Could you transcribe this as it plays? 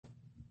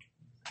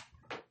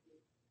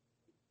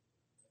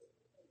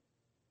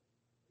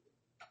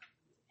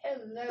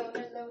Hello,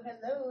 hello,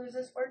 hello. Is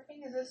this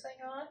working? Is this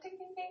thing on? Ding,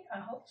 ding, ding. I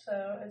hope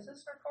so. Is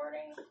this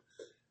recording?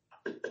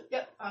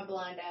 Yep, my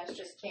blind ass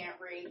just can't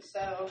read.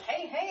 So,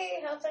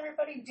 hey, how's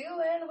everybody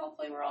doing?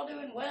 Hopefully we're all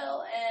doing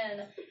well,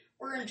 and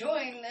we're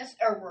enjoying this,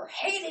 or we're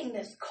hating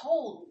this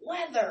cold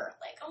weather.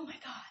 Like, oh my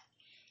god.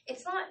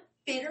 It's not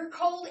bitter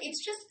cold,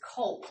 it's just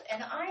cold,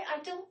 and I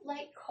don't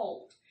like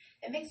cold.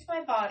 It makes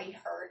my body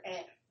hurt, and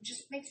it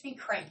just makes me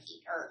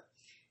cranky.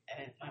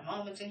 And if my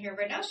mom was in here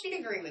right now, she'd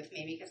agree with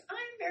me, because I'm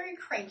very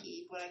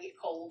cranky when I get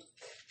cold.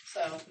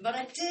 So, but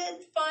I did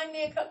find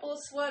me a couple of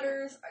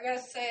sweaters. I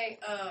gotta say,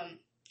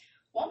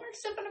 Walmart's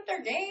stepping up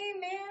their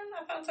game, man.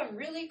 I found some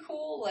really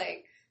cool,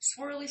 like,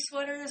 swirly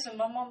sweaters, and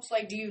my mom's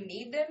like, do you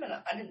need them? And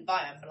I didn't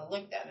buy them, but I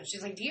looked at them, and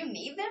she's like, do you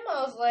need them?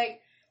 I was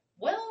like,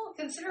 well,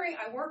 considering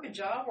I work a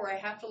job where I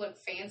have to look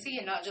fancy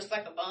and not just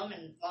like a bum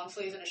in long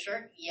sleeves and a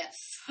shirt, yes.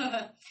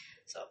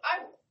 So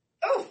I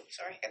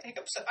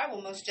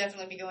will most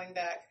definitely be going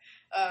back.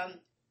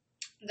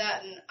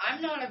 And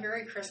I'm not a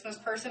very Christmas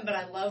person, but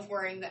I love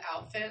wearing the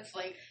outfits.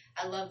 Like,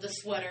 I love the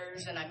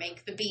sweaters, and I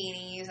make the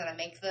beanies, and I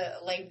make the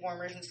leg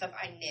warmers and stuff.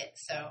 I knit,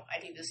 so I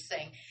do this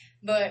thing.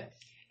 But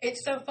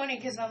it's so funny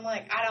because I'm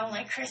like, I don't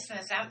like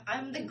Christmas.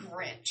 I'm the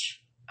Grinch.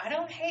 I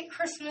don't hate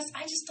Christmas.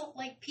 I just don't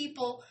like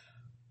people.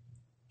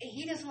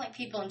 He doesn't like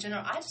people in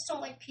general. I just don't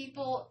like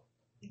people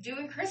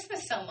doing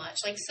Christmas so much.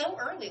 Like, so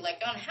early.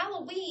 Like, on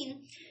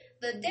Halloween,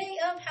 the day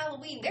of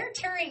Halloween, they're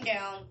tearing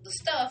down the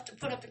stuff to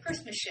put up the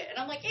Christmas shit. And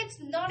I'm like, it's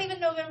not even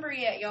November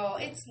yet, y'all.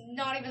 It's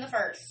not even the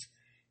 1st.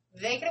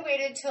 They could have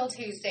waited till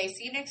Tuesday.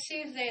 See you next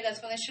Tuesday.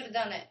 That's when they should have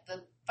done it.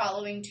 The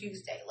following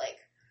Tuesday. Like,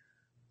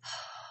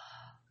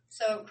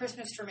 so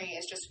Christmas for me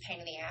is just a pain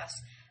in the ass.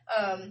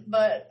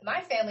 But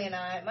my family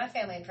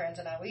and friends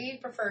and I, we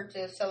prefer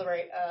to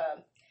celebrate,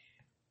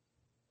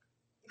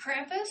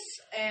 Krampus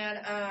and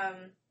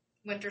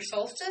winter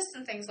solstice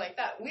and things like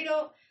that. We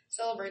don't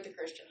celebrate the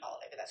Christian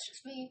holiday, but that's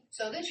just me.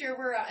 So this year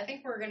I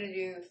think we're going to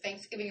do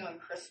Thanksgiving on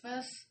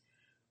Christmas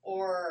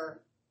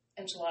or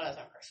enchiladas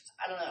on Christmas.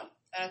 I don't know.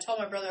 And I told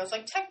my brother, I was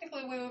like,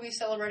 technically we would be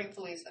celebrating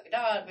Feliz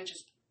Navidad, which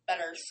is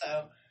better,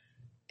 so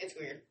it's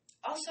weird.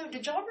 Also,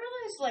 did y'all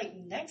realize, like,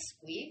 next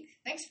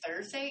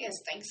Thursday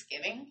is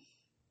Thanksgiving?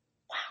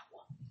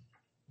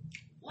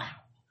 Wow.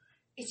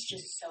 It's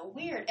just so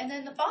weird. And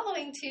then the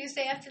following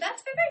Tuesday after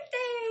that's my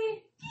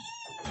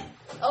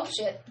birthday. Oh,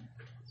 shit.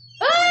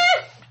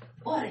 Ah!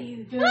 What are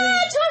you doing?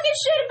 Talking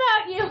shit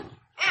about you.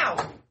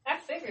 Ow. I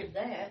figured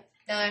that.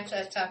 No, actually,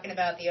 I was talking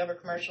about the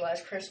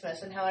over-commercialized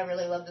Christmas and how I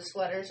really love the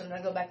sweaters. I'm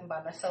going to go back and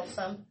buy myself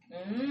some.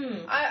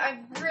 I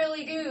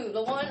really do.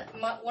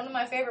 One of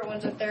my favorite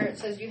ones up there, it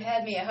says, you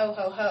had me a ho,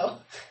 ho, ho.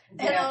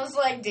 And I was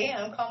like,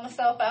 damn, call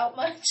myself out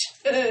much?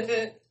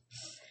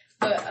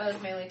 But I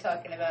was mainly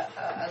talking about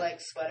how I like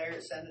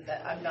sweaters and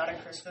that I'm not a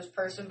Christmas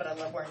person, but I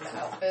love wearing the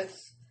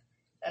outfits.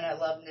 And I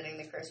love knitting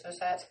the Christmas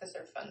hats because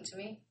they're fun to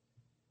me.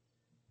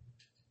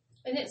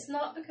 And it's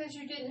not because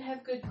you didn't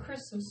have good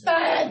Christmas. I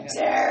had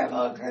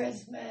terrible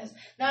Christmas.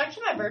 No,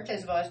 actually, my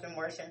birthdays have always been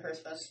worse than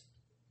Christmas.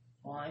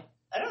 Why?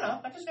 I don't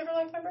know. I just never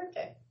liked my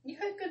birthday. You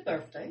had good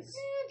birthdays.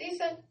 Yeah,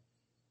 decent.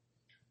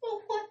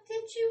 Well, what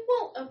did you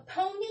want? A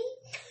pony?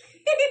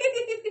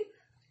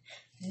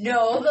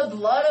 No, the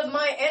blood of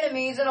my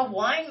enemies in a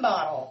wine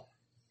bottle.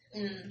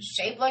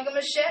 Shaped like a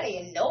machete,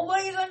 and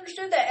nobody's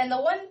understood that. And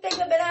the one thing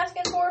I've been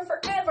asking for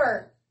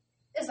forever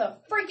is a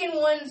freaking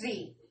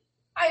onesie.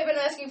 I have been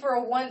asking for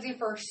a onesie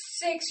for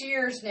 6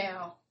 years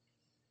now.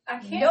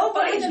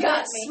 Nobody's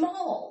got me.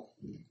 Small.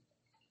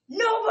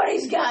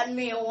 Nobody's gotten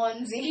me a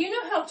onesie. Do you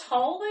know how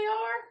tall they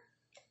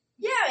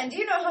are? Yeah, and do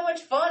you know how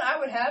much fun I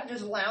would have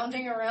just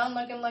lounging around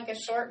looking like a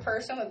short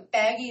person with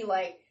baggy,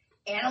 like,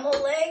 animal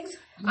legs?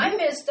 Mm-hmm. I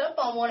missed up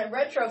on one at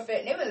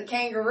Retrofit, and it was a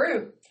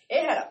kangaroo.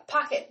 It had a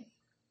pocket.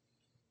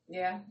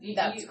 Yeah.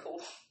 That was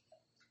cool.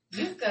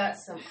 You've got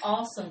some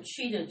awesome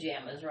cheetah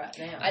jammas right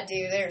now. I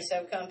do. They're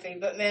so comfy.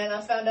 But, man, I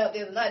found out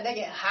the other night they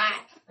get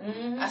hot.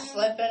 Mm-hmm. I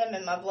slept in them,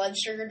 and my blood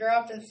sugar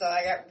dropped, and so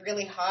I got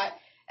really hot.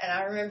 And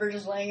I remember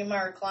just laying in my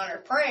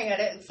recliner praying I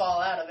didn't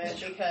fall out of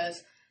it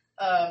because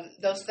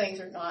those things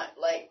are not,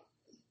 like,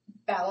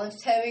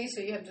 balanced heavy, so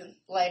you have to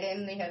light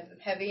in and you have them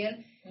heavy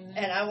in. Mm-hmm.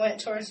 And I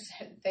went towards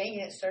the thing,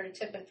 and it started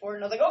tipping forward,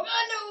 and I was like, oh,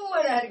 God, no!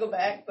 And I had to go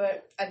back,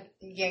 but I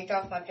yanked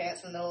off my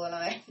pants in the middle of the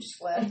night and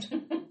just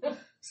left.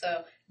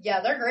 So,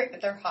 yeah, they're great, but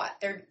they're hot.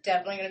 They're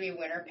definitely going to be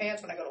winter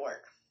pants when I go to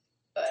work.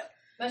 But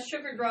my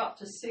sugar dropped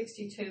to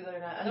 62 the other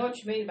night. I know what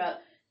you mean about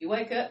you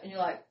wake up and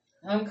you're like,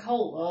 I'm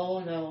cold. Oh,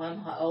 no, I'm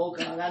hot. Oh,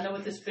 God, I know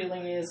what this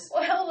feeling is.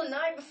 Well, the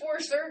night before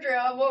surgery,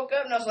 I woke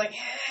up and I was like,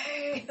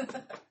 hey,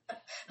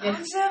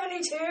 I'm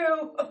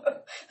 72.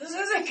 This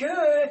isn't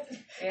good.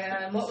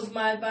 Yeah, and what was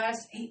my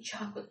advice? Eat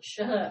chocolate.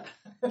 Shut up.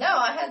 No,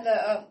 I had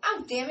the,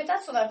 oh, damn it,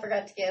 that's what I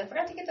forgot to get. I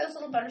forgot to get those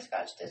little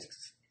butterscotch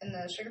discs and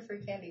the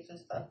sugar-free candies and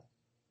stuff.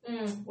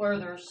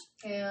 Werther's.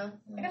 Yeah,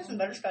 I got some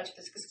butterscotch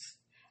discs.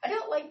 I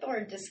don't like the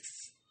word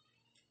discs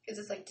because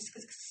it's like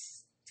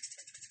discs.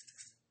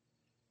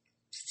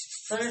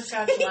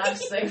 Butterscotch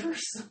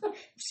lifesavers.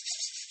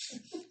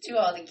 To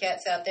all the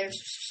cats out there.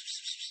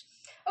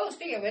 Oh,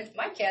 speaking of which,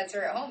 my cats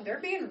are at home. They're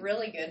being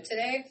really good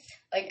today.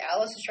 Like,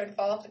 Alice has tried to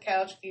fall off the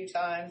couch a few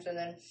times, and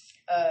then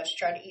she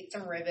tried to eat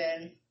some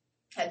ribbon.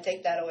 I had to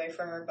take that away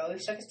from her. Bowie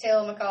stuck his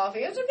tail in my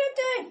coffee. It was a good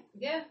day.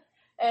 Yeah.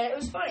 And it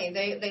was funny.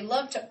 They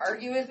love to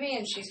argue with me,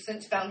 and she's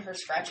since found her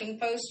scratching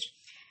post.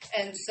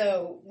 And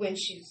so when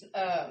she's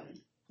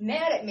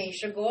mad at me,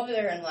 she'll go over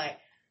there and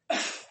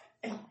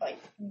and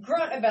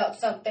grunt about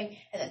something,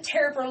 and then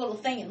tear up her little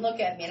thing and look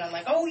at me. And I'm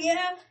like, oh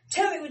yeah?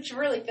 Tell me what you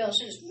really feel.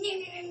 She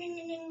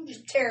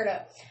just tear it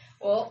up.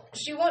 Well,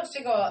 she wants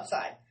to go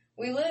outside.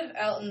 We live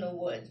out in the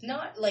woods.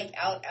 Not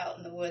out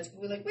in the woods.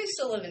 We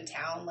still live in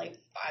town, 5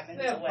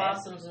 minutes away. We have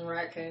possums and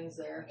raccoons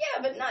there.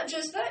 Yeah, but not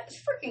just that. It's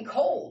freaking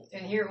cold.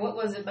 And here, what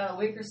was it, about a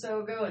week or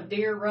so ago? A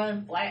deer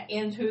run flat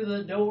into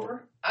the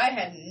door. I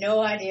had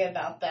no idea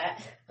about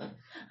that.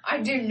 I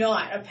do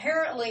not.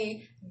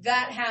 Apparently,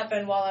 that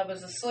happened while I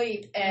was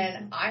asleep,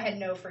 and I had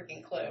no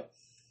freaking clue.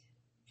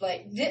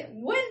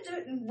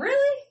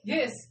 Really?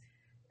 Yes.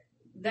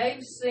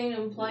 They've seen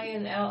him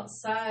playing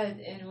outside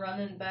and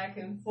running back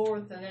and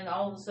forth, and then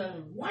all of a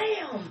sudden,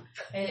 wham!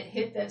 And it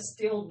hit that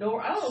steel door.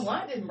 I don't know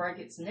why it didn't break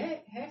its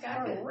neck. Heck,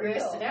 I could have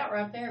rest it out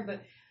right there,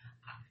 but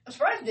I'm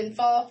surprised it didn't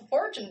fall off the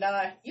porch and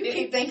die. You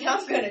keep thinking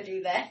I'm going to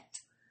do that.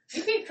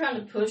 You keep trying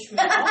to push me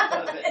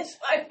off of it. It's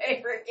my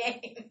favorite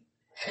game.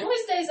 One of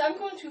these days, I'm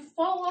going to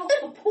fall off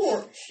the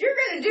porch. You're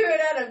going to do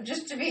it out of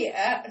just to be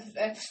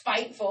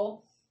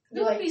spiteful.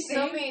 There will be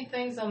so many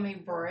things on me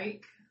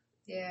break.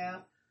 Yeah.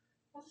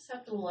 I'll just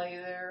have to lay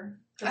there.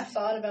 I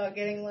thought about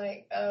getting,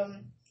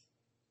 the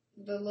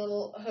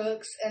little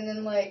hooks and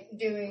then,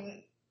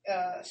 doing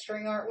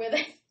string art with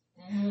it.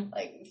 Mm-hmm.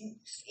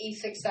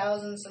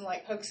 E6000s and,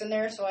 hooks in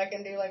there so I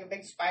can do, a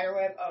big spider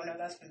web. Oh, no,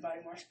 that's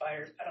inviting more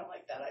spiders. I don't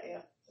like that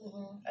idea.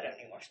 Mm-hmm. I don't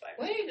need more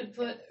spiders.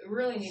 We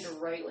really need a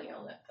railing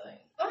on that thing.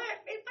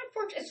 My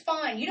porch is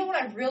fine. You know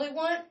what I really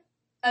want?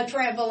 A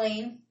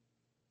trampoline.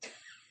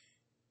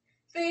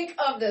 Think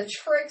of the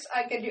tricks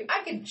I could do.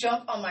 I could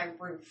jump on my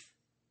roof.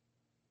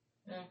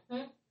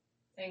 Mm-hmm.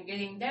 And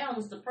getting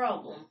down's the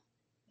problem.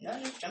 No,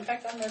 just jump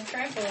back on the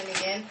trampoline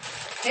again,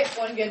 hit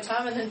one good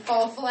time, and then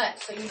fall flat,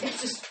 so you can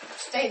just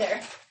stay there.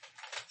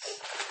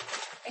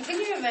 And can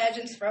you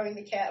imagine throwing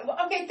the cat? Well,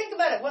 okay, think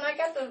about it. When I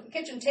got the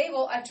kitchen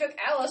table, I took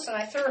Alice and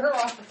I threw her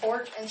off the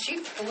porch, and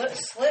she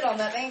slid on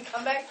that thing and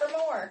come back for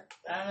more.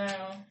 I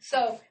know.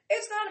 So,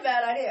 it's not a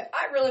bad idea.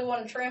 I really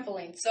want a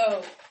trampoline,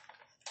 so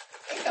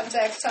income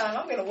tax time,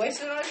 I'm going to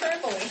waste it on a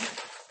trampoline.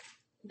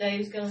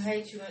 Dave's going to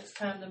hate you when it's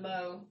time to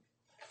mow.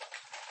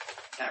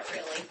 Not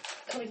really.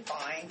 It'll be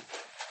fine.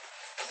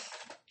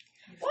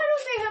 Why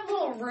don't they have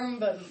little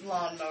Roomba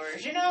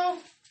lawnmowers, you know?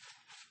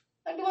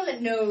 The one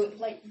that knows,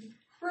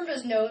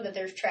 Roombas know that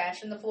there's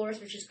trash in the floor,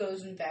 so it just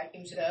goes and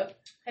vacuums it up.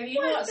 Have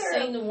you not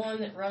seen the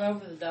one that run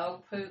over the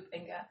dog poop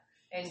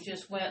and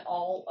just went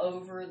all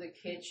over the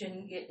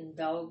kitchen getting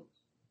dog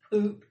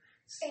poop?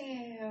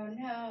 Ew,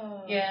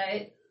 no. Yeah,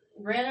 it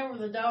ran over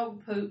the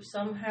dog poop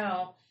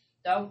somehow.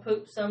 Dog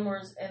poop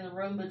somewhere, and the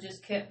Roomba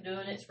just kept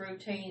doing its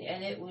routine,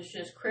 and it was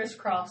just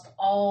crisscrossed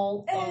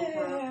all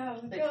over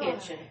the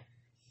kitchen.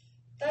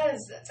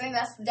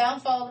 That's the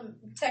downfall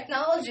of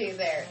technology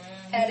there.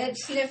 Mm-hmm. Had it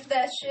sniffed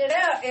that shit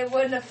out, it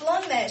wouldn't have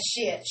flung that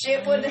shit.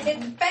 Shit wouldn't have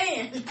hit the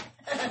fan.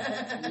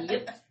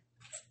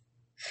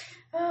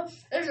 Yep.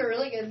 There's a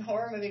really good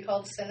horror movie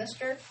called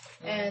Sinister,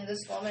 and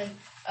this woman,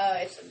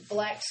 it's a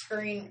black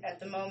screen at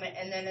the moment,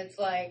 and then it's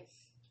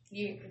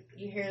you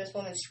hear this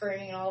woman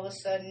screaming, and all of a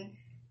sudden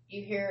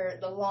you hear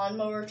the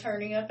lawnmower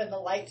turning up, and the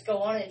lights go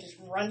on, and it just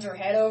runs her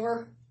head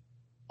over.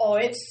 Oh,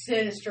 it's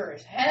sinister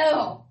as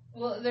hell.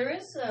 Well, there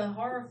is a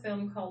horror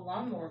film called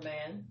Lawnmower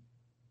Man.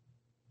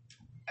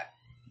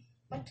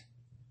 What?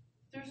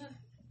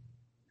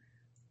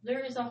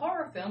 There is a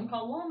horror film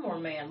called Lawnmower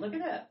Man. Look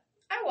it up.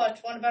 I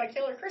watched one about a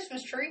killer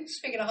Christmas tree.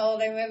 Speaking of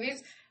holiday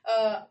movies,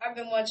 I've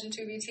been watching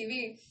Tubi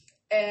TV,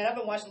 and I've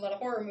been watching a lot of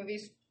horror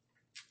movies.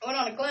 I went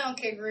on a clown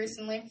kick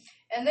recently,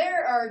 and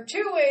there are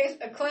two ways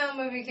a clown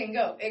movie can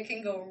go. It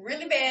can go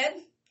really bad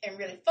and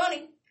really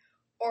funny,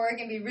 or it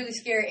can be really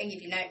scary and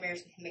give you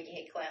nightmares and make you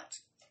hate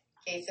clowns.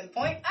 Case in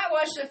point, I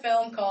watched a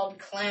film called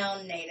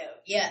Clownado.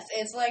 Yes,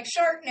 it's like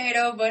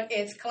Sharknado, but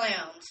it's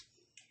clowns.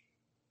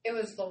 It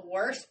was the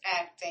worst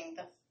acting,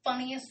 the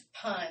funniest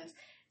puns,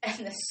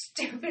 and the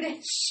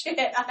stupidest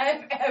shit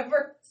I've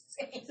ever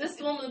seen. Is this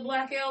the one with the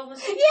black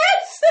Elvis?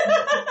 Yes!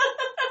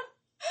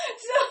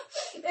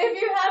 So,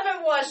 if you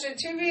haven't watched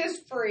it, Tubi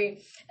is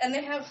free, and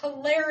they have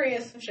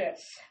hilarious shit.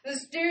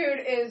 This dude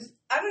is,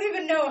 I don't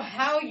even know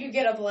how you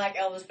get a black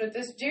Elvis, but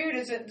this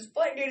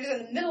black dude is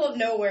in the middle of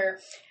nowhere,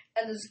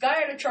 and this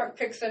guy in a truck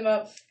picks him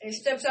up, and he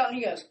steps out and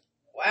he goes,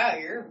 wow,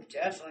 you're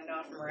definitely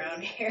not from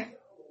around here.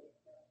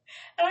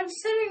 And I'm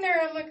sitting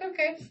there, I'm like,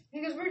 okay.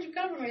 He goes, where'd you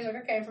come from? He's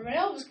like, okay, from an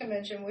Elvis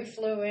convention. We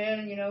flew in,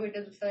 and, we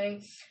did the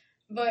thing.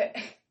 But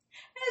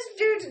this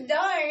dude's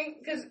dying,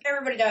 because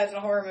everybody dies in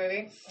a horror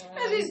movie.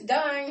 As he's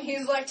dying,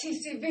 he's like,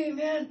 TCB,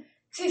 man,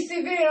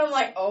 TCB. And I'm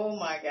like, oh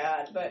my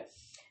God. But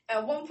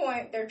at one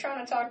point, they're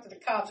trying to talk to the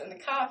cops, and the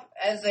cop,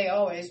 as they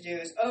always do,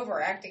 is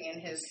overacting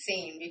in his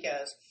scene,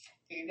 because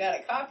you got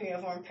a cop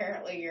uniform,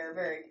 apparently you're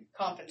very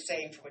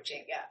compensating for what you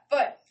ain't got.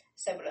 But I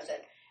said what I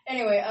said.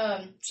 Anyway,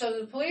 so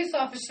the police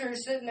officer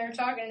is sitting there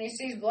talking, and he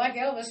sees Black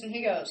Elvis, and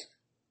he goes,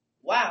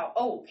 wow,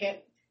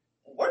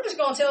 we're just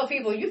going to tell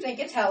people you think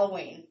it's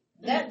Halloween.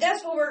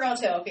 That's what we're going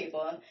to tell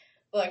people. And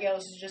Black Elvis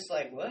is just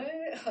like, what?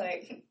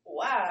 Like,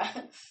 why?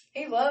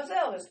 He loves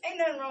Elvis. Ain't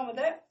nothing wrong with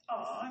that.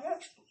 Oh, I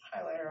got some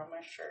highlighter on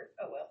my shirt.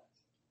 Oh, well.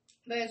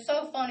 But it's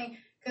so funny,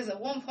 because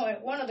at one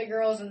point, one of the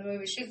girls in the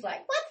movie, she's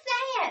like, what's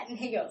that? And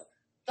he goes,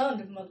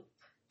 thunder, mother,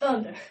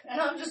 thunder.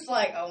 And I'm just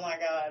like, oh, my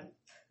God.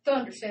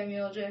 Thunder,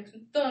 Samuel L.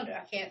 Jackson. Thunder.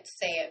 I can't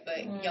say it,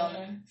 but y'all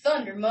know.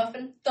 Thunder,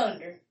 Muffin.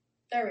 Thunder.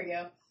 There we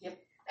go. Yep.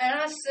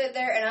 And I sit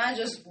there, and I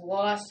just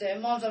lost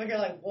it. Mom's over here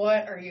like,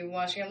 what are you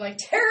watching? I'm like,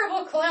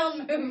 terrible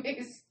clown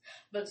movies.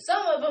 But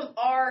some of them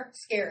are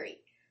scary.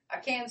 I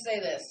can say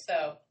this.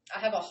 So I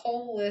have a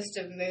whole list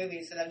of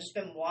movies that I've just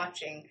been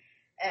watching.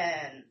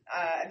 And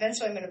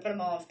eventually I'm going to put them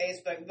all on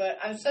Facebook. But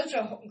I'm such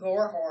a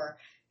gore whore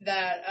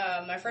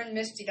that my friend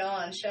Misty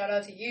Dawn, shout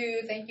out to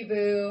you. Thank you,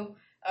 boo.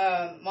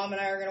 Mom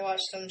and I are going to watch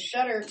some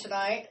Shudder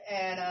tonight.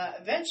 And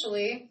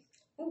eventually,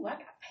 I got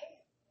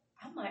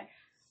paid.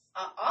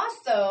 I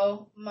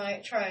also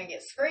might try and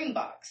get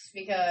Screambox.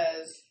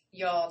 Because,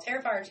 y'all,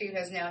 Terrifier 2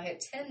 has now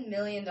hit $10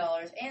 million.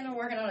 And they're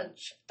working on a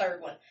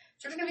third one.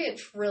 So there's going to be a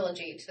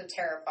trilogy to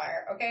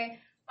Terrifier, okay?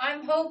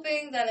 I'm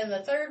hoping that in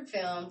the third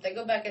film, they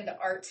go back into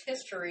art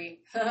history.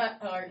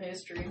 Art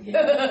history.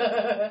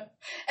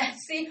 And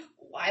see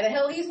why the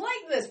hell he's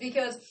like this.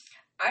 Because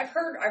I've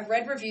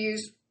read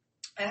reviews.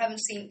 I haven't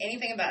seen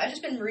anything about it. I've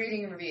just been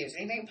reading reviews.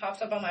 Anything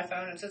pops up on my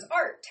phone and says,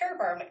 art,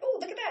 Terrifier. I'm like, oh,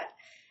 look at that.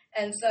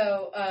 And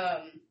so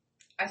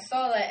I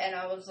saw that and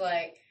I was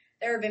like,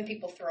 there have been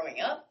people throwing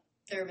up.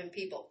 There have been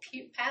people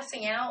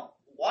passing out,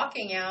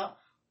 walking out.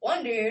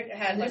 One dude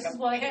had this is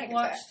what you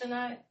watched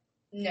tonight?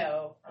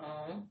 No.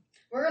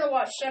 We're going to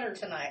watch Shudder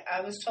tonight.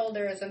 I was told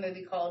there is a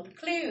movie called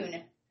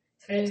Clune.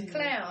 It's a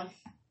clown.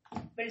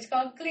 But it's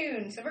called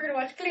Clune. So we're going to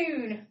watch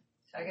Clune.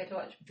 So I get to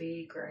watch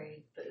B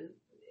grade,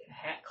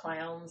 hat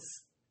clowns.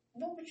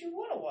 What would you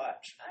want to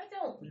watch? I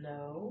don't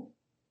know.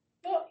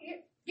 Well,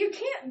 you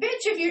can't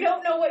bitch if you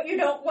don't know what you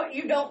don't want to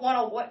you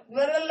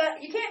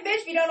can't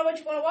bitch if you don't know what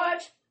you want to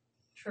watch.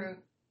 True.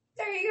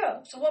 There you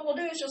go. So what we'll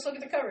do is just look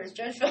at the covers.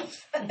 Judge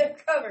films at their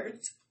covers.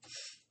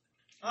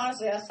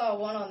 Honestly, I saw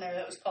one on there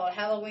that was called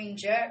Halloween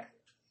Jack.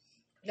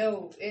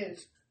 No, it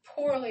is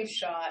poorly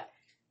shot.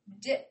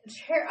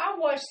 I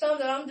watched some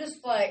that I'm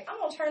just like, I'm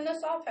going to turn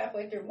this off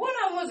halfway through. One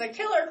of them was a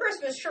killer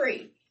Christmas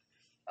tree.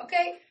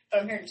 Okay?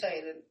 But I'm here to tell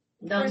you that.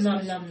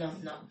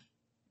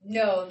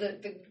 No,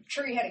 the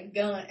tree had a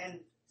gun and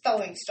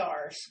throwing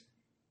stars.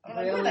 I'm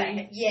really?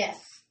 Like, yes.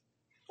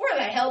 Where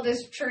the hell does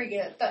this tree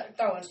get a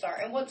throwing star?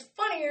 And what's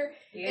funnier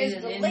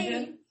is the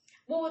lady.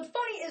 Well, what's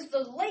funny is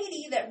the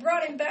lady that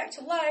brought him back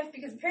to life,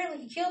 because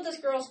apparently he killed this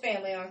girl's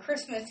family on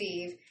Christmas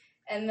Eve,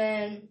 and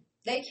then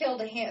they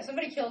killed him.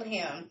 Somebody killed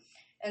him,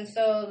 and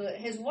so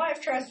his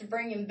wife tries to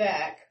bring him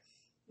back,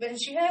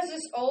 but she has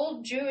this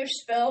old Jewish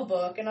spell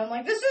book, and I'm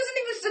like, this isn't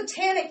even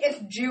satanic, it's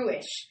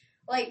Jewish.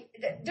 Like,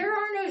 there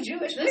are no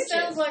Jewish witches. This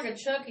sounds like a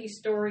Chucky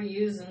story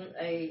using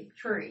a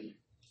tree.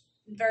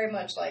 Very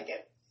much like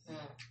it.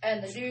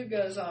 And the dude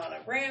goes on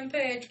a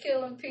rampage,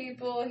 killing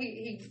people.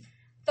 He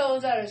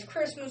throws out his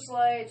Christmas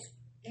lights.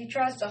 He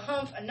tries to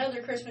hump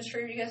another Christmas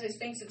tree because he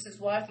thinks it's his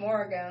wife,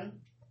 Morrigan.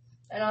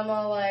 And I'm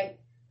all like,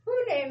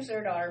 who names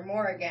their daughter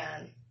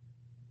Morrigan?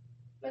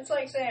 It's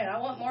like saying, I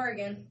want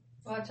Morrigan.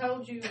 Well, I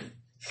told you,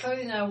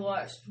 Cody and I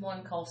watched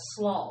one called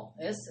Slaw,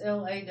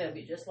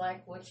 S-L-A-W, just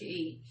like what you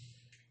eat.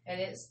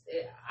 And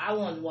I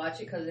wanted to watch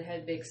it because it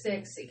had big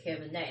sexy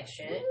Kevin Nash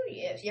in it. Ooh,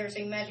 yes. You ever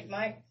seen Magic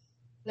Mike?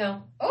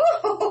 No.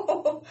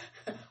 Oh,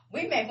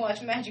 we may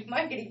watch Magic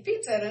Mike and eat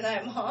pizza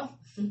tonight, Mom.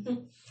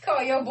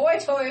 Call your boy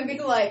toy and be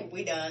like,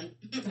 we done.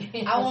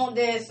 I want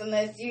this,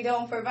 unless you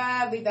don't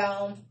provide, we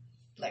don't.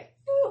 Like,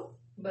 whew.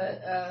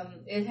 But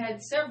it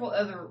had several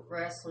other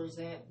wrestlers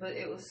in it, but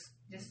it was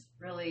just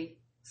really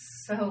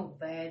so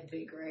bad to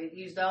be great.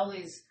 He used all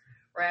these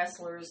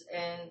wrestlers,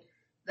 and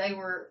they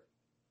were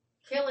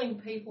killing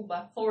people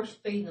by force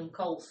feeding them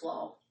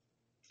coleslaw.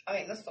 I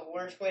mean, that's the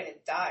worst way to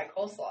die.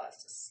 Coleslaw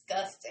is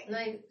disgusting. And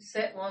they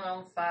set one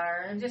on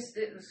fire, and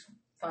it was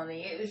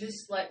funny. It was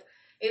just like,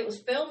 it was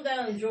filmed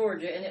down in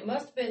Georgia, and it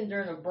must have been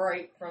during a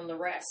break from the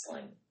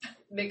wrestling,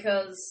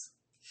 because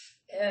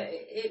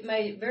it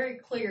made it very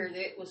clear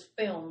that it was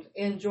filmed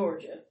in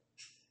Georgia.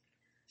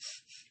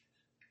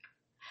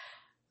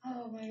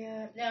 Oh my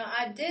God. Now,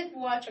 I did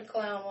watch a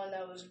clown one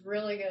that was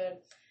really good,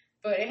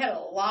 but it had a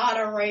lot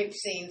of rape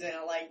scenes in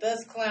it. Like,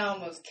 this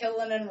clown was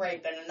killing and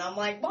raping, and I'm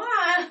like,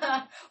 why?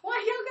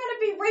 Why y'all gotta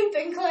be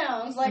raping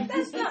clowns? Like,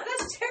 that's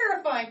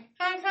terrifying.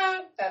 Honk,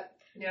 honk.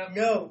 Yeah.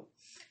 No.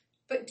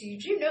 But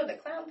did you know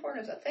that clown porn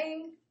is a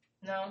thing?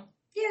 No.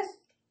 Yes.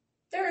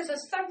 There is a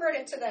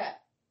subreddit to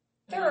that.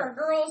 There are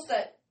girls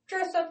that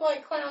dress up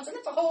like clowns, and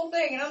it's a whole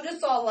thing, and I'm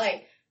just all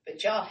like,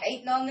 but y'all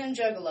hating on them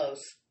juggalos.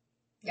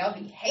 Y'all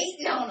be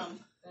hating on them.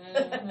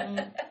 Mm-hmm.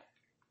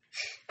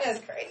 That's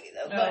crazy,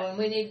 though. Oh, and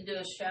we need to do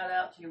a shout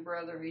out to your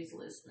brother. He's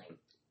listening.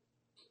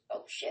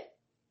 Oh, shit.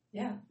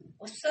 Yeah.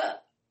 What's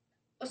up?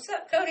 What's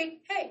up,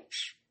 Cody? Hey.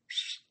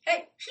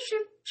 Hey.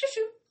 Shoo.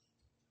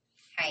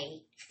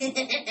 Hey.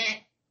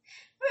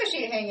 I wish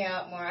he'd hang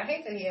out more. I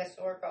hate that he has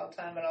to work all the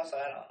time, but also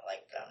I don't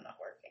like that I'm not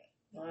working.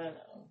 I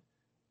know.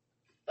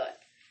 But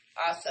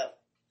also,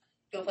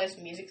 go play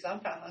some music because I'm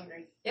kind of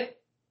hungry. Yep.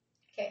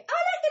 Okay.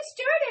 Oh, look, it's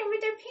Jordan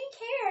with their pink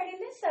hair,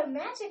 and it's so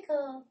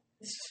magical.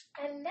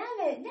 I love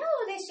it. No,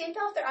 they shaved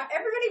off their...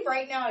 Everybody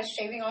right now is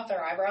shaving off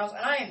their eyebrows,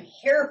 and I am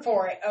here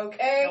for it,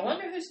 okay? I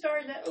wonder who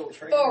started that. Oh,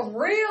 for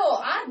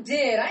real, I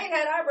did. I ain't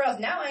had eyebrows.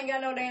 Now I ain't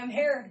got no damn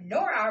hair,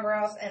 nor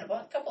eyebrows, and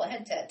a couple of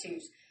head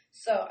tattoos.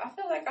 So I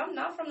feel like I'm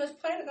not from this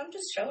planet. I'm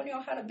just showing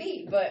y'all how to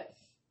be. But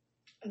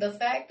the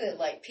fact that,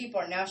 like,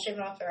 people are now shaving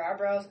off their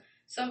eyebrows,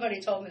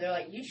 somebody told me, they're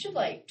like, you should,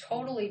 like,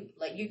 totally,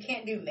 like, you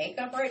can't do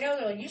makeup right now.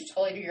 They're like, you should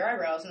totally do your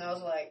eyebrows. And I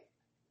was like,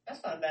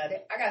 that's not bad.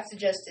 I got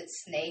suggested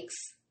snakes.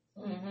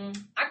 Mm-hmm.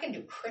 I can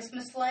do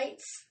Christmas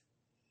lights.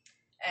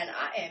 And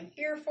I am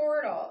here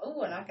for it all.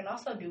 Ooh, and I can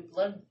also do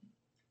blood,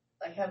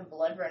 like, have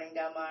blood running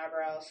down my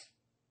eyebrows.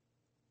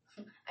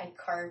 I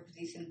carved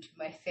these into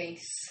my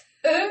face.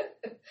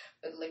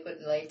 With liquid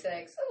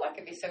latex. Oh, I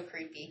could be so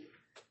creepy.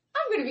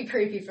 I'm going to be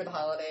creepy for the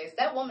holidays.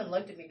 That woman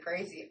looked at me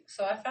crazy.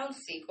 So I found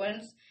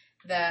sequins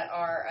that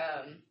are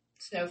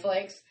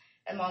snowflakes.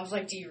 And Mom's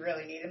like, do you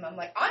really need them? I'm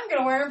like, I'm going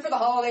to wear them for the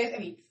holidays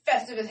and be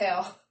festive as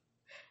hell.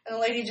 And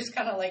the lady just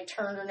kind of like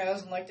turned her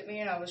nose and looked at me.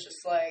 And I was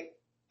just like,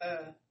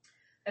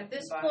 At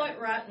this point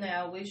right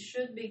now, we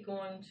should be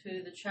going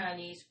to the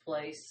Chinese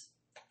place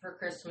for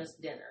Christmas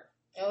dinner.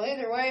 Well,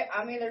 either way,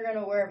 I'm either going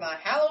to wear my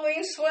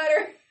Halloween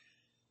sweater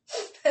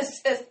that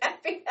says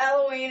Happy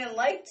Halloween and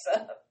lights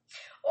up,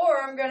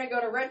 or I'm going to go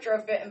to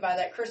Retrofit and buy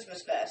that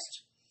Christmas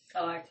vest.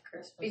 I like the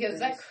Christmas because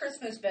that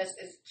Christmas vest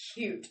is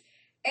cute.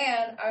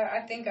 And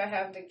I think I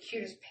have the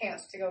cutest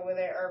pants to go with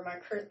it. Or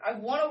I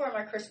want to wear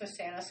my Christmas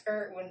Santa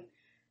skirt when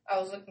I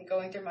was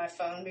going through my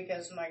phone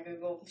because my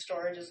Google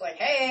storage is like,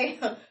 hey,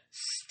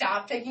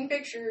 stop taking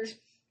pictures.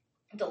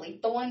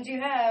 Delete the ones you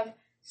have.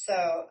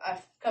 So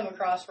I've come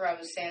across where I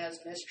was Santa's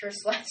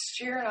mistress last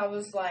year, and I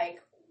was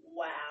like,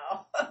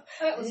 wow.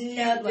 That was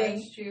nothing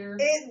last year.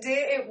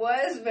 It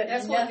was, but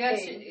that's what got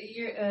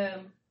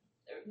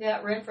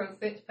got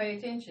Retrofit to pay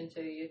attention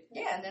to you.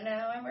 Yeah, and then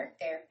now I work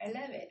there. I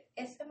love it.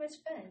 It's so much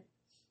fun.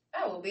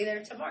 I will be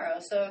there tomorrow,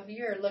 so if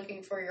you're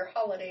looking for your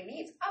holiday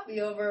needs, I'll be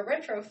over at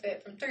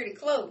Retrofit from 3 to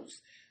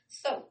close.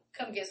 So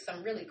come get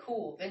some really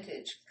cool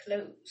vintage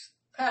clothes.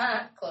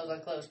 Clothes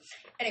on clothes.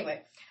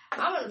 Anyway,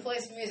 I'm going to play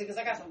some music because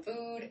I got some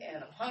food and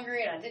I'm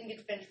hungry and I didn't get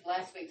to finish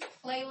last week's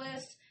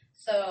playlist.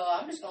 So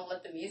I'm just going to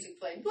let the music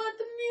play. Let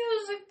the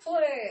music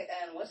play!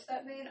 And what's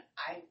that mean?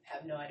 I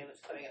have no idea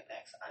what's coming up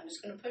next. I'm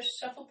just going to push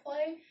shuffle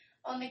play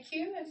on the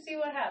cue and see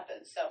what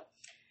happens. So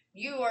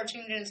you are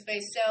tuned in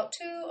Spaced Out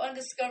to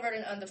Undiscovered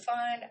and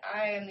Undefined.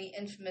 I am the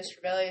infamous,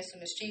 rebellious,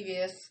 and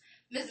mischievous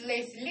Miss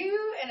Lacey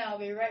Lou, and I'll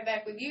be right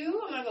back with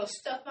you. I'm going to go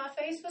stuff my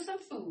face with some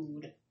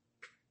food.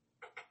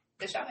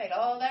 Bitch, I made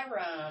all that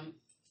rhyme.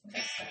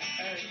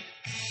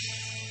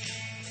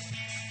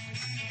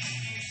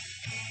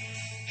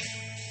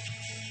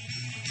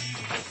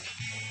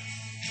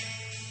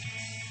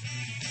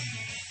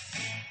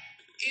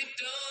 It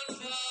don't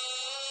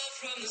fall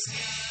from the sky,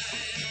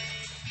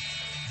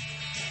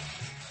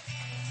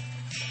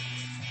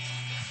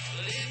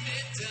 but if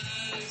it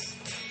does,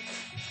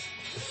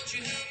 won't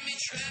you help me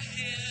track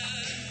it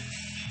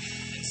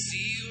and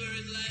see where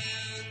it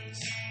lands?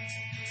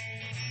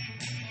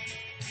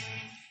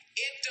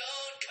 It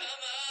don't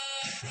come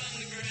up from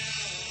the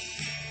ground,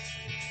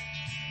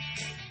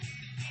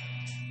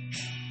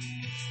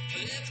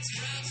 but if it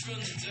sprouts from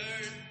the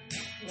dirt,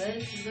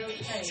 lettuce is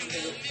okay,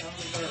 but it's on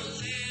the burn.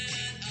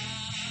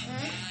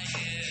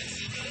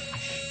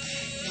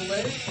 The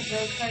lettuce is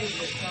okay,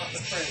 but it's not the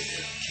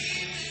freshest.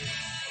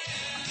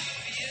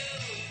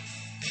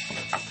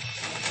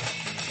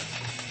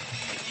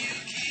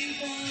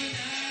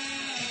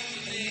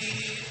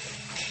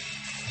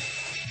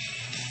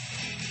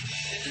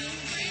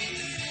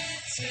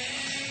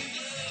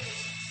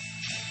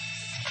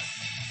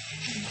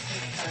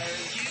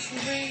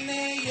 Bring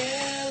me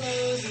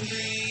yellows and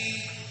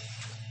greens.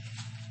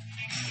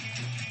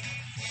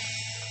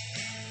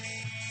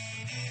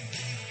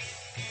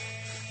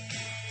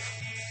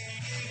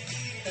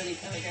 Cody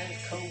kind of got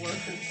his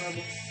co-worker in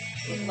trouble.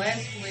 But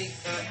last week,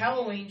 for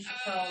Halloween, she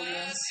called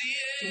in.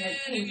 She had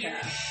pink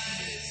eye.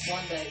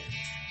 One day.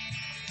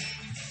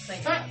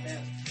 Think about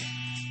that.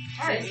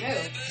 I already know.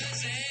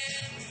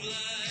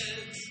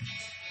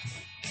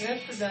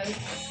 Yesterday,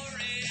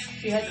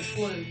 she had the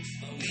flu.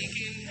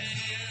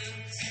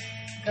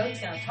 Cody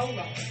kind of told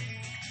on her.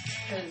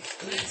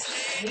 Because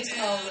he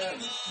called up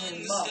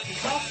his boss. His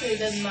boss said he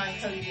doesn't mind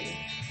Cody getting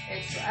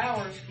extra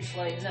hours, just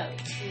let him know.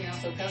 Yeah.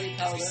 So Cody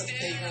called up, said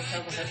he's going to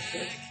cover her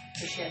shift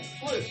because she had the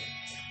flu.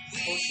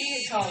 Well, she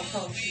had called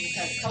home, she just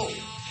had a cold.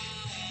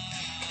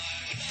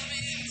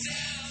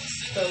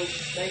 So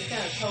they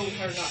kind of told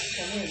her not to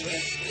come in the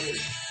rest of the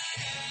week.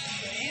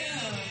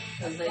 Yeah.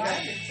 Because they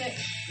don't,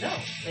 no,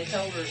 they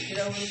told her to get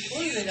over the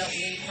flu. They don't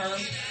need her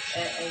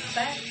at a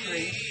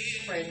factory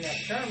spreading that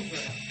germs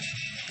around.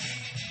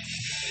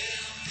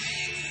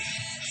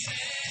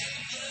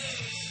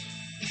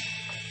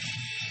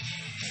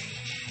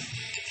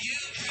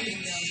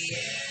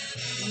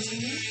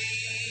 Mm-hmm.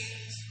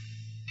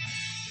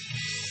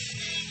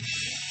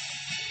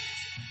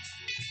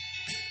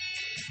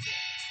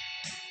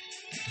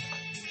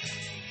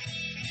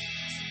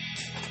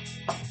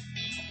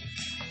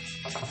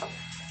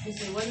 He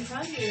said he wasn't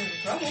trying to get her in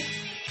trouble,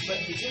 but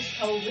he just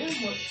told them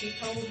what she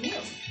told him.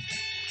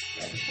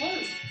 That the flu.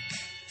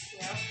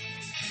 Yeah.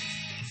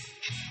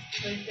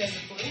 So he said the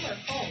flu or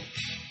cold.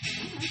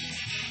 Mm-hmm.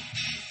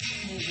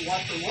 You need to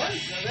watch your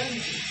words, though, don't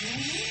you?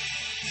 Mm-hmm.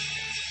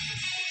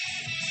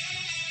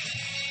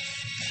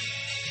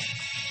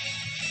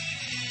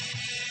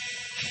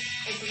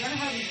 If you're gonna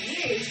have a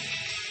disease,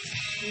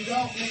 you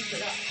don't mix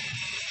it up.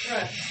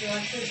 Right. So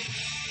I said,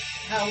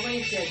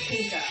 Halloween said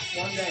pink eye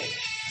one day.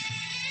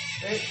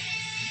 Right?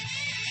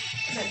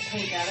 That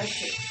pink eye, that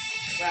shit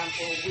around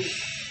for a week.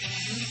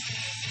 Mm-hmm.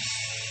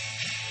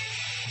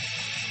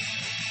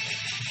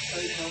 So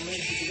he told me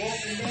she was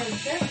walking down the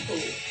step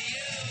pool.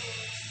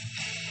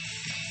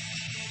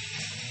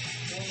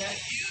 And that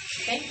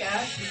pink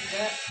eye, she's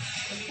got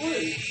the flu.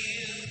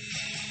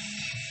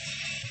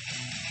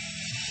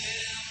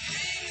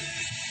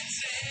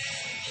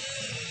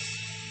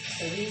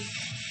 So he's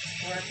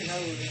working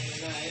over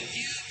tonight.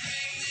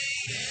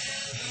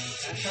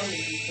 I told him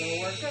he's going to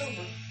work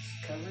over.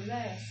 Cover his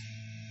ass.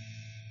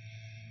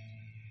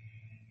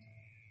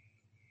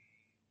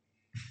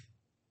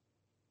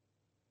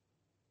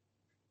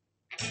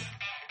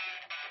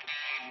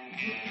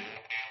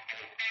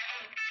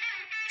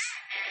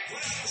 Well,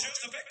 I was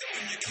just a victim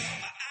when you caught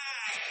my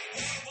eye.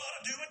 What I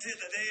do until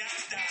the day I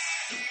die.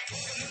 For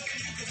love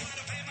you can find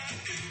a pay my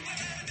due. What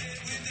I did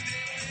with the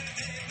devil and I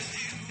did with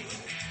you.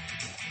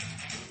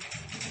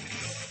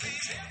 Lord,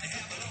 please help me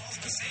have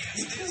lost my sense.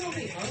 You still gonna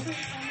be hungry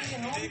when you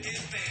get home?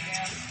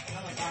 Yeah.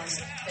 I'm a darn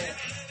sick. I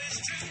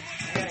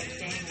gotta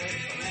stand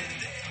waiting for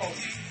that cold.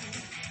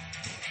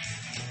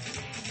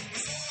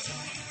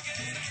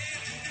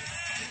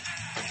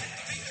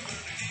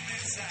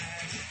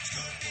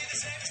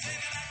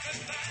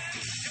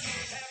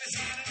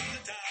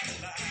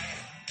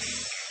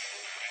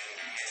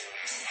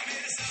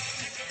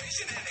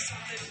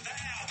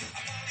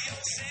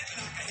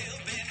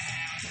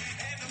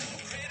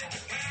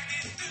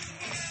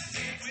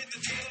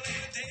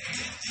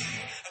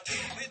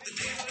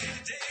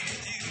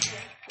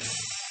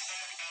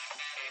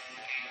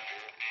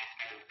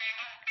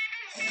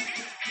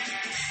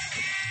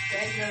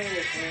 That's no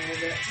this one a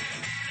little bit.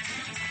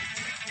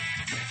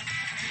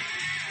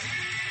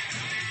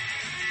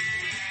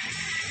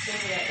 Give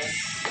me that one.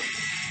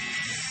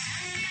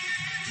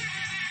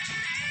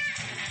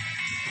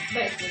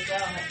 Basically,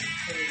 y'all have to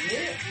put it in.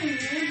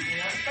 Mm-hmm. You're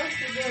not supposed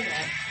to do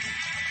that.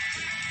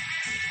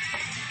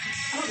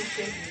 All the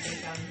shit you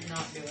think I'm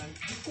not doing.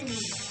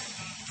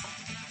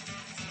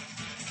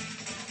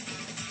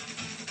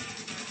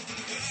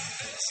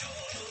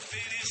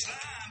 Finish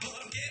line, but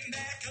I'm getting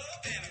back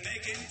up and I'm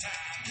making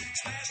time.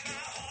 Smash my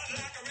heart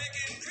like a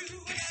wrecking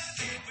crew. I got a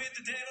date with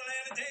the devil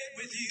and a date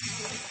with you.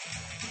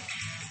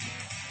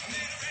 I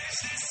made a rash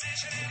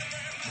decision and I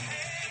burned my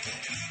hand.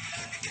 You look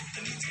like I got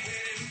the needs of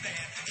wedding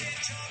band.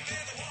 Can't jump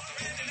in the water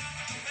and deny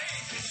my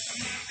faith.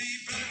 I might be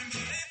burning,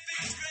 but it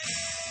feels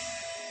great.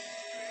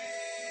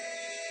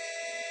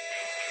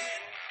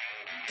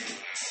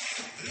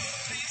 Lord,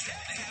 please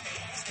help me have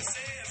lost my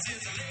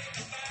senses. I lay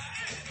the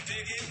fire and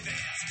big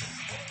advance.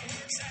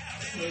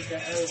 Move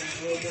that over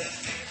a little bit.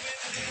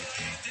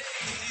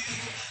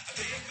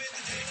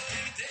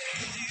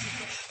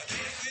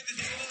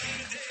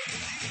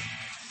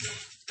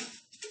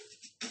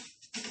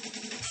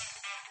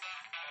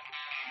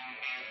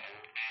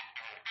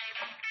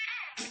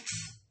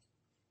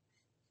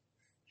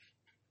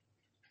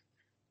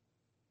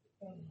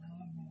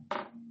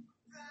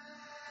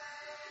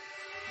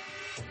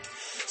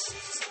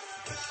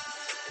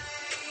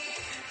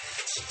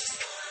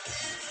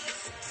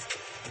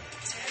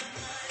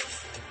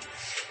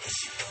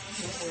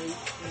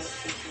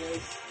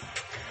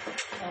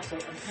 Also,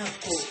 I'm kind of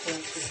cool for the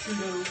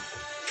kudos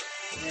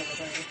and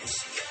everything.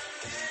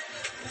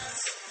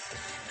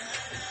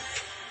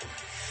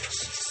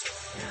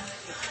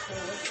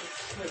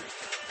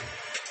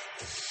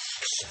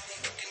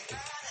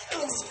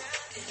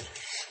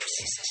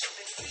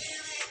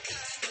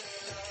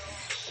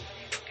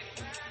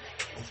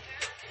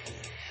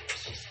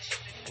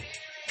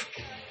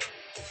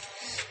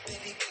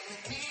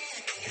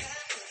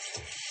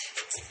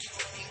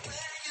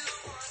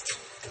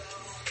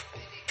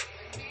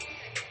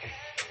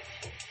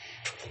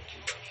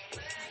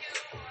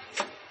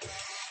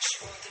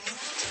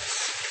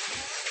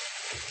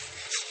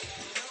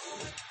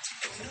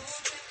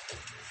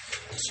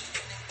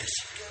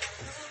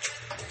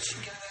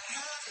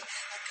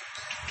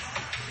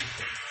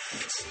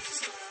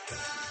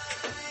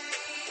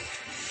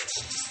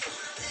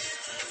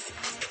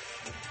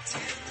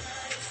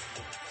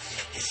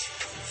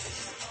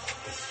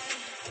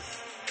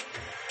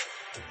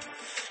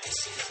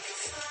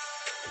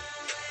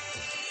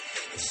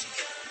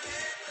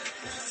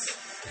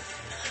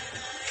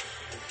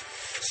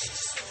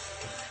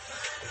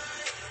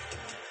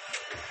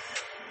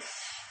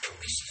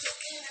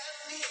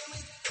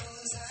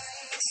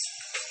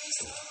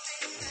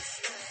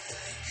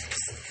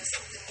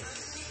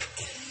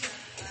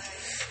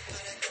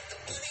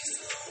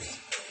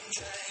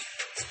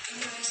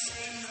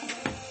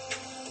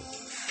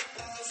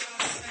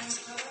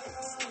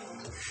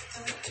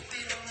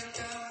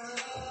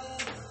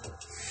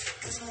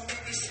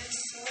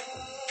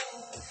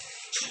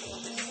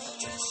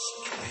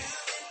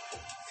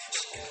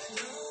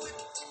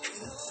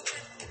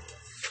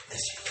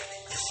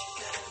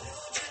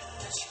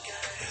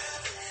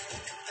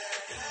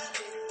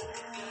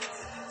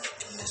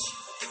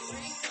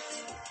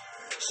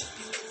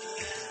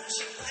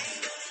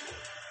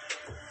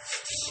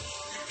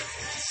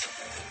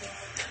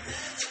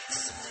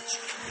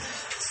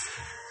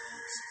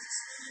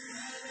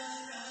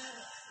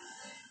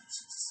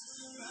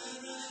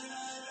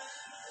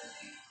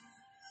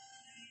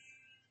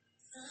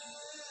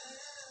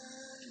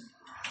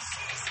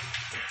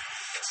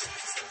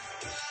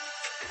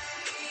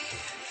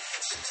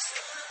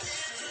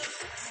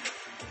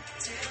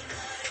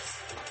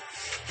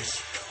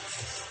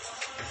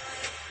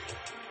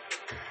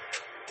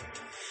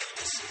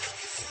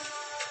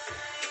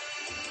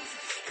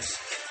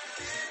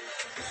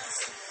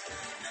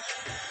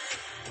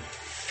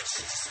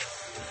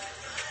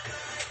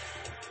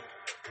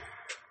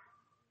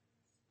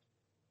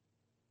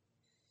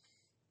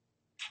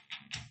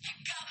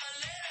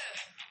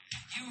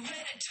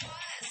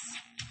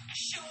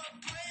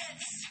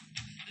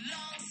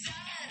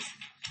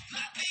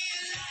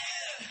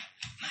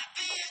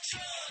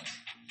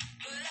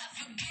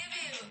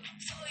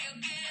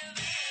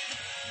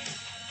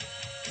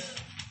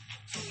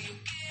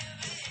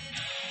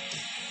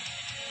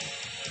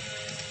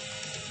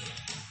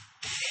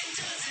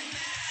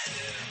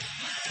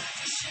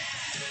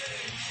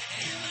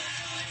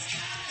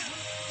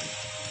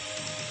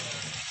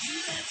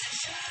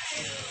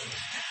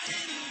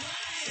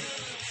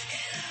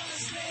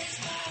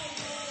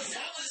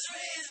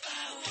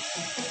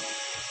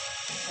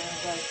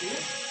 Sounds like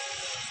you.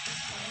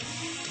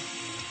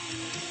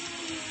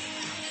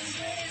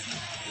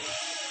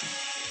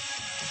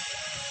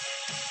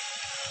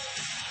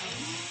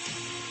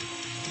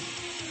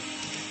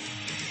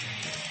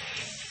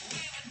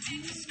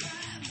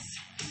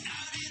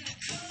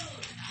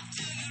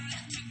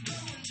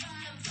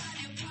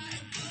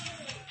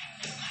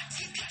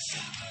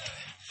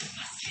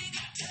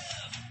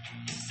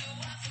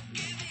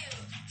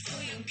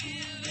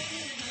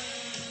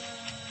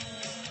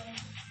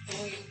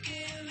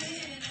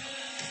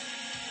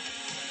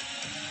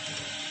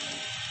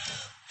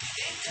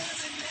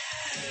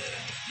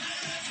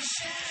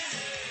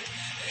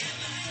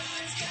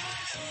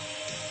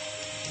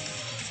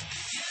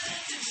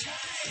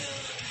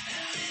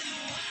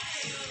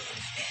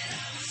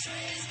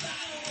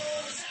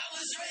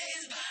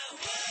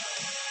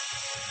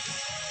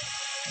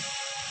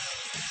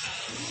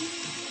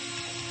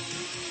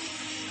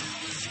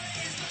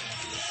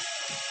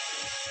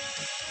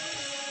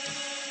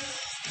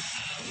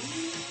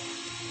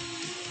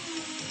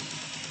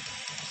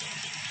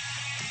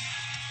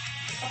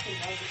 Fucking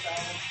love this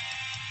album.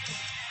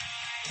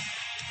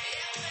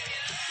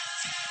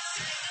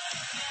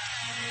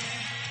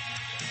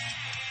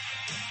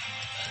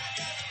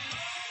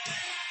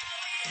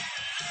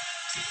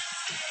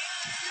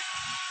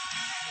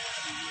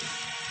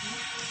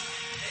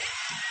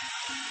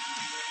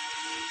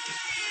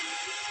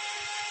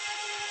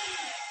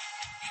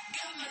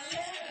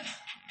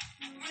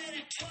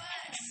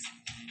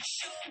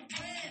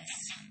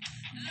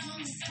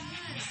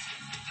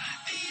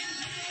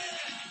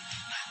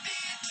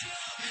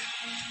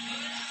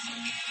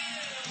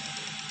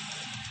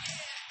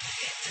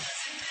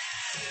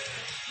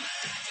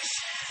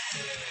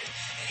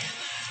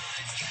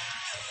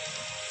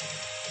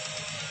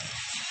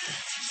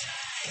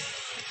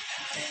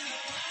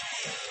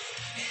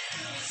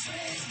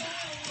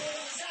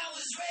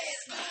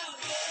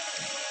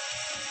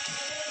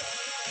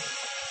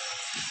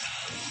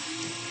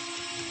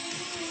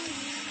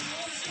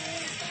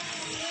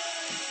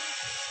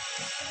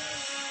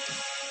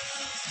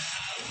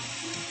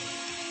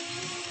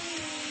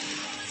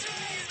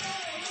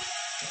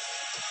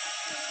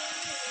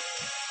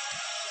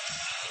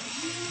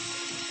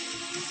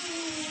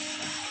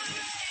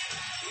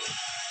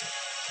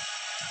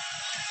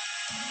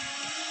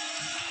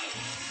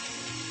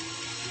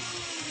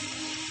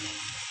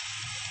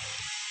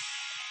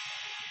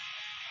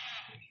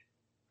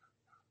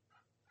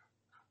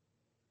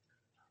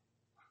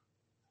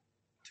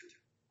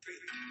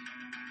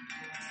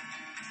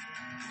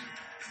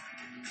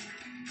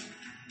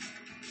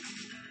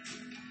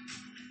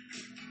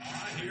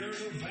 I hear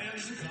the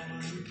vans are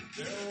coming,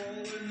 they're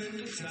rolling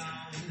into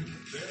town.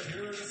 They're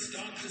here to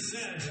stop the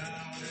sand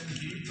out and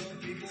keep the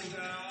people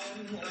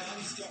down. Well,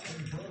 I'm stuck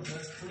in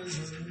protest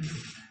prison,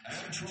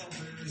 and Trump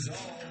is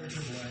all to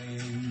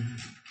blame.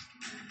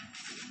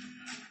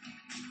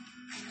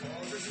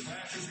 Cause his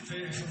fascist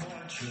pigs are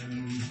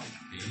marching,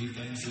 he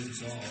thinks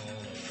it's all a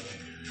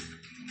game.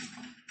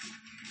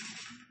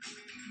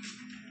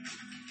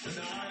 When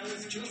I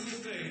was just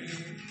a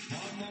baby, my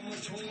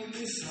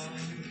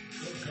done.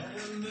 The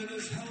government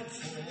is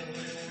helpful,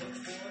 they work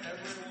for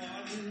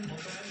everyone. But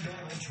then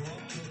Donald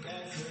Trump took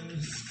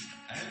office,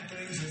 and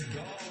things have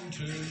gone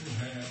to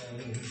hell.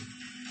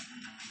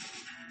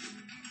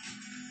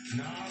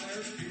 Now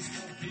there's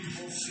peaceful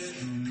people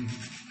sitting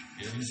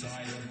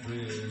inside a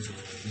prison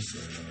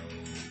cell.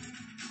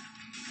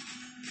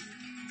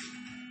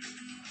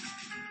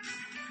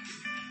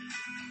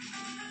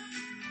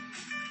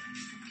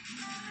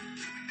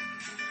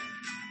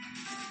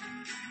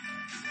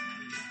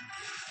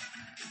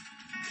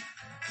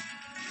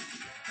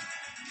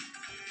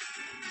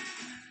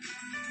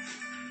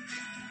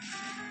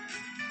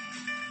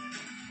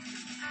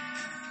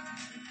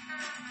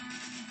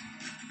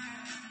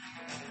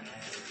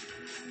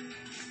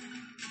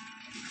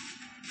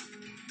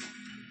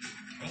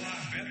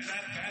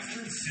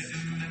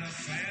 Sitting in a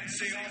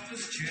fancy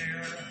office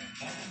chair,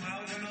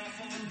 mouthing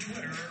off on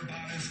Twitter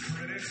about his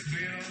critics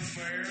being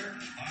unfair.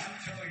 I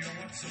tell you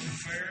what's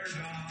unfair,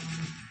 Don,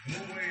 the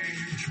way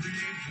you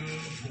treat the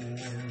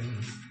poor.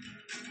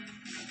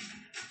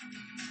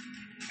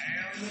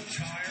 And the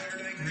tired,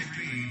 angry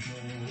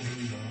people who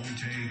won't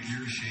take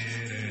your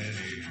shit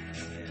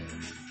anymore.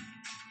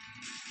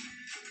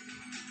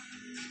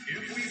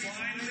 If we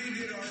finally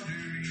did our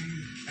duty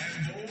and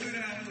voted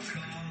out the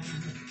con,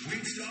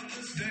 we'd stop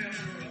this damn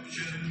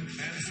corruption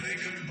and say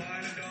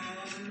goodbye to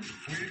Don.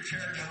 We'd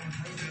tear down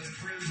protest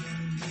prison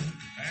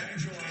and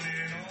join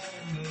in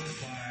on the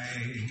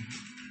fight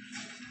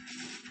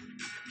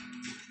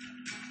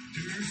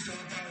to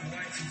stomp out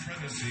white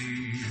supremacy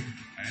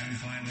and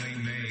finally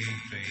make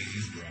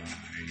things right.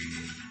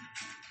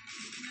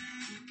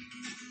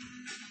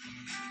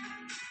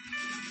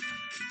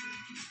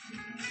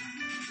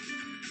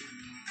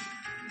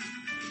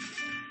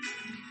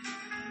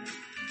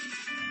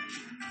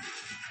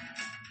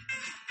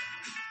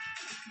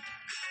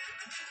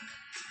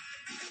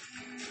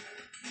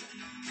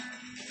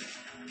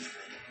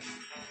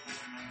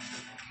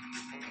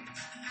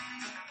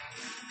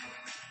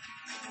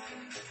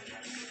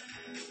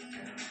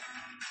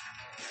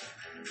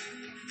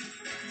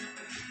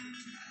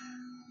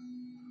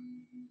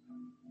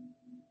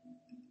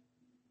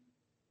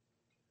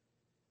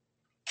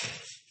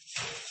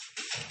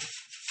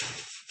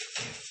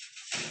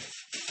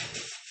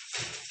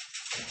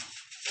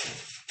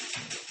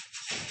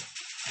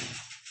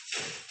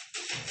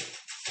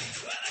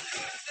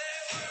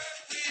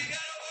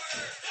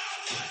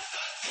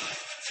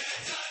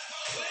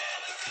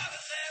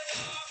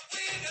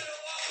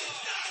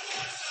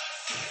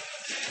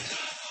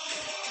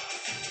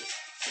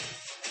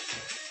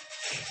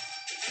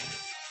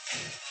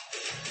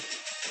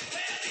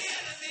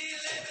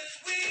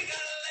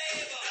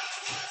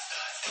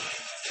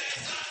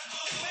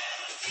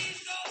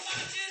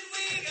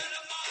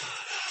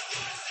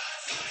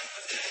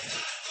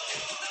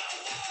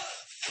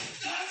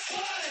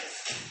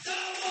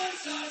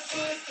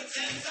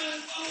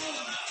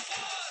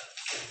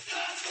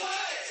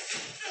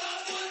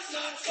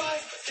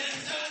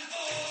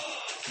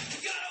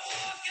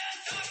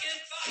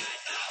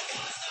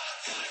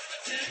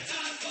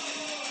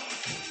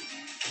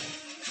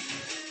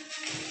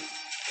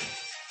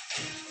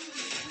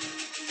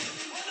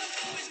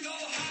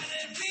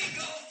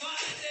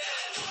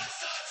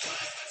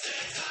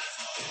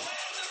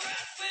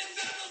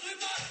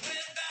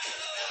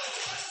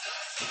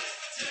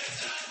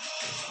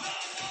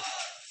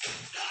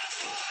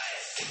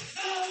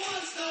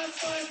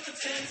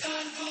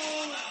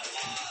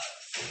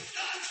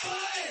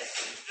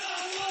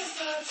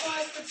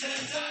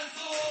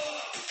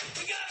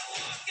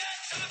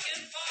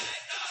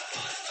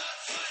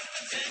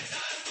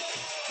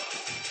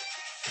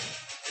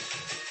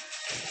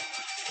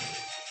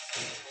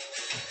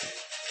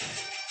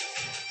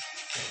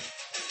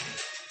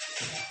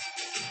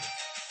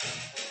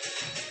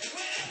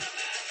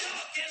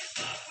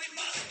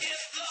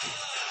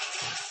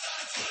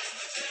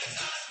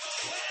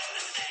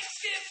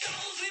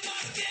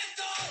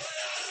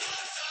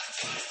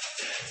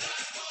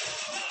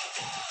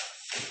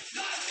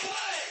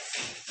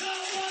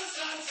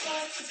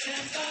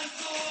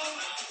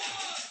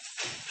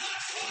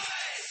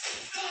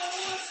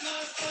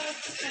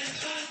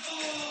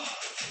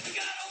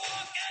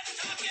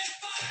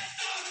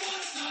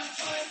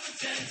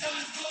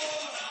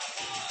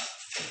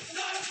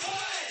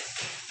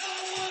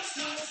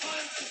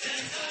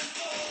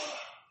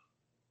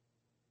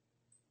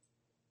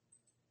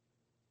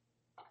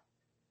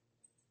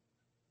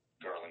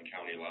 Garland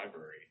County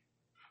Library.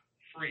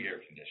 Free air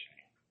conditioning.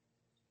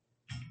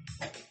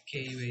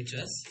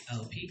 KUHS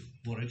LP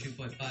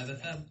 102.5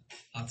 FM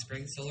Hot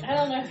Springs Solar. I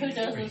don't know who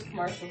does those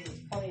commercials.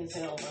 It's funny as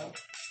hell, though.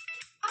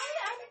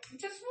 I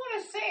just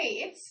want to say,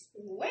 it's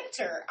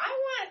winter. I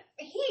want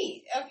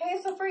heat.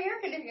 Okay, so free air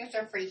conditioners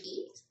are free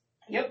heat?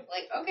 Yep.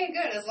 Like, okay,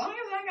 good. As long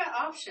as I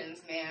got options,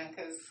 man,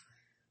 because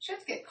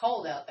shit's get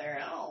cold out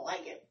there. I don't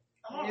like it.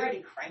 I'm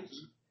already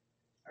cranky.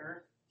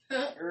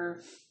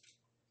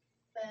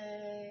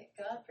 Thank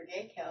God for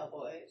gay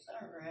cowboys.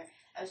 Alright.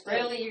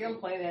 Really? You're going to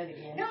play that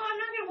again? No, I'm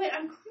not going to play it.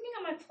 I'm cleaning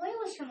up my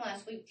playlist from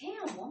last week.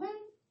 Damn, woman.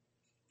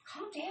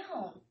 Calm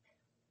down.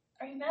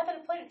 Are you mad that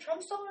I played a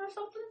Trump song or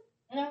something?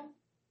 No.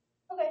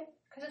 Okay,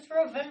 because it's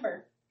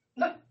November.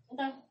 No.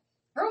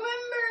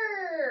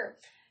 Remember!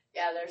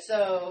 Yeah, they're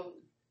so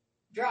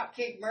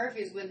Dropkick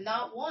Murphys with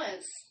not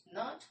once,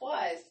 not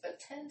twice, but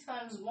 10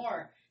 times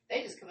more.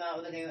 They just come out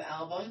with a new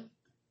album.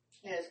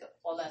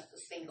 Well, that's the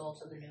single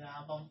to the new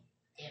album.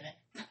 Damn it.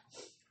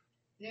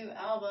 New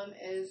album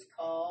is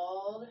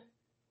called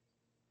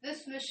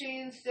This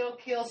Machine Still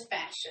Kills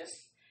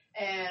Fascists.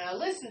 And I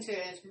listened to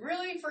it. It's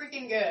really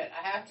freaking good.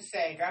 I have to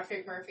say,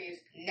 Dropkick Murphys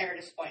never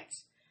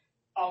disappoints.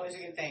 Always a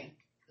good thing.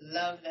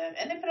 Love them.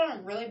 And they put on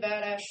a really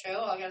badass show.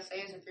 All I gotta say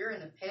is if you're in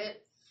the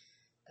pit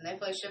and they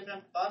play Shipping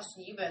Up to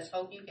Boston, you best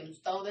hope you can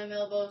stow them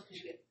elbows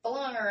because you get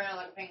flung around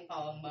like a ping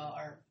pong ball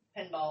or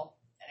pinball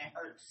and it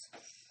hurts.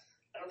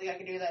 I don't think I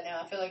can do that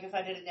now. I feel like if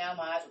I did it now,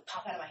 my eyes would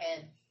pop out of my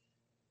head.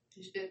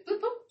 Just be like,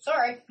 boop, boop,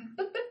 sorry.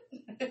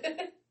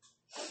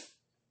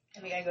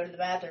 And we gotta go to the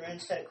bathroom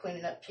instead of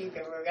cleaning up puke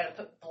everywhere. We gotta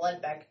put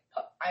blood back,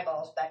 put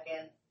eyeballs back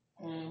in.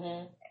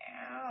 Mm-hmm.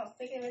 Ow,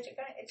 thinking of it, it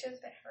kind of itches,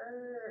 it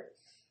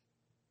hurts.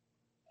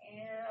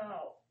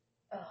 Ow.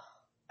 Ugh.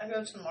 I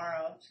go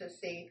tomorrow to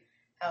see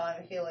how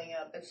I'm healing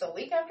up. It's a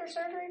week after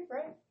surgery,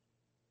 right?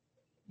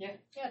 Yeah.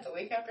 Yeah, it's a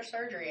week after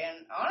surgery,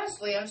 and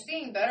honestly, I'm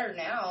seeing better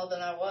now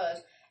than I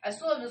was. I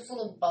still have this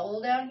little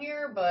bubble down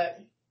here, but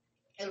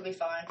it'll be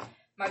fine.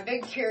 My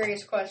big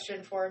curious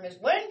question for him is,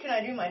 when can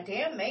I do my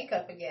damn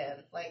makeup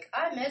again? Like,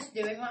 I miss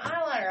doing my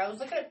eyeliner. I was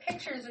looking at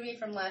pictures of me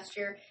from last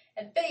year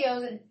and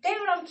videos, and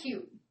damn it, I'm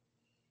cute.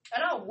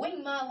 And I'll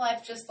wing my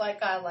life just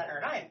like eyeliner,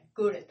 and I am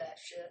good at that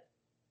shit.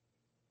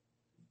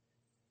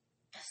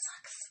 That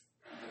sucks.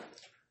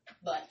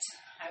 But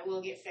I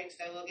will get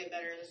fixed. I will get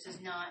better. This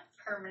is not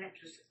permanent,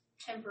 just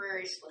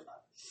temporary slip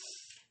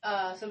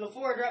up. So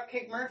before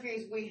Dropkick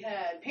Murphys, we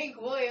had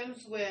Pink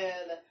Williams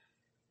with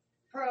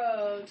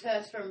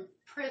Protest from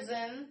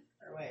Prison.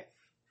 Or wait,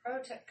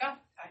 Protest. God,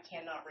 I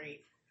cannot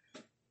read.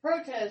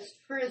 Protest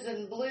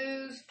Prison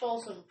Blues,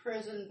 Folsom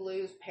Prison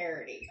Blues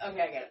parody.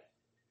 Okay, I get it.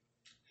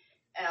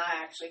 And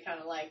I actually kind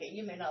of like it.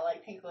 You may not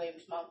like Pink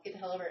Williams, Mom. Get the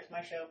hell over it. It's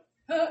my show.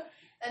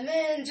 And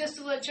then, just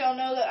to let y'all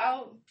know that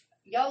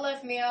y'all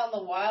left me out in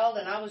the wild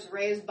and I was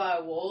raised by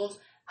wolves.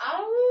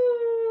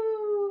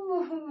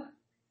 Ow!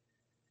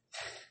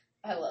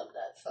 I love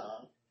that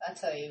song. I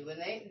tell you, when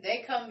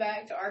they come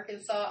back to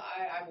Arkansas,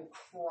 I will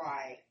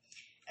cry.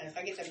 And if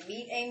I get to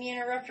meet Amy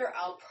Interrupter,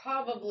 I'll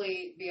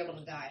probably be able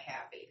to die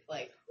happy.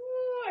 Like,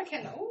 ooh,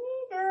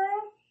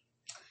 girl.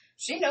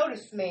 She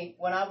noticed me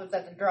when I was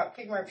at the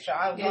Dropkick Murphy show.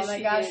 I was on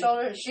that guy's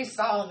shoulder, and she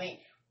saw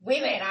me.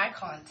 We made eye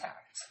contact.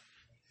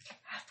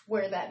 I have to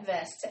wear that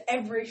vest to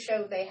every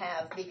show they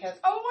have because,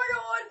 oh my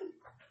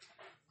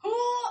God!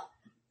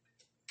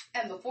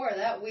 And before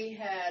that, we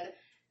had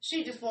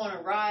She Just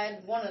Wanna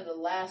Ride, one of the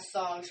last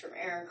songs from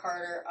Aaron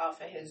Carter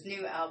off of his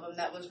new album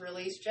that was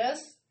released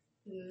just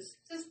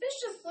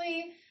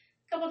suspiciously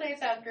a couple days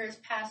after his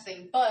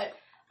passing. But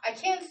I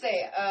can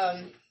say,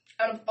 out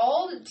of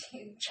all the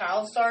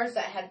child stars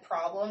that had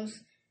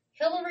problems,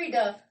 Hilary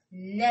Duff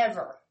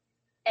never,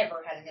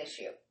 ever had an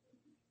issue.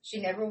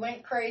 She never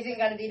went crazy and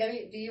got a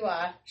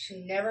DUI.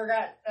 She never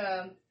got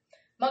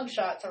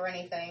mugshots or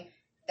anything.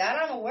 That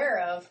I'm aware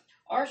of.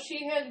 Or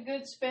she had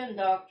good spin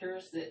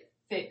doctors that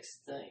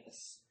fixed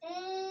things.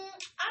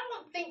 I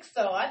don't think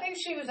so. I think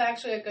she was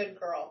actually a good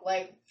girl.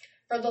 Like,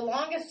 for the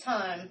longest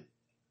time,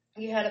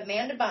 you had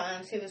Amanda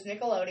Bynes, who was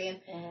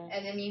Nickelodeon,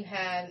 and then you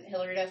had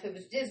Hilary Duff, who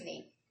was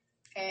Disney.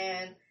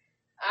 And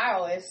I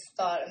always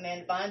thought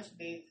Amanda Bynes would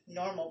be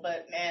normal,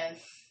 but man,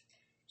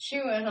 she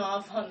went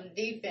off on the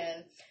deep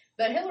end.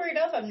 But Hilary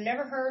Duff, I've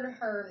never heard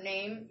her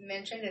name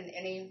mentioned in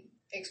any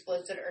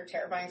explicit or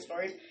terrifying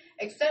stories,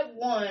 except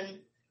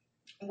one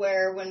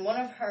where when one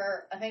of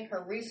her, I think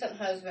her recent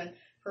husband,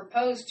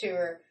 proposed to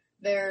her,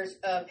 there's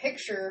a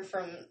picture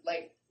from,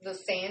 like, the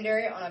sand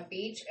area on a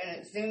beach, and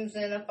it zooms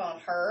in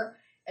upon her,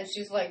 and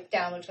she's, like,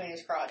 down between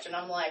his crotch, and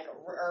I'm like,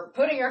 or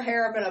putting her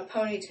hair up in a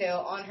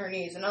ponytail on her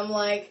knees, and I'm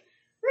like,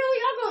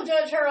 really? I'm gonna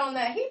judge her on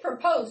that. He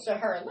proposed to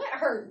her. Let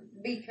her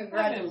be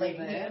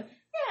congratulating him.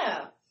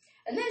 Yeah.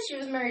 And then she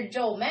was married to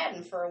Joel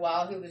Madden for a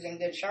while, who was in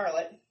Good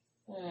Charlotte.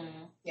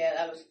 Yeah,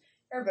 that was,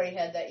 everybody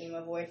had that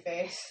emo boy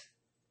face.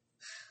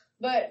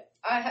 But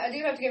I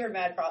do have to give her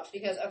mad props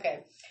because,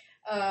 okay,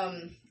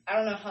 I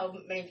don't know how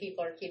many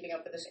people are keeping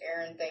up with this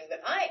Aaron thing,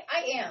 but I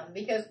am,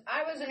 because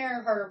I was an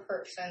Aaron Carter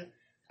person.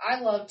 I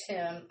loved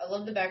him. I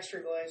loved the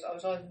Backstreet Boys. I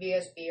was always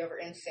BSB over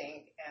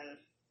NSYNC, and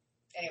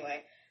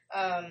anyway.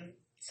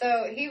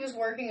 So he was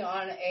working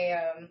on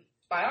a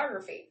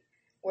biography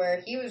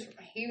where he was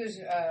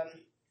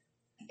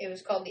it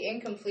was called The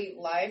Incomplete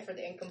Life or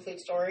The Incomplete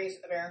Stories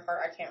of Aaron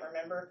Carter. I can't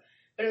remember.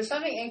 But it was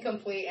something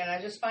incomplete, and I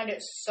just find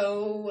it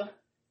so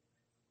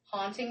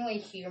hauntingly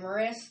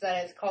humorous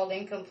that it's called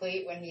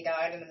Incomplete when he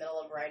died in the middle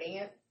of writing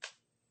it.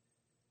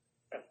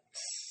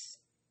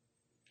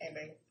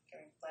 Anybody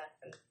can laugh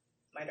at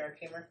my dark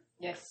humor?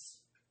 Yes.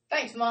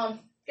 Thanks,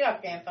 Mom. Get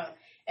off your damn phone.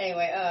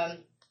 Anyway,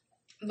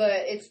 but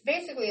it's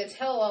basically a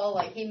tell-all.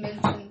 Like, he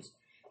mentions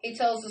he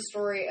tells the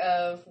story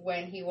of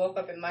when he woke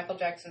up in Michael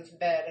Jackson's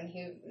bed, and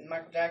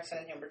Michael Jackson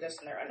and him were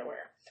just in their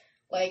underwear.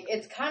 Like,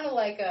 it's kind of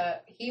like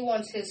he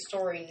wants his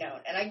story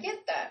known, and I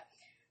get that.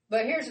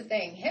 But here's the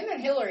thing. Him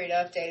and Hillary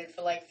had updated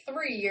for, like,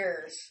 3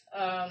 years.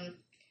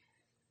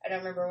 I don't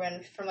remember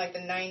when, from, like, the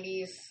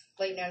 90s,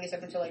 late 90s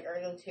up until, like,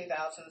 early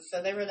 2000s.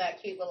 So they were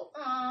that cute little,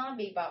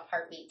 bebop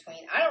heartbeat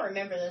tween. I don't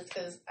remember this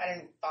because I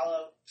didn't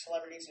follow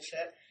celebrities and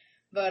shit.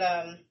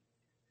 But,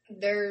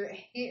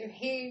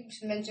 he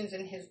mentions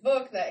in his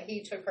book that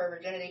he took her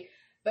virginity.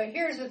 But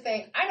here's the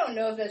thing. I don't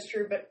know if that's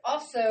true, but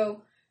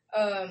also,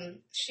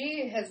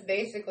 she has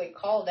basically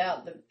called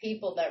out the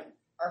people that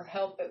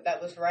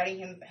was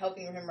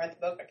helping him write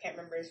the book. I can't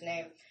remember his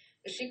name.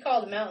 But she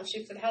called him out and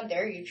she said, how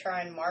dare you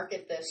try and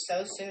market this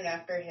so soon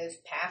after his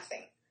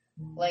passing?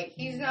 Like,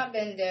 he's not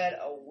been dead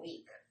a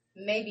week,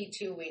 maybe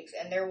 2 weeks,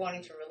 and they're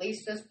wanting to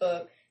release this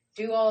book,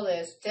 do all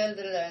this,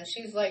 and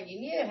she's like, you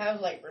need to have,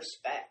 like,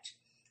 respect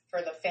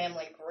for the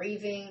family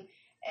grieving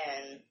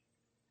and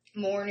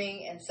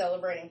mourning and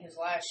celebrating his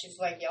life. She's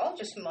like, y'all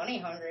just money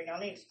hungry, y'all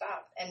need to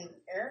stop. And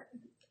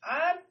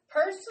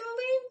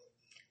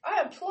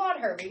I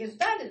applaud her, because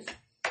that is,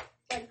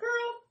 like,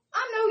 girl,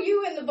 I know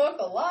you in the book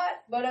a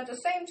lot, but at the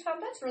same time,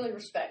 that's really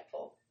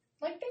respectful.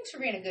 Like, thanks for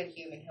being a good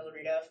human,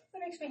 Hillary Duff.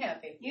 That makes me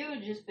happy. You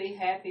would just be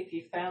happy if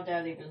you found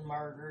out he was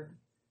murdered.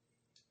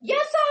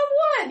 Yes,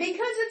 I would,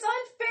 because it's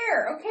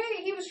unfair,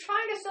 okay? He was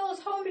trying to sell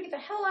his home to get the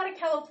hell out of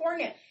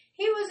California.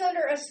 He was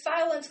under a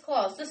silence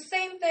clause, the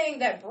same thing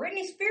that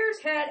Britney Spears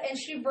had and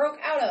she broke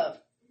out of.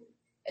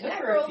 And Took that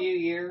her girl, a few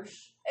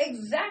years.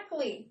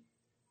 Exactly.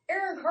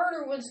 Aaron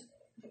Carter was,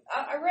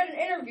 I read an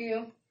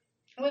interview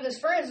with his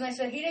friends, and they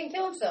said he didn't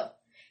kill himself.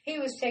 He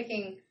was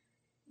taking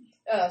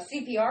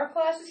CPR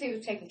classes, he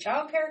was taking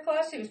child care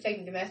classes, he was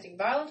taking domestic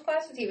violence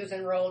classes, he was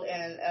enrolled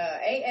in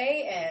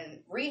AA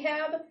and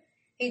rehab.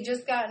 He'd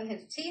just gotten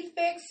his teeth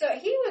fixed, so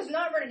he was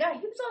not ready to die. He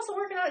was also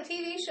working on a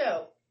TV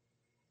show.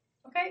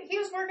 Okay? He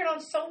was working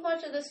on so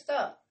much of this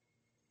stuff.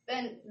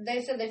 Then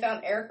they said they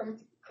found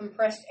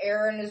compressed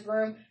air in his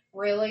room.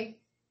 Really?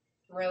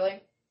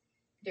 Really?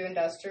 Doing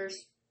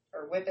dusters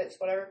or whippets,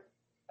 whatever.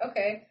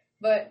 Okay,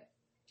 but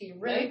do you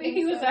really Maybe think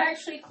he was so?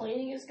 actually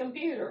cleaning his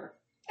computer.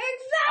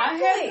 Exactly! I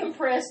have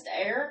compressed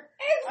air.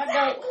 Exactly! I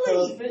don't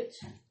cook it.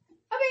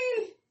 I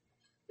mean,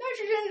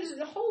 nitrogen is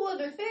a whole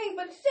other thing,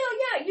 but still,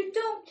 yeah, you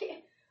don't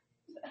care.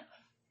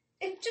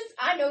 It's just,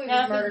 I know he Now,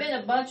 was if murdered. there'd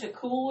been a bunch of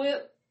Cool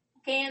Whip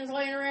cans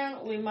laying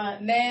around, we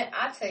might. Man,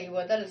 I tell you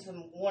what, that is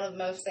one of the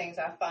most things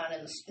I find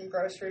in the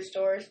grocery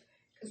stores.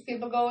 Because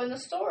people go in the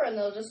store and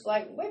they'll just,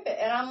 like, whip it.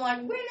 And I'm like,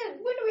 when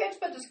do we have to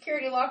put the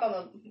security lock on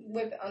the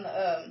whip, on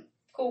the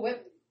Cool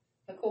Whip?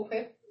 The Cool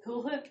Whip?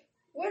 Cool Whip?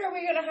 When are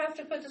we going to have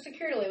to put the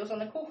security labels on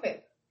the Cool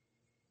Whip?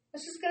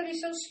 This is going to be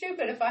so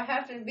stupid if I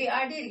have to be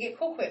ID to get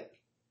Cool Whip.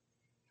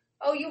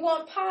 Oh, you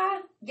want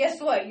pie? Guess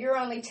what? You're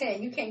only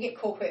 10. You can't get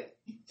Cool Whip.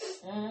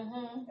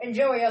 Mm-hmm.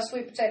 Enjoy your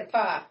sweet potato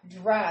pie.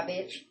 Dry,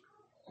 bitch.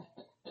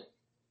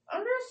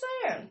 I'm just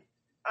saying.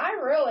 I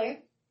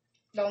really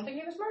don't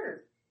think he was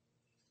murdered.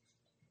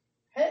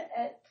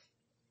 Cat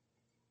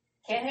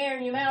hair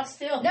in your mouth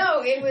still?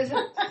 No, it was...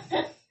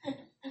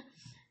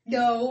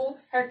 No.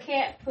 Her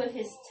cat put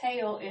his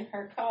tail in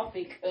her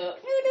coffee cup.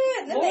 He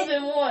did. More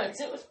than once.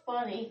 It was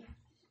funny.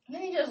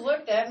 Then he just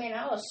looked at me and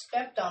Alice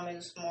stepped on me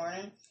this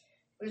morning.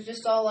 It was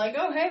just all like,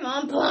 oh, hey,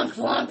 Mom, plunk,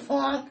 plunk,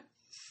 plunk.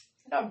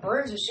 I got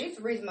bruises. She's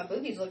the reason my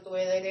boobies look the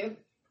way they do.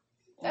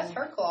 That's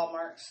her claw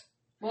marks.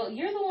 Well,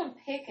 you're the one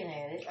picking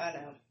at it. I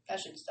know. I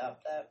should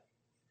stop that.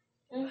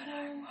 Mm-hmm. But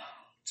I won't.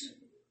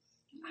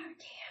 I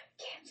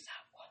can't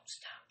stop, won't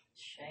stop.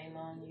 Shame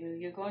on you.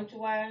 You're going to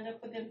wind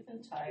up with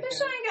infant tiger.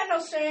 Bitch, I ain't got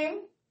no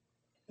shame.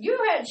 You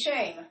had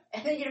shame,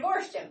 and then you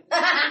divorced him. Then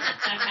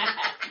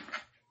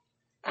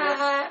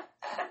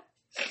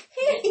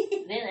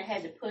I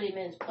had to put him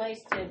in his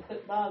place to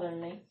quit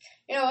bothering me.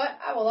 You know what?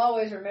 I will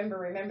always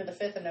remember the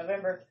 5th of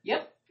November.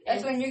 Yep.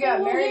 That's when you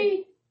got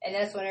married, and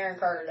that's when Aaron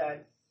Carter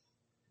died.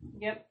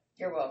 Yep.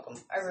 You're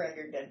welcome. I ruined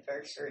your dead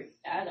anniversary.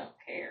 I don't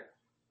care.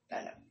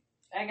 I know.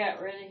 I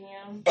got rid of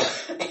him.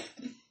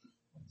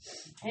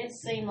 It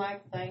seemed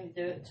like the thing to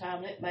do at the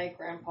time. It made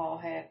Grandpa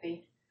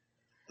happy.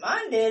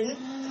 Mine didn't.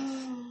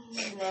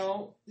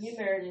 No, you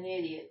married an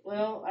idiot.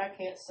 Well, I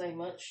can't say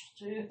much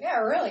to. Yeah,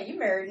 really. You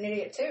married an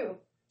idiot, too.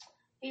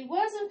 He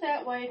wasn't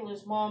that way till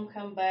his mom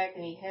come back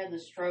and he had the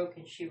stroke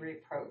and she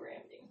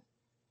reprogrammed him.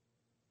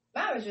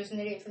 Mine was just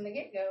an idiot from the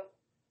get-go.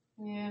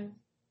 Yeah.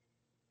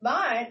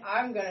 Mine,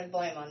 I'm going to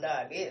blame on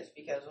diabetes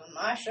because when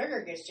my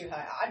sugar gets too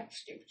high, I do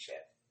stupid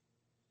shit.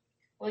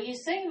 Well, you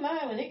see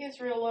mine, when it gets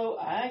real low,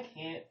 I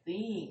can't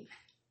think.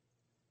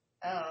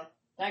 I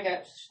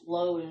got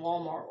low in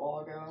Walmart a while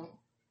ago.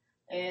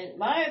 And in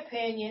my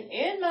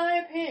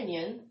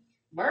opinion,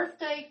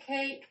 birthday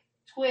cake,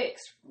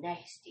 Twix,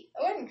 nasty. It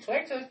wasn't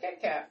Twix, it was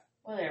Kit Kat.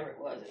 Whatever it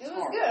was. It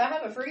was good. I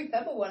have a Fruity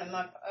Pebble one in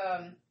my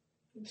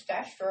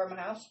stash drawer in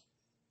my house.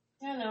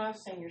 I know, I've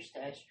seen your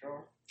stash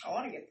drawer. I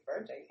want to get the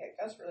birthday cake.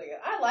 That's really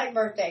good. I like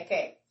birthday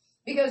cake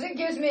because it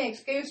gives me an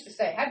excuse to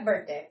say, happy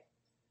birthday.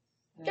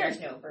 There's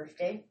no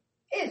birthday.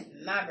 It's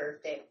my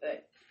birthday,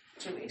 but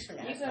 2 weeks from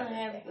now. You're it's my going to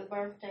have birthday. the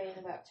birthday in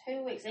about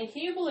 2 weeks. And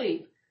can you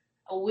believe,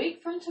 a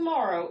week from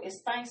tomorrow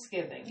is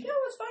Thanksgiving. You know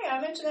what's funny? I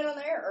mentioned that on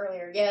the air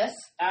earlier. Yes.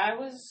 I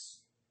was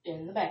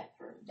in the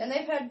bathroom. And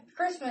they've had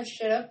Christmas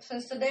shit up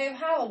since the day of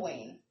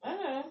Halloween. I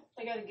know.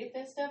 They got to get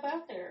that stuff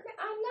out there.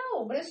 I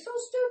know, but it's so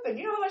stupid.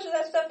 You know how much of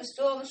that stuff is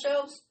still on the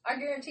shelves? I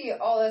guarantee you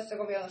all that's still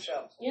going to be on the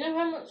shelves. You know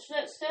how much of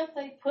that stuff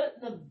they put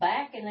in the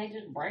back and they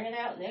just bring it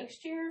out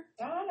next year?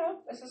 I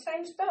know. It's the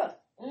same stuff.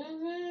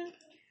 Mm-hmm.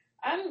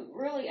 I'm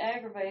really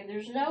aggravated.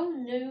 There's no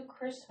new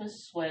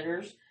Christmas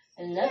sweaters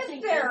and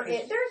nothing.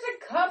 Yes, there's a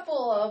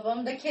couple of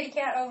them. The kitty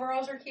cat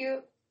overalls are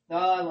cute. Oh,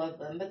 I love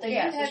them. But they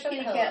did have show me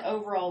kitty the cat hell.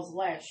 overalls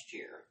last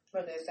year.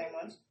 Were they the same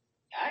ones?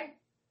 I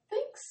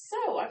think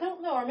so. I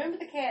don't know. I remember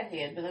the cat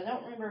head, but I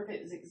don't remember if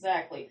it was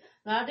exactly.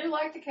 Now, I do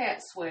like the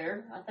cat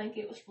sweater. I think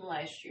it was from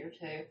last year,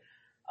 too.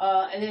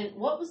 And then,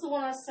 what was the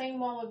one I seen a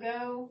while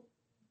ago?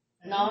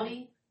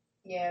 Naughty?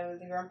 Yeah, with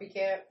the grumpy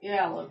cat.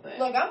 Yeah, I love that.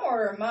 Look, I'm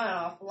ordering mine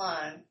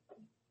offline,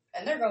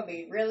 and they're going to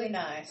be really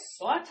nice.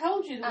 Well, I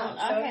told you the I'm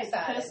one so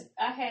excited.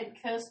 I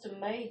had custom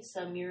made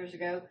some years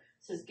ago.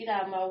 It says, "Get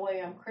out of my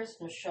way, I'm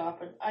Christmas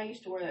shopping." I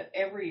used to wear that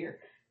every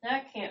year. Now I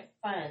can't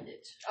find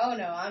it. Oh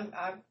no,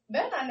 I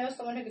bet I know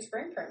someone who could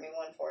screen print me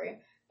one for you.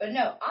 But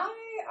no,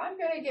 I'm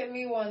gonna get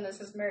me one that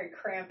says Merry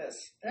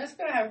Krampus, and it's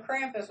gonna have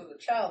Krampus with a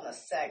child in a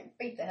sack and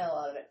beat the hell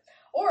out of it.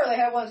 Or they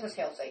have one that says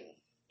Hail Satan.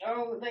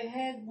 Oh, they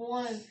had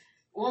one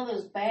of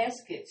those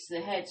baskets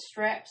that had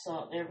straps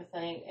on it and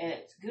everything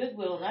at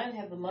Goodwill, and I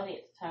didn't have the money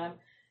at the time.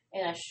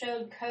 And I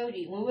showed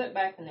Cody, and we went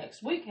back the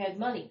next week, had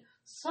money.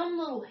 Some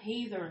little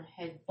heathen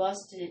had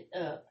busted it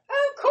up.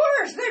 Of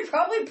course, they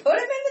probably put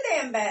him in the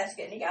damn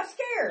basket, and he got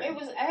scared. It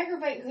was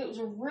aggravating because it was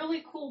a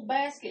really cool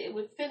basket. It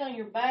would fit on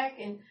your back,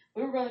 and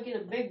we were going to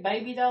get a big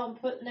baby doll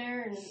and put in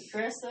there and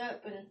dress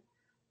up, and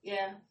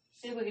yeah,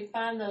 see if we could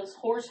find those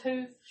horse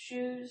hoof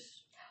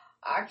shoes.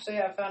 Actually,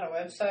 I found a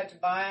website to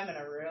buy them, and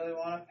I really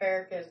want a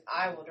pair because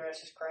I will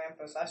dress as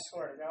Krampus. I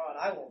swear to God,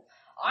 I will.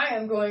 I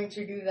am going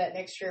to do that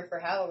next year for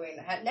Halloween.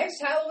 Next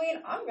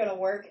Halloween, I'm going to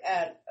work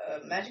at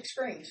Magic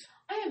Screams.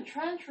 I am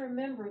trying to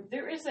remember.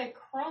 There is a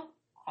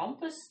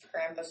Krampus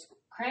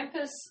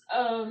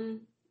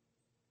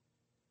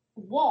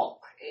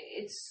walk.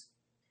 It's,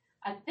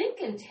 I think,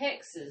 in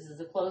Texas is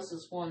the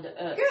closest one to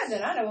us. Good,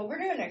 then I know what we're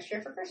doing next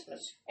year for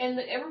Christmas. And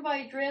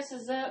everybody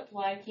dresses up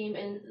like him,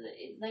 and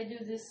they do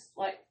this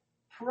like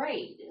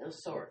parade of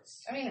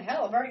sorts. I mean,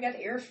 hell, I've already got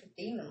the Ears for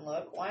Demon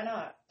look. Why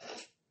not?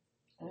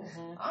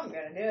 Mm-hmm. I'm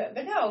going to do it.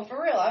 But no,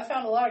 for real, I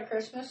found a lot of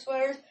Christmas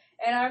sweaters.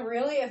 And I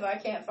really, if I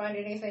can't find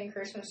anything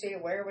Christmassy to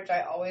wear, which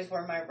I always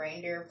wear my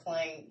reindeer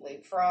playing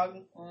Leapfrog.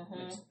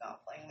 Mm-hmm. It's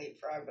not playing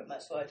Leapfrog, but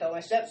that's what I told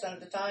my stepson at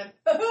the time.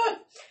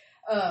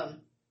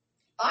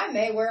 I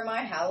may wear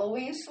my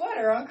Halloween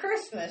sweater on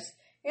Christmas.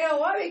 You know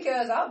why?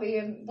 Because I'll be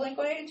in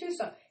Blink-182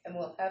 song. And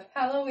we'll have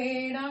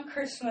Halloween on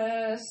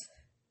Christmas.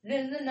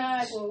 In the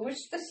night, we'll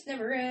wish this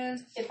never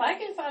ends. If I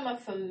can find my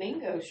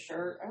flamingo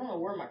shirt, I don't know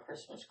where my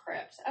Christmas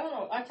crap's. I don't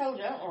know. I told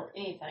you I don't know where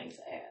anything's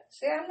at.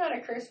 See, I'm not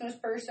a Christmas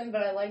person,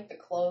 but I like the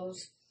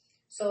clothes.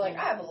 So, like,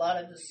 I have a lot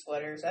of the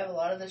sweaters. I have a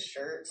lot of the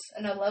shirts.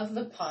 And I love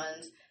the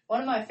puns. One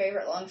of my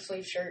favorite long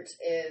sleeve shirts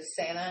is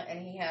Santa.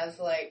 And he has,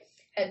 like,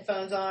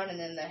 headphones on. And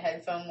then the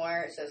headphone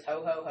wire, it says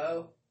ho, ho,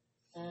 ho.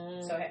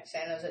 Mm. So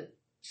Santa's a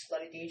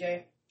slutty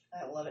DJ.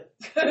 I love it.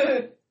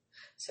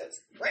 So it's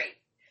great.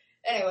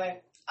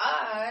 Anyway,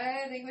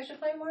 I think we should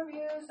play more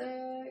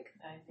music.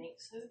 I think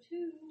so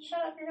too.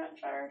 Shut up, you're not in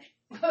charge.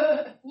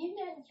 You're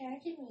not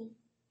charging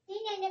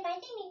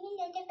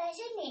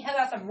me. How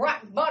about some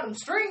rock bottom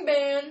string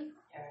band?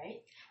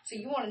 Alright. So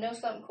you want to know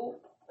something cool?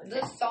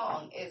 This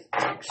song is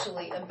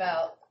actually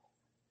about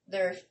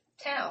their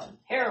town.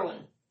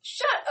 Heroin.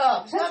 Shut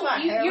up! It's not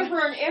about you heroin.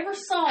 burn every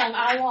song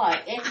I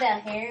like. It's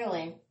about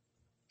heroin.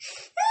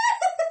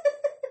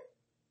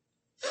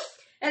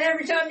 And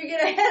every time you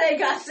get a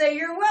headache, I say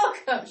you're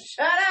welcome.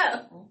 Shut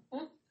up.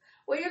 Mm-hmm.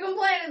 What are you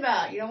complaining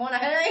about? You don't want a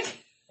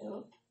headache?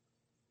 Nope.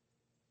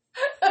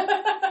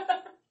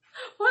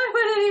 Why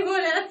would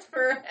anyone ask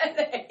for a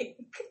headache?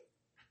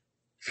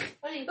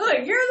 What do you Look,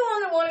 think? you're the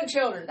one that wanted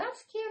children.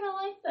 That's cute. I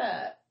like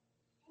that.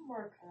 I'm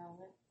working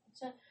on it.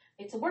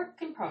 It's a work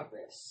in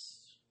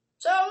progress.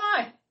 So am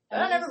I.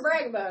 But I never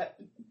brag about it.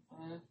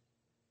 Mm.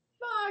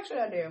 Well, actually,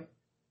 I do.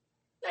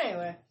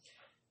 Anyway.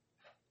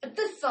 But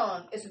this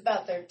song is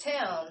about their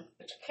town,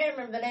 which I can't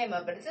remember the name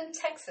of, but it's in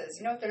Texas.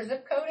 You know what their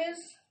zip code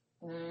is?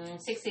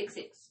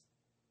 666.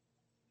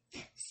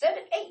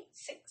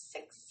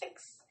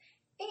 78666.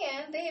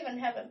 And they even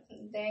have a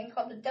thing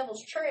called the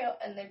Devil's Trail,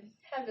 and they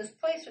have this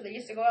place where they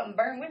used to go out and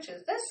burn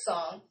witches. This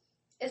song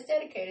is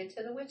dedicated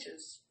to the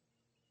witches.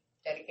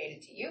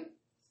 Dedicated to you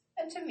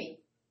and to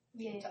me.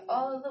 Yeah. To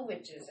all of the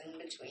witches in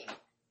between.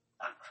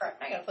 Ah,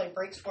 crap. I gotta play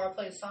breaks before I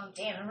play the song.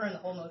 Damn, I ruined the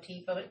whole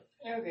motif of it.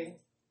 Okay.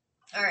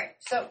 Alright,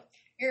 so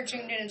you're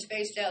tuned in and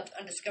spaced out to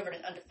Undiscovered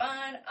and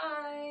Undefined.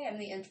 I am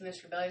the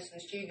infamous, rebellious,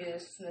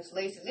 mischievous Miss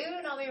Lacey Lou,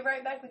 and I'll be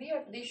right back with you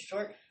after these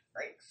short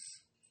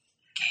breaks.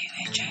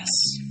 KHS.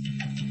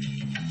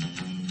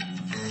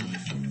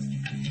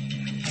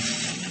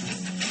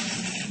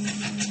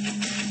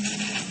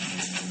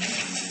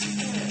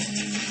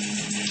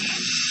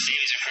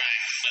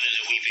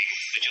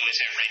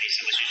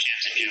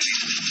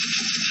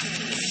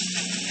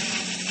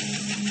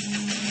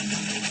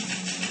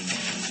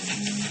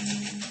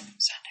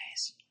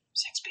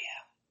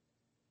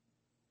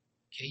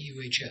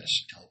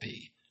 KUHS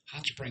LP,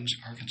 Hot Springs,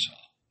 Arkansas,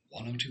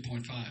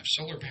 102.5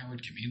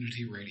 solar-powered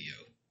community radio.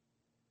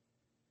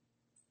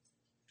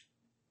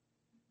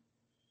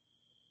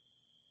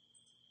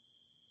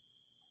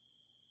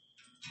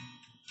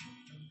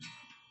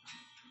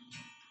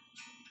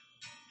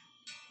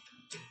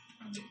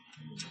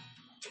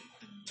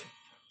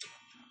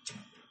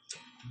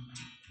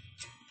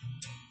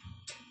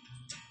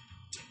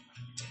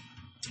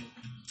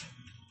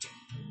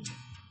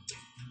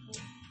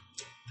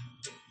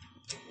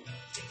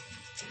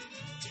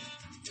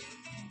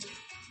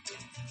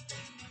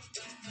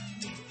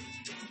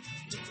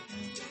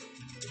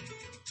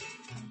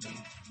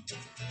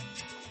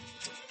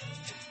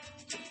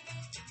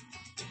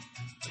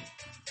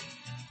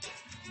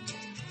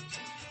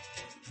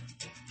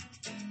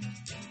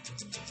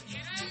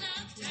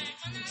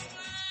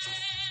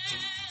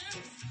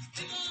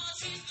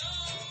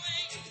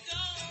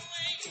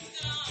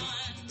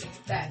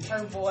 That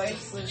her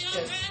voice was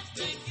just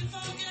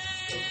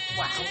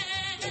wow.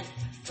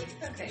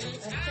 Okay, I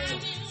think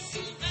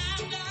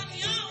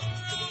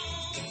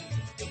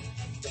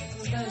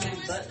we're gonna do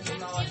buttons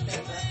and all like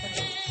that, but I think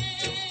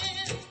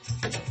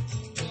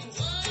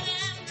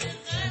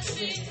that's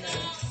good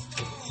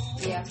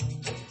enough. Yeah.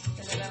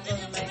 And then I'm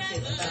gonna make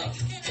it about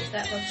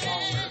that much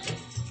longer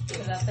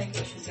because I think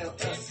it should go up.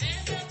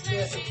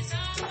 Good.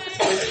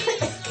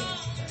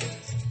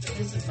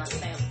 This is my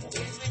sample.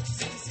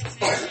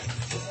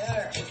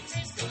 There.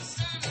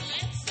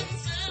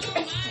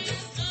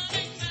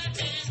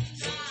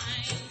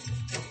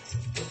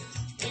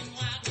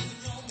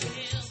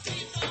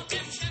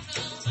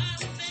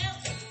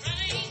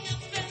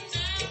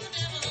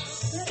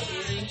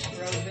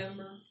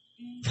 November.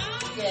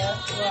 Yeah.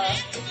 What?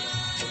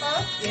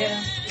 Huh? Yeah.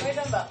 What are you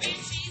talking about?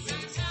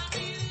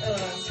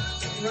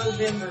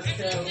 November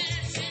show.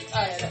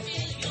 Oh yeah, that's me.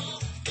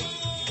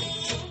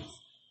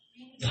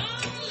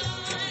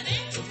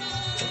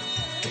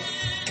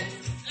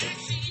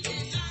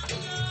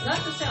 Not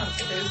to sound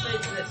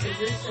stupid, but is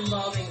this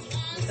involving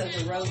because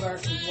of Roe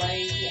versus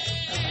Wade? Yeah.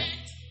 Okay.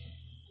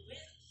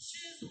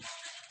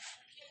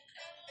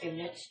 And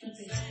that's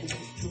stupid.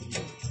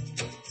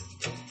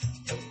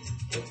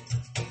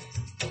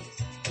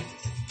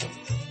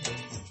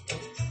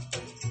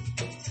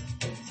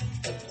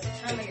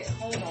 Time to get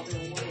home, I'll be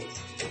awake.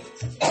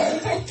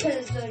 So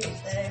you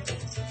say.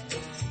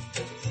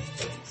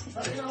 I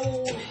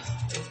know.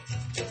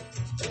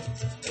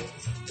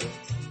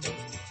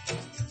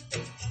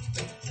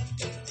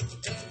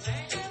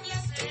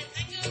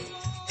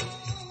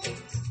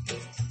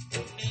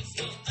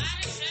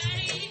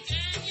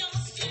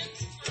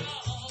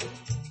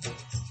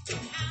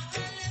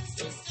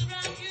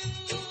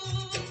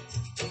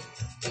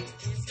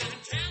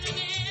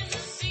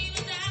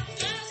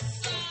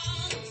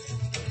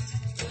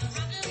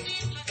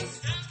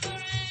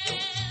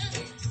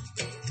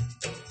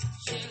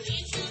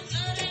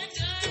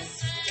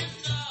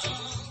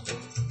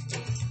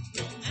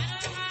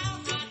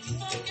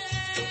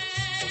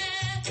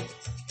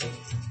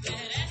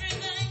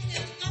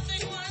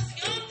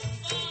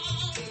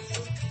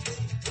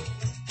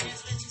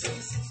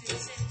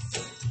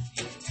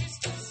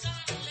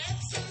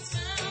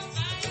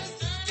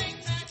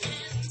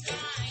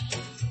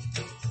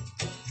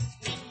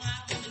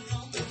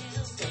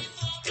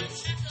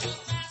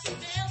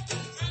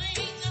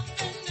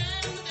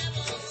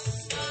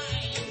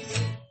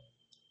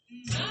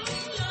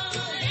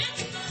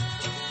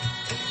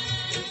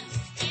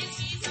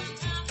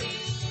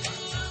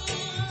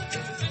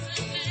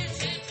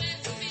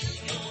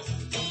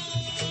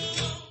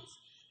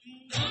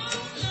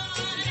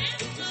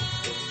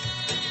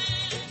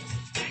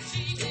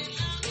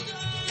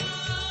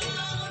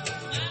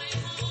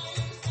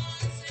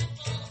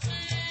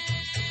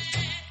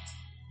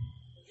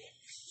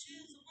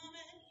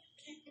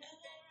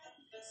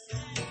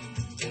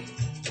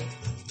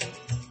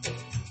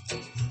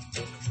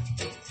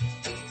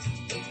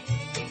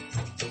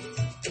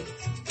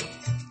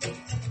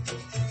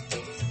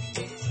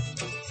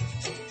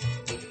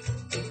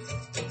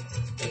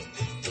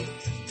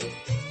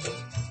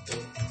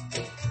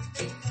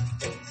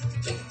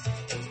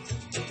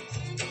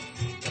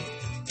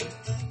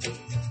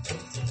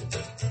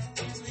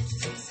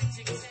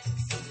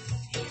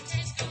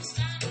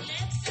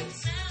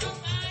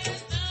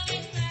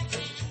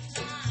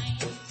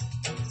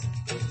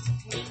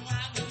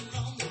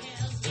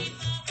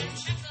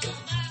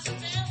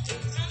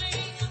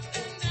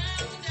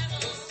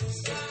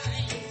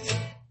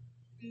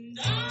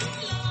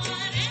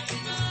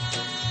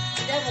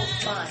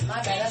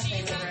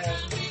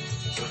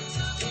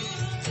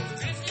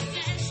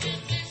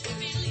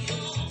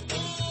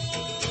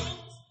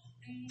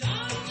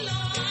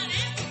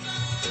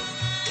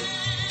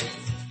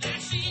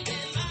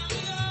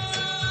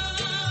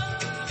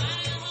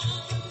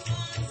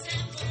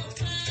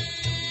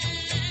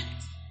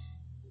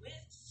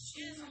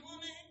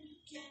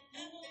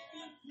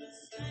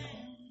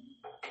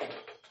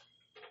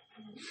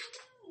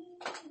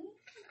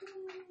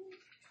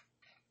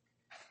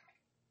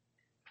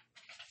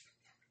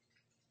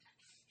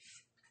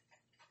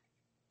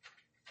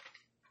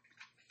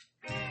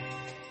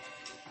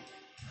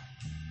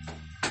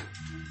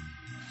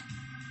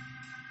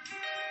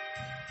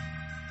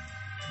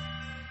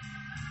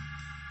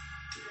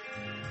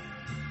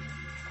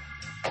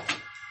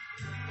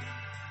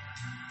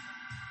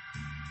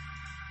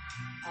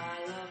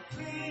 I love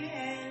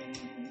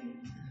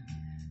reading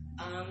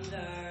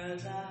under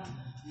the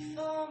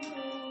full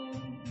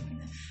moon.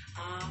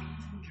 I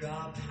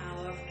draw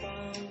power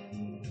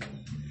from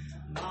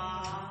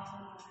my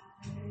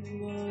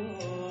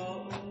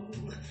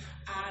womb.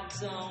 I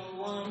don't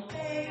want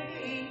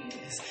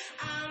babies.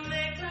 I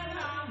make love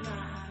all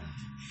night.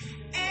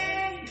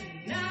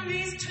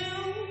 Enemies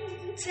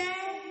to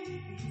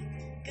take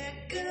a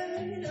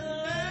good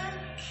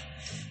look.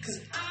 'Cause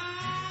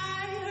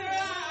I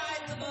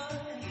ride the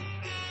book.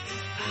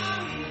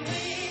 I'm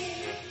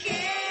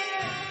wicked,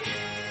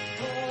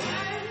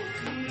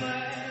 like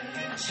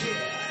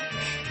magic.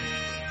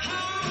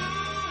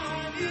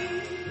 I'm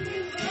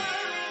evil,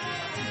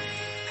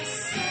 a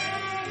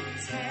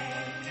satanic.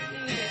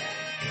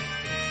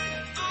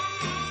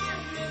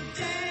 I'm the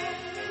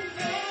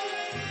devil,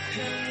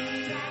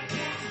 and I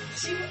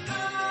got you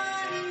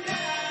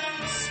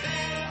under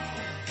spell.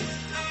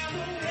 I'm a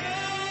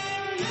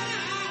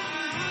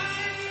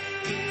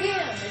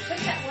Damn, they took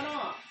that one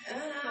off.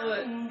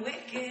 I'm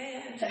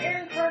wicked. So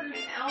Aaron Carter's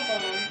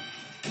album,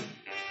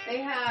 they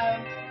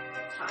have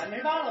Time in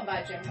a Bottle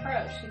by Jim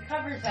Croce. He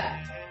covers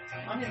that.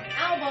 On his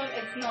album,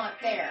 it's not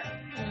there.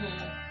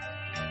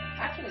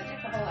 Actually, they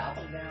took the whole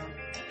album down.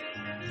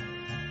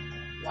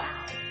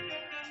 Wow.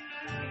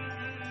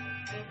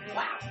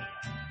 Wow.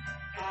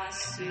 I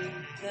see the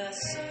He's up to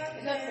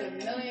circuit.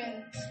 1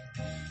 million,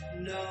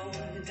 No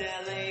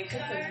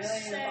delicate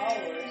just 1 million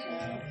followers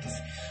now.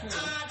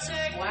 I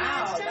take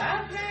Wow,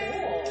 that's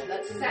cool.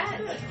 That's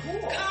sad, but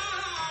cool.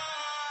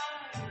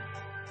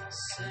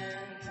 sin.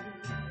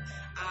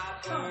 I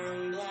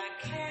burn black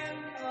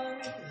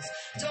candles.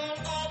 Don't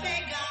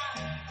obey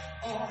God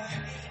or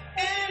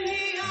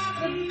any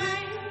other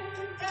man.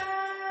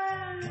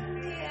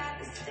 I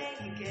mistake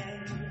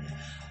again.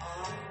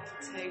 I'll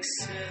take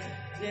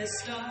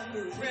sinister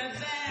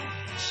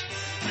revenge.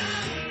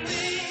 I'm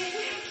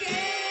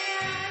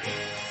wicked,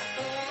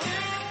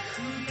 like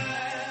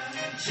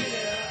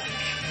magic.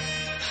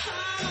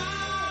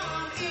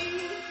 I'm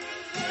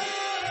evil,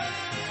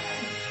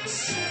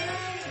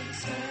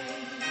 satanic.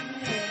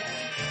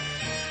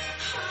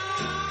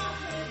 I'm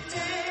the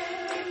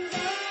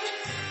devil,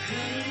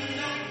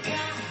 and I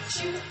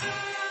got you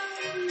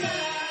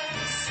under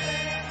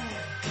spell.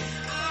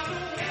 I'm a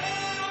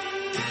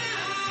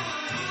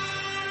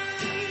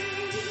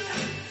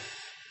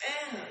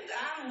and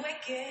I'm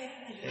wicked.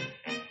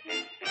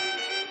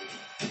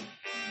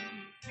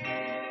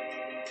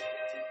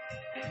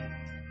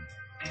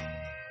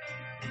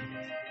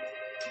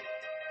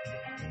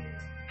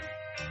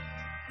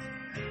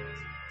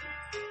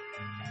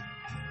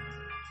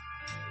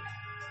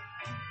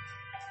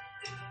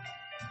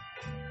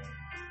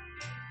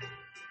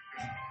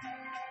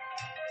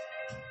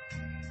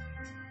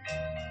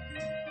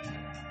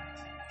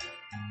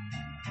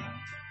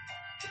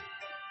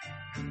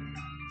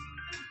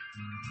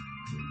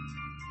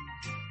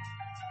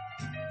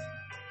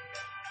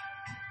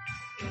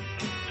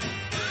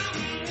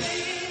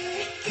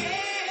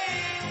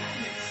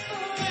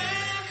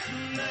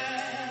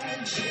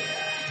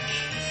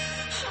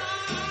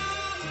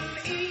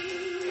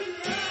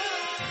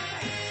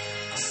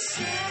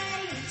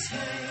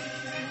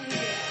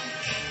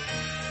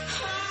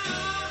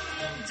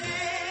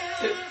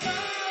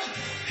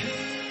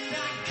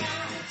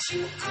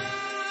 You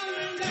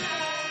under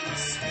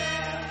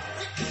spell.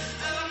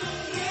 I'm a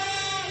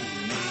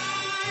woman.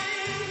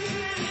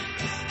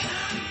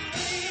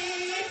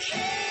 I'm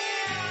wicked,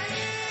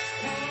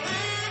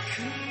 like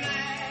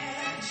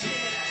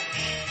magic.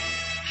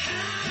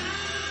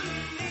 I'm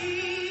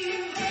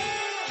evil,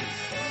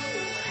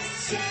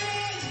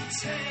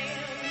 satanic.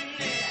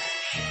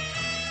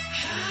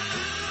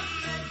 I'm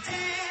the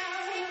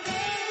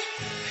devil,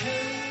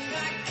 and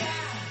I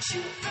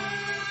got you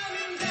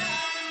under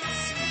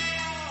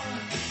spell.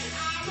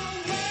 I'm a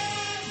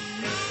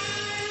woman.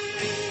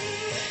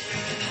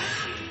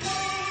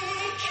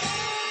 I'm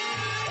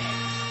wicked,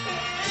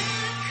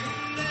 like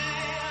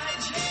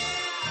magic.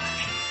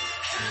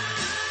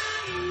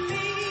 I'm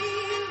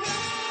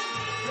evil,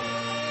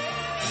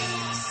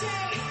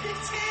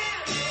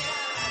 satanic.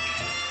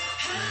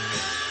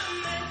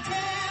 I'm the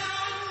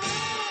devil,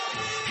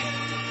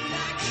 and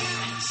I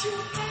got you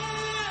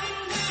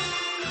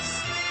under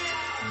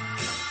spell.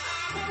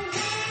 I'm a woman,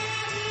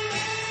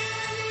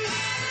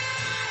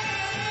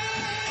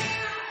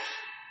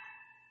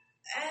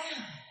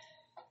 and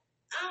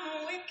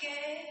I'm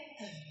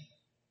wicked.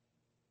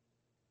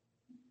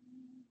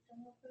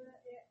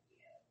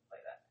 Play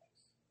that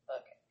next.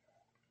 Okay.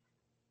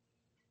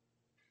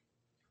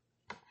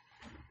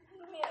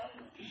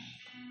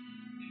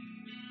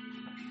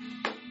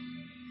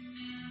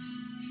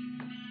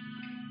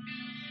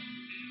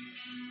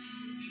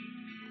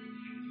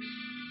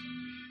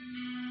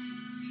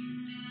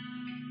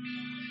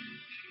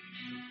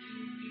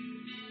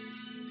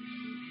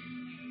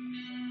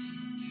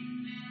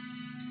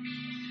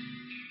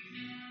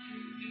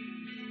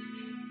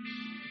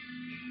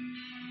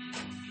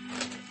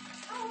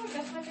 Oh, I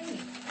guess my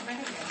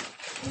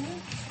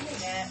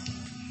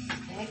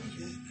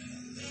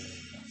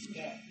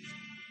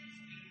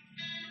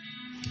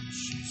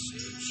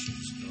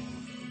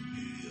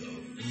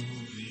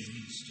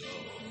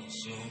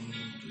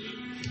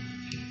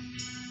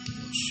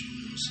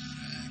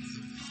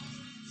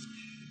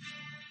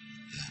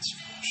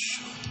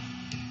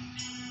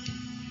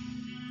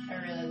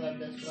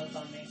this look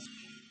on me.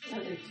 I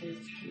do too.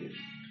 It's cute.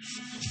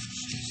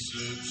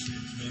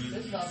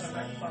 This is also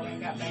right before we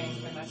got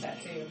bangs in my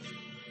tattoo.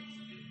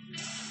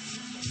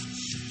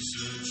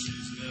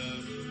 She's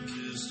never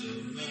kissed a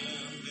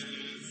man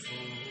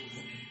before.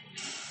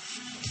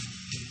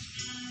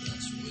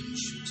 That's when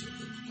she took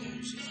her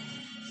clothes off.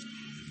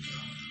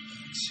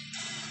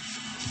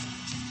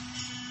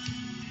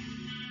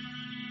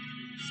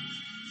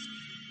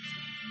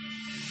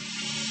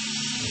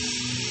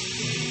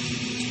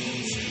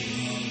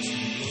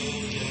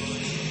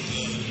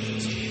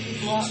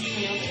 Blocked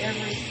me on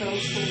every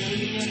social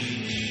media.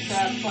 So I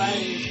applied to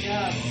his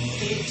job.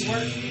 See it's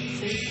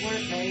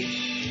work, babe.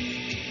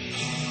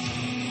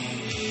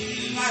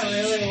 I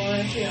really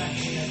want to. I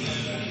think that's what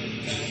I'm going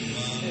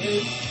to do.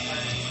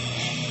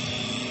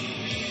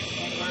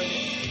 And worth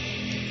it.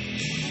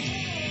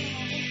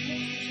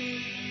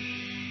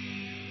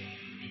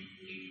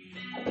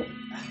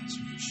 That's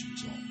when she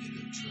told me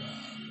to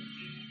try.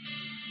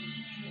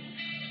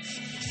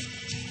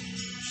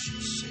 She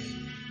said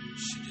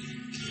she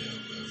didn't care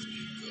where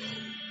we go.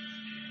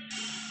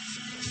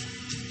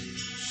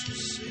 She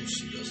said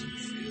she doesn't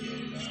feel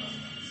alive.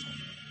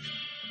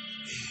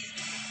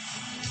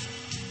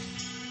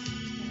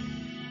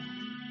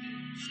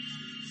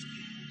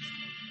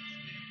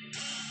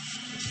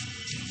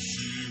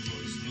 She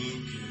was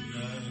looking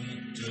at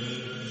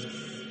death,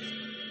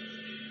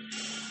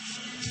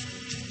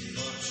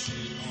 but she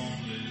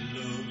only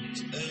looked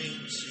 18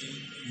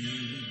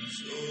 years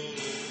old.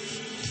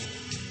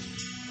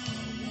 I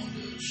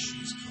wonder if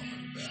she's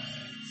coming back.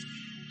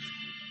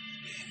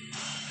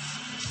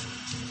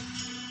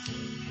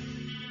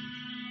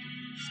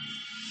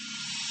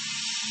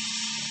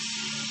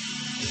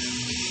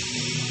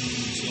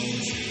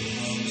 Told you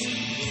how to love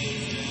like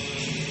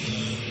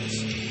that.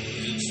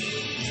 It's the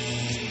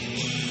wrong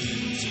way,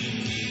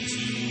 take me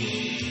to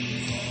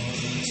a heart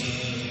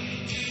attack.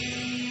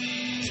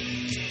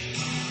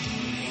 I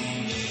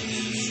wonder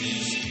if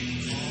she's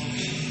coming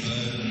back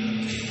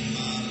in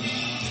my life.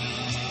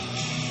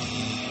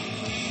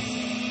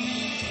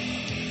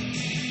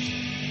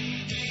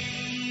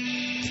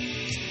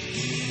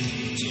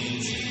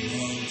 Told you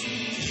how to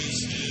kiss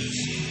this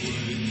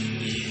way.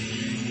 If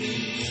you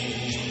were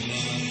born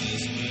like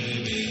this,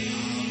 baby,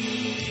 I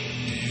would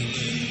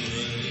feeling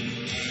great.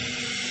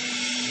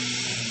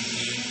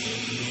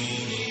 Thank the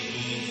Lord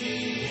above for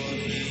what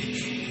He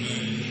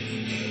made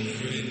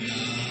every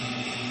night.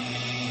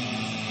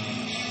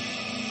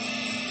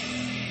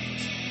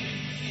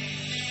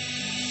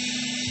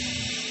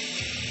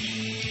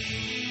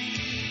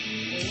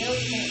 You know we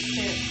can't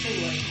stay up too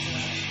late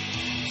tonight.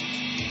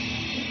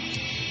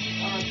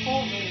 Our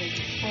appointment is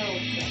at 12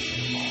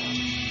 something tomorrow.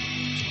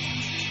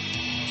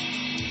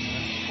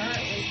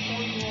 Currently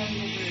 41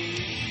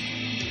 degrees.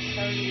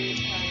 38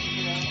 times to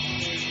get out the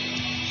window.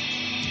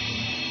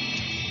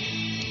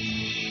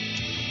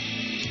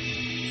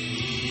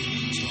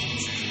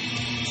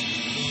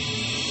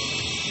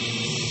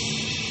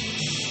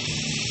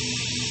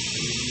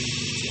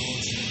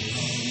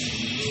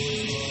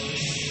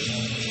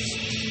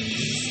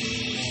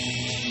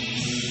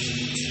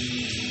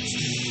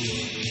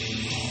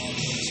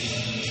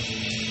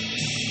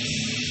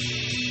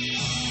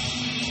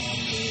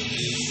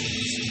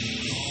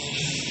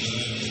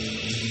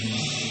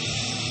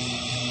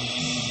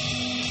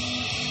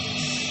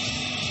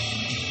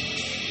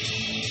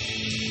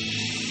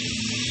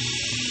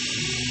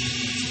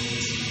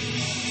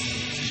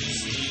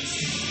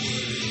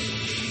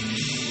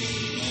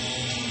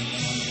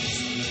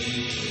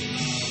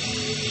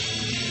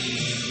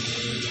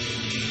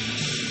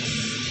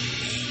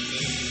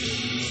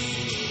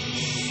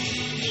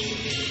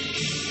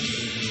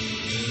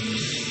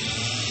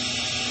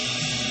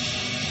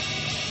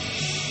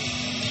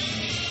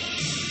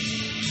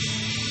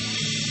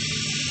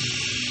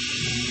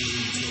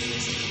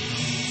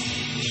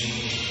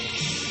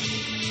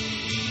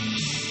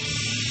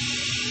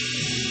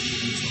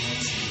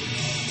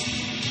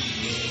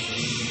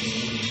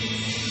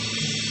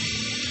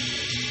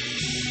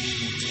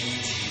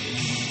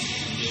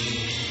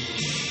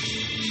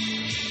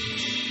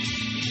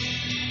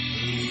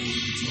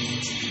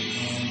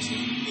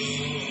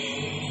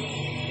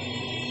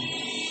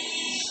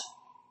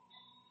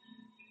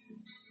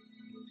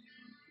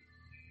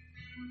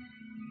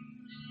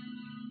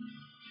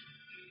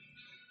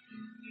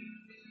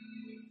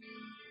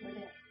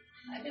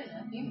 I didn't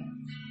know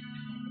humans.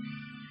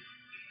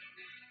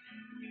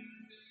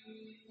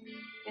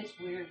 It's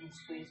weird when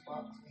squeeze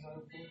box is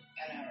open.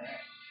 I know,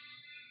 right?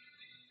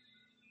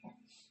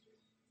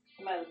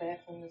 Come out of the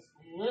bathroom, this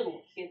little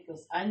kid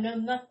goes, I know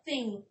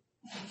nothing.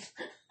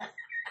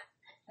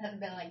 That'd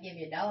been like give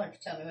you $1 to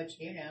tell me what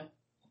you do now.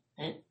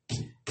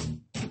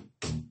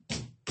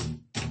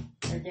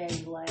 Her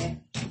daddy laughed.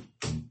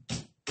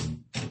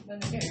 What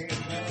did you do? He's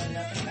rolling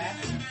up in the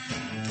bathroom.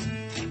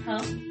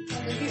 Huh?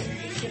 What did you do?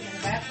 He's sitting in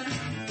the bathroom?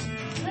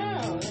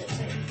 No,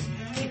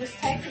 he was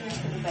taking her to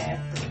the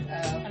bathroom. Oh.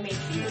 I mean,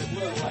 she was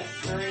little, like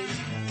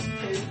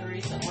 2,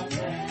 3, something like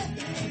that.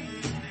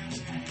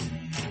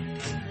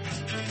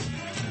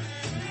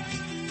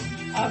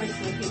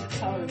 obviously he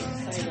told her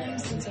to say that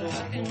to the door.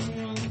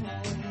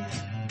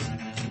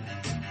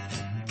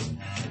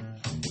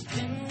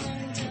 Been a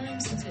long time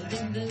since I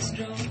did this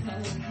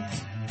stronghold.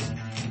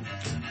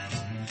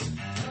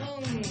 Oh,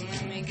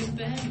 let me get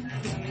back,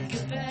 let me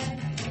get back,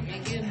 let me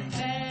get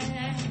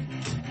back.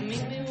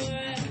 Meet me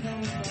where I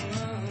come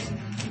from.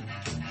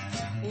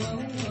 Whoa,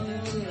 whoa,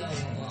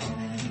 whoa.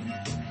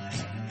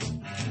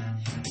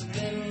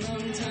 Been a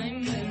long time,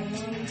 been a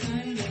long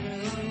time, been a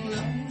long,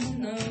 long,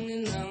 long,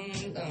 long,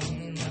 long,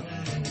 long,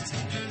 long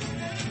time.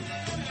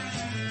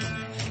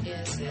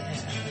 Yes, it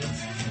has.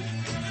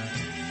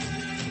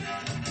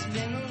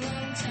 Been a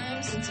long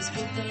time since I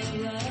spoke the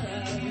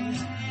love.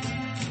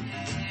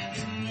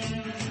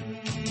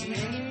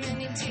 Many,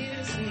 many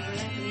tears and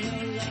lack of no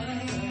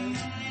love.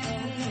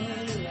 Oh,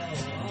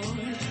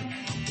 Lord.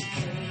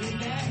 Carry me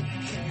back,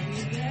 carry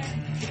me back,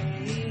 carry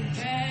me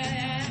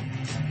back.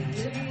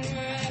 Living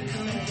where I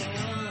come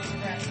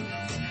from.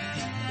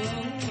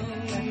 Whoa, whoa,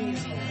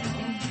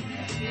 whoa.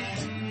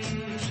 It's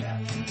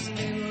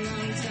been a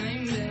long time, been a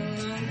long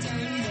time,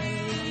 been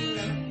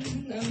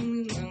a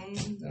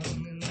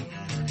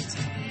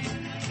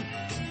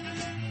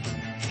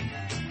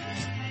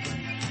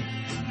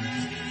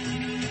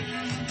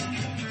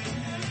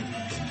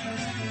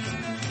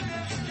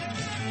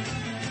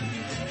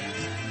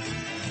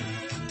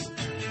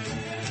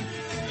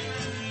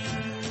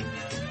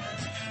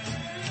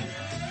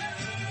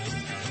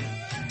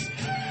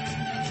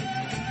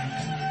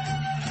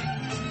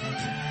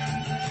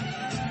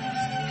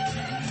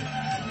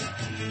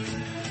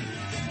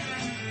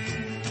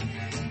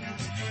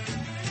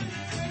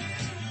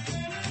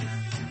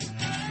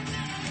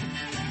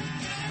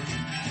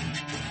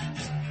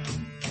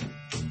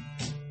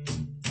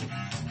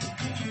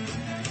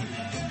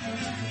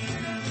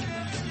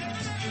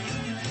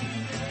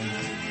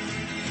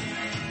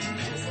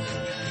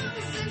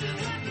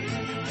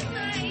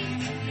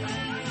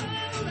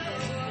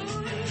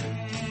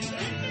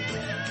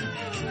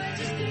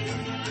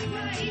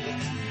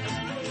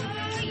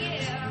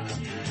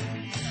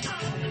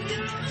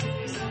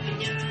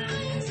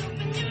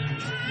long,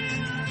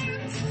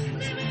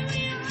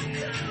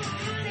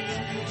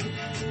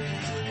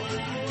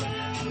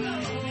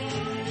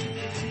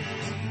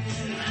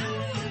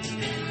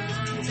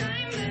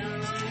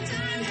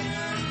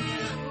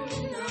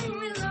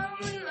 long,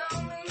 long,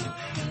 long,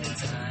 long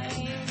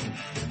time.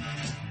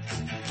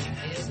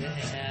 Yes, it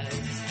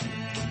has.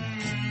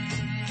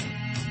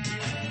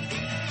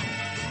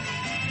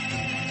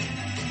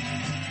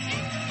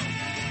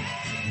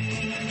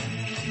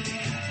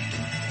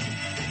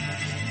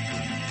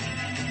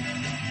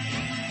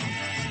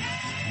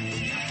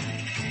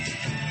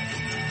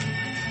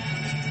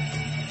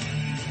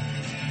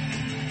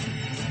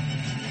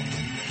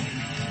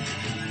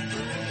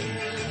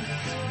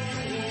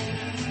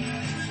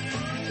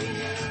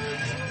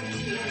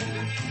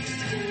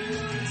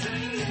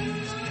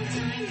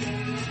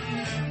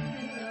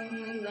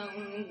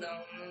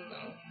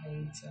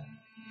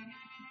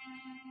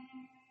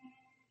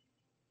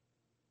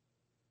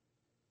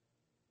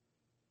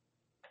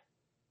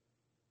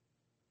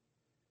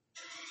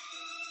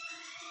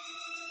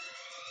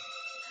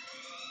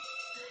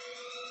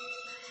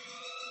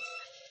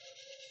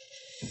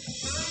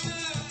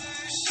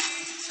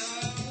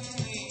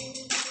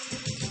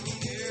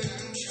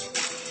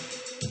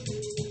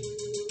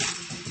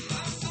 My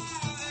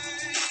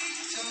father,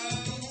 he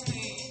told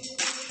me,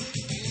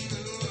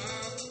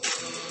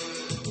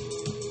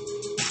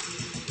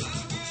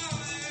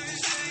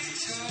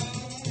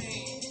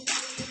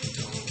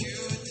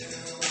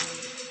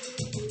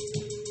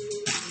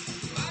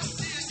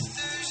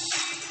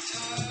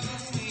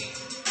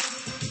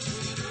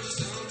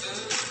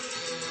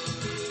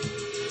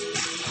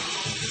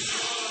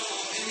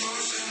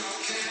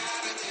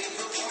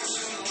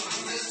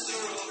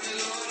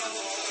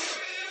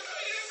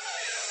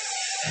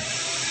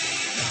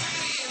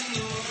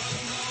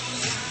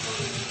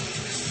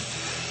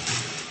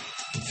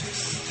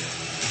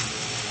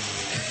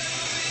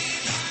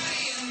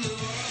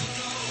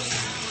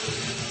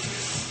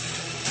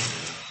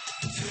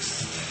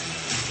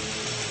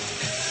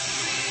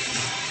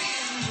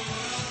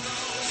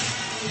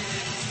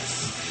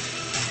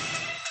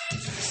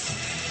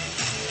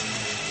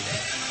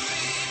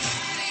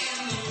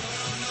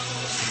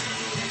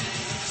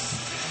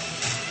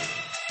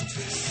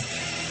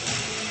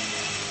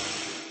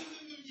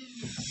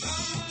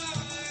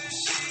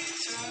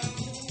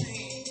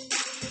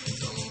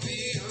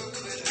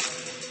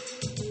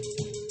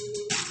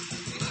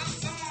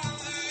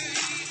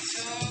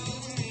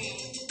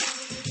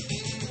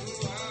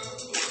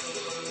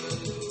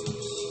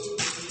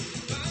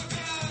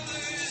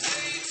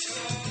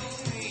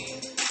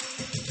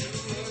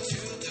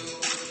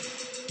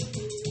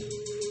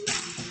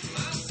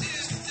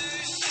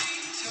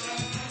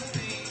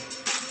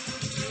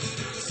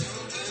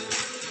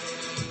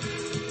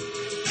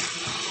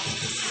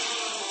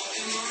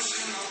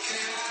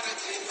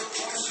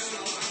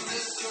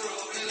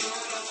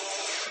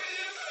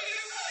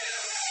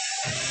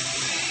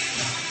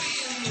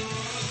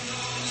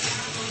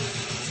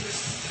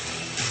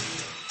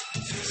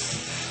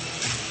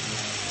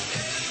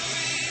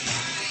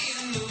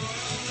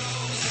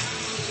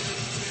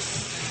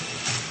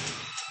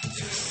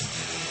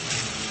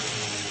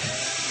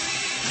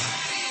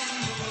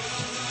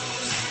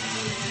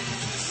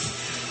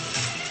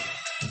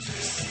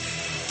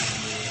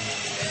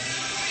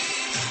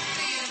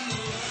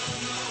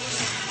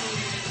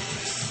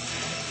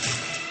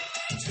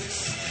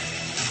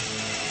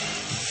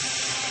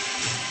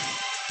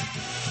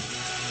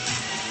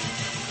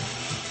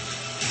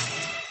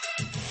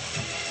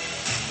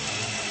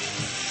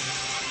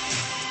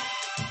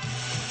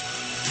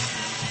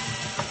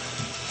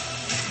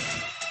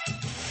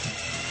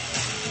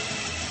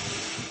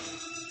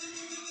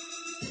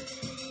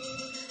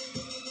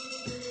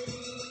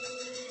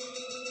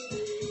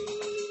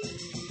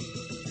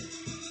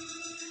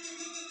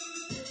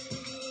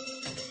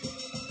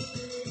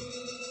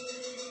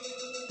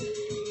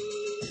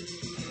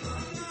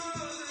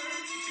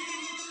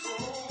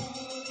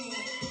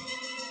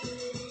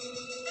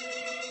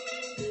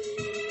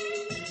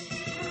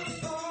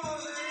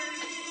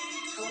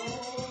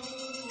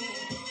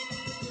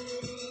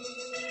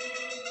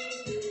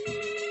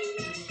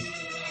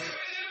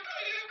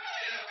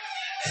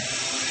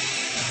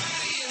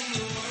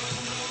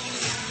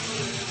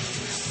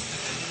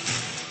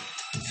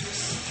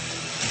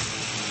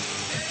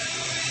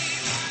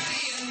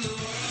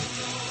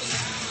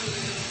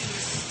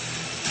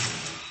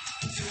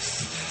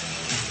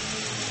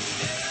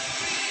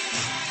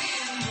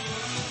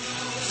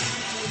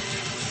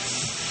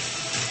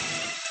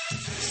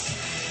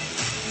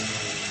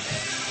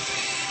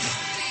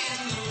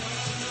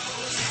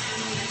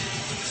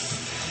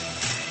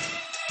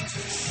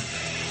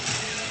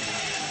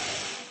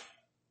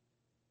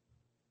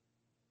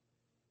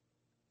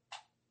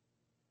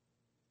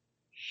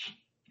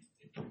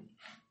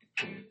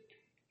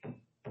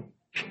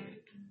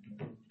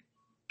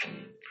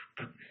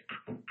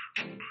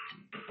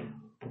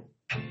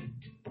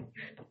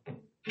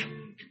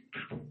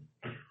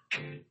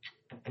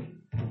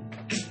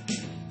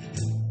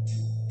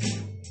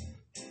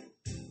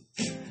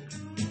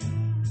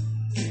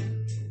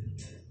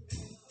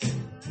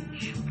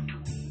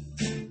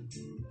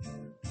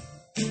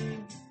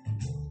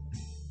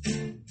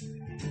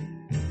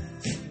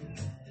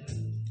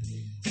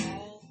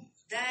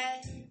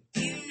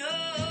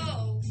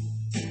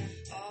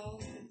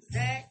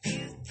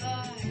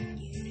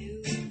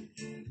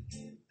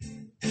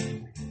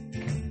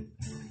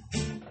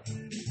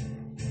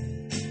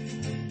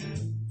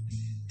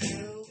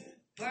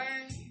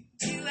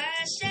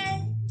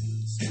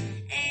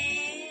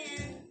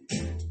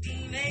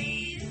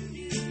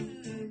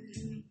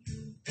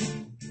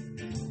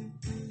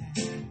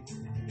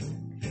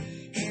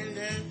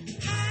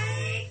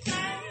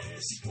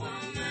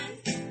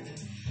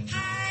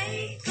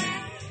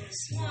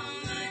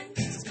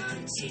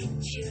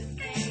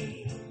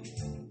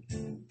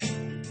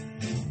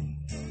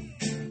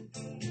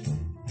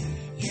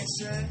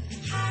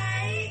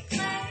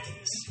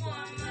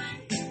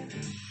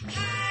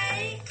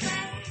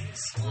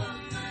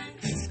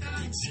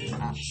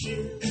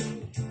 you.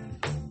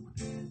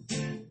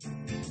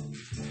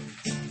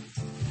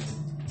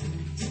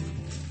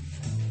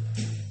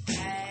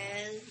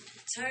 And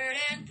turn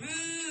and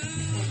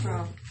bruise.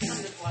 I'm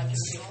just watching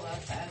people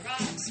outside.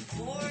 Rocks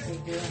poured. They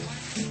doing.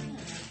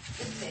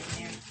 Just sitting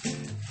there.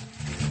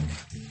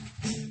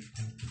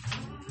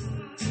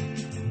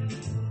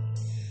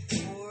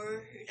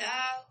 Poured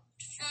out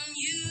from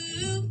you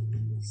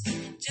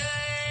just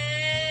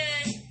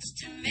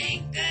to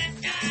make a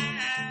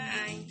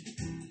dime.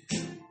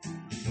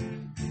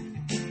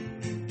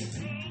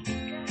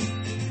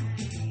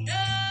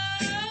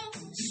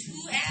 Those who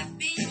have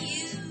been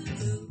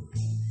used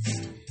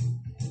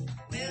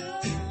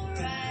will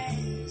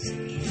rise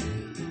again.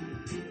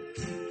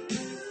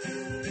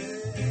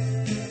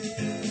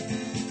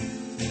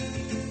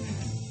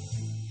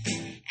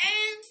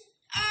 And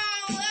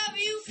all of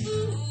you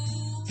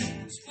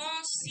fools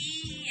won't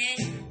see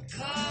it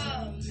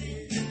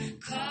coming,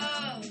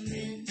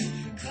 coming,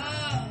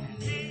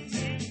 coming.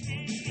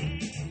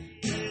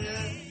 When a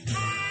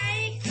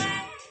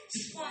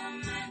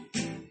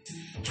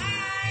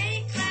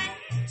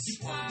high-class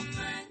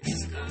woman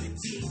is gonna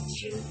teach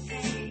you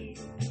things.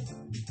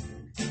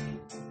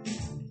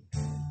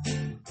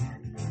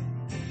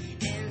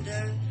 And a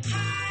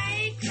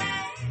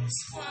high-class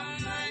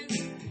woman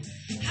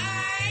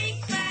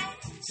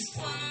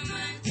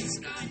is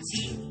gonna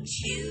teach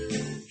you,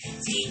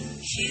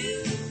 teach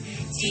you,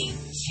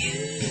 teach you.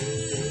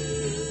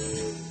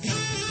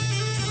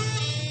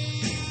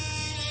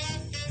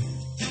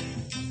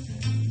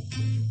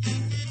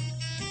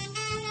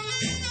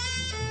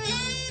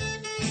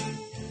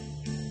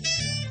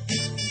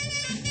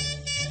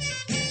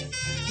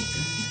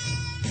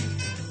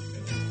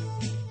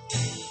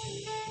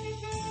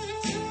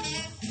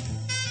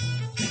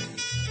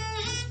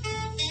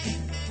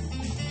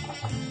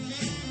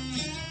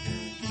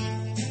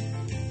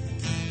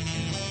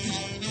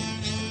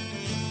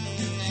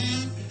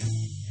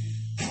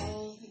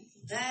 All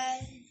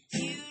that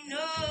you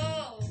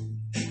know,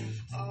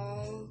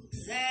 all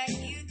that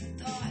you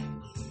thought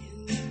you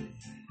knew.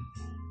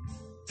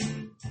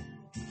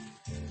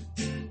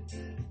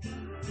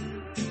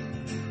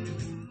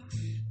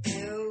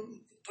 Will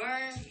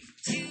burn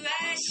to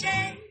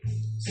ashes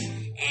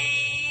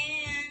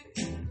and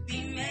be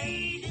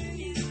made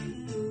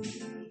anew.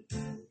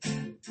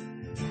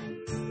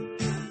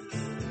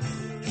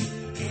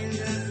 And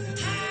a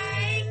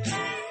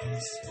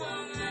high-class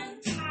woman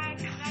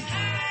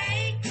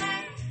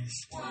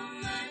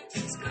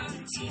is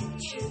gonna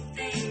teach you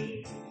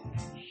things.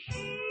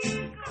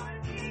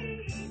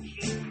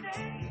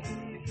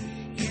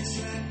 Yes,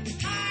 a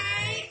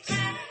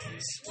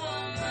high-class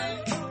woman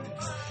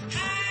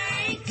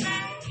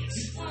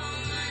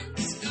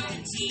is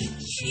gonna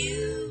teach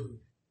you.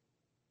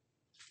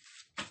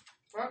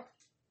 Whoop.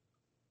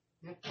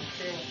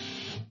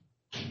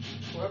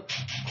 Whoop.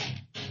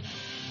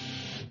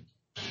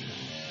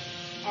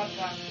 I'll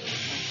talk to you.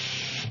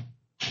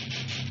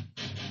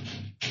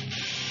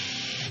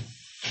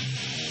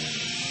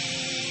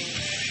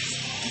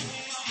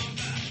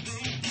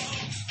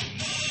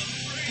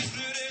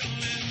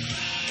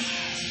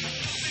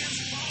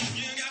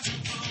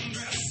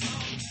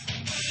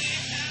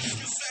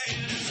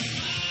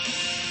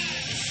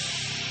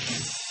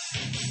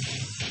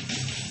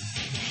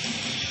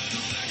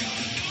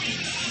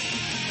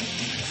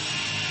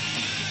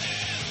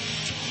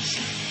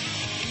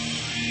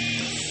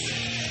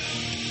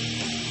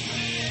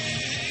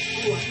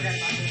 Ooh, I forgot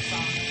about this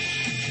song.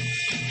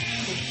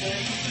 What's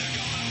this?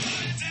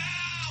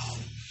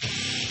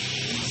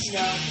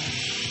 No.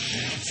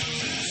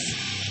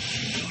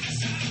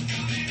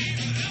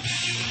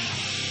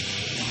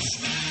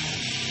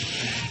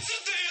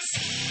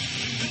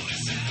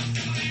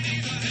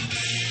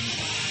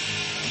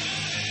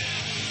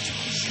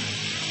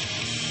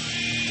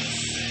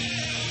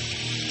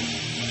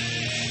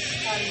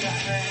 Thought about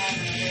her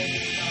having a baby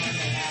throwing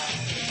it out.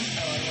 Just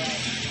throw it away.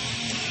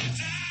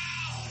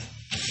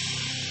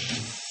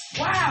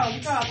 Wow,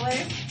 good job,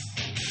 lady.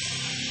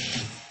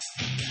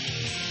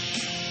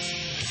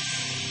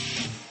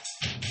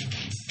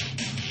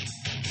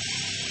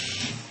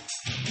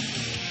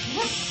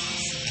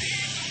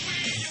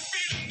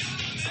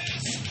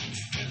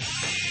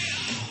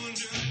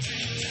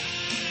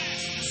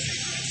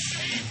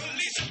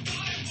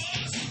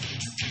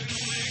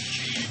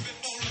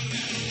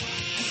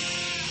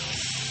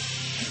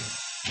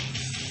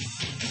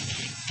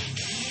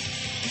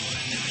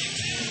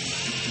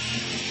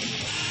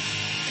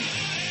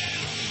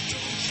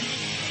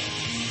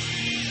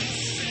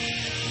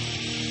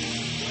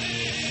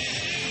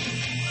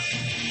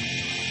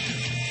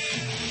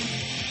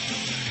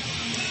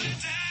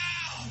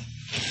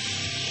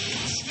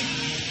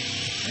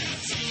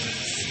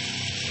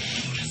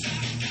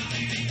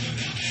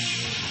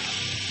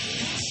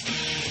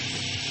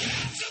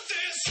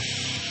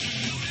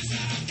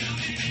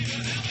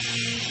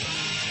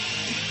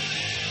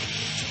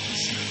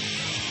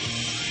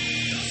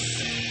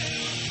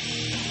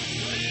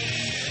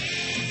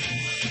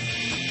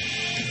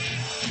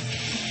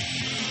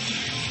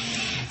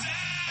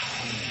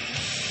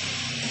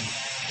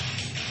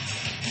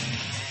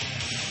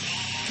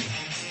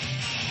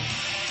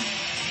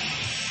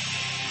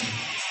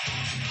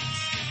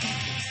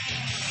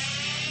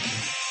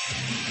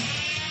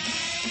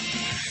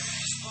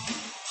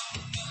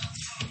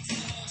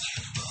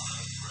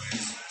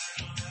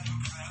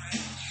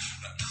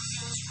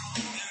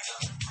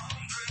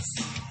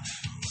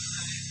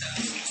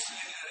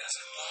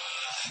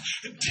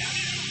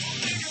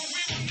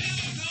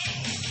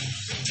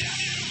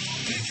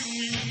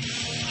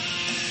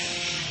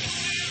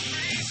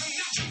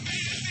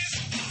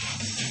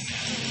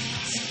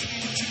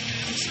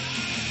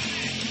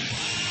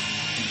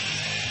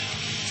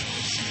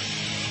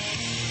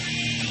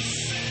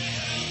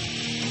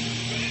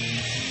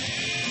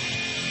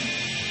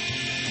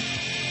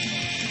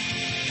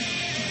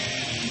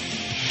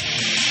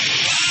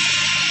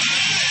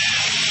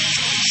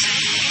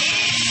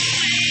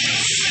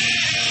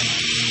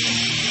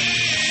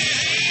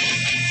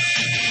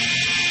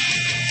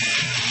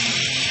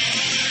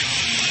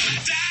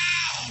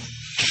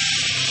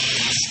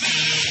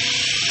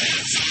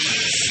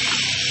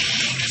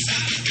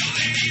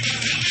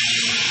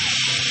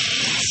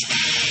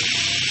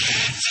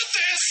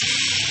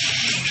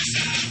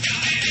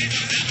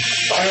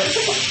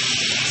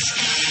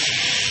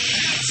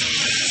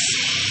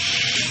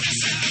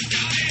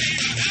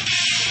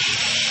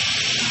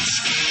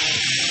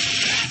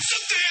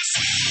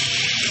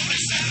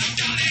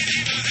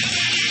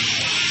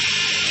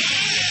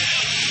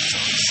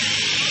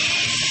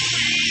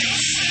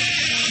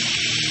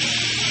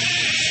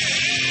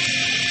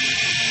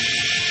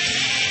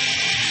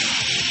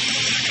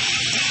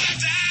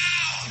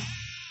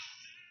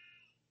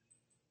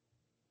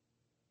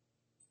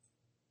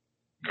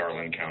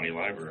 Garland County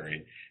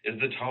Library is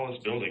the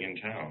tallest building in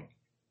town.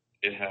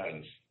 It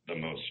has the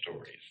most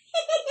stories.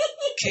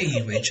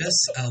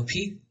 KUHS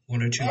LP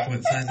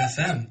 102.5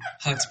 FM,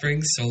 Hot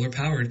Springs Solar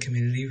Powered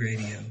Community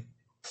Radio.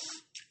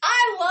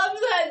 I love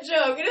that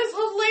joke. It is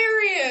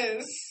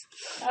hilarious.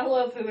 I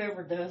love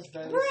whoever does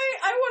those. Right?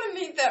 I want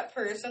to meet that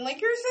person. Like,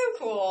 you're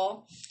so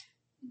cool.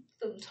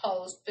 The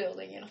tallest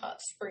building in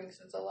Hot Springs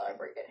is a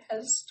library. It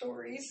has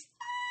stories.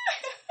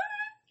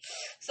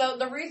 So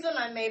the reason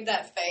I made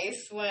that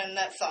face when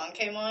that song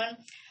came on,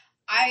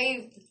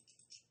 I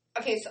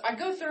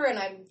go through and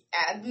I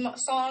add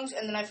songs,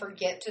 and then I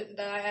forget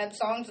that I add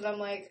songs, and I'm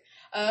like,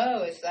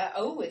 it's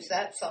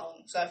that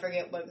song. So I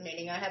forget what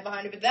meaning I had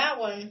behind it. But that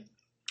one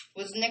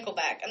was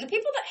Nickelback. And the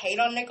people that hate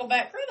on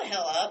Nickelback, grow the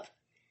hell up.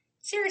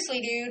 Seriously,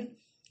 dude.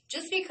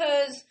 Just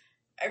because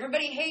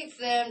everybody hates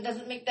them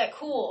doesn't make that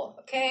cool,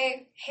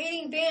 okay?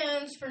 Hating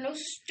bands for no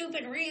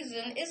stupid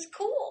reason is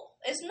cool.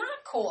 It's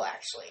not cool,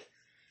 actually.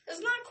 It's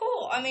not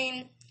cool. I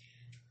mean,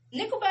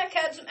 Nickelback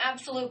had some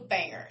absolute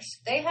bangers.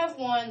 They have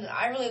one that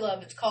I really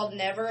love. It's called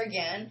Never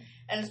Again.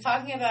 And it's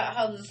talking about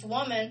how this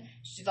woman,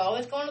 she's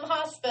always going to the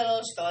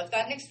hospital. She's always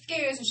got an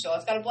excuse. And she's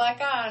always got a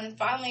black eye. And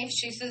finally,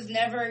 she says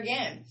never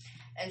again.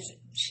 And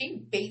she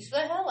beats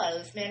the hell out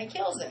of this man and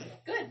kills him.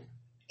 Good.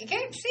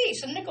 Okay, see,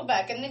 so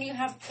Nickelback. And then you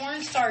have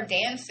Porn Star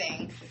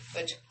Dancing,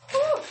 which,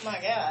 whew,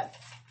 my God.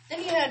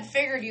 Then you had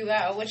Figured You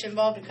Out, which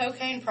involved a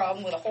cocaine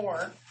problem with a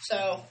whore.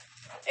 So,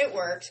 it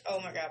worked. Oh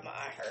my God, my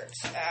eye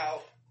hurts.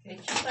 Ow.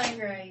 It's your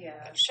finger,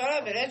 Shut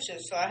up, it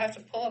itches, so I have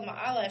to pull up my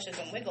eyelashes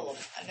and wiggle them.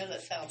 I know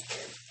that sounds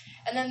weird.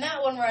 And then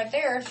that one right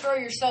there, Throw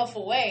Yourself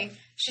Away,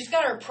 she's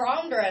got her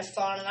prom dress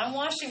on, and I'm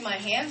washing my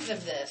hands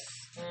of this.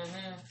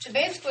 Mm-hmm. She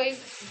basically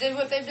did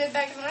what they did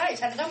back in the 90s,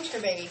 had a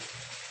dumpster baby.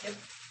 Yep.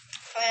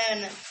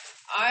 And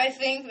I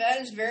think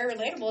that is very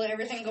relatable to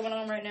everything going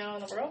on right now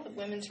in the world with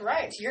women's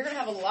rights. You're going to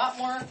have a lot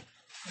more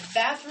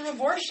bathroom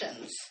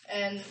abortions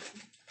and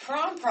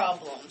prom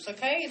problems,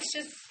 okay? It's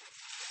just...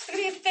 it's going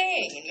to be a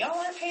thing, and y'all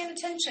aren't paying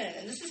attention.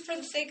 And this is for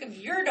the sake of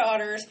your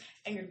daughters,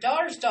 and your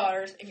daughters'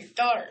 daughters, and your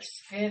daughters.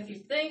 And if you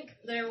think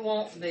there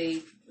won't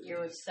be,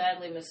 you're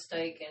sadly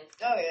mistaken.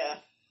 Oh,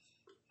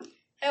 yeah.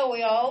 Hell,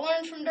 we all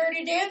learned from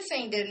Dirty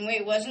Dancing, didn't we?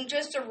 It wasn't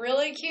just a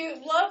really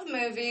cute love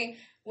movie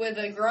with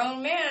a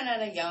grown man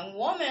and a young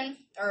woman,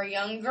 or a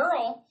young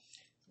girl.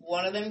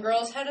 One of them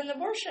girls had an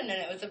abortion, and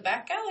it was a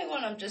back alley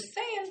one, I'm just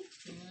saying.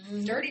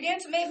 Mm-hmm. Dirty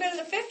Dancing may have been in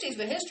the 50s,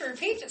 but history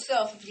repeats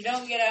itself if you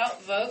don't get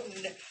out, vote,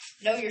 and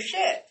know your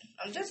shit.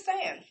 I'm just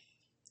saying.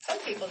 Some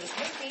people just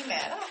make me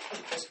mad. I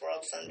hate this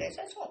world some days.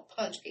 I just want to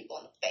punch people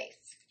in the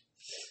face.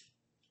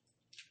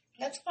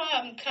 That's why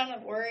I'm kind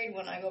of worried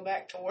when I go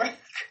back to work.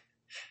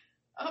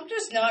 I'm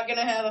just not going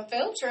to have a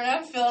filter, and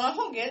I'm feeling I'm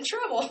going to get in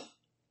trouble.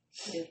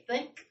 You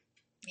think?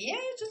 Yeah,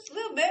 just a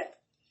little bit.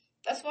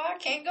 That's why I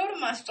can't go to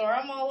my store.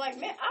 I'm all like,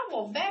 man, I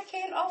will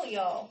backhand all of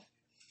y'all.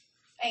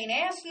 Ain't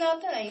asked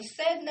nothing, ain't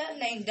said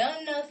nothing, ain't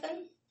done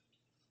nothing.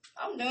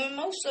 I'm doing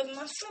most of it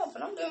myself,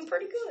 and I'm doing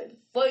pretty good.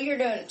 Well, you're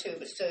doing it too,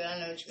 but still, I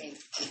know what you mean.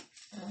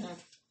 Mm-hmm.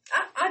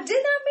 I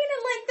did not mean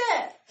it like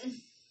that.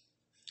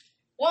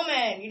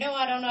 Woman, you know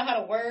I don't know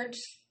how to words.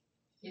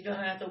 You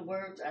don't have to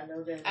words. I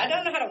know that. I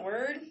don't know how to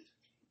word.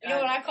 You know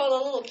what I call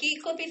a little key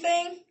clippy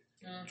thing?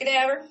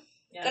 Cadaver.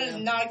 Yeah, that is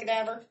not a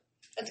cadaver.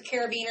 That's a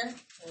carabiner.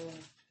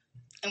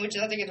 And which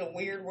I think is a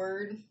weird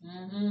word.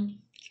 Mm-hmm.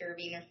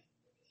 Carabiner.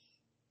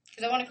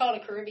 Because I want to call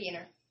it a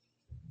carabiner.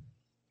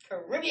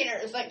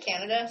 Caribbeaner is like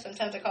Canada.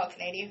 Sometimes I call it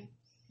Canadian.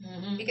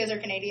 Mm-hmm. Because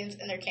they're Canadians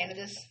and they're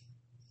Canadas.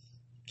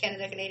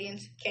 Canada,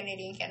 Canadians.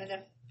 Canadian,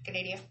 Canada.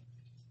 Canada.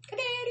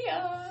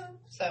 Canada.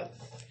 So,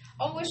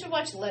 we should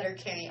watch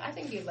Letterkenny. I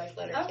think you'd like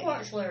Letterkenny. I've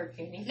watched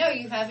Letterkenny. No,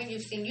 you haven't.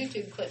 You've seen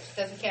YouTube clips. It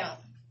doesn't count.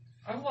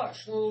 I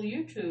watched little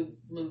YouTube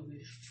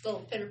movies.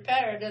 Little pitter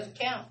patter doesn't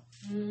count.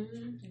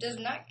 Mm-hmm. Does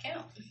not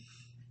count.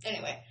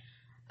 Anyway,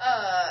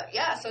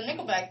 yeah, so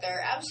Nickelback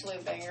there,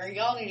 absolute banger.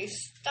 Y'all need to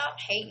stop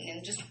hating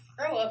and just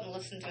grow up and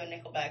listen to a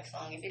Nickelback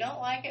song. If you don't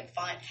like it,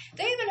 fine.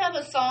 They even have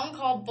a song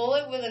called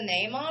Bullet with a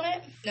Name on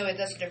it. No, wait,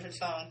 that's a different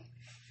song.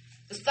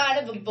 The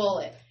Side of a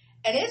Bullet.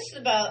 And it's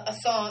about a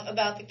song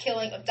about the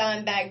killing of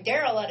Dimebag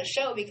Darrell at a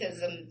show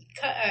because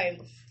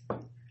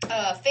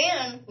a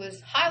fan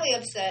was highly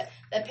upset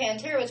that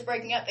Pantera was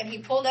breaking up, and he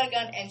pulled out a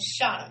gun and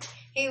shot him.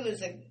 He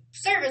was a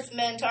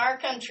serviceman to our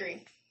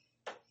country.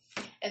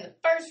 And the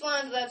first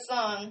lines of that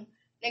song,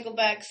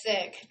 Nickelback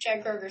sick,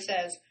 Chad Kroeger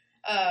says,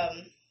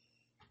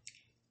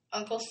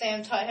 Uncle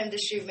Sam taught him to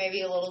shoot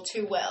maybe a little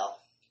too well.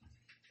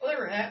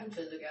 Whatever happened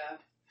to the guy?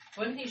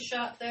 Wasn't he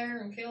shot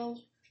there and killed?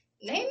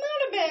 He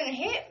might have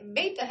been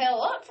beat the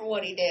hell up for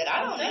what he did.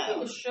 I don't think know. He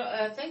was shot,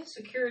 I think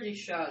security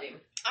shot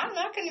him.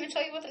 I couldn't even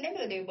tell you what the name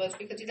of the dude was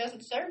because he doesn't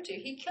deserve to.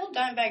 He killed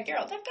Dimebag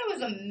Darrell. That guy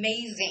was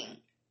amazing.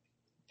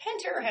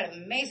 Pantera had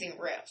amazing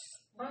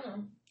riffs. I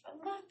know. I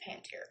love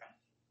Pantera.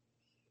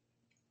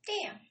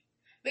 Damn.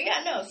 But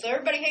yeah, no. So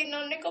everybody hating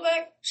on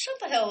Nickelback, shut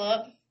the hell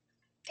up.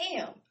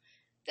 Damn.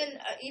 Then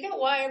you know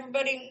why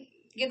everybody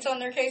gets on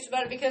their case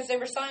about it? Because they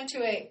were signed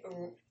to a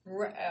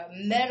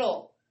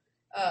metal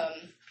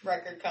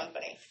record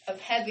company, a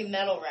heavy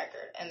metal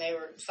record, and they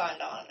were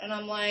signed on. And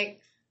I'm like,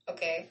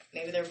 okay,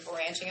 maybe they're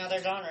branching out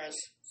their genres.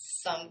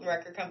 Some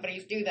record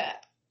companies do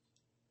that.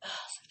 Oh,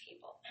 some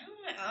people. Oh,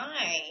 my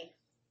eye.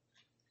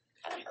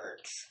 That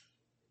hurts.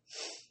 I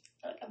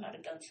feel like I might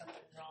have done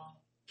something wrong.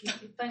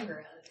 Keep your finger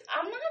out of it.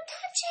 I'm not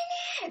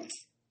touching it.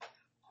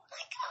 Oh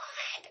my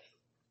god.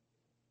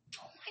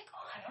 Oh my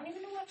god. I don't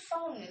even know what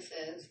song this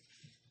is.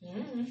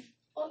 Mm-hmm.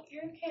 Well,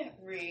 you can't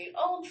read.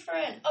 Old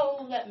Friend.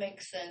 Oh, that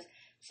makes sense.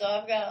 So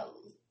I've got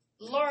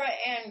Laura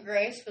Ann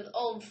Grace with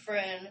Old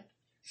Friend,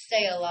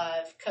 Stay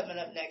Alive coming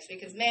up next.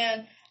 Because,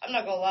 man, I'm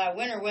not going to lie,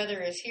 winter weather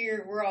is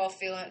here. We're all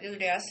feeling it. The other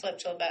day I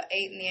slept till about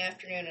 8 in the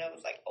afternoon, and I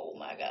was like, oh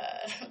my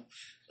god.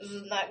 This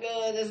is not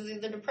good. This is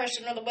either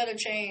depression or the weather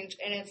change.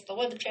 And it's the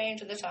weather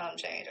change or the time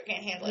change. I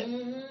can't handle it.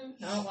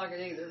 Mm-hmm. I don't like it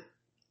either.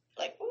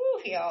 Like,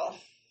 woo, y'all.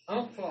 I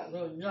don't feel like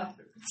doing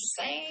nothing.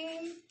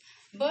 Same.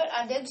 But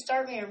I did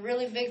start me a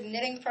really big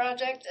knitting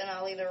project, and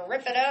I'll either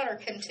rip it out or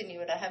continue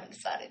it. I haven't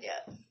decided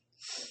yet.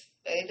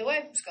 But either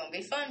way, it's going to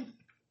be fun.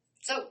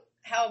 So,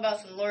 how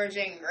about some Laura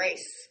Jane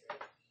Grace?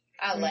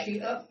 I like she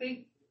it.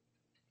 upbeat?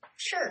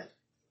 Sure.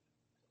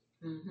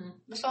 Mm-hmm.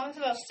 The song's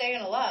about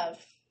staying alive.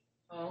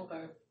 Oh,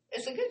 okay.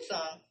 It's a good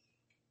song.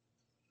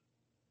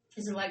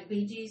 Is it like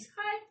Bee Gees?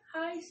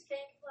 Hi, stay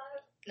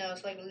alive. No,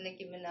 it's like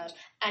Nicki Minaj.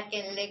 I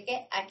can lick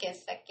it, I can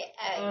suck it,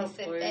 I Oh, can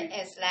sip please. it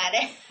and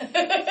slide She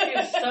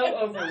is it. so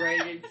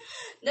overrated.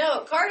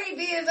 No, Cardi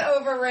B is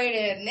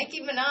overrated.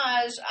 Nicki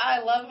Minaj, I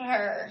love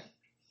her.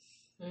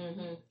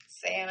 Mm-hmm.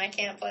 Saying I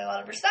can't play a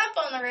lot of her stuff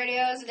on the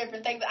radio is a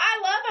different thing, but I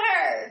love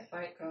her.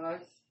 Thank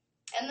God.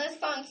 And this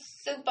song's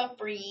super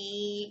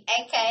free.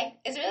 AK.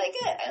 It's really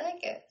good. I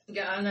like it.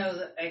 Yeah, I know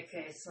the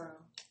AK song.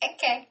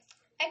 AK.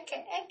 I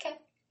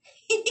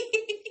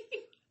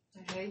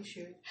hate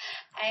you.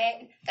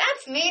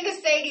 That's mean to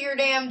say to your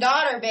damn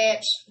daughter,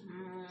 bitch.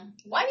 Mm.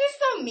 Why you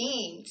so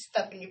mean?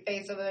 Stuffing your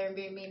face over there and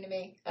being mean to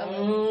me. I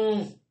love you.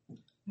 Mm.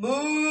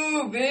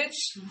 Moo, bitch.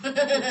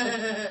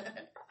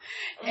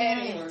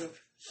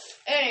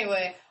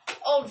 Anyway,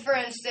 Old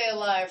Friend Stay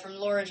Alive from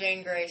Laura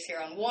Jane Grace here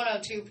on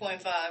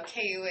 102.5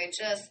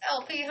 KUHS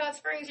LP Hot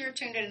Springs. You're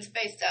tuned in and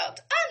spaced out,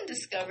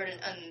 undiscovered and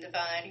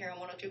undefined here on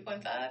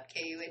 102.5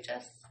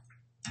 KUHS.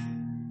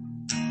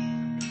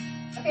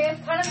 Okay,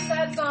 it's kind of a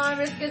sad song,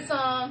 but it's a good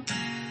song.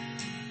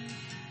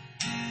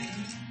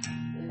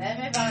 Let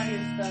me find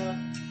your stuff.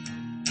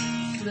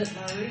 Slip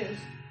my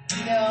wrist.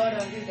 No,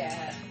 don't do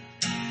that.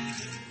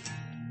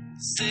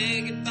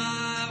 Say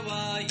goodbye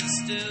while you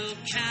still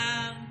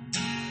can.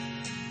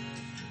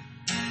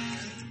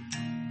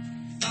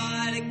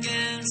 Fight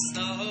against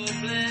the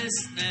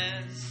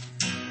hopelessness.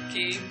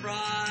 Keep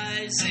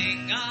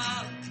rising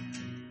up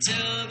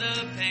till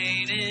the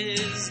pain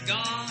is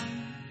gone.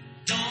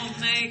 Don't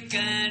make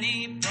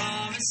any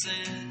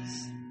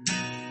promises.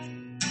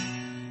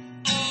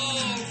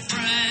 Oh,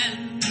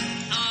 friend,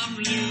 I'm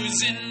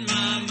losing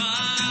my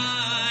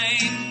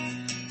mind.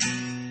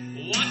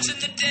 Watching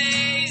the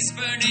days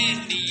burn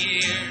into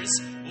years.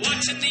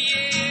 Watching the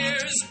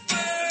years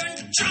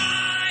burn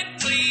dry.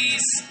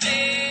 Please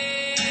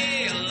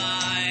stay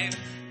alive.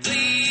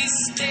 Please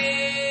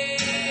stay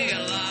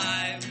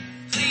alive.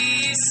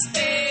 Please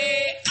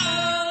stay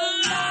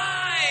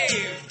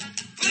alive.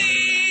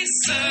 Please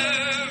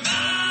survive.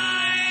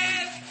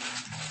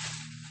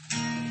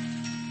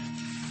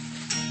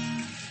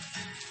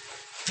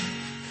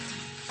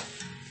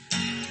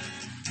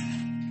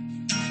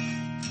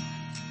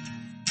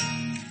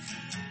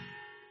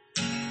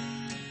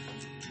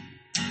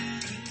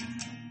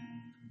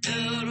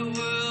 Build a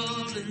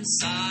world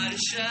inside a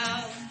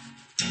shell.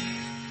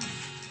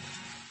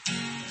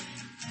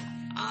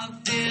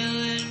 I'm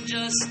feeling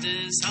just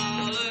as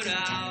hollowed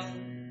out.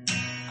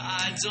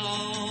 I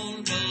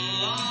don't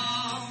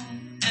belong.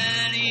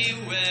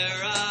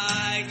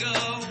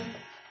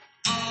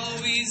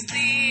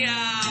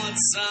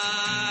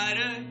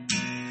 outsider.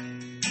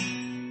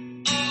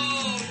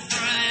 Oh,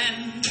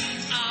 friend,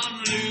 I'm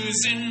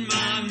losing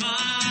my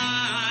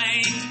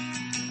mind.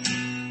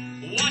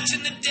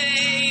 Watching the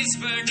days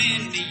burn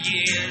into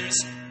years.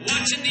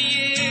 Watching the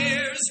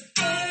years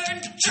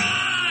burn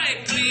dry.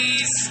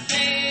 Please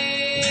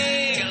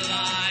stay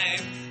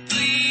alive.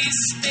 Please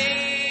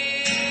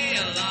stay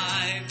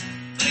alive.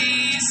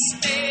 Please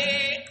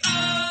stay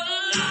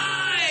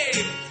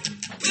alive.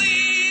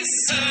 Please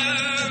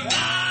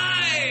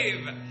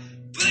survive.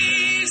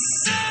 Please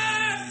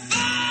survive.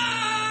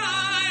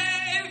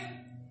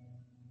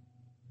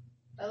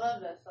 I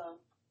love that song.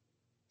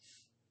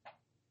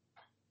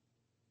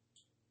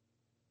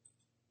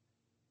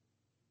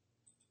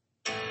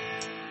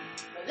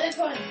 But this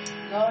one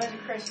is always a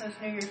Christmas,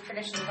 New Year's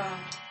tradition song.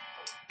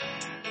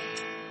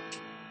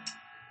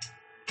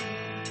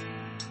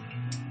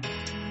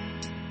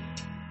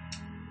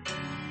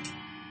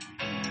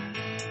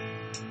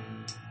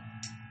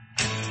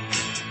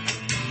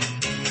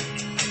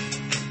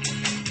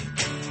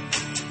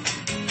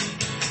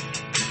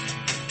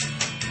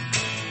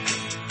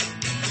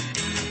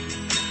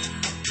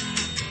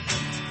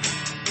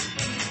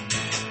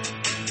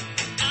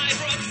 I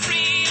broke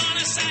free on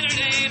a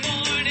Saturday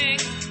morning.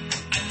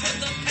 I put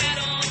the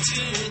pedal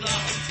to the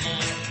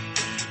floor.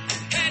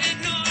 Headed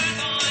north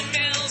on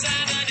Mills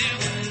Avenue.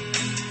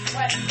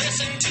 What?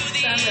 Listen to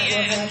the Time that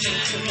was engine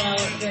happening to roar.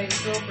 Violet J's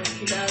girlfriend.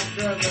 She died of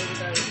drug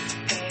overdose.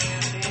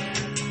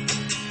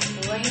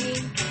 Delaney,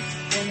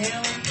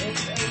 Vanille,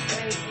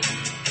 S-H-A-E-T-A-N,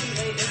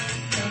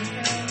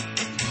 Sunshine.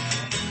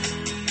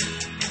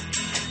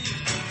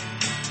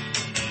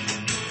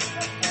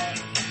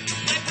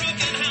 My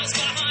broken house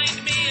behind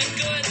me and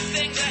good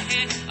things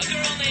ahead. A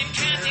girl named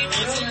Kathy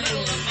wants a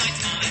little of my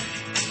time.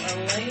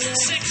 Elena,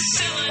 6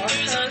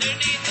 cylinders Parker.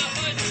 underneath the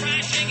hood,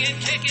 crashing and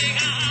kicking.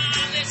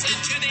 Listen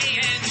to the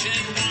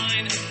engine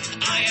whine.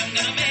 I am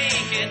gonna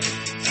make it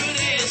through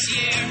this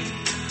year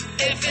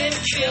if it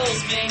kills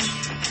me.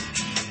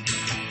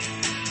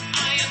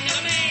 I am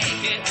gonna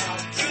make it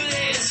through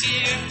this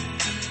year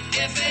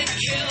if it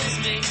kills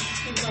me.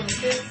 She was on the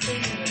 5th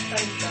season of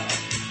Face Off.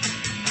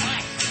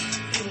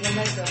 She was a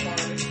makeup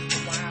artist.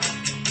 Wow.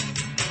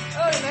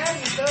 I would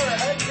imagine so. Her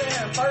husband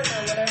or partner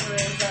or whatever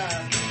is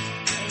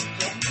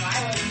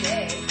Violet J.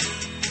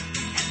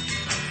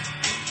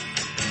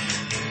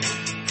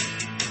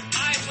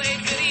 I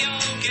played video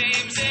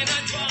games in a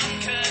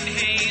drunken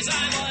haze.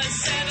 I was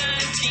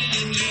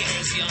 17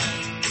 years young.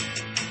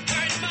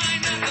 Hurt my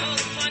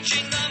knuckles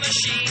punching the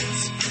machines.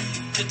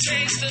 The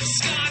taste of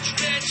Scotch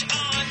rich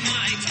on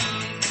my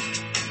tongue.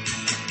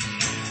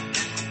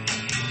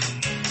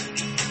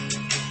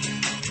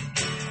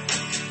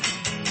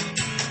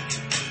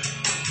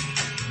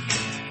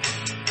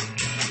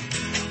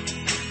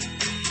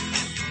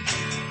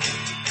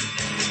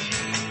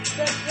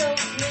 That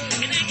tells me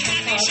And then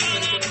Kathy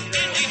showed up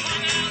and we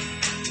hung out.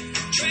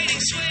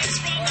 Trading swigs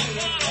from the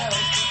bottle.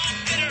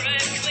 Bitter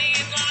and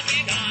clean,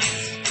 locking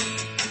eyes.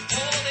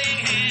 Holding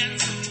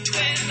hands,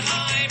 twin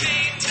high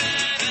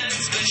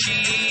maintenance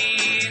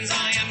machines.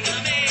 I am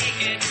gonna make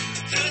it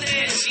through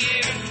this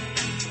year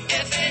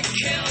if it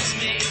kills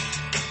me.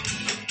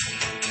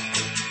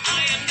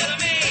 I am gonna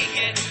make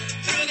it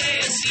through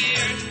this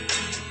year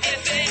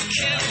if it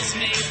kills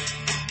me.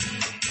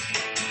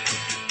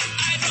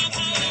 I drove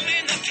home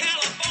in the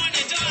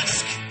California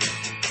dusk.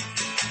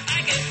 I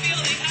could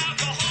feel the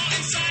alcohol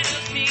inside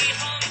of me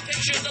hum.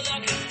 Pictured the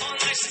look on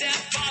my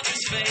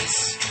stepfather's face.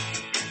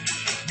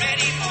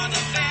 Ready for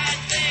the bad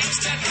things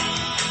to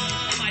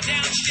come. I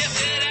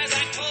downshifted as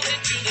I pulled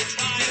into the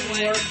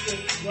driveway. worked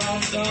with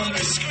Rob The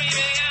motor Zombie.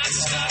 screaming out,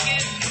 stuck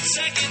in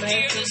second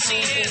gear. The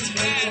scene ends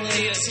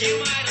badly, as you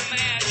might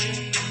imagine.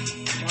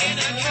 In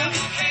a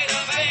cavalcade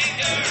of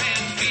anger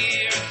and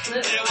fear,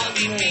 there will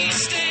be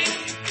feasting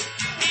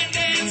and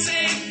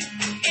dancing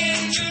in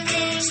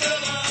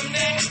Jerusalem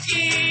next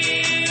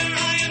year.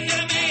 I am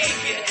gonna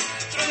make it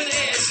through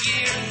this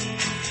year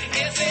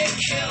if it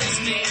kills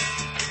me.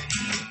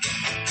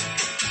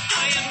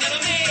 I am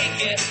gonna make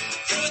it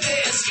through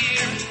this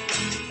year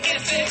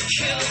if it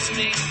kills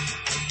me.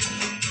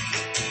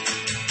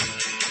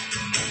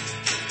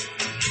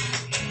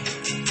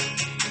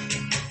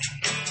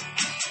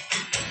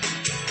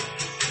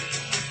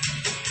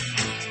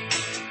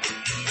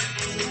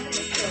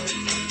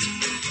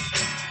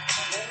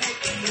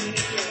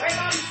 Right,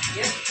 Mom?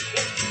 Yep.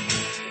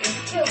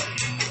 Kill.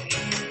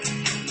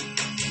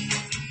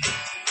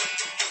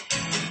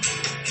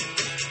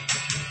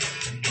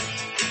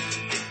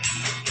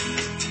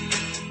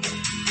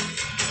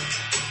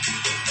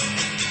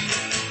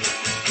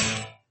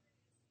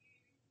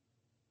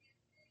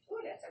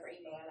 Ooh, that's a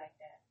rainbow. I like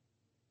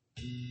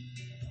that.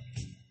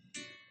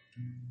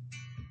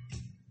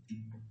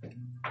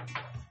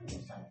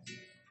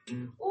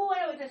 Ooh,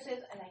 I know what this is.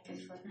 I like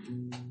this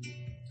one.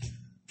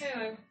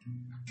 Anyway,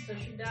 so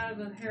she died of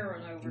a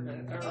heroin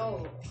overdose. Or,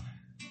 Oh.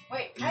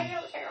 Wait, how do you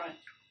know it's heroin?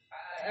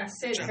 I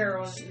said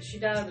heroin. She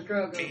died of a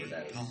drug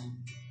overdose.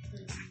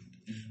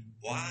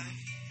 White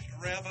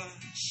river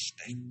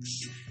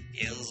stinks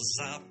is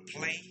a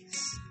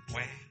place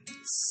where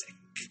sick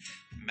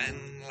men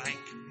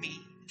like me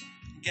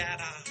get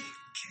our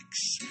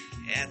kicks.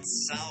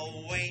 It's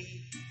a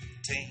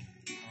waiting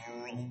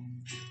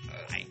room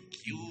like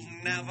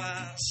you've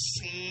never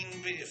seen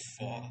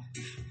before,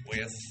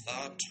 with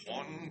a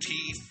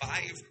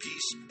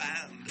 25-piece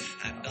band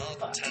and a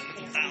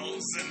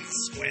 10,000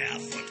 square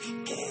foot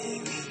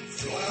ballroom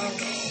floor.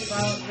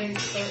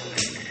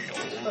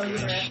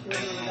 Photographed with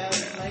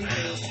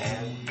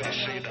her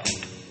without makeup.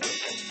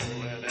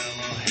 Pull it in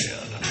her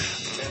head.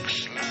 Looks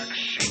like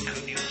she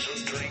could use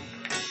a drink.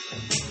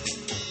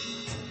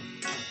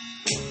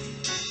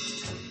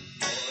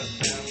 Or a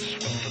dance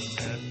with the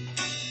dead.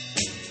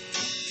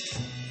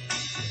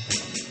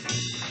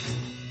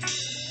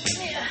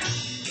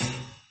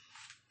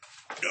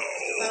 No,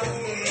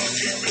 look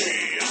at me,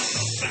 I'm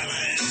the fella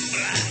in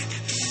black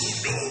who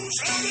knows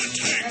how to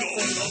tango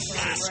the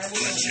fast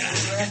with Jack.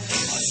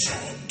 I saw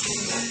him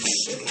pull up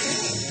slow.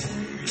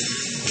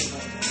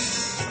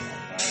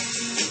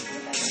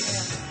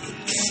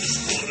 This is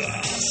what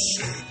I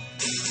say.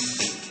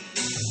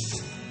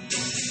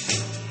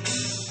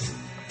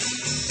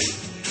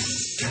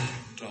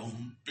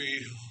 Don't be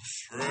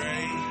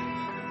afraid.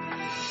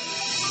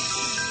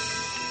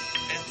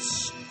 It's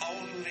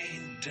only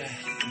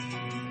death.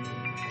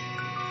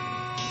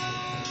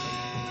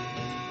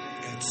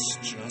 It's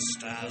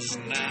just as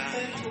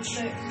natural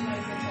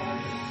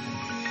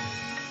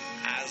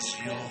as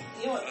your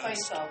You know what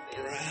face off is?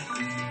 breath.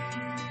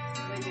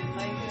 They did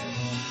makeup.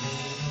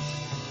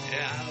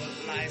 Yeah,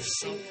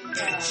 life's a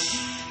bitch.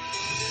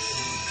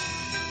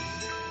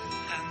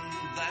 And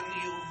then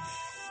you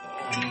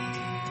fall.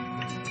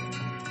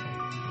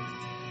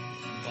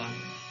 But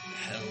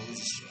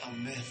hell's a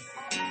myth.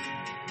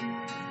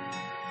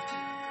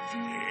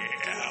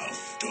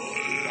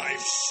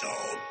 Afterlife's a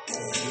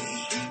bore.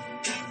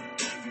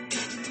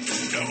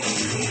 No,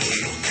 you're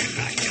looking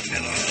like you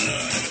never heard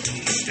a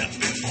two-step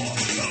before.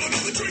 Have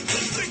another drink,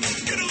 don't think,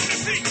 get on your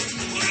feet.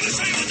 We're gonna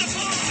say what the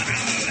fun.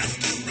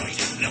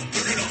 Left,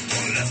 turn it off,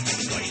 or left,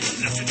 right,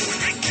 left, to do it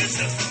right, yes,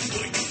 left,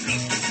 right,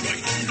 left,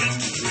 right,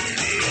 left, right,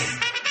 left.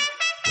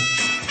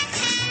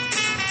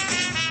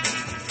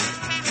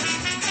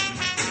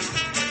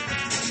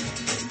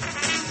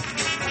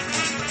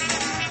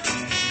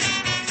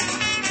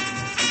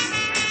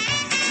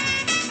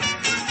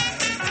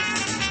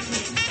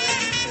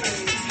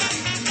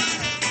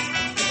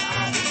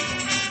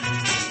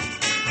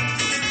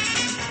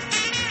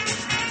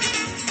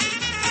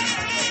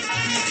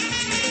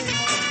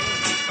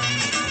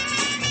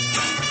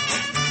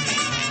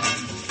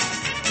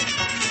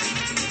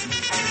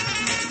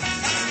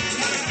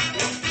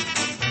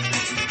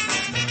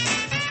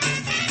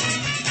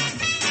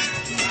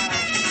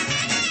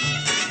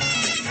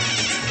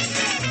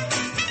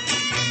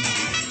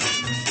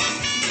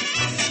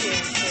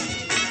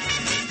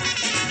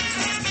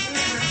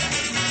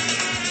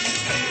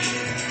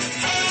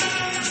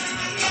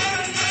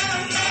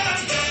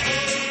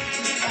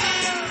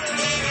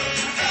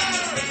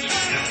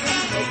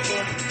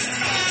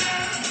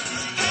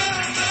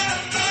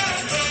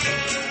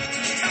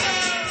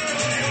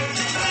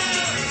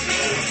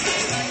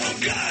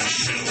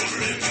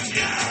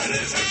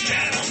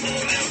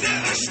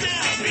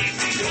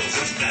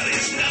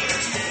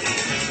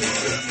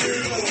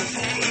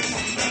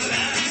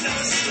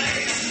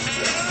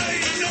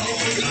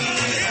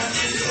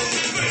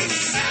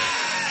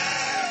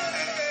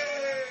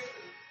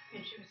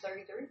 And she was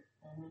 33.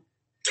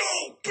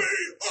 Don't be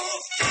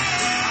afraid.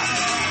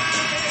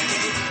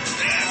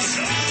 That's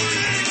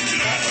only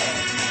death.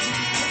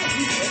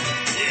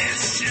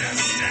 It's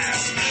just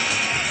as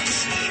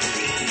natural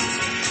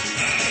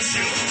as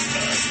your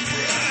first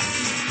breath.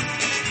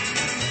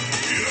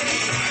 Your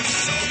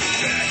life's a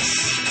bitch.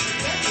 And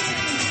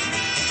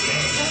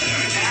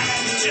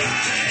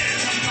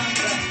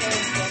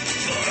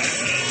for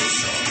hell's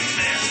a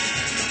myth.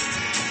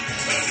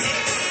 And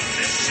earth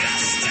is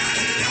just a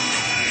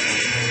lie.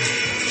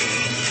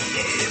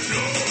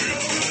 No,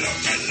 you're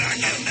looking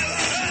like you never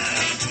had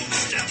a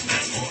two-step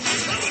before.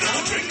 Have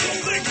another drink,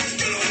 don't think,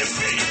 get on your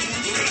feet.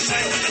 We're gonna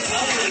say what the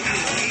fuck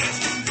now.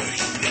 Left,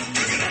 right, left,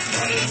 bring it up,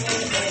 right, left,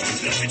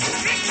 left, into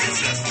right,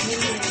 yes,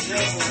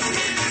 left,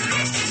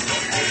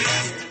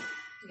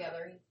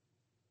 Together.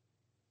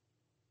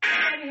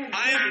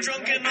 I am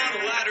drunken on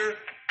a ladder.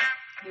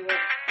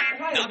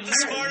 Not the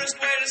smartest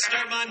way to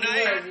start my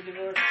night.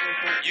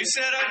 You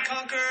said I'd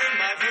conquer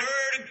my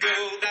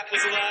vertigo. That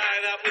was a lie,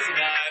 that was a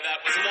lie,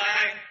 that was a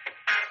lie.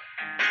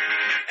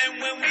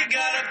 And when we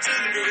got up to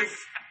the roof,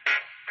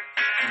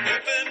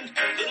 opened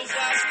a little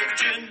flask of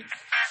gin.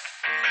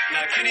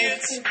 Like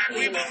idiots,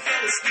 we both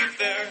fell asleep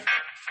there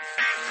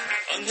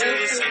until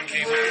the sun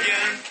came up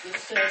again.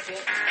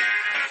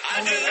 I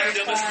do the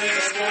dumbest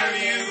things for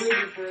you.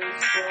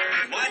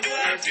 Why do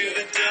I do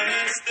the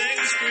dumbest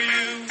things for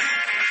you?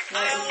 I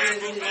almost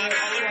broke my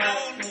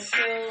collarbone.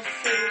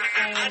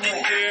 I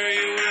didn't care,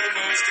 you were the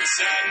most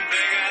exciting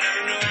thing I'd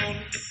ever known.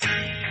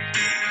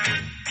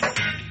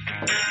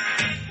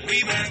 We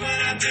both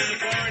went out to the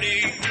party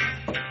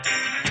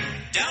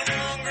down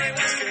along Great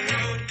Western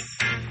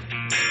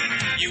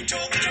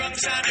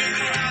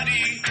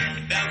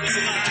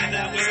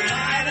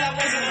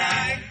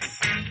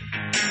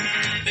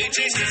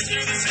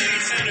City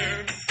Center.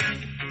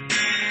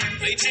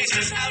 They chased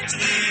us out to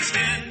the East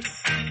End.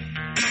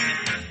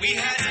 We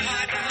had to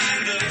hide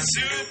behind the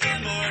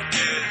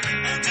supermarket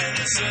until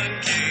the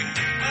sun came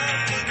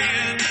up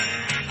again.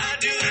 I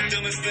do the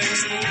dumbest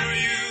things for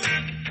you.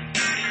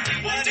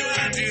 Why do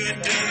I do the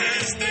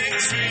dumbest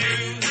things for you?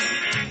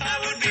 I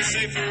would be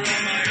safer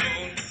on my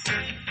own.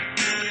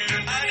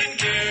 I didn't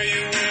care,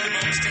 you were the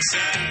most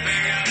exciting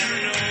thing I've ever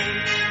known.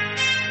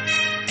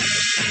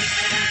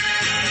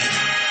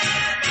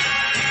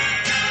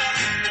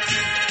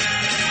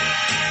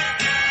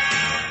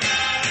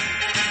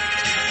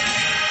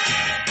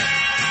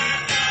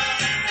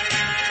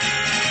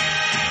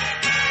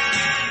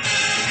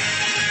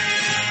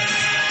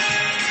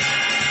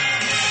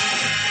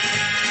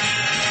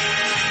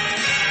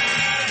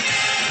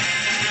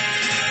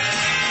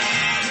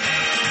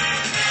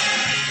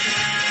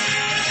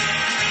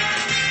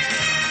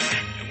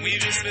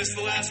 Missed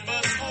the last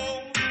bus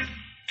home,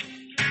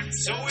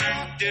 so we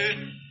walked it,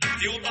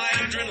 fueled by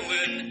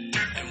adrenaline.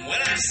 And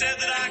when I said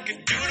that I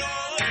could do it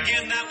all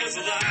again, that was a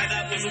lie,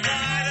 that was a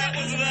lie, that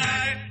was a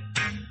lie.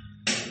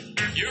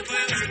 Your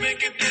plans to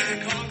make it big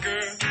and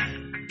conquer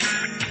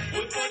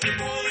would put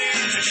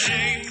Napoleon to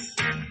shame.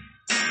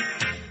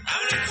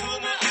 I'm in a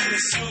coma on the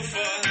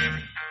sofa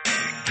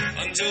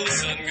until the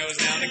sun goes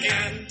down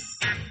again.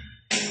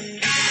 I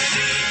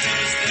did the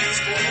dumbest things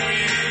for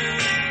you.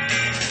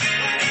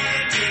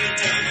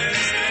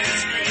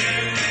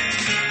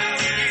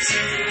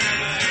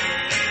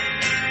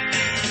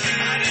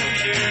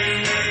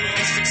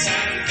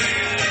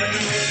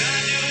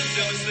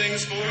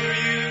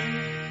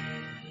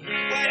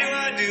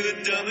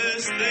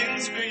 Dumbest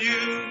things for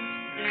you.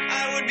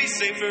 I would be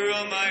safer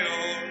on my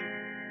own.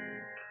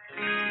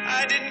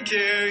 I didn't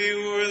care,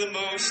 you were the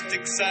most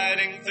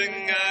exciting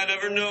thing I'd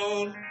ever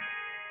known.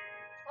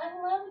 I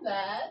love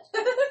that.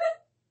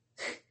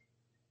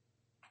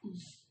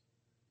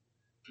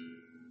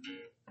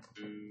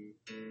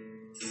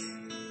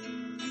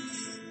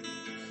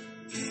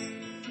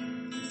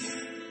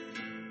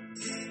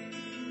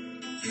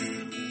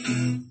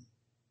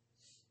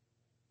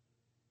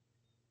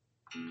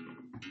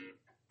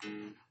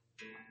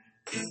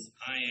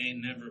 I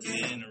ain't never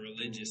been a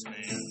religious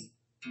man,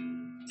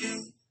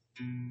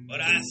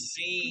 but I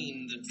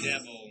seen the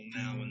devil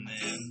now and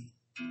then.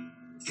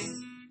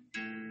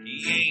 He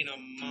ain't a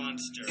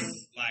monster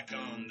like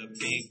on the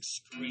big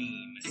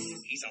screen.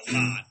 He's a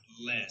lot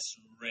less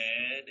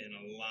red and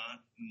a lot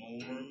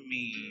more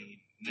mean.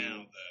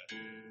 Now the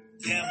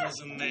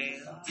devil's a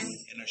man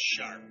in a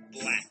sharp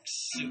black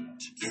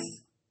suit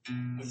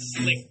with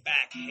slick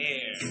back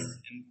hair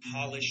and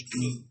polished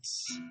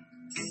boots.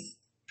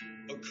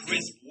 A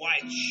crisp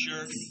white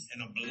shirt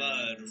and a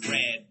blood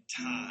red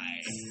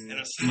tie, and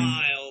a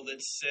smile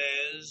that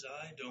says,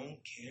 I don't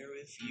care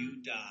if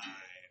you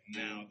die.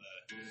 Now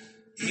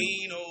the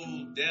mean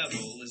old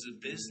devil is a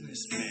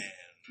businessman,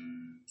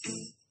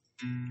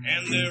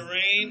 and there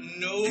ain't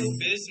no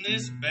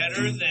business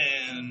better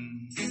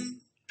than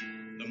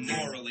the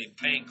morally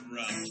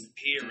bankrupt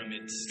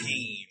pyramid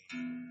scheme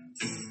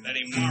that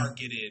he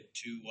marketed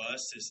to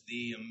us as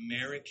the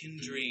American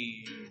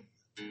dream.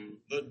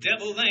 The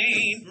devil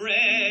ain't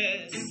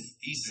red,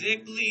 he's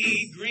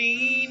sickly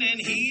green, and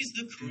he's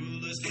the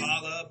cruelest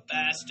holla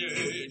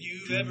bastard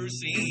you've ever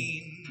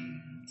seen.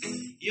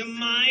 You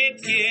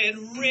might get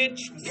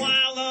rich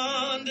while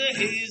under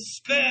his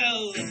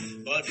spell,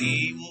 but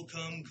he will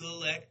come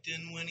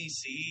collecting when he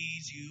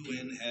sees you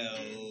in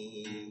hell.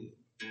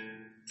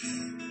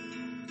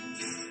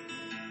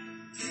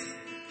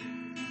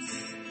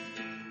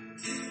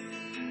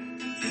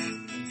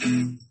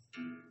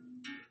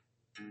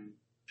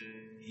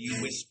 He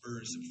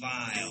whispers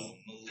vile,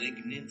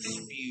 malignant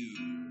spew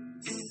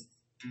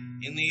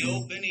in the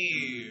open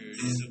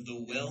ears of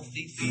the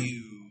wealthy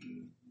few.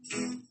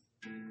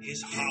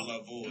 His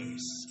hollow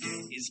voice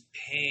is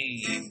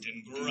pained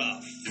and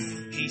gruff.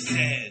 He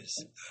says,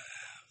 the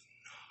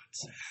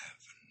have-nots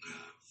have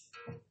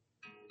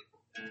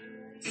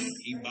enough.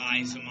 He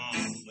buys them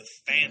off with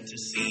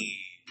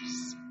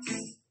fantasies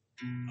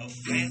of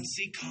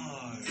fancy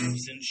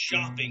cars and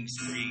shopping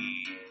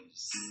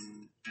sprees.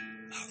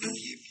 I'll give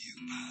you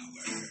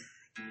power,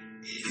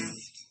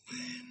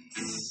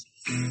 influence,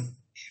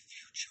 if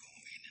you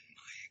join in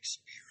my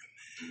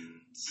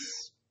experiments.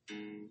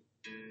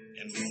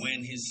 And when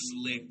his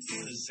slick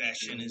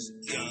possession is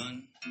done,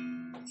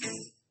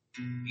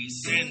 he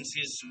sends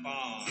his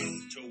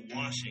spawn to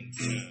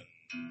Washington.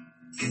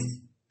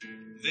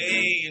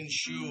 They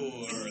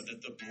ensure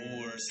that the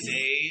poor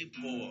stay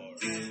poor,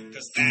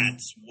 'cause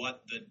that's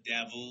what the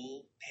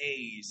devil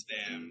pays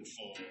them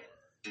for.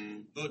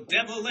 The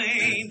devil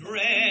ain't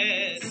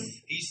red,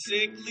 he's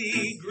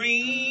sickly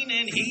green,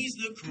 and he's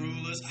the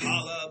cruelest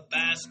holla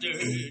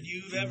bastard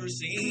you've ever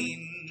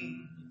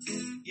seen.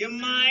 You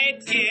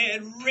might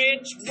get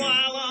rich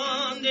while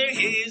under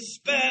his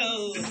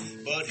spell,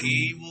 but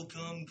he will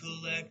come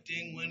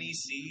collecting when he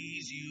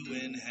sees you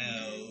in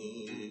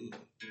hell.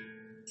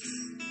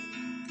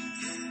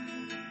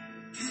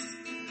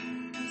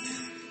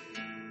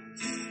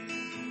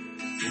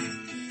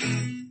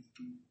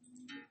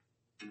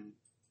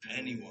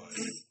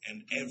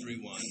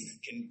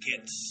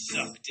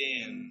 sucked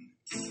in.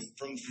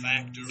 From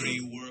factory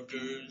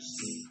workers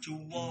to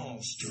Wall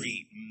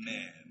Street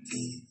men.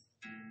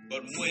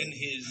 But when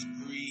his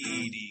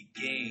greedy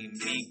game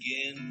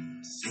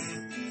begins,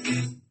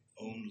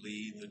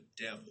 only the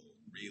devil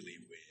really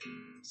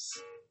wins.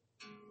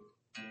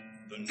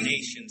 The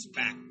nation's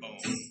backbone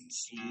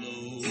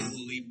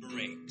slowly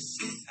breaks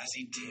as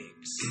he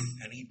takes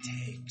and he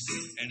takes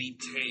and he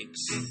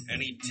takes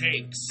and he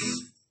takes.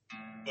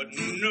 But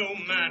no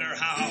matter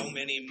how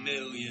many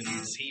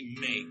millions he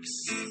makes,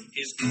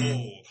 his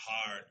cold,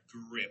 hard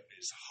grip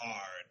is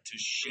hard to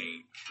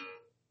shake.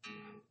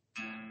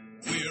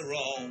 We're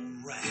all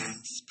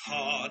rats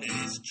caught in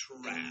his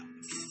trap,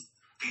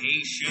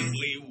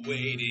 patiently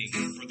waiting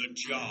for the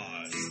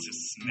jaws to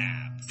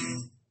snap.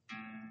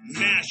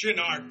 Gnashing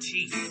our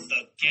teeth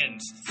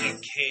against the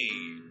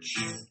cage.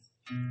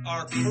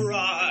 Our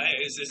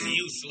cries as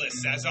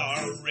useless as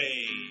our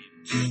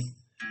rage.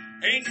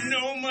 Ain't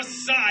no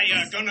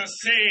Messiah gonna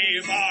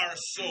save our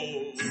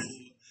soul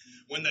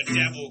when the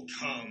devil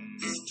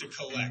comes to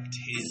collect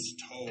his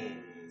toll.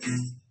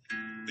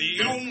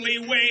 The only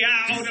way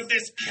out of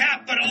this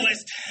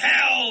capitalist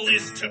hell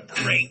is to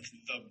break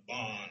the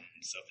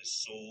bonds of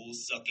his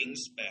soul-sucking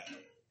spell.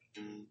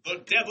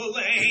 The devil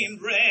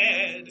ain't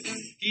red,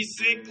 he's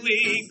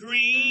sickly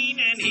green,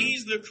 and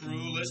he's the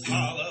cruelest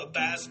holla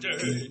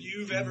bastard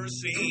you've ever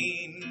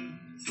seen.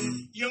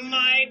 You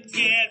might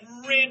get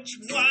rich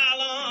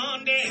while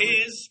under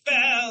his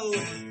spell,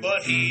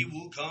 but he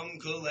will come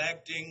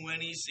collecting when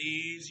he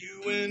sees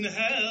you in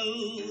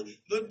hell.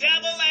 The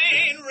devil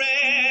ain't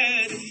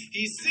red,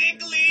 he's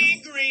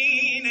sickly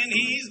green, and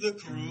he's the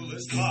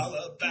cruelest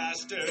holla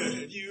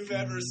bastard you've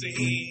ever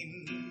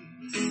seen.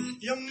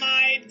 You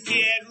might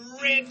get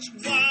rich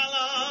while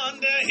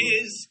under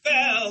his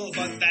spell,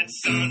 but that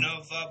son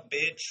of a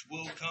bitch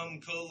will come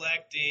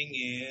collecting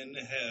in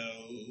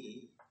hell.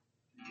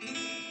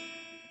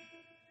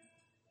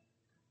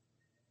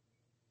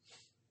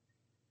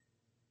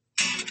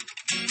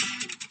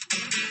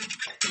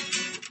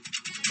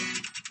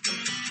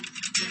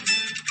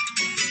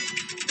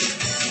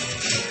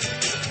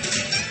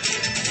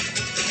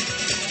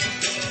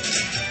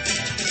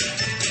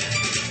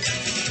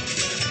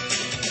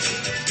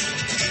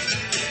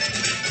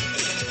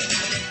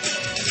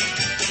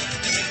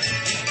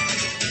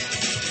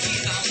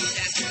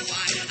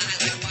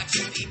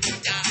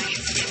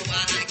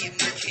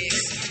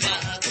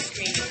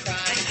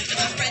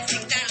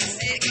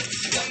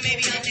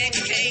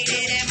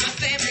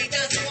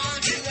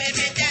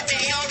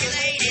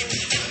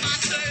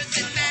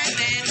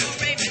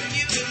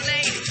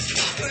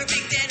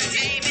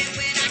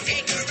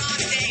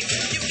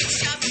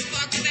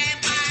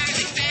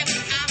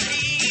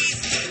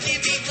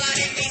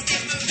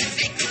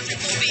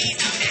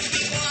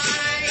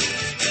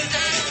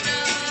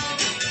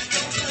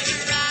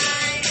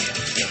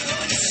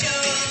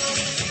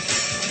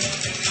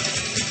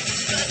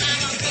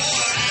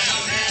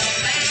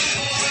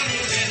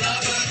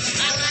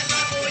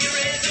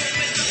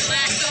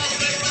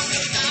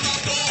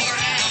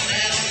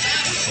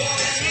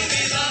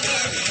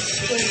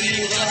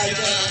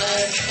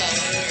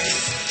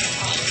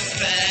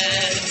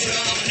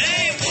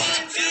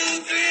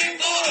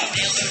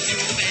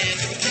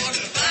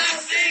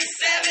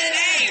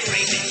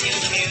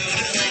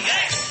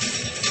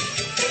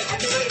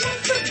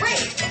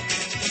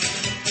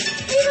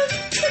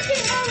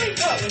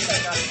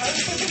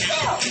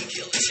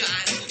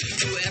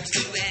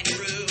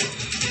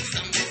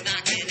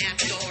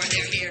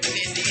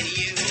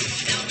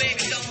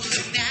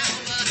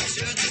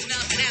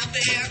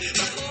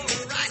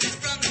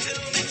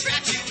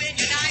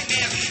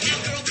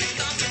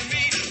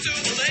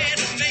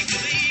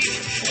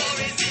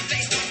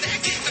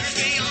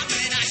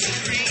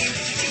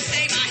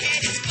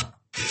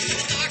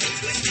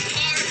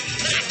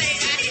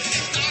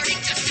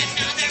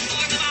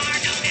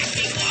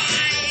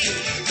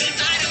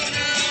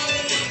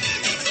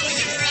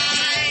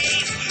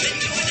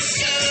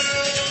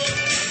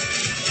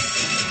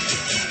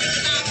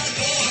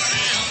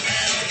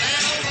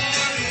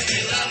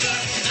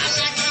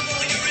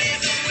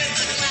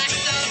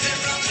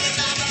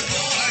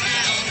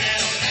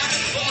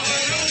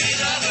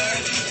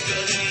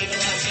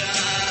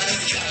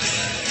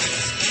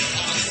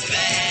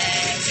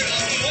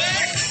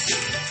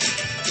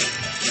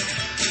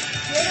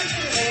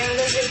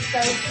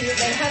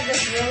 They have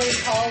this really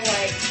tall,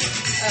 like,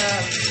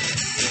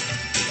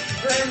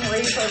 Grim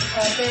Reaper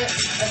puppet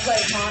that's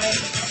like Monik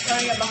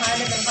turning it behind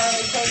him and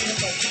Harley Quinn. You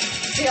can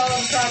see all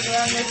them trying to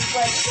run this,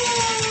 like,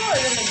 whoa,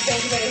 and then the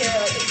things right here,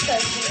 like, it's so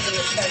cheesy,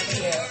 it's so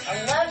cute. I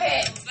love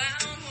it.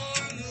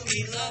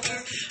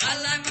 I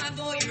like my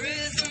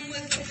voyeurism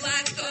with the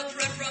black stuff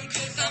right from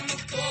cause I'm a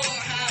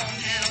poorhound.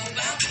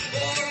 Hellbound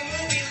horror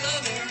movie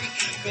lover.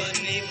 Good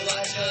and evil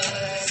are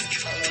just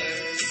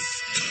colors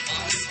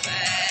on the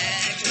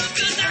spectrum.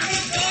 Cause I'm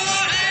a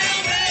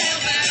poorhound,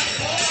 hellbound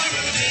horror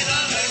movie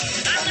lover.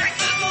 I like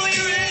my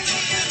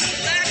voyeurism with the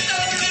black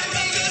stuff right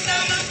from cause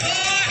I'm a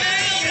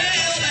poorhound,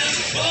 hellbound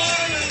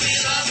horror movie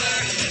lover.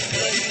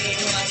 Good and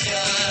evil are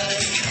just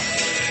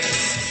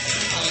colors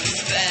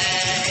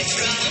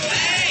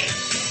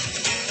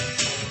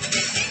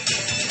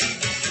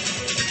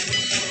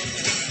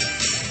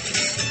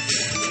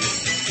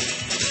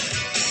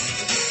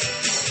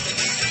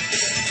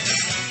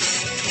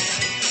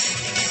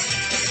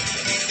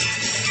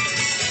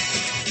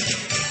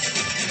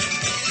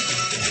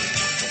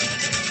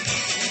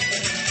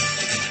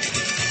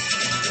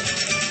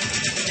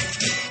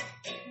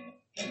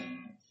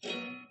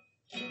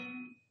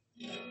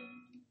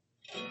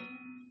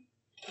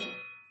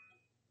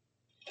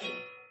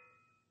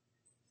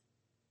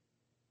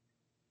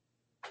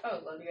I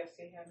would love to go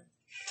see him.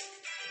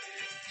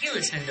 You're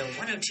listening to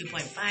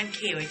 102.5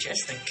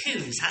 KOHS, the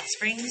Coos Hot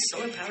Springs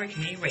Solar Power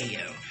Community Radio.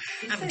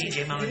 I'm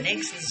DJ Mama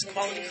Nix. This is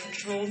Quality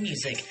Control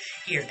Music,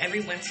 here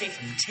every Wednesday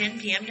from 10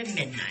 p.m. to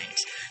midnight.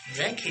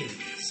 The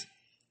Coos.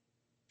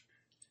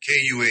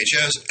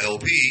 KUHS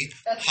LP,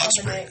 That's Hot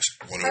something Springs,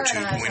 that- her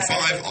and I have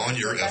had 102.5 on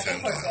your I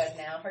think FM we're dial. good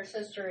now. Her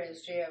sister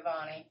is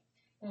Giovanni,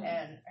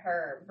 and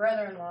her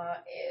brother-in-law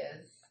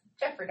is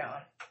Jeffrey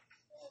Don.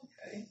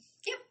 Okay.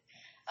 Yep.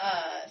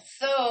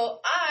 So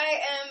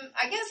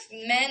I guess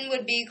men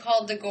would be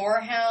called the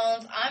gore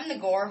hounds. I'm the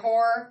gore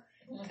whore.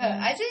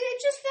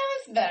 It just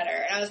sounds better.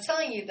 And I was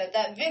telling you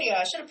that video,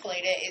 I should have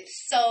played it.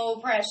 It's so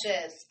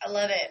precious. I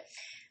love it.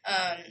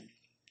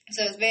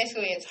 So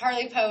it's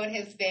Harley Poe and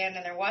his band,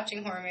 and they're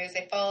watching horror movies.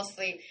 They fall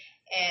asleep,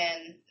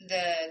 and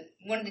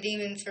one of the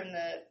demons from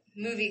the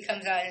movie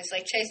comes out and it's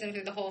like chasing them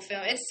through the whole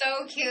film. It's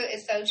so cute.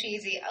 It's so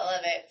cheesy. I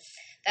love it.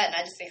 That, and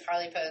I just think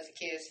Harley Poe is the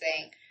cutest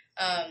thing.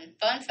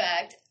 Fun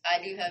fact,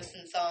 I do have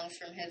some songs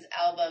from his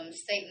album,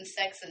 Satan,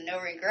 Sex, and No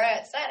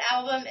Regrets. That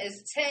album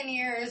is 10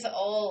 years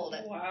old.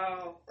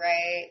 Wow.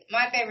 Right?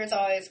 My favorite's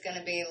always going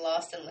to be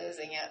Lost and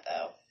Losing It,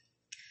 though.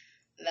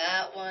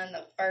 That one,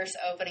 the first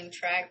opening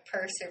track,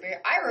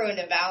 Persevere. I ruined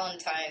a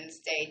Valentine's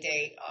Day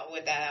date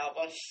with that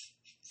album.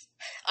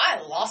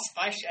 I lost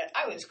my shit.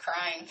 I was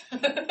crying.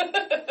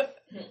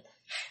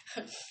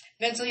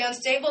 Mentally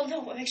unstable? No,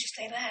 what makes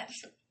you say that?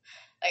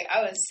 Like,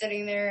 I was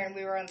sitting there, and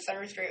we were on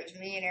Summer Street. It was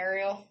me and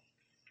Ariel.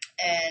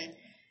 And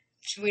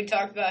we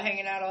talked about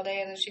hanging out all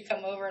day, and then she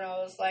come over, and I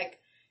was like,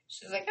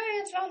 she was like, hey,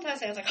 it's Valentine's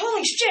Day. I was like,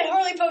 holy shit,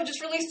 Harley Poe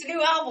just released a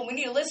new album. We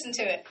need to listen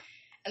to it.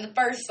 And the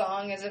first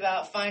song is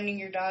about finding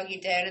your doggy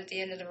dead at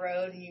the end of the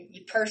road, and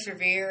you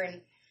persevere,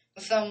 and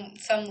when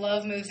some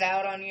love moves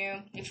out on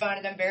you, you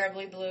find it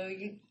unbearably blue.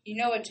 You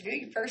know what to do.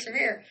 You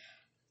persevere.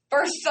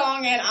 First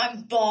song, and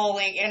I'm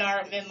bawling in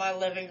my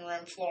living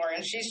room floor,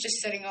 and she's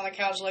just sitting on the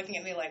couch looking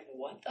at me like,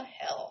 what the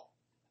hell?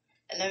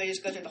 And then we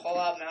just go through the whole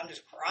album, and I'm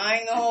just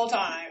crying the whole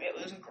time.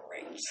 It was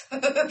great.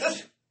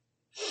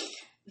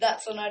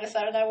 That's when I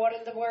decided I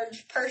wanted the word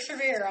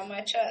persevere on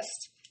my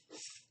chest,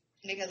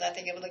 because I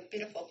think it would look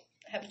beautiful.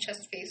 Have a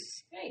chest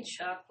piece. I ate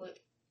chocolate.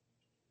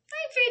 I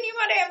ain't feeding you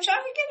my damn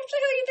chocolate. What the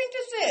hell you think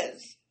this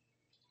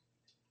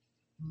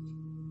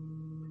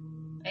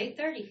is?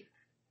 8:30.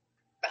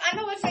 But I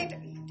know it's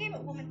 8:30. Damn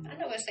it, woman. I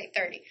know it's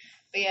 8:30.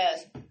 But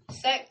yes,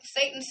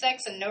 Satan,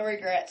 Sex, and No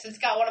Regrets. It's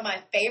got one of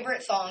my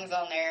favorite songs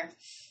on there,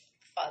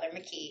 Father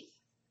McKee.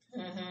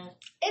 Mm-hmm.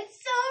 It's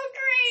so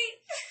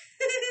great.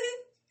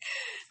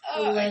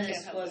 The I lettuce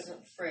can't help it.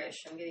 wasn't fresh.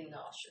 I'm getting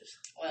nauseous.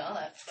 Well,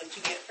 that's what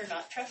you get for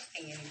not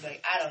trusting anybody.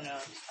 I don't know. I'm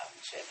just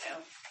talking shit now.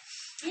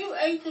 You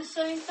ate the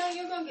same thing.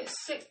 You're gonna get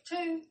sick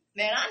too.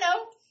 Man, I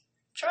know.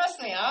 Trust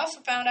me. I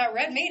also found out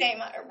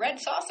red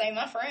sauce ain't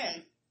my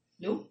friend.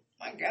 Nope.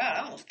 My God,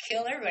 I almost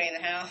killed everybody in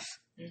the house.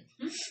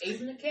 Mm-hmm.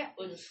 Even the cat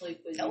wouldn't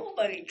sleep with you.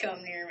 Nobody'd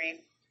come near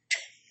me.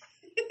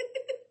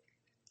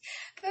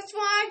 That's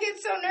why I get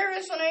so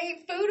nervous when I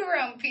eat food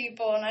around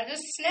people and I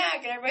just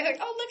snack and everybody's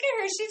like, oh, look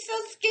at her, she's so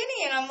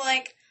skinny. And I'm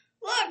like,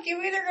 look,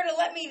 you're either going to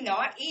let me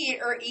not eat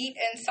or eat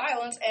in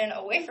silence and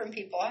away from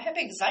people. I have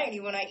anxiety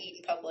when I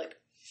eat in public.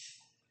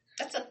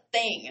 That's a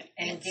thing.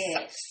 And it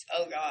sucks.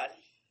 Oh, God.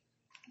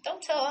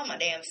 Don't tell all my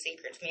damn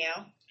secrets,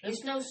 Meow.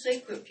 There's no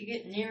secret if you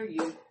get near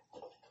you.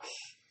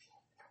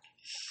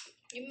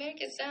 You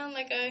make it sound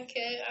like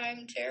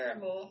I'm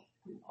terrible.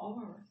 You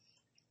are.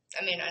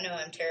 I mean, I know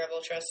I'm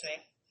terrible, trust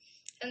me.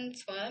 And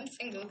that's why I'm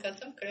single, because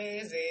I'm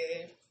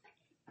crazy.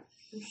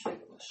 You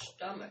shake my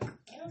stomach.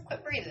 You know,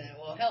 quit breathing. It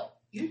will help.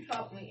 You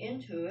talked me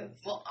into it.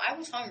 Well, I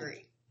was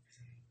hungry.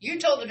 You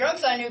told the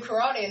drunks I knew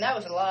karate, and that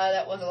was a lie.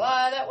 That was a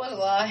lie. That was a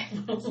lie.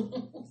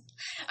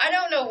 I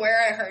don't know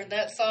where I heard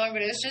that song,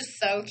 but it's just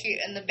so cute.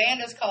 And the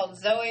band is called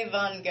Zoe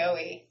Von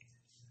Goey.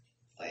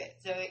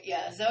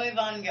 Zoe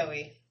Von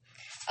Goey.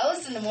 I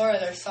listened to more of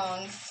their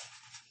songs.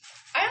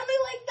 I only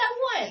like that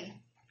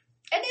one.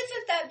 And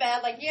isn't that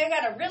bad? Like, you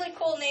got a really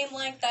cool name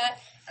like that,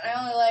 and I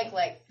only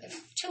like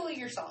 2 of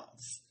your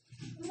songs.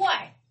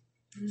 Why?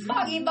 Mm-hmm.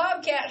 Foggy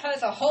Bobcat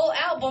has a whole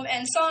album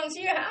and songs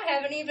I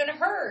haven't even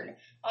heard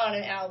on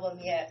an album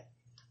yet.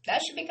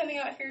 That should be coming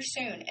out here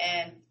soon,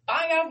 and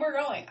by God, we're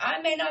going.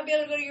 I may not be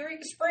able to go to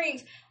Eureka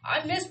Springs.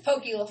 I miss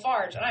Pokey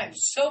Lafarge, and I am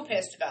so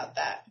pissed about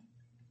that.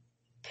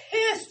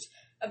 Pissed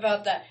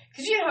about that.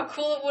 Because you know how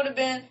cool it would have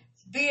been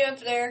to be up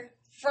there,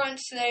 front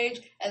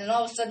stage, and then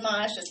all of a sudden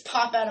my eyes just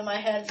pop out of my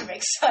head from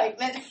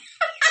excitement.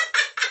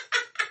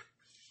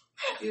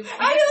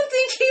 I don't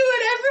think he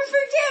would ever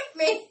forget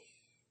me.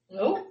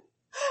 Nope.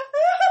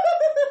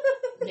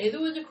 Neither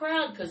would the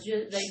crowd, because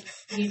you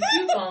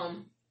puke on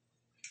them.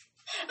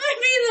 I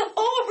mean, the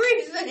whole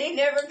reason he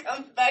never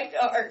comes back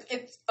to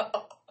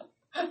Arkansas.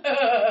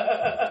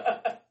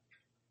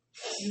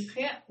 You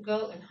can't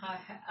go in high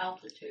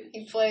altitude.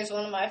 He plays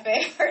one of my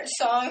favorite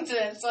songs,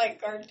 and it's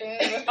like cartoons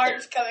with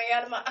hearts coming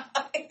out of my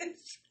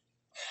eyes.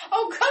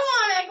 Oh, come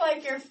on, act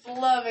like you're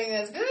loving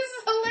this. This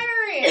is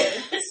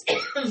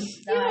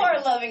hilarious. You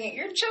are loving it.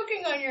 You're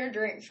choking on your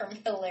drink from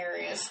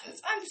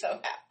hilariousness. I'm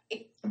so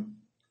happy.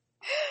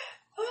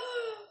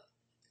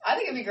 I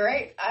think it'd be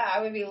great.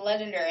 I would be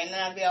legendary, and then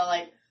I'd be all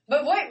like,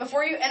 but wait,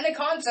 before you end the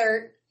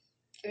concert,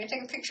 can you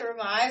take a picture of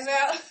my eyes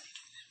out?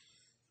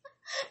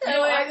 That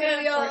No, way I I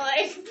could be all had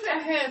like, I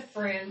had a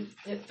friend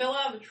that fell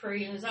out of a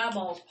tree and his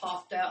eyeballs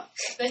popped out.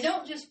 They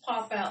don't just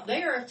pop out;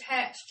 they are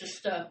attached to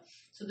stuff.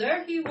 So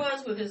there he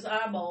was with his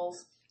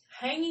eyeballs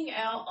hanging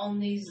out on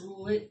these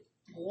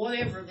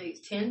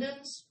these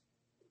tendons.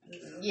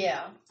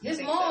 yeah.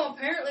 His mom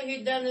apparently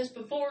had done this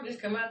before.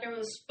 Just come out there with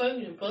a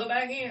spoon and pull it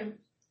back in.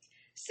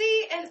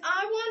 See, and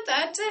I want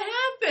that to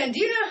happen. Do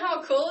you know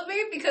how cool it'd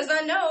be? Because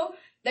I know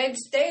they'd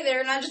stay there,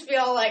 and I'd just be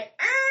all like,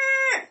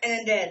 "Arr!" and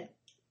then dead.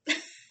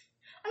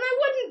 And I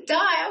wouldn't die.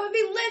 I would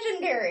be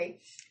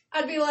legendary.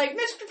 I'd be like,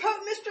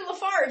 Mr.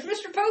 Lafarge,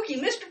 Mr. Pokey,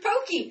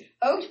 Hokey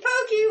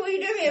Pokey, will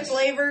you do me a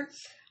favor?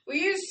 Will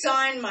you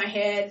sign my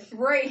head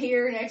right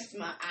here next to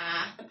my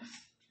eye?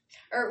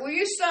 Or will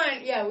you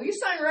sign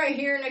right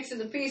here next to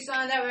the peace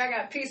sign? That way I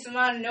got peace of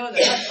mind and know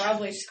that I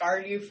probably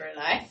scarred you for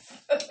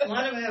life.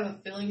 Why do I have a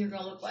feeling you're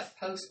going to look like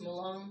Post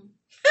Malone?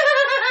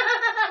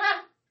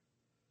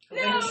 No.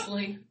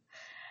 Eventually.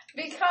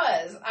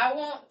 Because I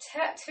won't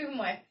tattoo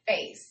my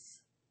face.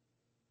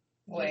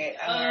 Wait,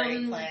 I'm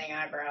already planning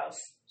eyebrows.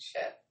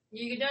 Shit.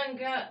 You done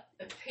got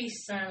a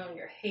peace sign on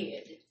your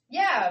head.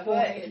 Yeah, but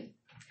Forehead.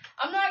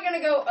 I'm not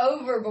going to go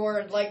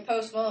overboard like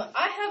Post Malone.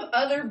 I have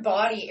other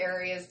body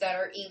areas that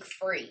are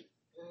ink-free.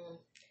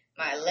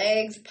 My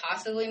legs,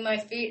 possibly my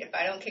feet, if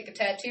I don't kick a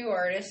tattoo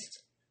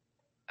artist.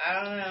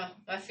 I don't know.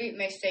 My feet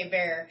may stay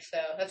bare, so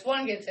that's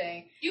one good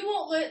thing. You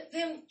won't let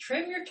them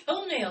trim your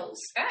toenails.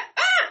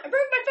 I broke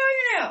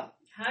my toenail!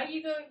 How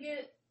you going to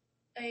get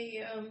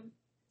a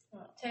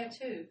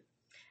tattoo?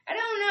 I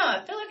don't know.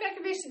 I feel like I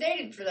could be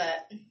sedated for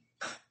that.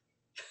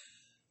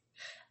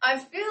 I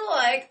feel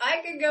like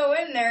I could go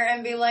in there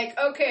and be like,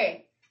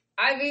 okay,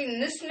 I've eaten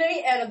this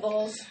many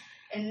edibles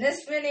in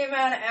this many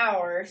amount of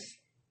hours.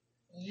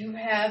 You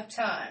have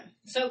time.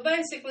 So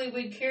basically,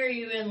 we'd carry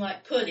you in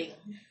like pudding.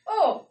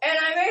 Oh, and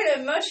I made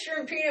a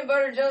mushroom peanut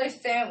butter jelly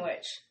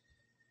sandwich.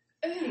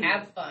 Ooh.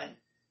 Have fun.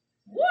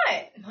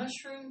 What?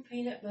 Mushroom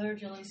peanut butter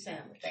jelly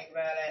sandwich. Think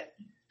about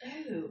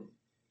it. Ooh.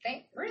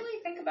 Think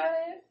about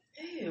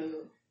it.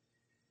 Ew.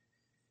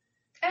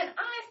 And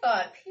I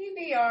thought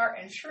PBR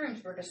and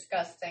shrooms were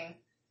disgusting.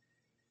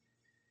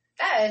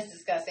 That is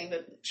disgusting,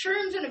 but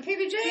shrooms and a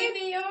PBJ?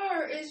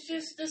 PBR is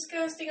just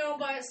disgusting all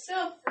by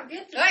itself.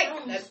 Forget the Hey,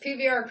 crumbs. that's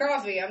PBR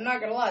coffee. I'm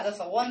not gonna lie, that's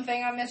the one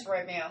thing I miss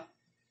right now.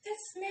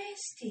 That's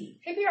nasty.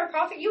 PBR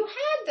coffee? You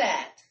had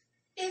that.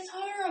 It's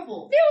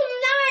horrible.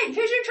 You lied,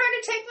 because you're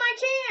trying to take my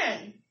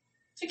can.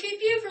 To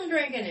keep you from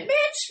drinking it.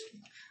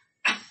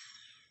 Bitch!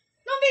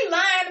 Don't be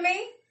lying to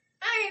me.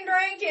 I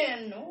ain't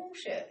drinking. Oh,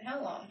 shit.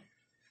 How long?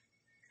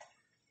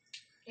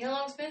 You know how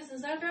long it's been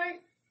since I drank?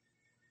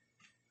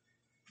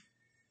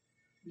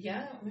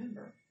 Yeah, I don't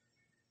remember.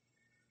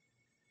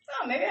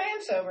 Oh, maybe I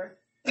am sober.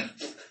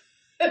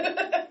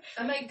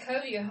 I made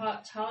Cody a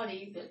hot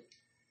toddy, but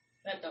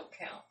that don't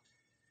count.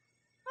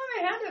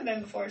 I mean, it had to have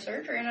been before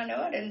surgery, and I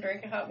know I didn't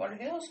drink at Hot Water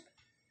Hills.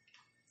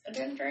 I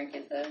didn't drink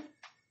at the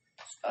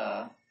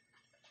spa.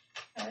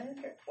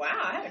 Wow,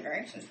 I haven't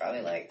drank since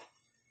probably like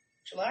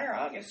July or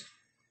August.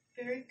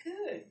 Very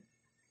good.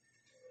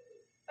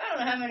 I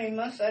don't know how many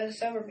months I was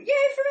sober, but yay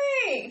for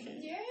me!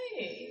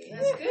 Yay.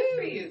 That's good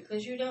for you,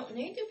 because you don't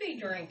need to be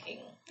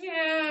drinking.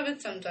 Yeah,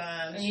 but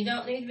sometimes. And you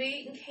don't need to be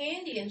eating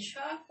candy and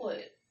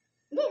chocolate.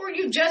 What were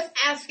you just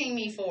asking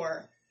me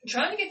for? I'm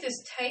trying to get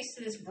this taste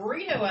of this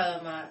burrito out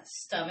of my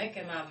stomach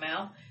and my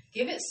mouth.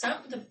 Give it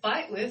something to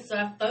fight with, so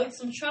I throwed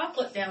some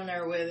chocolate down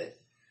there with it.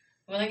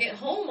 When I get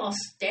home, I'll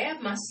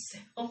stab myself.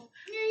 Yeah,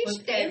 you with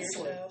stab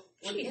insulin. yourself.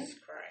 With Jesus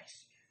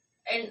Christ.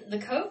 And the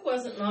Coke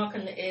wasn't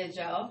knocking the edge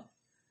off.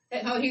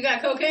 Oh, you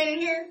got cocaine in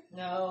here?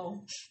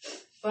 No.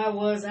 If I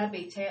was, I'd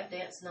be tap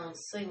dancing on the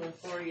ceiling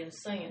for you and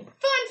singing.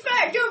 Fun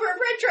fact, over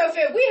at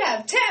Retrofit, we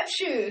have tap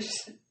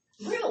shoes.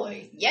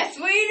 Really? Yes,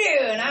 we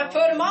do, and I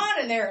put them on,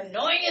 and they're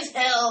annoying as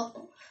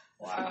hell.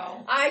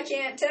 Wow. I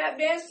can't tap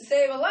dance to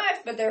save a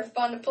life, but they're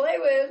fun to play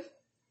with.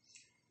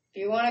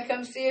 If you want to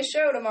come see a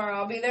show tomorrow,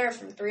 I'll be there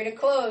from 3 to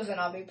close, and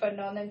I'll be putting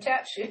on them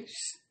tap shoes.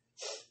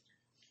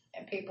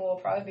 And people will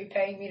probably be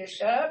paying me to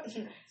shut up.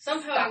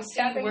 Somehow Stop I see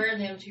tapping. you wearing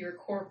them to your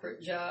corporate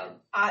job.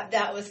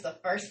 That was the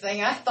first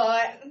thing I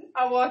thought.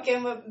 I walk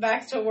in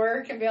back to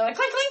work and be like,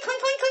 clink, clink,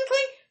 clink, clink, clink,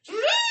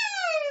 clink,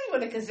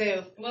 with a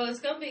kazoo. Well,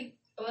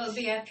 it'll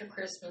be after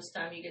Christmas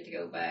time you get to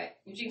go back.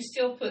 But you can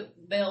still put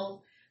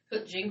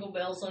jingle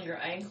bells on your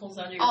ankles,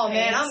 under your Oh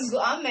man, pants.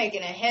 I'm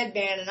making a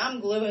headband and I'm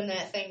gluing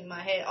that thing to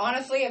my head.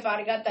 Honestly, if I'd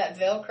have got that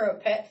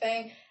Velcro pet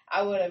thing,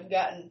 I would have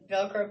gotten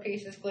Velcro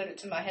pieces, glued it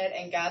to my head,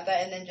 and got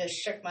that, and then just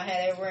shook my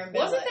head everywhere and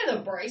been Wasn't like, that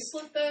a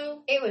bracelet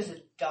though? It was a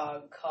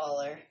dog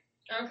collar.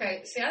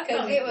 Okay, see, I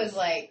Because thought it was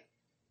like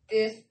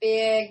this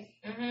big,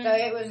 Mhm. so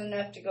it was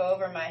enough to go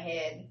over my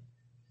head.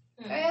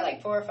 Mhm. I had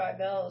like 4 or 5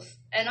 bells,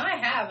 and I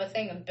have a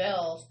thing of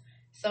bells.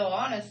 So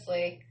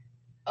honestly,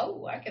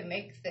 I could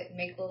make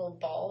little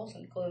balls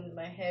and glue them to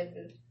my head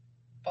with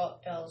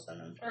bells in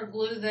them. Or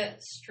glue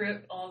that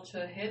strip onto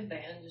a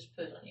headband and just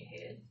put it on your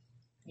head.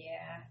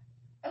 Yeah,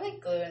 I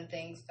like gluing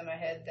things to my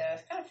head, though.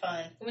 It's kind of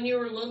fun. When you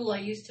were little, I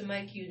used to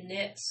make you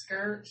knit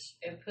skirts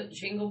and put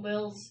jingle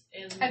bells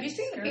in. Have you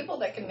seen the people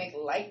that can make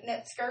light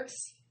knit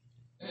skirts?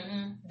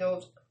 Mm-hmm.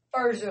 Those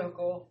are so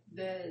cool.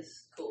 That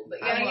is cool.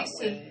 But I yeah, I want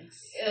used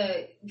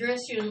to dress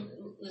you in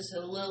this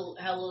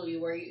how little you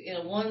were, in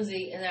a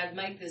onesie, and I'd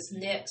make this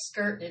net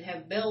skirt and it'd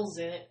have bells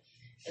in it.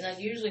 And I'd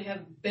usually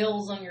have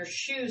bells on your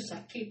shoes so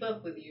I'd keep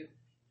up with you.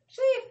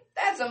 See,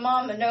 that's a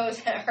mom that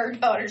knows that her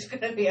daughter's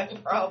going to be a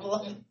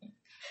problem.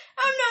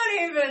 I'm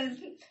not even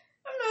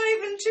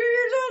 2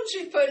 years old.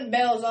 She's putting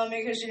bells on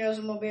me because she knows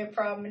I'm going to be a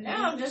problem. And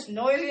now I'm just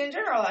noisy in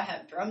general. I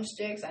have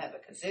drumsticks, I have a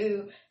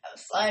kazoo, I have a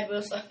slide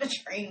whistle, I have a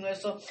train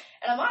whistle.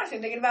 And I'm honestly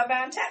thinking about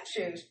buying tap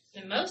shoes.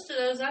 And most of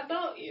those I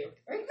bought you.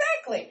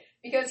 Exactly.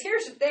 Because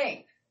here's the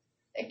thing.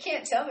 They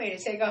can't tell me to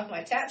take off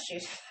my tap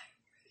shoes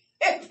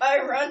if I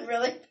run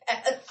really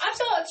fast.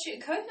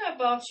 Cody and I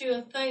bought you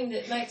a thing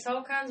that makes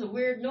all kinds of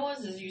weird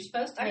noises you're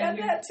supposed to I have.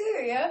 got that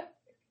too, yeah.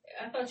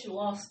 I thought you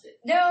lost it.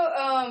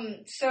 No,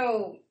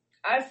 so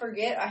I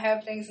forget I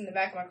have things in the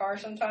back of my car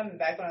sometimes. And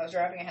back when I was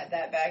driving, I had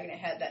that bag and it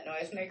had that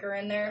noisemaker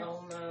in there.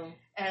 Oh no.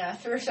 And I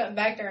threw something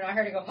back there and I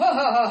heard it go, ha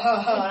ha ha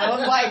ha ha. And I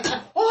was like,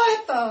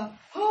 what the?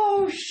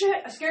 Oh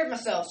shit. I scared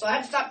myself, so I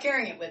had to stop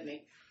carrying it with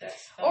me.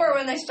 Or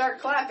when they start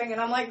clapping and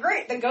I'm like,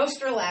 great, the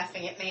ghosts are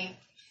laughing at me.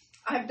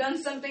 I've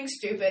done something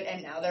stupid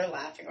and now they're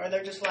laughing. Or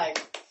they're just like,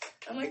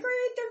 I'm like,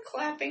 great, they're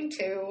clapping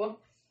too.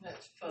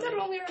 That's funny. Not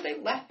only are they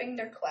laughing,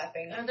 they're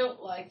clapping. I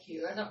don't like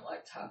you. I don't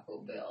like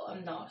Taco Bell.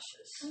 I'm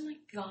nauseous. Oh my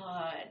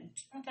god.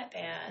 It's not that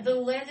bad. The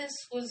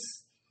lettuce was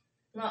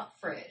not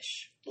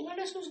fresh. The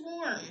lettuce was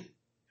warm.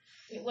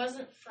 It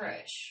wasn't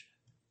fresh.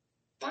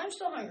 I'm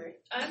still hungry.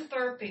 I'm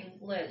burping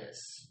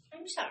lettuce.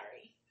 I'm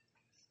sorry.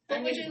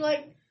 What would you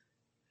like?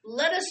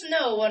 Let us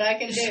know what I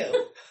can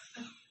do.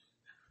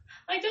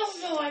 I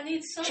don't know. I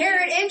need something.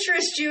 Carrot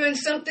interests you in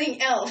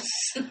something else.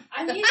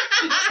 I need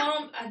to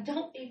calm. I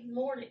don't need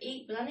more to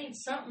eat, but I need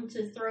something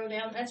to throw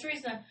down. That's the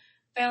reason I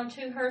found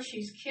 2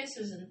 Hershey's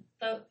Kisses and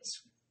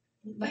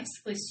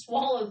basically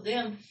swallowed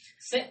them.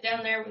 Sat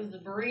down there with the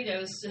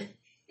burritos.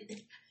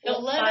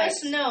 Well, let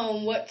us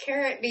know what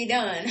carrot be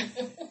done.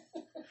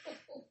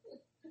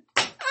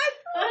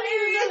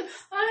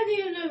 I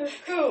need another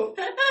Coke.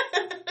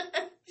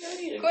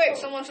 Quick,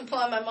 someone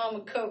supply my mom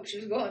with Coke.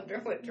 She's going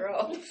through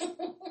withdrawals.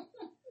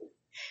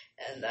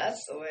 And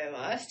that's the way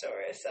my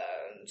story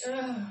sounds.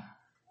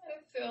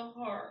 I feel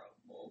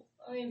horrible.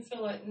 I don't even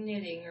feel like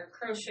knitting or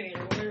crocheting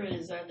or whatever it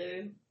is I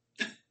do.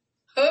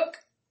 Hook?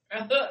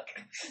 A hook.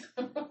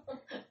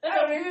 I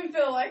don't even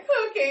feel like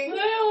hooking. I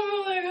don't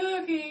feel like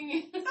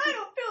hooking. I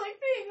don't feel like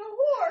being a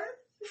whore.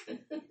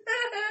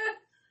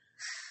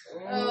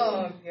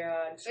 Oh,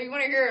 God. So you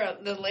want to hear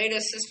the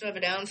latest System of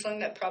a Down song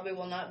that probably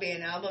will not be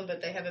an album,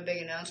 but they have a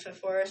big announcement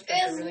for us?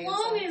 As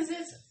long as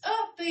it's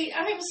upbeat.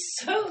 I am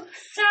so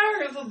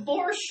tired of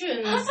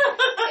abortions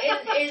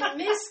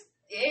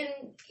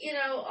and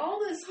all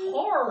this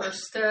horror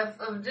stuff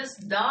of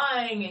just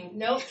dying and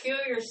don't kill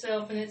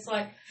yourself. And it's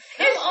like,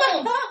 come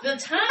on. The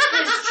time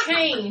has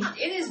changed.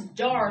 It is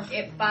dark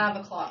at 5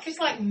 o'clock. It's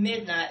like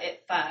midnight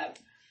at 5.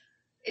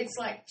 It's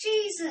like,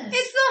 Jesus.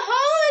 It's the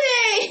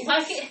holidays!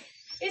 Like,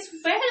 it's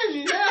bad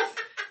enough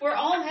we're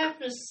all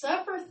having to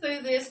suffer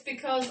through this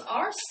because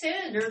our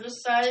senator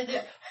decided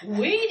that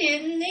we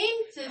didn't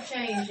need to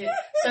change it.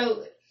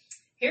 So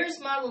here's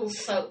my little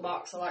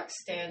soapbox I like to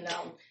stand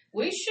on.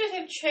 We should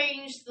have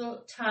changed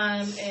the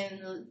time and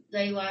the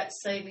daylight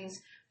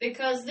savings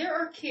because there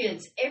are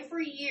kids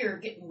every year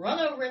getting run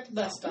over at the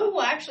bus stop. Oh,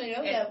 I actually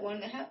know that one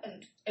that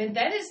happened. And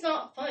that is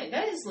not funny.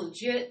 That is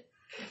legit.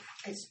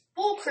 It's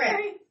bull crap.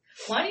 Sorry.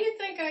 Why do you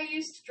think I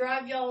used to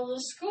drive y'all to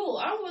school?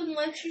 I wouldn't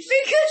let you.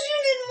 Because you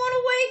didn't want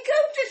to wake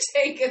up to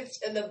take us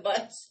to the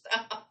bus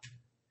stop.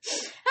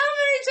 How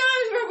many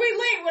times were we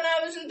late when I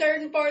was in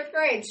 3rd and 4th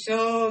grade?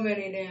 So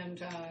many damn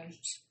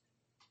times.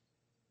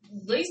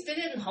 At least they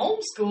didn't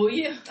homeschool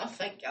you. Oh,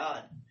 thank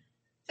God.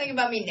 Think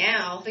about me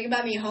now. Think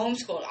about me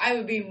homeschooled. I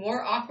would be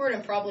more awkward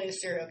and probably a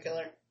serial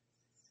killer.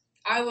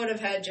 I would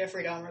have had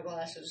Jeffrey Dahmer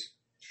glasses.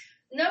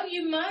 No,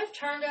 you might have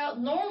turned out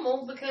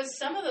normal because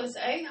some of those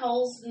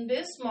a-holes in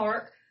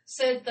Bismarck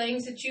said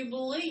things that you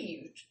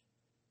believed.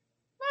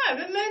 I've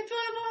been made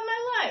fun of all my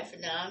life,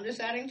 and now I'm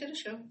just adding to the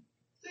show.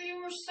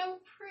 You were so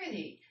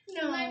pretty.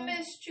 No. And they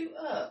messed you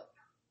up.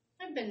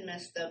 I've been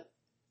messed up.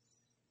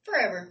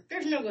 Forever.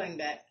 There's no going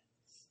back.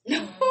 No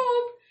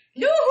hope!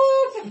 No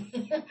hope!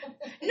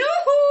 No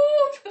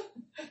hope!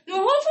 No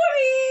hope for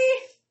me!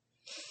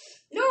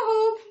 No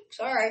hope.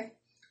 Sorry.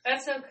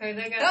 That's okay.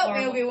 They got Help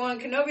me, horrible. Obi-Wan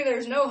Kenobi,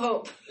 there's no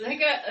hope. They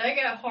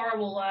got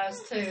horrible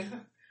lives too.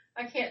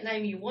 I can't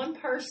name you one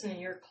person in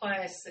your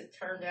class that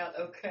turned out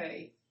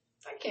okay.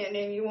 I can't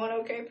name you one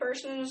okay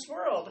person in this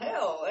world.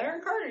 Hell,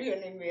 Aaron Carter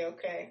didn't even be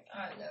okay.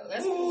 I know.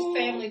 That's because his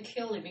family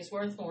killed him. He's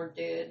worth more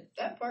dead.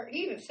 That part,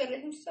 he even said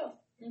it himself.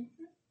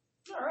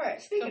 Mm-hmm. All right,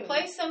 speaking So of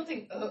play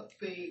something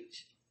upbeat.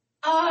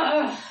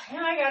 now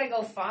I gotta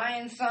go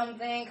find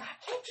something.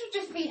 Can't you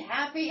just be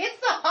happy? It's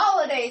the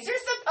holidays. You're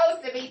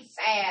supposed to be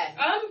sad.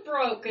 I'm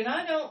broke and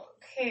I don't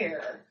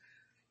care.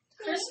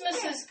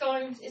 Christmas is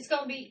going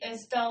to be,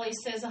 as Dolly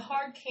says, a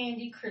hard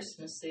candy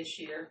Christmas this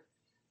year.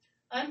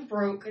 I'm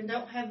broke and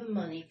don't have the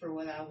money for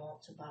what I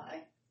want to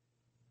buy.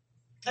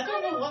 I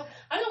don't know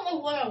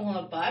what I want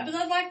to buy, but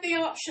I'd like the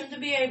option to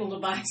be able to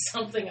buy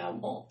something I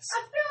want.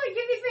 I feel like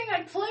anything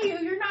I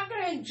play you're not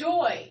going to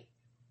enjoy.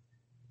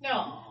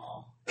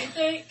 No. You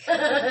think?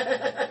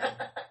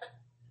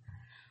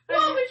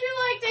 What would you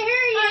like to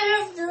hear you? I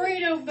have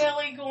burrito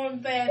belly going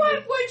bad.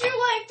 What would you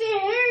like to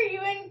hear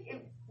you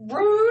in?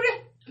 Rude?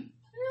 I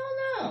don't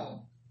know.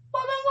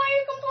 Well, then why are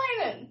you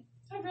complaining?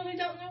 I really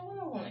don't know what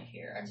I want to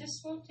hear. I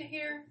just want to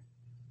hear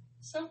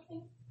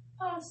something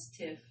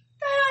positive.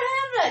 I don't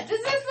have that.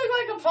 Does this look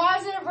like a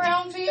positive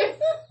round to you?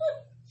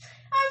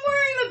 I'm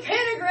wearing the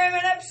pentagram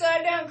and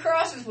upside down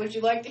crosses. Would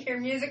you like to hear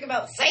music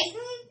about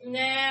Satan?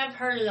 Nah, I've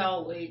heard it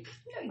all week.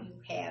 No,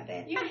 you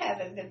haven't. I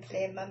haven't been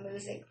playing my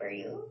music for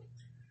you.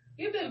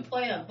 You've been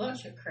playing a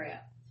bunch of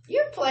crap.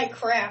 You play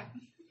crap.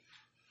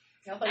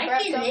 You play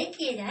crap can lick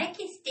it. I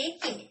can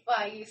stick it.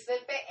 Why, you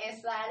slip it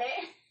and slide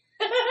it?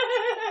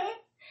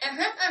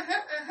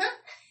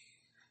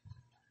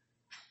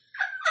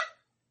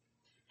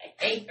 I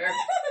hate her.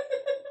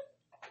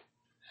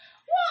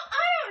 Well,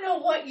 I don't know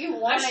what you I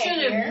want to should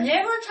hear. have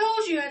never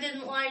told you I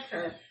didn't like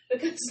her,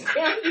 because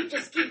now you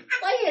just keep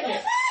playing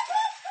it.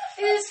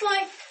 And it's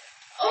like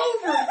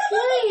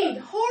overplayed,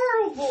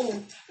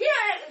 horrible.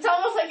 Yeah, it's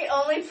almost like it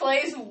only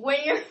plays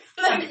when you're in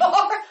the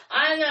car.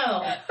 I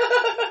know.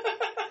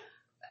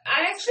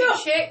 I actually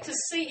checked to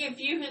see if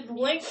you had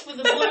linked with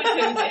the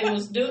Bluetooth and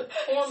was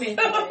tormenting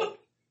me.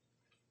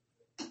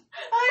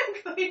 I'm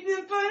going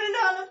to put it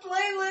on a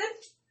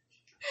playlist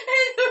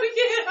and hook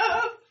it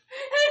up.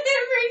 And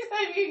every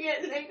time you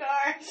get in the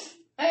car,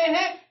 hey,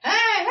 hey,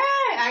 hey,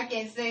 hey, I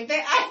can sing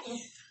that.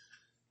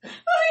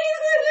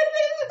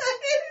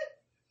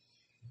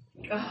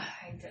 God, I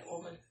hate that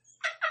woman.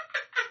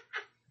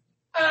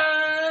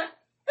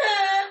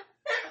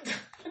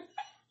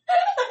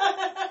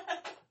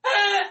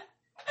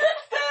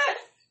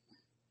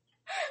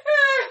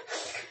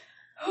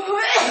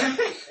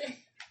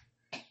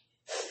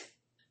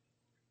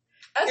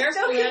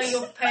 Careful now,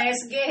 you'll pass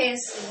gas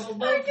and we'll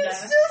both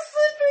die.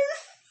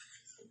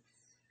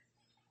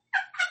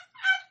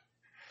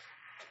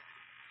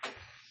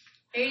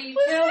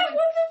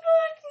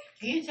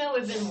 Can you tell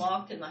we've been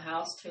locked in the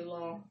house too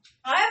long?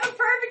 I have a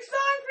perfect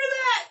song for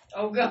that.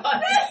 Oh,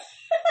 God.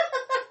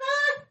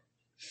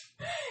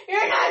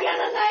 You're not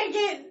gonna like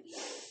it.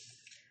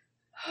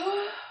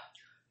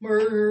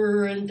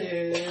 Murder and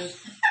death.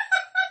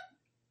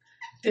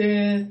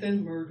 Death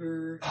and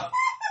murder.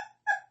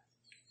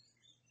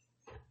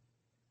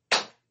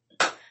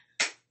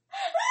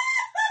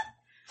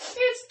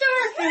 It's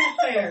dark out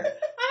there.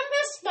 I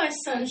miss my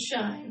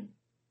sunshine.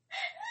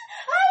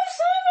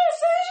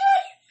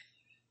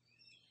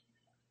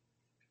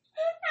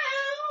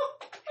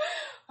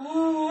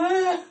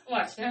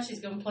 Watch, now she's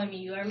gonna play me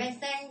You Are My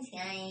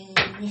Sunshine.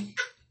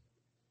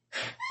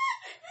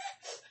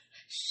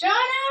 Shut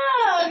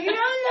up! You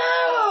don't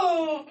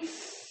know!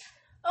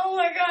 Oh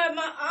my God,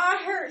 my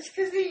eye hurts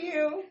because of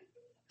you.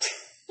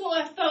 Well,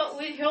 I thought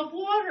we'd help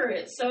water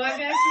it, so I got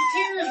some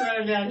tears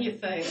running down your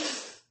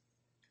face.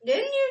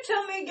 Didn't you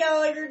tell me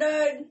Gallagher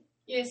died?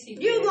 Yes, he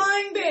did. You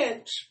lying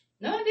bitch.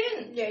 No, I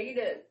didn't. Yeah, you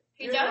did.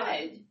 He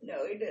died.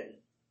 No, he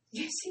didn't.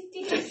 Yes,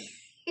 he did.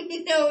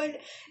 No,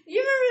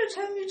 you remember the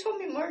time you told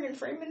me Morgan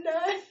Freeman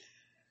died?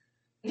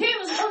 Yeah, it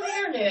was on the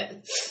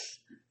internet.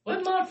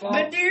 Wasn't my fault.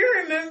 But do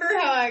you remember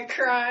how I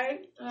cried?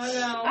 I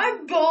know. I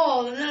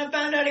bawled, and then I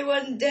found out he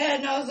wasn't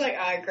dead, and I was like,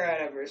 I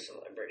cried over a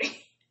celebrity.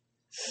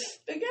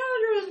 But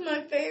Gallagher was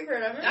my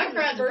favorite. I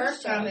cried the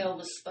first time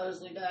Elvis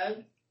supposedly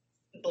died.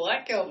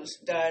 Black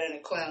Elvis died in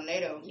a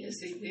clownado. Yes,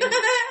 he did.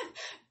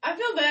 I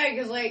feel bad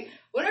because, like,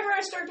 whenever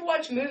I start to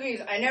watch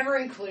movies, I never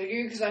include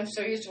you because I'm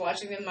so used to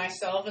watching them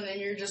myself, and then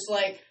you're just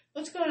like,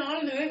 what's going on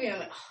in the movie? I'm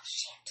like, oh,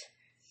 shit.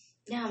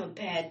 Now I'm a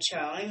bad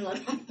child. I'm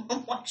like, my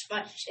mom watch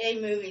my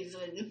shitty movies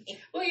with me.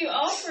 Well, you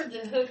offered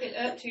to hook it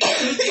up to your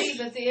TV,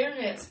 but the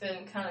internet's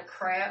been kind of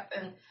crap,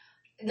 and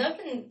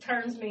nothing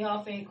turns me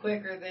off any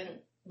quicker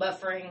than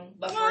buffering.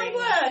 Well, I'm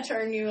glad I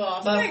turned you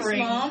off. Buffering. Thanks,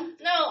 Mom.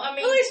 No, I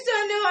mean... At least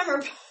I know I'm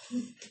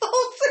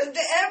repulsive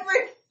to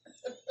every...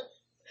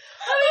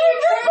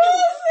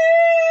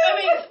 I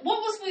mean, what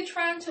was we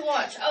trying to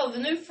watch? Oh, The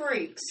New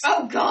Freaks.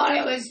 Oh, God,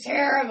 it was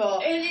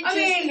terrible. And it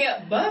just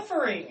kept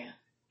buffering.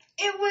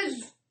 It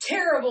was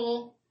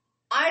terrible.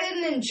 I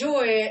didn't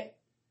enjoy it,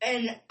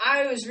 and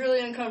I was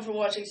really uncomfortable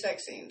watching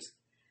sex scenes.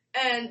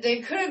 And they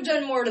could have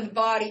done more to the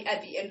body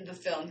at the end of the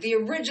film. The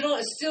original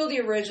is still the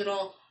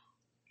original.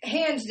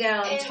 Hands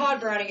down, And Todd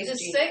Browning is the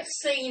genius. sex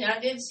scene, I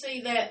did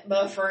see that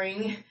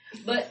buffering,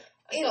 but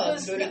it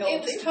was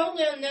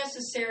totally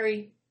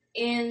unnecessary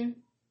in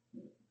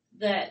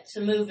that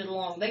to move it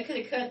along. They could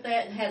have cut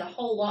that and had a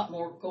whole lot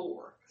more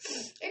gore.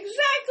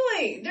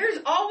 Exactly. There's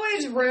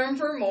always room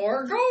for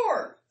more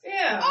gore.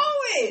 Yeah.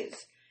 Always.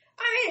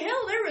 I mean,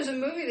 hell, there was a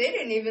movie, they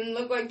didn't even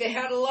look like they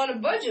had a lot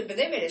of budget, but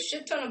they made a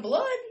shit ton of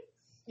blood.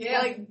 Yeah.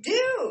 Like,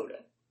 dude.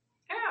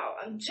 Ow.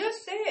 I'm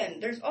just saying,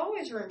 there's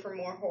always room for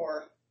more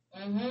horror.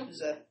 Mm-hmm.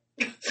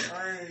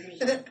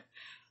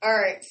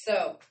 Alright,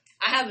 so,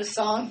 I have a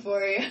song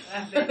for you.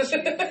 I bet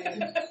you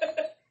do.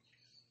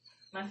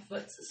 My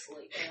foot's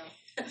asleep now.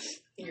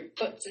 Your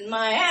foot's in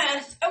my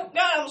ass. Oh, God,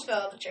 I almost fell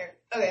out of the chair.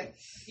 Okay.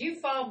 You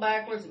fall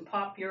backwards and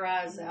pop your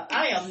eyes out.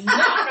 I am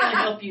not going to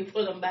help you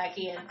put them back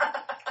in.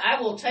 I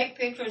will take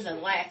pictures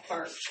and laugh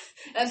first.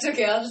 That's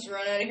okay. I'll just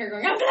run out of here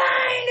going, I'm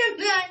blind.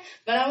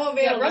 But I won't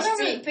be able Run to over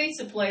to see. the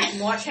pizza place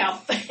and watch how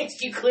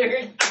fast you clear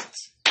it out.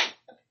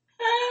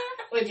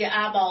 With your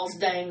eyeballs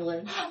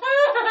dangling. Be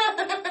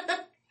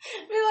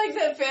like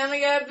that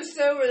Family Guy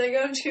episode where they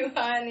go too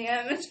high in the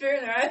atmosphere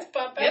and their eyes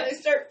pop out Yep. and they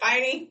start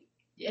fighting.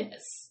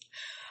 Yes.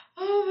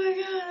 Oh my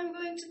God, I'm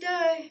going to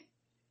die.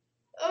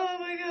 Oh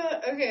my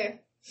God. Okay.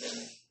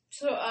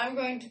 So I'm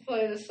going to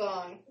play the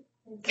song.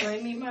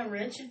 Play me my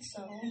wretched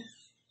song.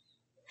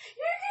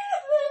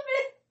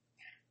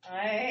 You're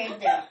I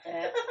doubt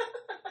that.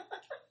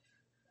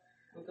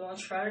 I'm going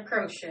to try to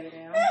crochet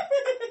now.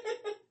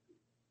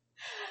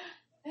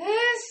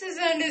 This is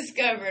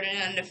undiscovered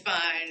and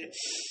undefined.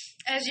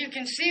 As you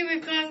can see,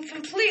 we've gone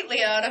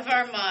completely out of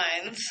our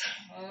minds.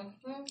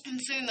 Mm-hmm. And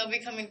soon they'll be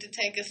coming to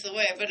take us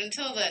away. But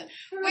until then,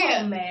 We're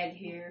all mad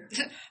here. But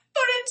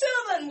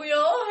until then, we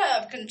all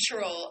have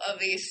control of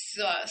these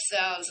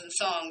sounds and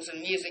songs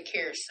and music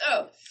here.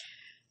 So,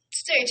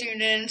 stay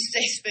tuned in,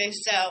 stay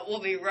spaced out.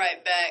 We'll be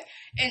right back.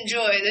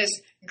 Enjoy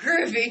this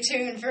groovy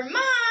tune for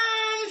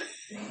Mom!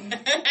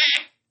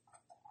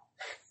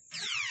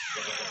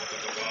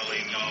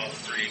 Calling all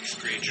freaks,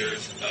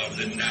 creatures of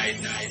the night.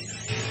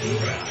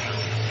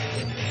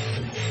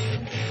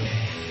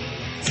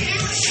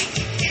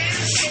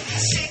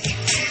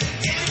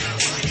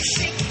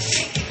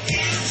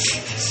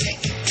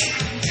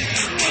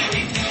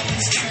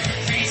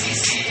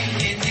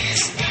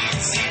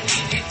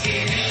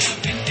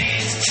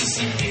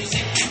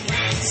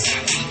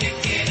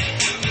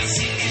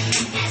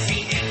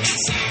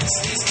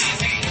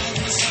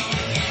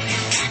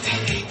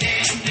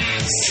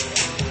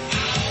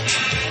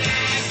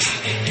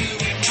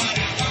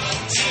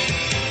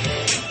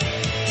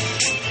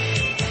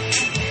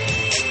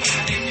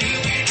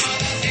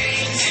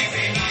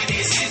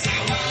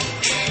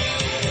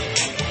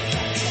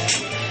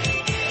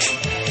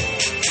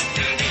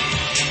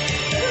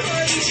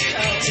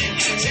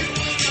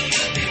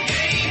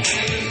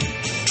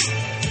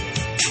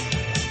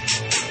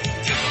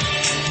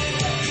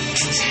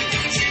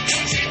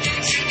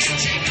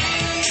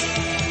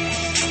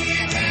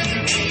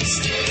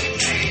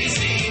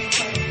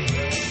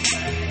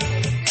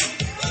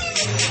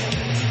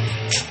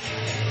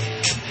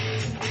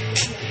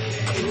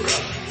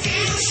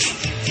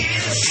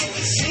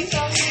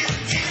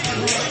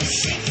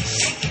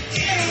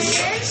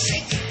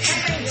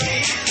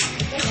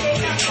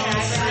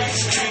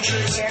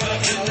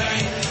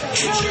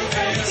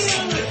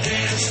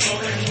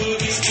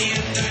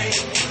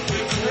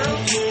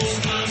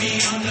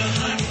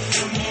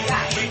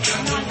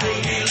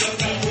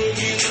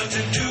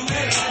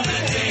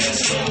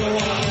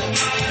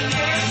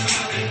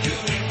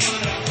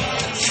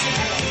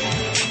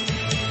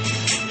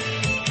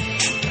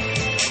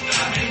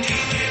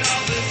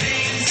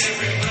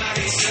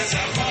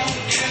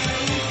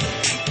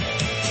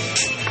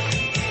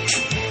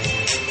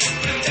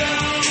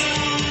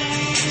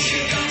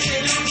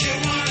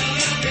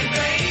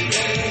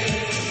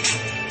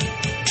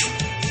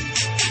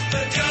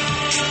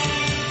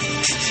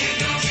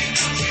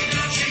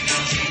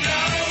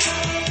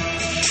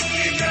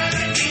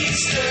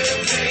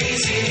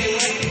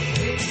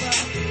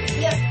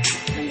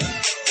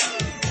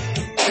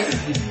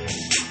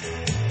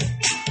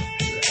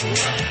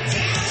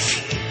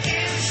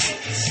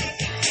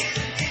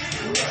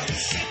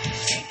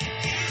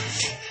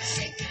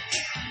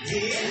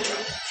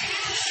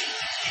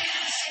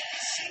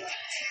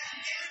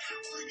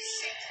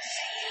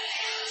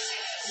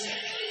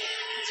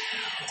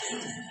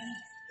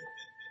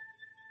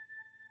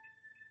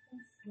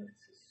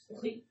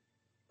 Sleep.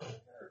 I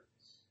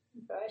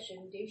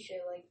shouldn't do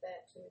shit like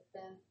that to it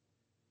then.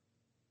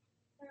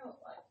 I don't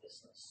like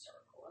this in a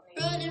circle.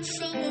 Running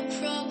from my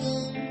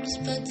problems,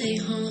 but they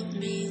haunt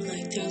me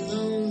like they're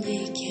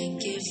lonely. Can't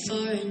get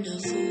far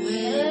enough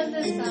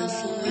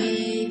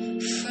away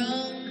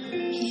from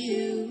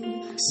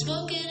you.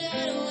 Smoking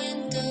out a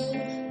window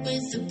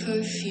with the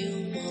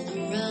perfume all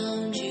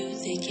around you.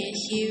 They can't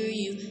hear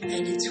you,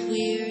 and it's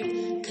weird,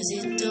 'cause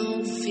it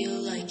don't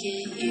feel like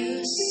it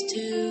used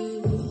to.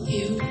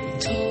 You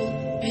told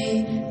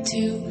me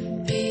to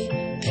be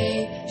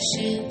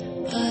patient,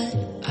 but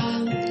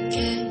I'm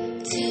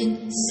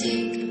getting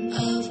sick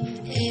of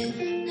it.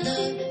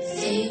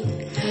 Nothing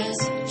has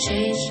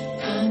changed.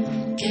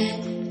 I'm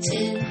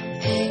getting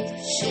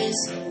anxious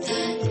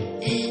that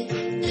it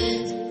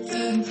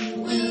never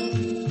will.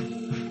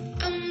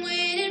 I'm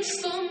waiting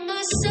for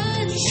my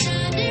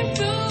sunshine and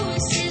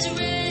roses,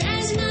 red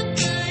as my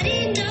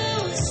bloody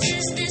nose.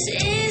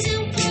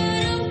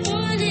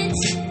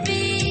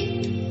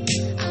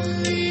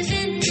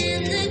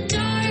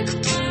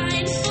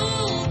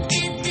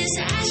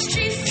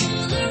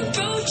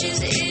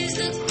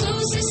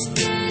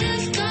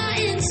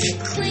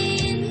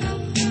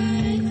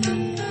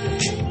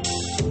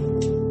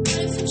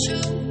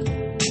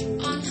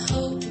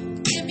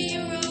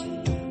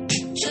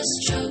 just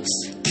jokes.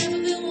 Never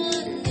been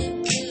one to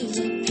give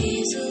up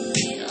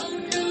easily. Oh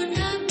no,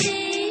 not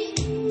me.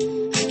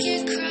 I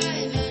can't cry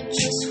about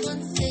just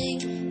one thing.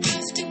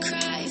 Have to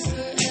cry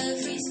for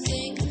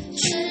everything.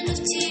 Shed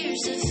enough tears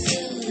to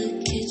fill the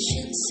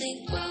kitchen sink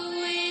while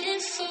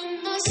waiting for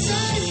my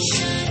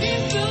sunshine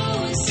and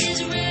roses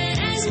red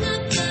as my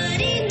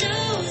bloody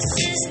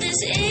noses. This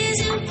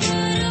isn't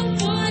what I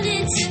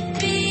wanted to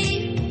be.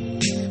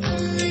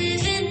 I'm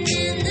living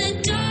in the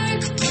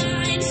dark,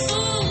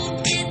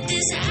 blindfolded.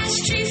 This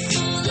ashtray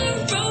full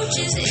of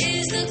roaches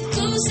is the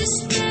closest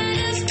that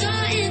I've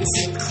gotten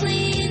to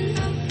clean.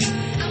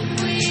 I'm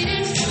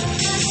waiting for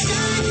my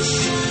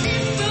sunshine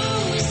and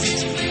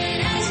roses red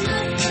as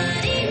my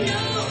bloody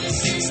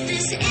noses.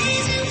 This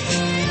isn't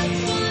what I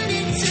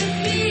wanted to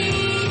be.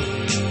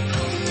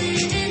 I'm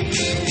living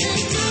in the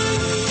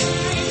dark,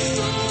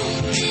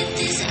 blindfolded.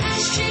 This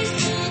ashtray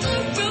full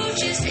of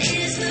roaches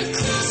is the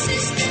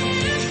closest that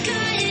I've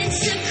gotten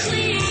to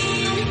clean.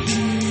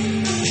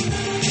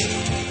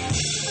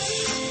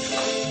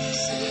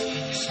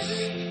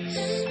 Sunshine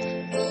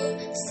and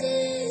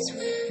roses,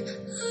 where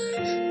are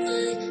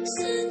my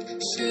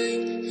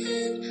sunshine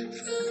and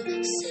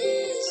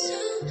roses?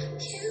 Oh,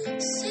 you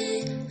say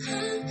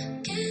I'm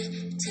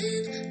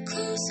getting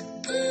close,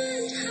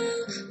 but how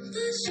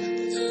much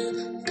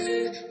longer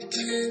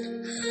can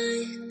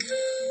I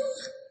go?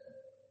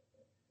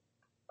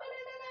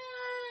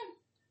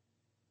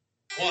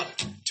 1,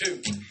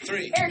 2,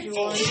 3, There's your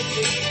 4. one.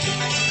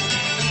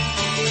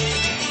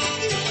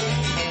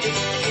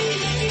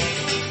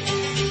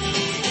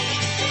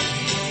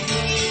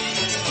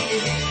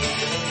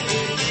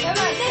 Come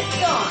on, this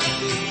song.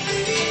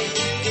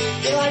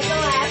 You like the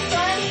last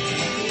one?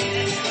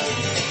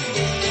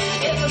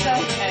 It was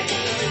okay.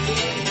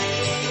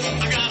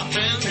 I got a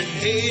pounding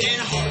head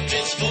and a heart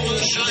that's full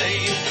of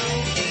shame.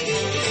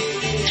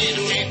 And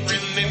I can't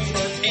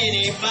remember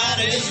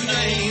anybody's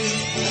name.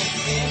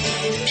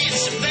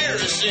 It's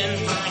embarrassing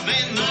for a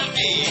man my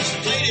age to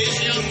play this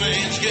young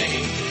man's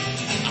game.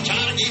 I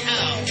try to get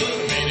out, but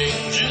it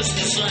ain't just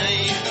the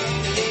same.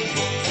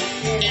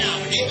 And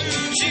I'm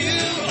getting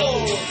too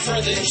old for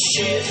this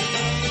shit.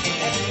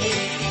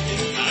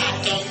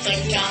 I don't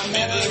think I'm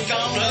ever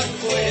gonna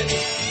quit.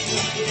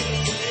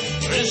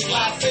 This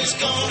life is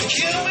gonna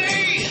kill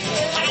me.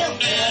 I don't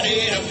doubt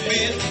it a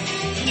bit.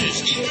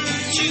 Just getting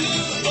too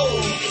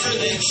old for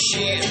this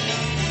shit.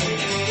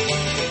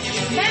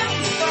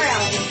 Mountain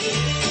Sprout.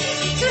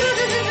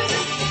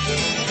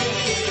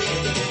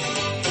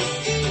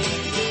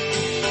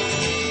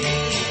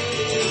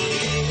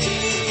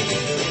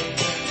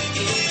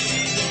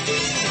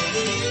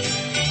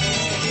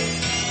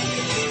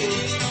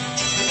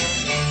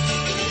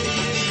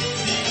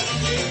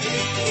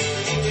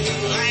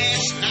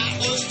 Last night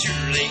was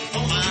too late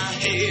for my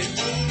head.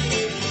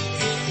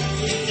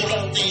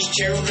 Don't these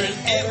children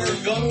ever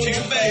go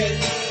to bed?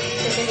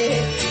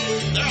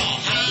 They're all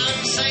high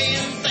and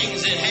saying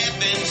things that have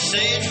been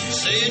said and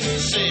said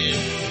and said.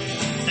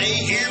 They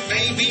hear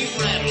baby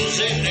rattles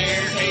in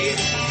their head.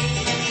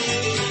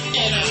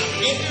 And I'm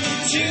getting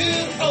too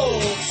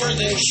old for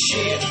this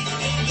shit.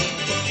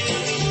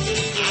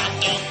 I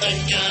don't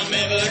think I'm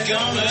ever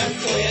gonna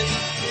quit.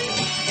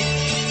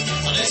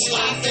 This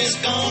life is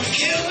gonna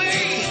kill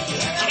me.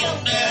 I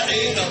don't doubt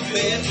it a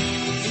bit.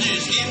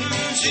 Just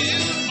getting too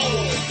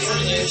old for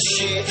this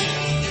shit.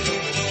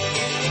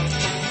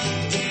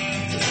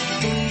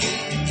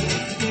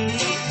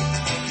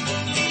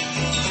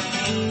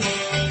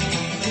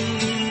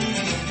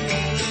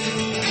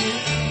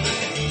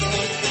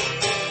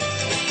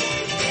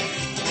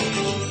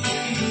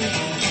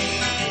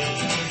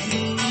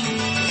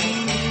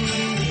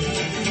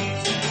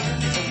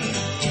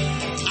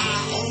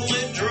 I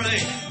only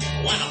drink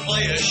when I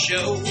play a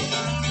show.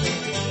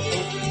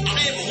 I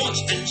never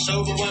once been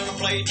sober when I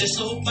played this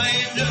old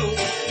bando.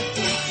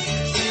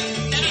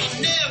 And I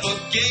never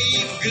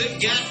gave a good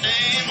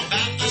goddamn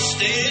about the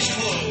status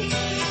quo.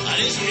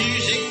 This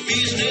music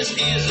business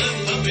is a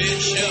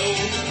puppet show.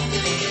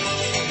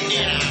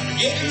 And I'm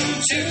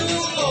getting too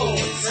old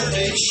for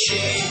this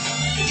shit.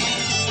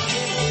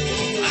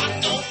 I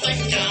don't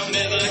think I'm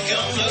ever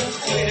gonna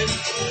quit.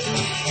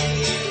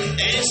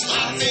 This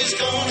life is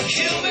gonna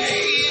kill me,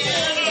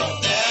 and I don't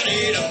doubt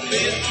it a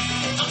bit.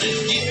 I'm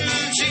just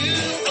getting too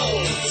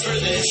old for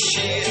this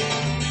shit.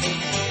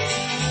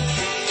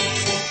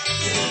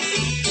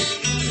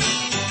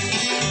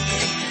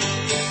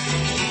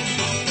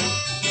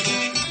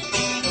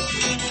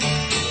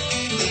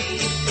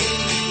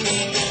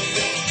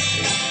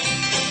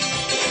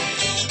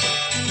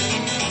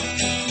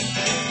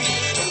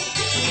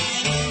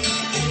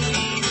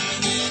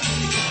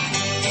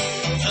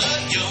 A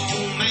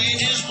young man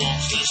just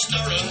wants to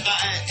start a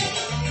fight.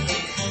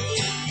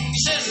 He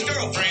says his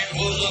girlfriend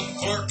was a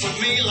flirt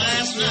with me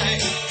last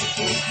night.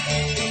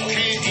 Well,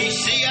 can't he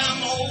see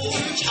I'm old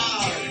and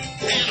tired,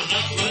 and I'm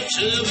not much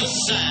of a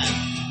sight?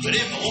 But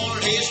if I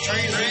wanted his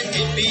train wreck,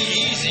 it'd be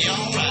easy,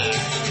 alright.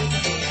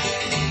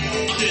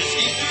 I'm just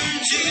getting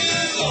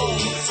too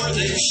old for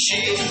this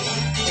shit.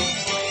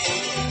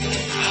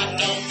 I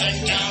don't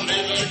think I'm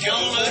ever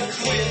gonna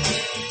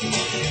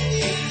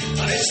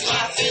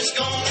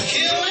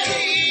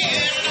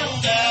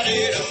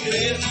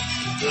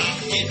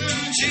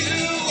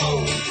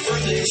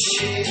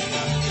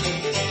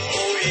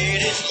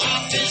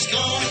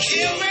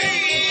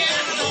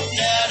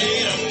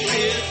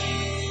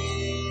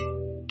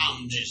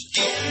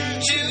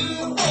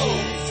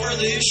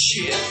this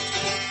shit.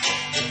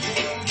 That's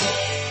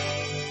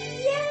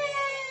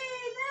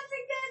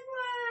a good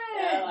one.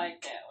 I like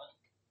that one.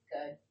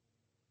 Good.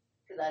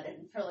 Because I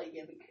didn't really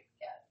give a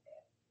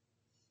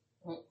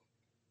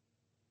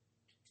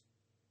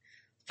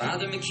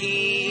Father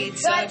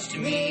McKee touched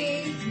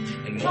me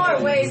in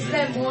more ways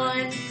than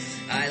one.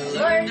 I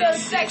Learned of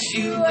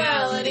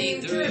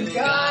sexuality through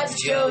God's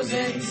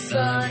chosen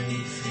son.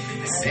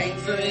 I sang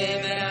for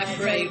him and I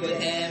prayed with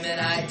him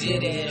and I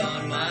did it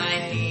on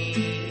my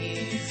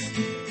knees.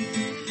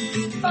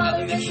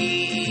 Father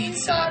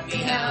McKee taught me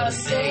how to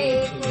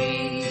say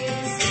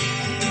please.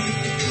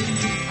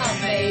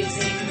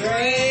 Amazing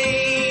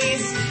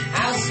grace,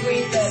 how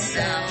sweet the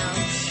sound.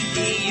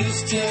 He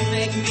used to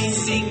make me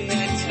sing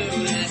that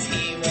tune as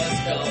he was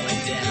going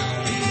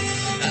down.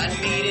 I'd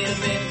meet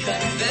him in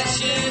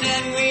confession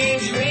and we'd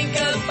drink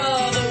up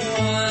all the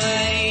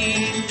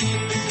wine.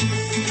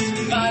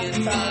 Me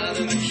and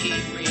Father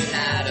McKee, we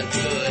had a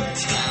good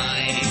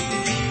time.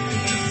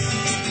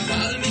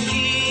 Father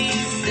McKee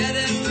said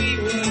that we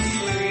were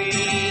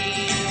free.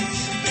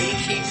 He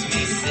keeps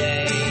me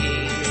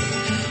safe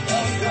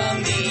from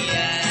the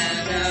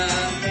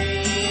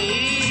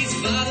enemies.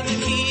 Father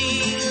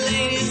McKee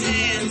laid his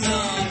hands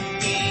on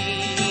me,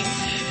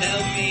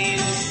 helped me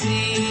to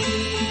see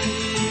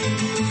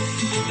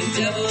the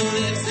devil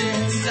lives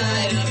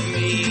inside of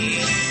me.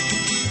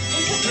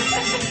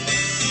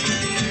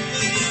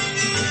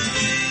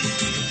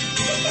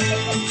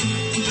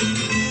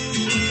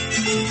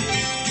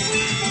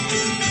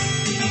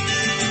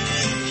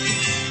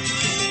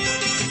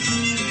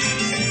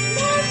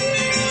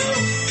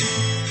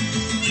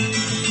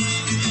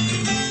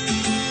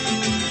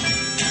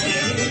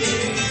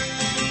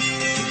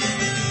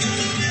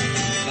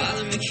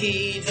 Father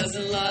McKee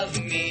doesn't love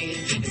me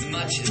as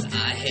much as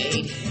I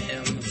hate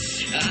him.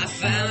 I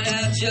found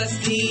out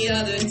just the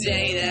other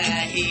day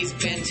that he's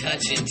been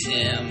touching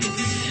Tim.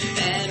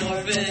 An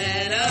orphan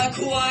and a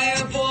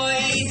choir boy,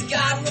 he's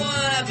got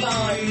one up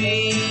on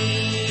me.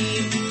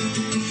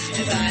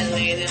 As I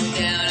lay them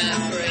down,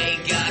 I pray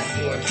God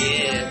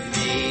forgive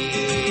me.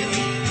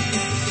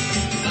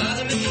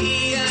 Father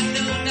McKee, I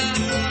know not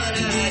what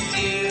I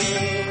do,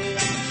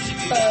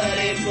 but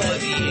it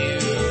was you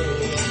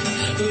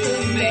who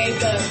made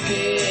the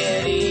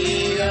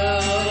video.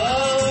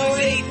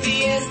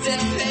 Atheists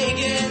and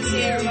pagans,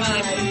 hear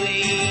my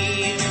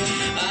plea.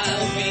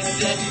 I'll be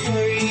set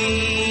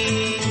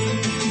free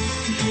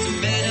to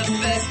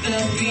manifest the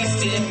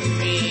beast in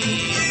me.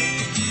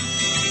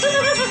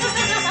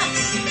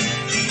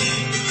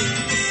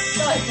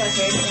 That's my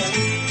favorite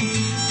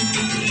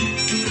one.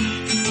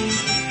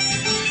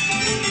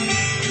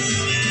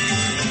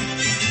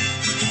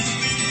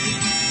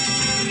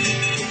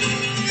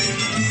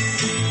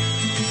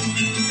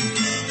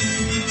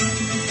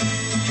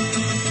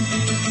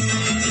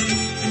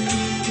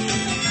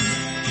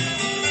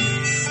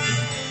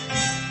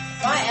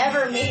 If I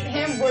ever meet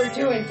him, we're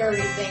doing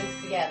dirty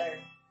things together.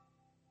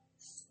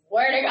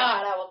 Swear to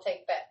God, I will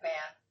take that man.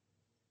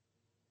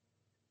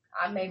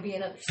 I may be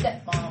another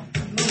stepmom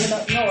moving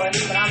up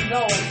north, but I'm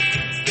going.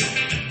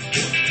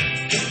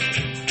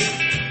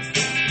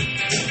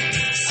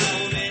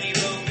 So many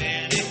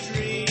romantic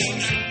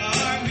dreams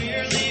are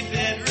merely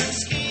bedroom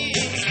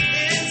schemes.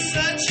 It's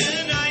such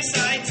a nice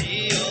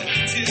ideal.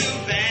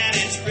 Too bad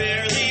it's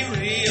rarely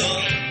real.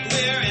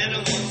 We're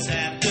animals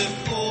at the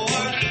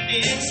core,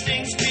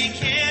 instincts we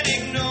can't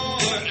ignore.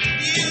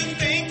 You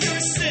think you're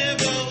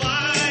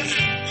civilized,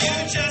 you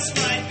just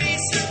might be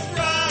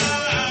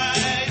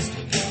surprised.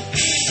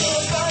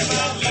 People talk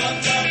about love,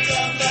 love,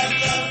 love, love,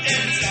 love,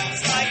 and it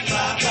sounds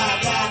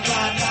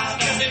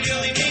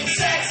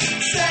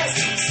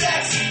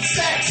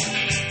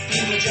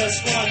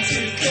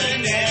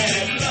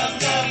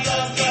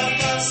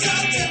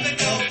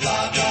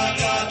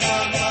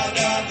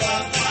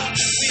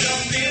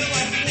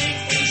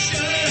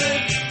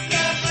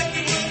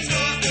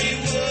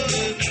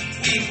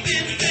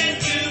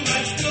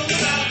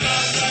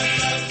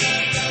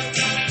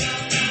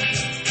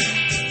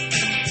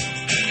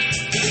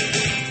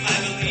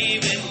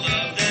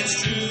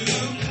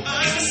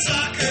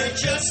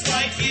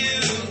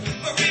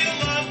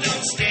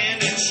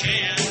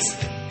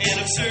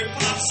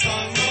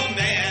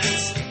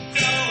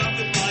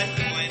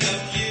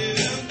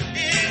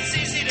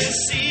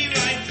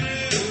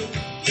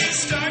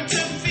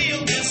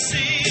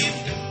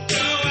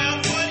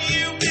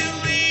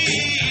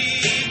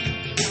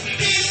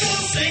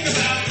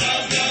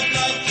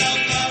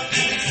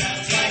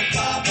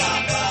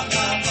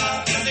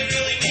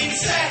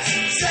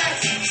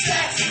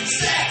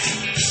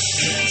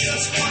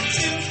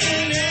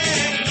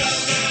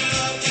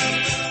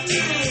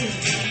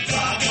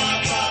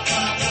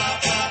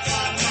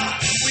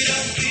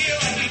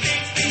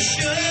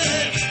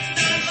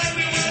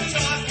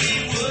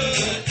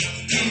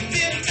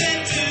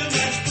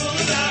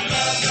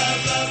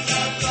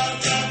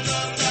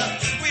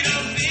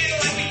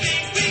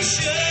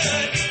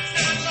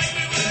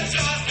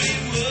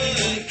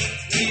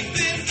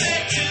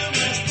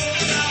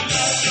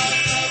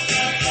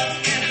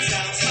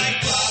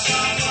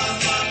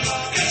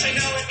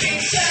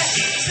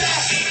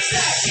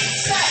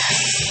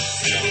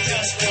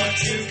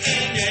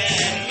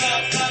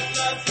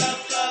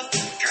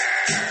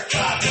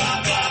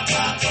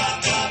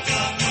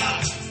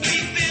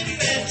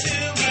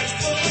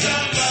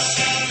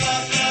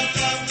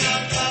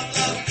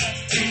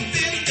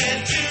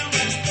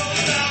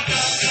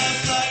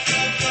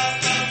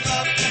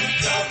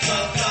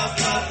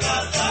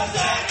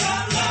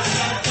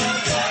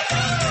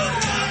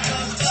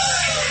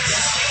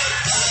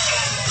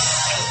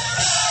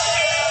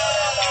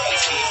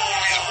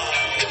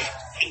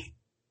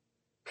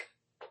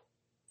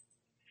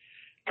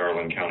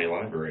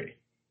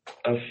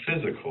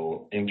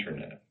reliable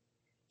internet.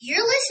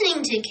 You're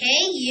listening to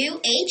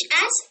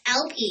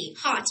KUHSLP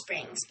Hot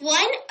Springs,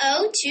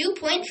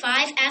 102.5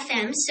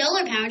 FM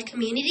solar-powered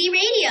community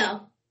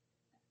radio.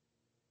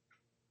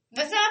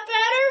 Was that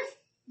better?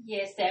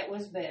 Yes, that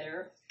was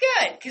better.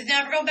 Good, because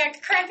now we're going back to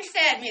crappy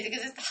sad music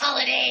because it's the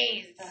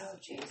holidays. Oh,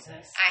 Jesus.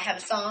 I have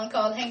a song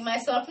called Hang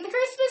Myself in the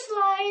Christmas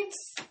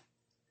Lights.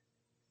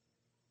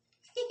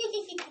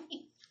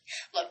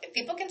 Look, if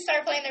people can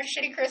start playing their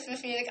shitty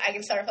Christmas music, I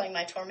can start playing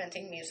my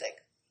tormenting music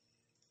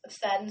of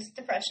sadness,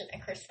 depression,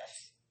 and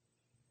Christmas.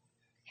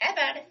 How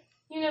about it?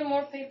 You know,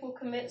 more people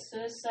commit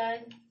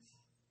suicide.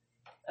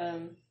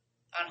 On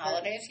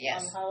holidays,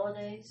 yes. On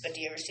holidays. But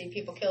do you ever see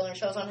people kill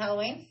themselves on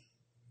Halloween?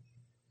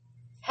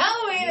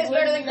 Halloween is You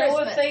better than wouldn't know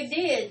Christmas. if they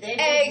did.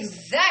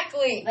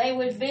 Exactly. They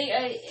would be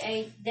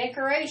a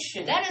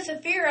decoration. That is a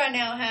fear I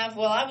now have.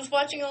 Well, I was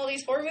watching all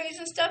these horror movies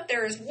and stuff.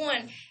 There is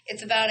one.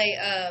 It's about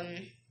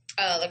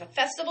like a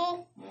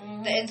festival.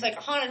 Mm-hmm. It's like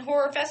a haunted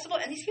horror festival,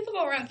 and these people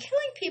go around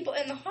killing people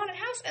in the haunted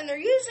house, and they're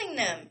using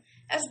them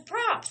as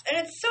props, and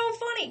it's so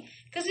funny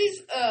because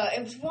these.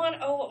 It was one.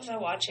 Oh, what was I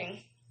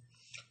watching?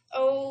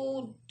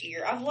 Oh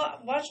dear, I've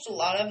watched a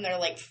lot of them. They're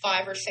like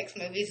 5 or 6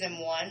 movies in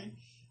one.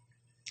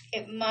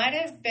 It might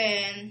have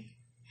been.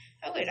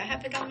 Oh wait, I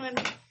have it on my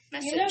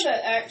message. You know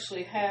that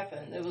actually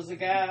happened. There was a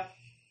guy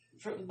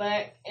from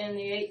back in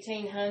the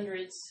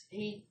 1800s.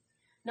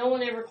 No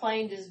one ever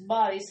claimed his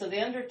body, so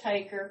the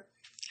Undertaker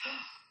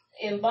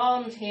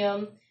embalmed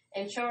him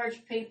and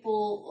charged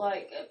people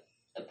like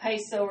a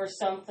peso or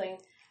something.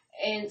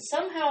 And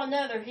somehow or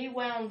another, he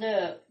wound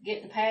up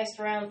getting passed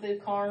around through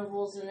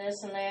carnivals and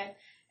this and that.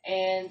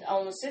 And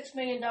on the $6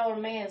 Million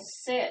Man's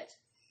set,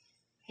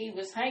 he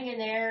was hanging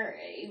there.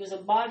 He was a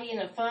body in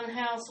a fun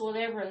house or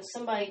whatever, and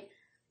somebody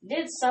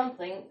did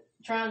something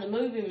trying to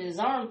move him, and his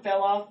arm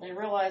fell off, and they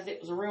realized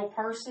it was a real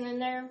person in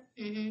there.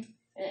 Mm-hmm.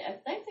 And I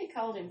think they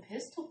called him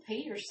Pistol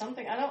Pete or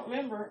something. I don't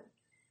remember.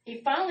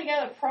 He finally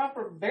got a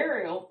proper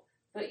burial,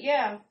 but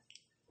yeah.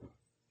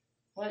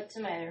 What's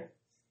the matter?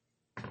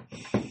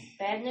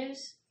 Bad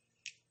news?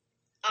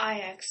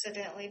 I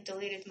accidentally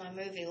deleted my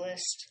movie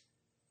list.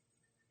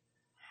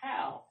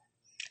 How?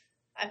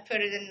 I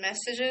put it in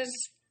messages,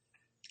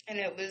 and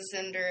it was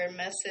under a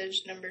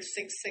message number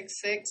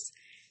 666,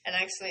 and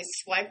I accidentally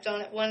swiped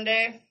on it one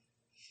day,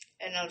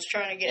 and I was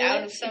trying to get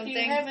out of something.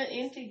 If you haven't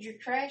emptied your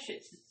trash,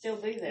 it should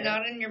still be there.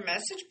 Not in your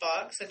message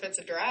box if it's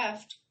a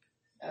draft.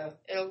 Oh.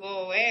 It'll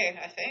go away,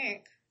 I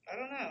think. I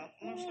don't know.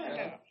 I'm going to find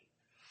out.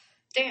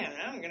 Damn,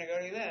 now I'm going to go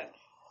do that.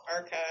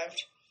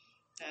 Archived.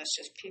 No, it's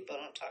just people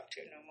I don't talk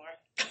to no more.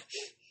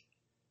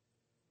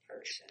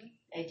 Person.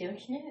 I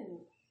don't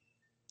know.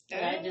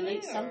 When I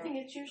delete something,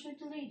 it's usually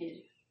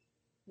deleted.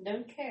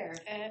 Don't care.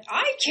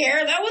 I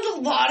care. That was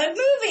a lot of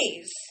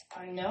movies.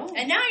 I know.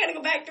 And now I got to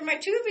go back to my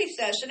Tubi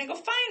session and go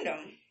find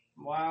them.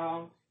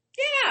 Wow.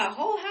 Yeah,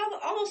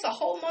 almost a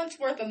whole month's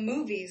worth of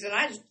movies, and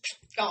I just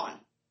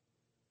gone.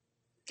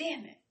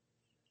 Damn it.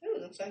 Ooh,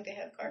 looks like they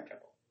have car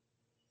trouble.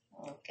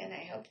 Can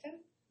I help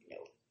them? No.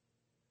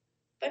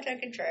 But I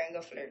can try and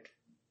go flirt.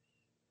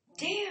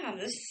 Damn,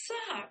 this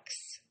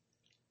sucks.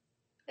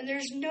 And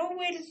there's no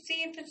way to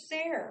see if it's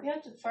there. You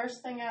know, the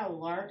first thing I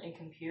learned in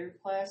computer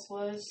class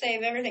was...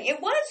 Save everything.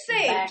 It was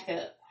saved. Back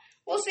up.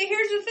 Well, see,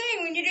 here's the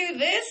thing. When you do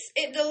this,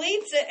 it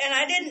deletes it, and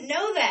I didn't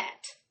know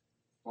that.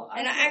 Well,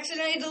 I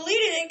accidentally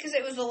deleted it because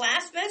it was the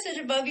last message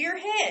above your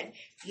head.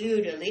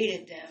 You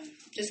deleted them.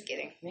 Just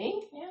kidding.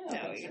 Me?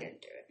 Yeah. No, you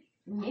didn't do it.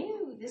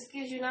 No, this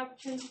gives you an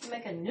opportunity to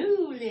make a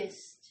new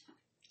list.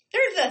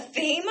 There's a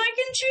theme I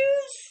can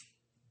choose?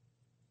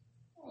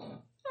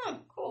 Oh,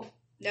 cool.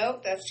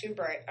 Nope, that's too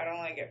bright. I don't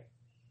like it.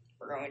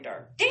 We're going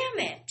dark. Damn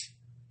it!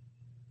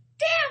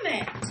 Damn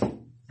it!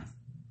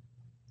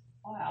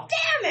 Wow.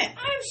 Damn it!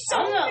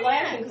 I'm not mad.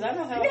 laughing because I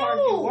know how hard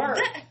you work.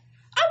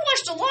 I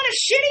watched a lot of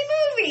shitty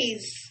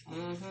movies.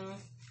 Mm-hmm.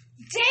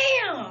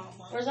 Damn!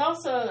 There's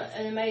also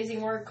an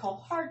amazing word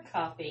called hard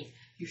copy.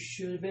 You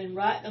should have been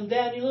writing them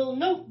down in your little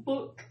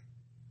notebook.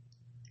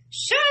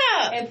 Shut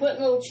up! And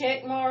putting little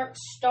check marks,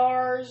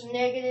 stars,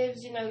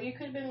 negatives. You know, you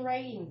could have been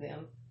rating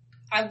them.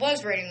 I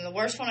was rating them. The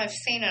worst one I've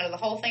seen out of the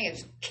whole thing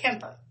is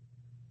Kemper.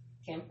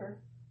 Kemper?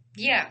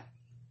 Yeah.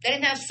 They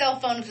didn't have cell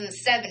phones in the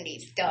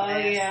 70s, dumbass.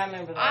 Oh, yeah, I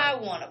remember that. I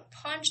want to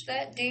punch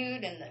that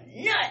dude in the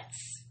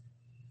nuts.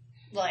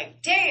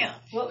 Like, damn.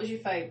 What was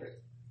your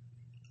favorite?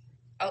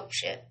 Oh,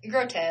 shit.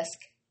 Grotesque.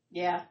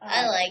 Yeah.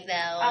 I like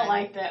that one. I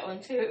like that one,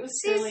 too. It was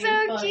She's silly so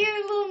and fun.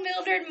 cute, little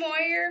Mildred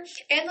Moyer.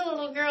 And the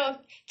little girl.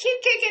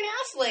 Keep kicking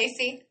ass,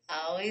 Lacey.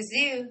 I always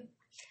do.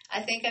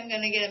 I think I'm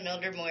going to get a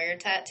Mildred Moyer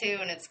tattoo,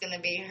 and it's going to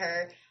be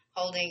her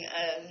holding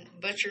a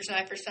butcher's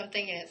knife or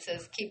something, and it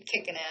says, keep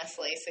kicking ass,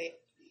 Lacey.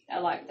 I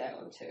like that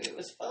one, too. It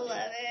was fun. I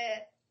love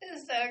it.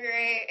 It's so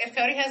great. If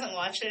Cody hasn't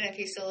watched it, and if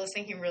he's still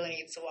listening, he really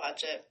needs to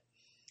watch it.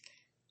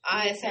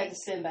 I just had to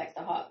send back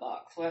the hot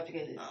box. We'll have to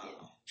get it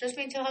again. Just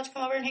means he'll have to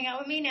come over and hang out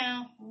with me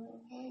now.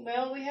 Mm-hmm.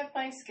 Well, we have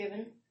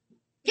Thanksgiving.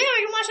 Yeah,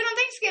 we can watch it on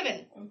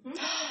Thanksgiving.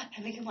 Mm-hmm.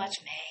 And we can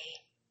watch May.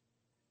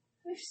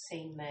 We've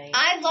seen May.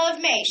 I love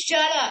May.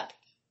 Shut up.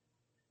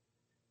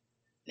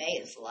 May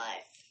is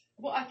life.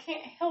 Well, I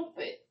can't help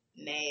it.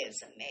 May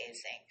is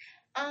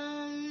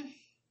amazing.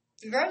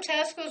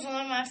 Grotesque was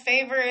one of my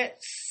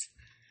favorites.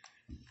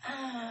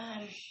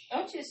 I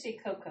want you to see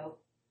Coco,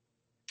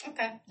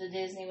 Okay. the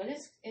Disney one.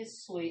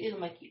 It's sweet. It'll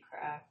make you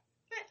cry.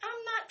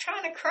 I'm not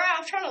trying to cry.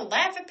 I'm trying to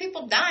laugh at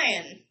people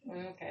dying.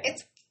 Okay.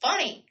 It's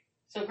funny.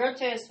 So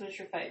Grotesque was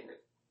your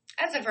favorite.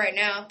 As of right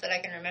now, that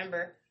I can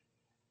remember.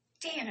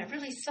 Damn, it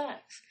really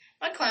sucks.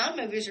 My clown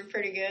movies are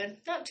pretty good.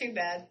 Not too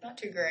bad. Not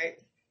too great.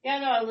 Yeah, I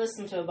know. I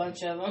listened to a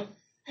bunch of them.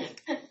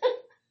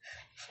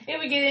 It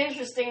would get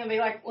interesting and be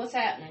like, what's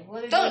happening?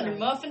 What is Thunder, that?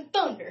 Muffin,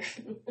 Thunder.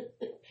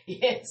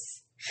 Yes.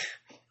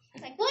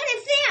 Like, what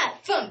is that?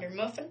 Thunder,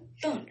 Muffin,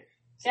 Thunder.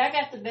 See, I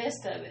got the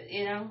best of it,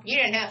 you know? You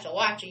didn't have to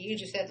watch it. You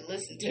just had to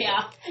listen to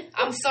Yeah. it.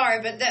 I'm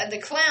sorry, but the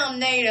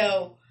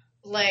Clown-nado,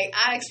 like,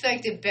 I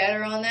expected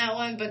better on that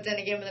one, but then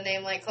again, with a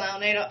name like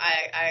Clown-nado,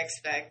 I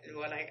expected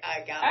what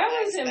I got.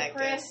 I was expected.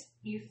 impressed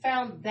you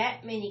found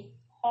that many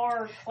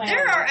horror clowns.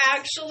 There are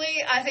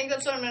actually, I think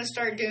that's what I'm going to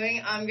start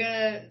doing. I'm going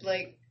to,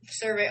 like,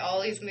 survey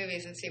all these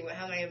movies and see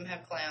how many of them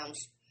have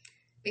clowns.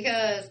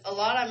 Because a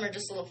lot of them are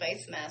just little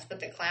face masks, but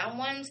the clown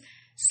ones,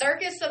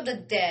 Circus of the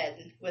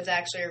Dead was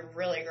actually a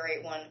really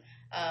great one.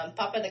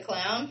 Papa the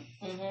Clown,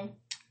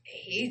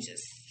 he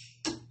just,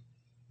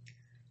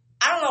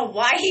 I don't know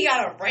why he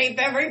got to rape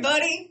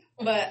everybody,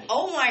 but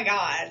oh my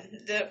God.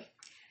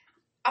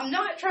 I'm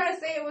not trying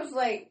to say it was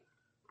like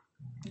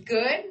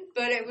good,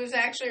 but it was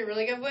actually a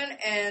really good one,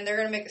 and they're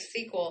going to make a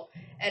sequel.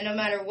 And no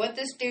matter what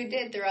this dude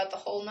did throughout the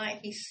whole night,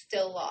 he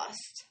still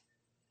lost.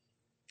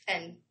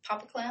 And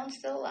Papa Clown's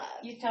still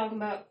alive. You talking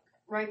about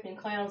raping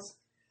clowns.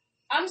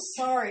 I'm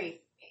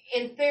sorry.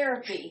 In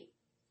therapy,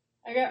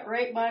 I got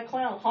raped by a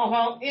clown.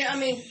 You know, I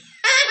mean,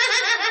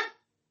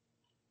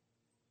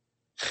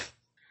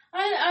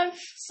 I'm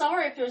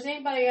sorry if there's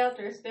anybody out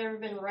there that's ever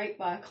been raped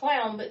by a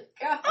clown, but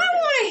God. I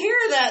want to hear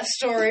that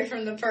story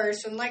from the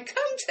person. Like,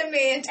 come to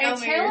me and tell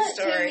me your it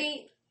story. to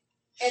me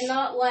and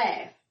not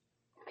laugh.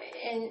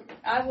 And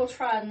I will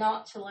try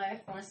not to laugh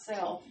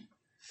myself.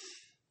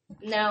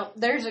 Now,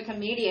 there's a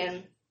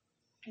comedian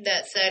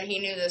that said he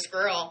knew this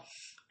girl,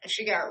 and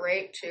she got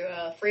raped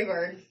to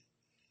Freebird.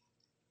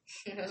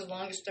 It was the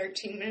longest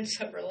 13 minutes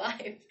of her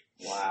life.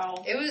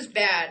 Wow. It was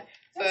bad.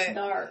 That's but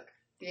dark.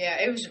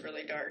 Yeah, it was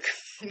really dark.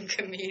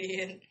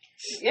 Comedian.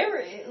 You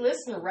ever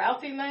listen to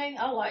Ralphie May?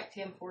 I liked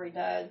him before he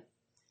died.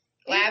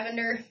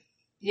 Lavender.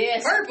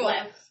 Yes. Purple.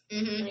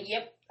 Mm-hmm.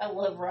 Yep, I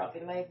love Ralphie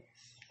May.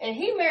 And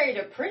he married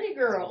a pretty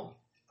girl.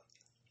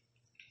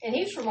 And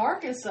he's from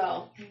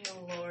Arkansas.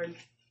 Oh, Lord.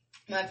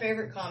 My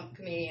favorite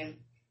comedian,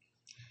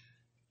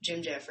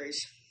 Jim Jeffries.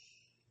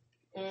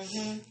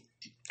 Mm-hmm.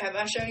 Have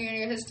I shown you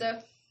any of his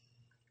stuff?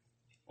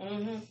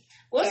 Mm-hmm.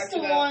 What's the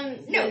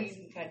one? No,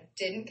 you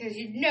didn't, because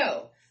you'd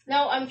know.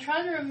 No, I'm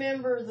trying to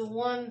remember the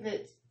one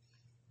that.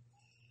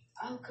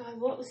 Oh God,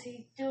 what was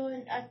he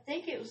doing? I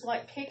think it was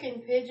like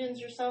kicking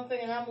pigeons or something,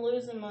 and I'm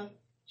losing my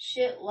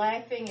shit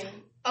laughing and.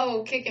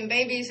 Oh, Kicking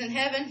Babies in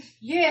Heaven?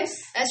 Yes.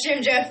 That's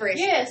Jim Jeffries.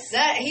 Yes.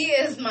 He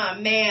is my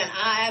man.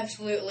 I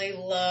absolutely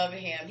love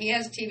him. He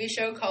has a TV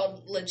show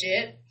called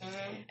Legit, and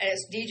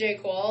it's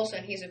DJ Qualls,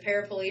 and he's a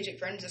paraplegic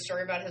friend. It's a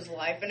story about his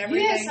life and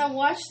everything. Yes, I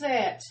watched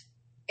that.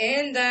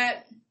 In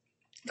that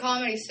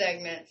comedy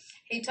segment,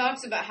 he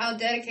talks about how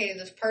dedicated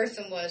this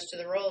person was to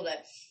the role,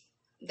 that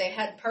they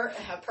had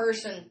a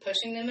person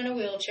pushing them in a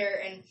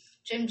wheelchair, and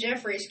Jim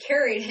Jeffries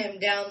carried him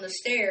down the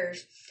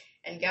stairs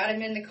and got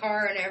him in the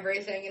car and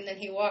everything, and then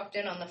he walked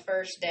in on the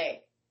first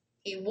day.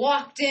 He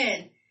walked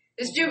in.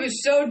 This dude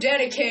was so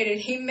dedicated,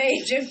 he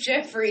made Jim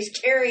Jeffries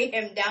carry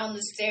him down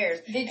the stairs.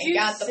 Did and you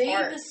got the see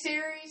part. the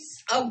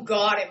series? Oh,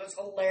 God, it was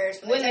hilarious.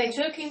 When they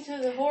took him to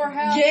the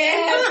whorehouse?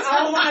 Yes!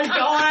 Oh, my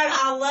God,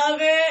 I love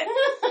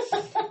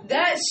it.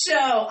 That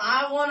show,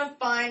 I want to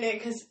find it,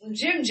 because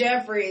Jim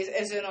Jeffries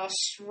is an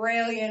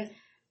Australian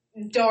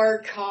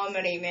dark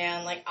comedy,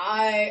 man. Like,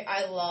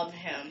 I love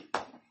him.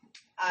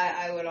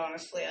 I would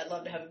honestly, I'd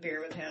love to have a beer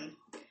with him.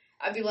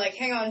 I'd be like,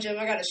 hang on, Jim,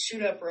 I gotta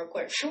shoot up real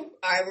quick. All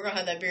right, we're gonna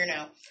have that beer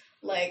now.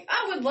 Like,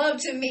 I would love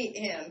to meet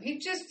him. He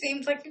just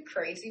seems like a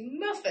crazy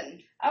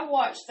muffin. I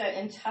watched that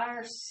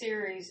entire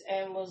series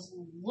and was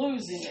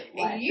losing it.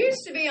 It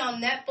used to be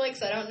on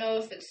Netflix. I don't know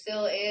if it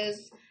still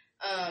is,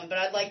 but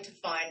I'd like to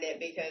find it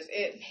because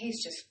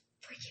he's just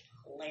freaking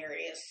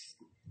hilarious.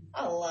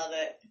 I love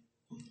it.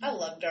 I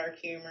love dark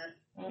humor.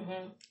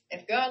 Mm-hmm.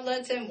 If God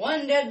lets him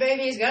one dead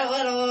baby, he's got to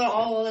let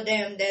all the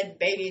damn dead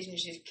babies, and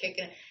she's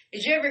kicking it.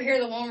 Did you ever hear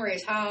the one where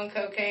he's high on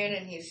cocaine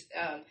and he's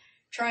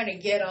trying to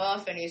get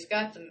off, and he's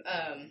got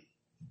the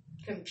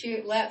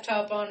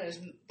laptop on his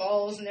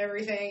balls and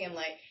everything, and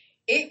like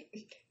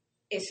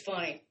it's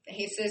funny.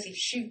 He says he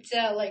shoots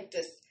out like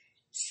this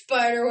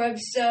spiderweb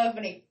stuff,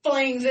 and he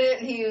flings it,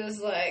 and he was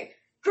like,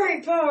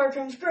 "Great power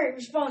comes great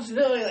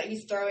responsibility." Like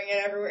he's throwing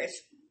it everywhere.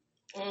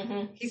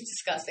 He's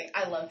disgusting.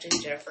 I love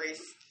Jim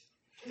Jeffries.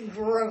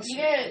 Gross. You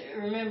gotta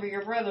remember,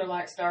 your brother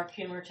likes dark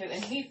humor too,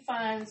 and he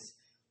finds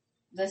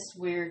this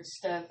weird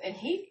stuff, and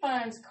he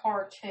finds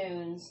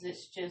cartoons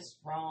that's just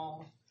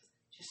wrong,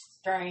 just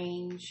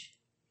strange.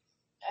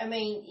 I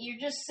mean, you're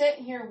just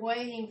sitting here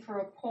waiting for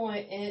a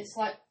point, and it's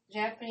like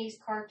Japanese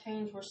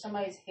cartoons where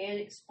somebody's head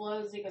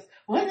explodes. He goes,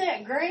 "Wasn't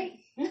that great?"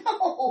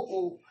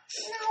 No.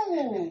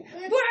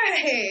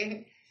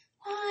 Why?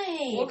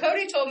 Why? Well,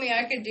 Cody told me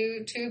I could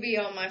do Tubi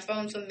on my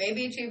phone, so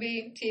maybe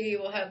Tubi TV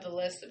will have the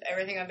list of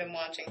everything I've been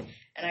watching,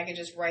 and I could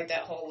just write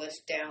that whole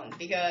list down,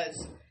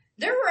 because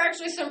there were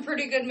actually some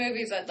pretty good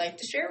movies I'd like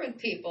to share with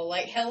people,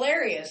 like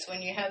Hilarious,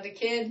 when you have the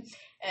kid,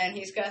 and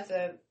he's got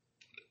the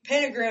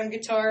pentagram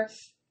guitar.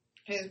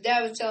 His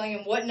dad was telling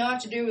him what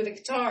not to do with the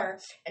guitar,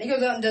 and he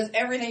goes out and does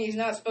everything he's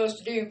not supposed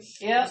to do.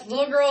 Yep. The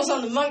little girl's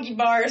on the monkey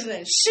bars, and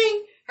then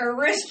shing, her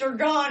wrists are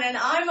gone, and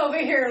I'm over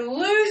here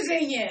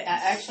losing it.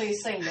 I actually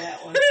seen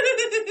that one.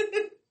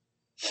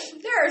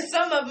 There are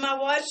some of them I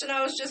watched, and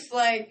I was just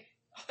like,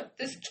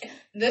 this could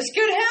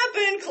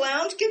happen.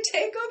 Clowns could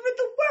take over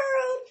the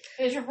world.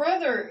 Because your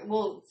brother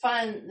will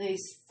find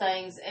these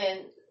things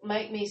and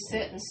make me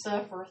sit and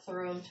suffer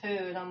through them,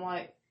 too, and I'm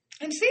like...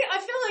 And see, I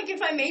feel like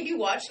if I made you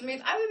watch them,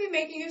 I would be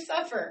making you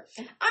suffer.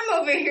 I'm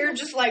over here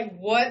just like,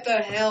 what the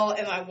hell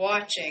am I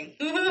watching?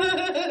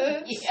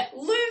 Yes.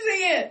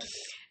 Losing it.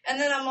 And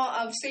then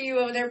I'll see you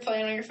over there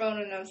playing on your phone,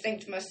 and I'm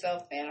thinking to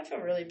myself, man, I feel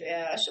really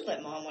bad. I should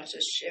let Mom watch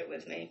this shit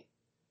with me.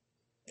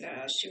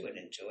 No, she wouldn't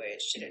enjoy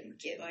it. She didn't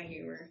get my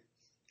humor.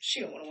 She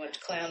don't want to watch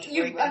clowns.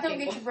 I don't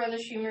get your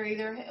brother's humor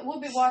either.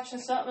 We'll be watching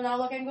something, and I'll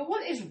look at him and go,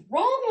 "What is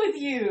wrong with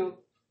you?"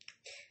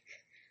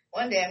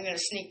 One day I'm going to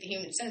sneak the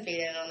Human Centipede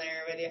in on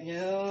there with you.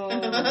 No.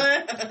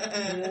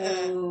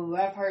 No.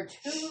 I've heard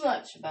too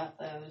much about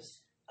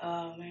those.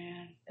 Oh,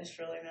 man. It's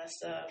really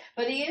messed up.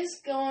 But he is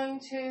going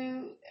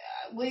to...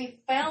 we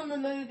found the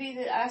movie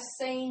that I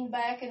seen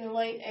back in the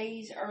late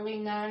 80s, early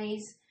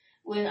 90s,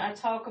 when I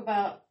talk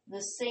about the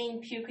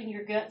scene puking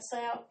your guts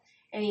out.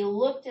 And he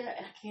looked at it,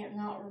 and I can't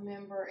not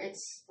remember.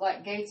 It's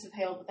like Gates of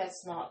Hell, but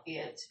that's not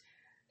it.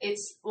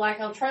 It's like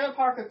on Trailer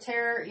Park of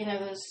Terror, you know,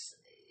 those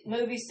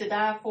movies to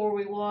die for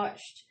we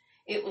watched.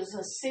 It was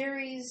a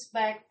series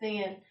back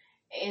then,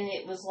 and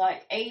it was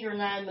like 8 or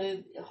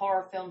 9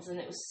 horror films, and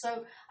it was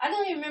so... I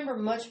don't even remember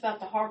much about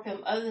the horror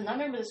film other than I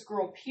remember this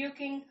girl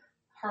puking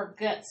her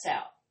guts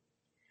out.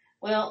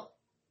 Well,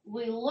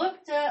 we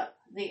looked up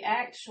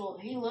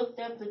he looked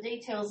up the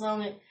details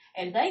on it,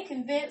 and they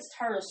convinced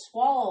her to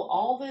swallow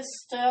all this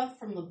stuff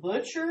from the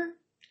butcher,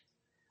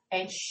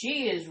 and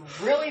she is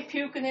really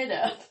puking it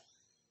up.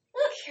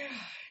 God.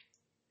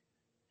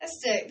 That's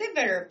sick. They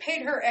better have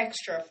paid her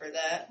extra for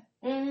that.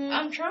 Mm-hmm.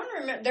 I'm trying to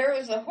remember. There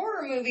was a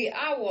horror movie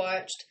I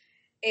watched,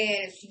 and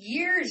it's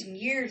years and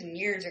years and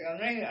years ago.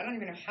 I don't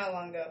even know how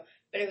long ago.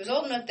 But it was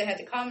old enough they had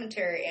the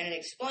commentary, and it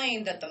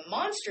explained that the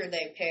monster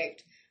they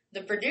picked,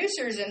 the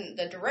producers and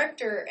the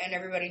director and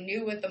everybody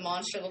knew what the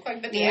monster looked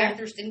like, but the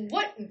actors didn't.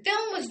 What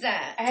film was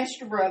that? Ask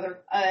your brother.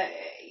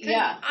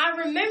 Yeah. I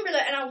remember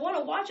that, and I want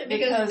to watch it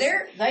because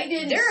they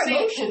didn't see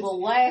it till the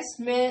last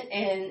minute,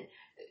 and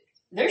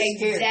they're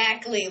scared.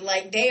 Exactly.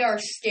 Like, they are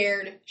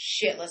scared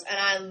shitless, and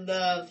I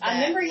love that. I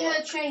remember he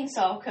had a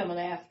chainsaw coming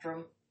after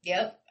him.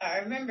 Yep, I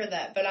remember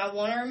that, but I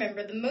want to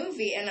remember the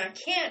movie, and I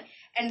can't,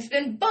 and it's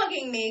been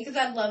bugging me because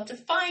I'd love to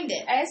find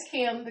it. Ask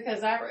him,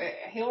 because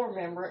he'll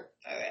remember it.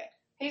 Okay.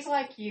 He's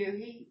like you.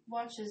 He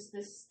watches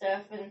this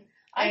stuff, and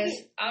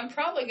I'm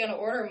probably going to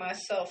order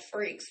myself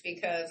Freaks,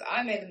 because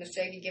I made the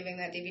mistake of giving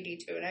that DVD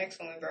to an ex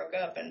when we broke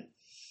up, and...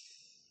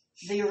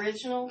 The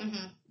original?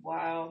 Mm-hmm.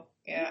 Wow.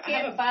 Yeah, you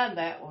can't find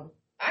that one.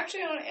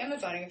 Actually, on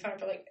Amazon, you can find it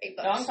for like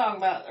 $8. No, I'm talking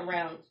about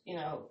around,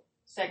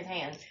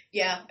 secondhand.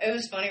 Yeah, it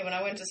was funny when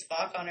I went to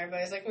SpockCon.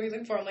 Everybody's like, "What are you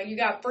looking for?" I'm like, "You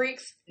got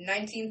Freaks,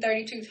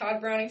 1932 Todd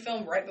Browning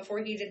film, right before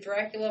he did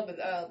Dracula with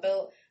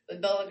Bela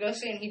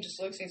Lugosi," and he just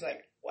looks and he's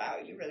like, "Wow,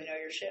 you really know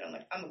your shit." I'm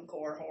like, "I'm a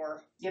gore whore.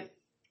 Yep,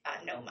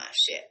 I know my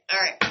shit." All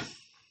right,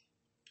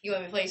 you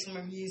want me to play some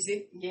more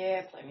music?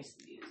 Yeah, play me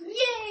some music.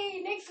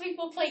 Yay! Next week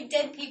we'll play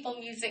Dead People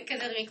music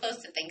because it'll be close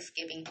to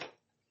Thanksgiving.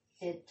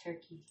 Dead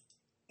turkey.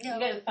 No. You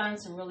got to find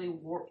some really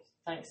warped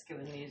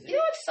Thanksgiving music. You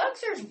know what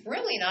sucks? There's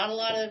really not a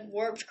lot of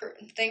warped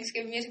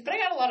Thanksgiving music, but I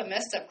got a lot of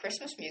messed up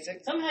Christmas music.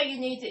 Somehow you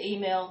need to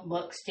email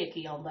Muck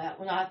Sticky on that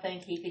one. I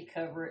think he could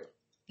cover it.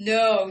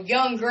 No,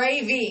 Young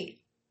Gravy.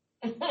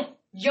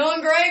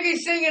 Young Gravy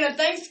singing a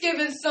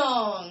Thanksgiving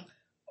song.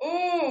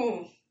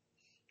 Ooh.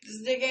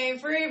 This dick ain't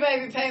free,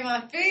 baby. Pay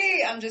my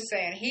fee. I'm just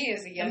saying, he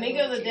is a young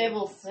Amigo the kid.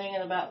 Devil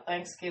singing about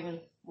Thanksgiving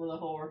with a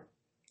whore.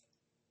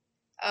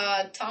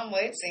 Tom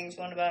Waits sings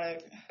one about a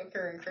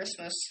hooker and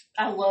Christmas.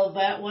 I love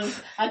that one.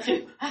 I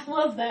do. I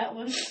love that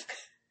one.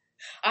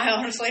 I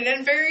honestly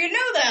didn't figure you'd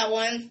know that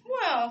one.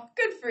 Wow,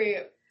 good for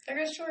you. There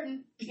goes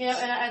Jordan.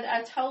 And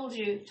I told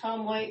you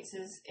Tom Waits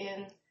is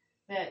in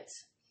that.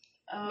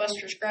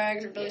 Buster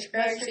Scruggs or Billy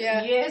Scruggs,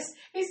 yeah. Yes,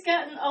 he's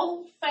got an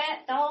old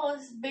fat doll.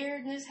 His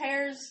beard and his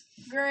hair's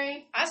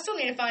gray. I still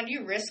need to find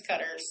you Wrist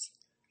Cutters.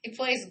 He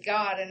plays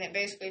God, and it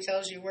basically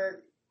tells you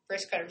where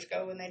wrist cutters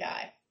go when they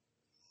die.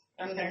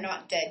 When they're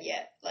not dead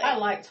yet. I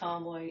like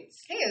Tom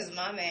Waits. He is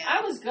my man.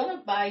 I was going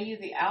to buy you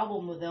the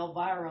album with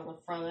Elvira on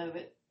the front of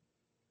it.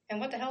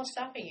 And what the hell is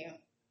stopping you?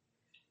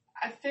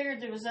 I figured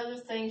there was other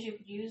things you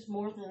could use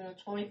more than a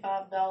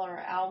 $25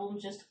 album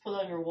just to put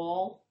on your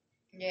wall.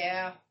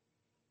 Yeah.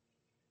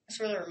 That's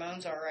where the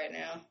Ramones are right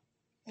now.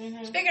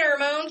 Mm-hmm. Speaking of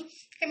Ramones,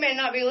 he may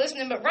not be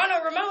listening, but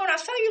Ronald Ramon, I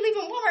saw you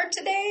leaving Walmart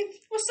today.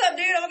 What's up,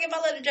 dude? I'm gonna get my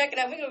leather jacket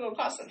out. We're gonna go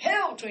cause some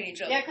hell between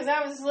each other. Yeah, because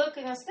I was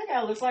looking, I said, that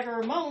guy looks like a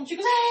Ramon. She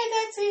goes, hey,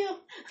 that's him.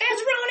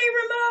 That's Ronnie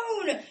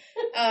Ramone.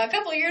 A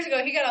couple of years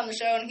ago, he got on the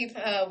show and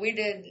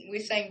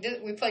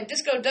we played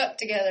Disco Duck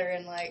together,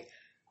 and like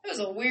it was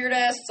a weird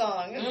ass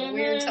song. It was a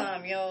weird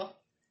time, yo.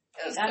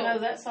 It was cool. I know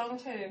that song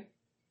too.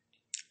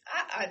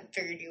 I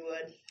figured you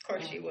would. Of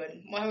course you would.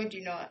 Why would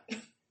you not?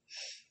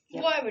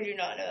 Yep. Why would you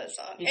not know that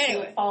song? You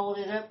Anyway, followed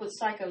it up with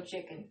Psycho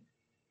Chicken.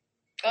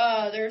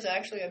 There's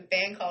actually a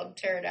band called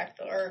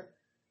Pterodactyl or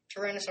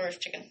Tyrannosaurus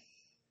Chicken.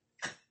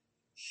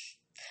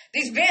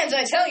 These bands,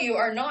 I tell you,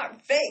 are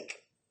not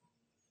fake.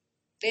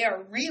 They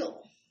are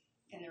real.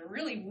 And they're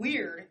really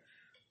weird.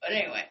 But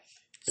anyway,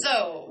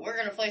 so we're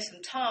going to play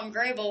some Tom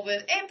Grable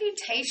with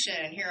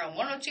Amputation here on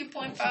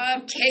 102.5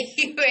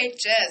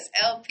 KUHS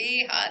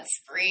LP Hot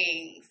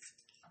Springs.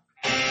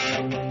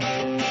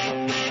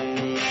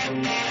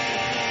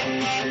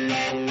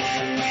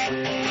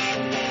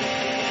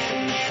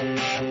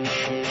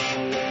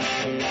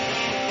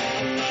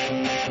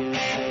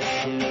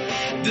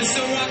 This a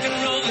rock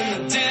and roll in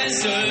the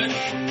desert.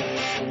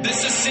 This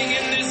a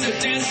singing, this a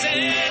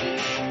dancing.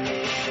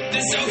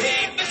 This a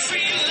hate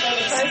between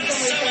lovers in the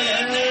summer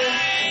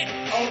night.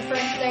 Old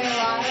Friend Staying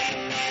Alive.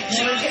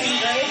 Never Getting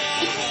Great.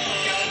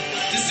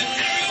 This is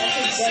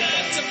everyone's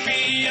time to be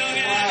young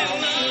and in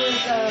love. He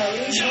was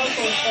lead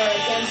vocal for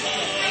Against Me.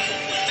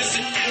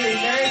 He was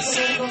very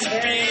political,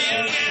 very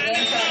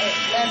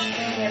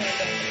left-wing,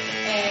 everything.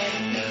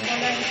 And one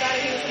night he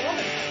decided he was a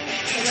woman.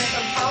 He went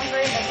from Tom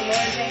Grable to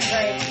Laura Jane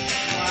Grace.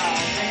 Wow.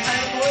 And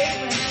her voice,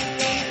 when she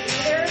sings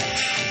either,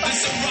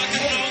 this a rock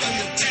and roll in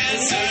the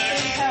desert.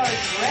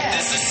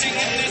 This a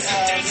singing, this a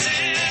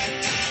dancing.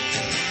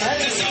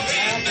 This a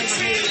hate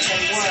between lovers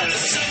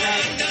in the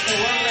summer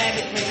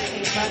night.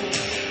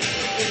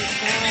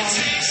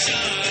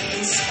 Amputation.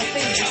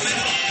 Coming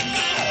home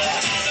by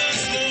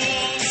father's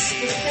walls.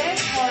 The sad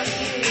part is,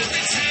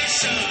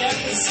 Amputation.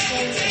 doesn't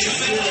sing as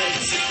good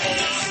as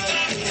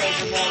the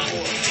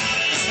normal.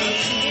 So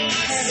she didn't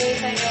have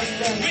anything else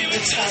done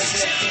besides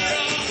dressing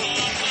up.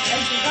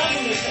 And she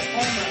probably was at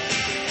home.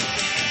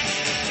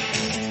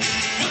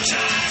 What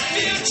kind of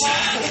future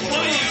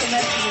are you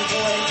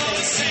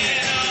promising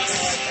us?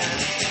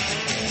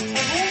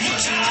 What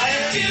kind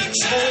of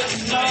future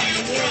are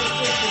you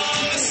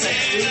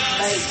promising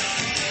us?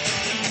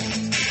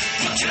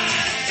 What kind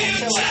of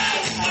future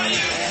are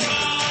you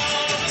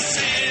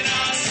promising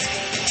us?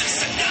 Just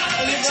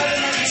another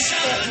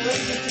generation.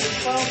 Listen to the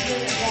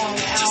 12-minute long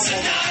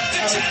album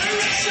of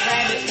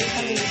Rabbit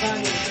Becoming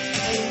Bunny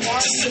and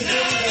watch the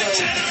video of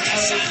this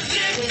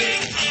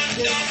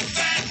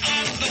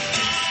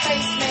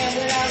spaceman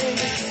went out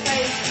into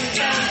space and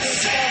found this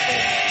stuff.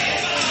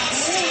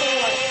 It's really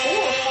like 4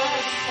 or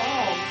 5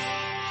 songs,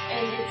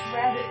 and it's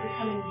Rabbit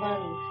Becoming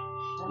Bunny.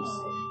 I'm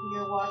sitting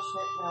here watching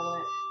it, and I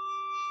went,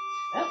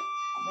 well,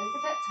 I better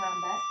get that time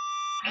back.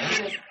 And he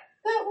goes,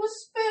 that was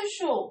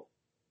special.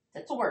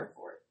 That's a word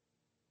for it.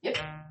 Yep.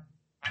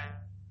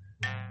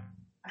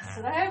 I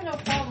said, I have no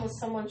problem with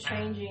someone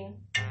changing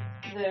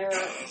their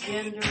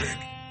gender.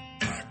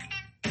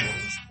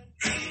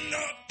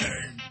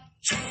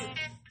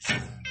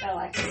 I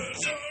like it.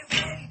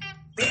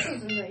 This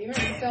is in the, you remember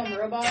the film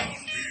Robots?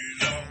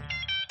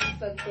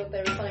 That's what they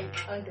were playing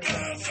under.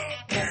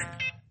 Yeah.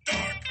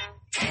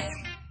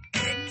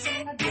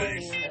 I do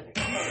need another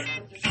coat,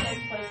 but there's no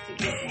place to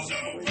get one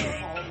before you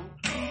home.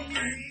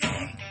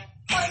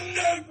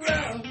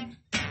 Underground.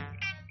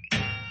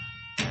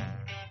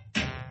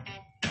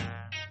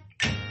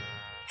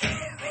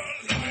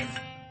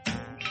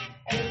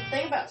 And the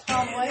thing about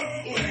Tom Waits,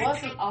 it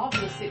wasn't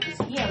obvious it was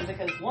him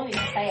because one, he's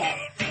fat.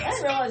 I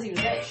didn't realize he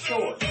was that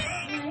short.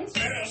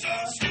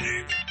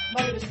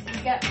 But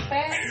he got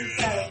fat, he's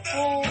got a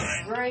full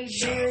gray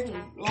beard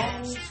and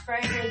long,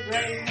 scraggly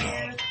gray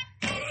hair.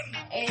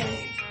 And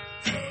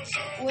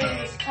when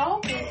he was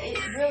talking, it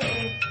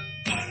really,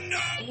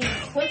 he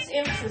puts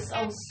emphasis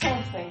on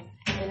something.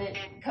 And it,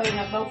 Cody and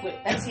I both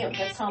went, that's him,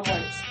 that's Tom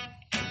Waits.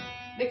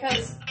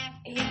 Because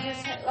he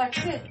just, like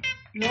I said,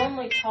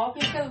 normally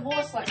talking, he's got a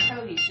voice like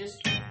Cody's,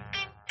 just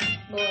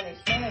blowing his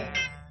hair.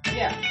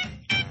 Yeah.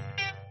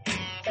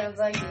 Sounds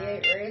like he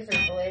ate razor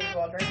blades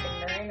while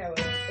drinking Narino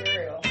with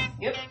cereal.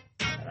 Yep.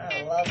 And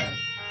I love him.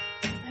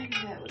 Maybe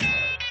that would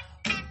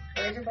help.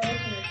 Razor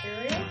blades in your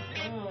cereal?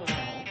 Oh.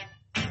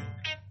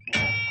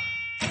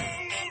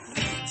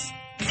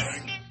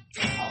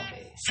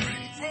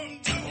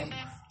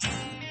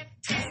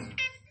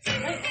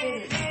 Let's get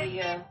it the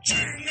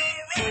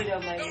Burrito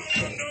made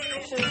mistake. I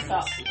should have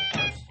stopped at the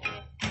first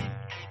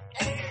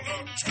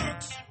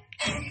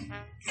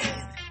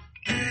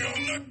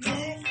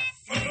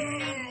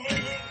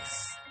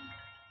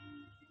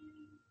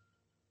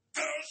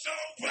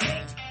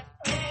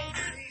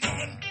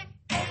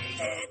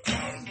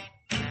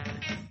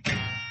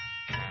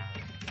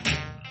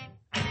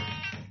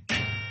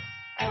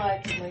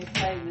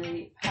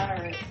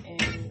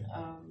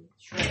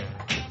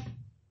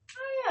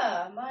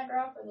My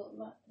drop and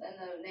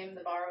the name of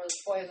the bar was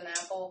Poison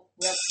Apple.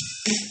 Yep.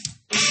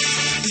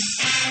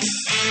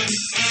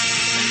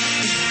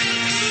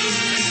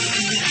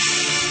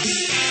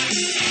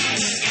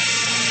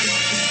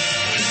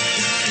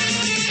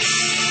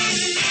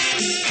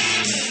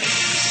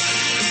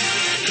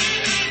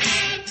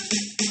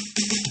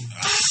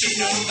 I should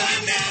know by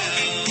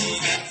now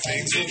that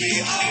things will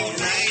be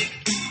alright.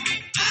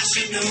 I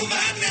should know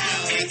by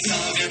now it's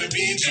all gonna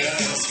be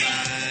just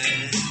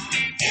fine.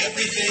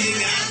 Everything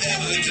I've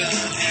ever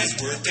done has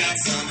worked out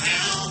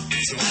somehow,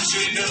 so I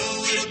should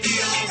know it'll be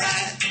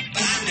alright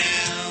by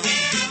now.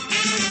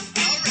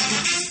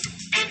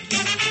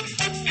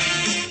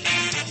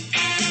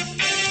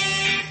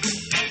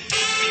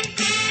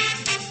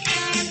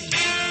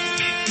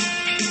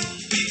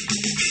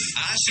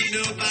 I should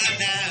know by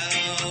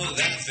now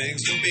that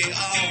things will be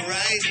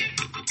alright.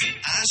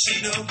 I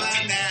should know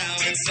by now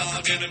it's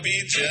all gonna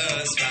be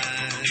just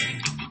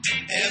fine.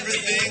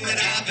 Everything that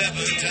I've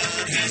ever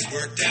done has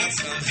worked out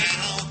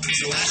somehow,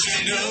 so I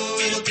should know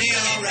it'll be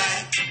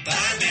alright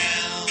by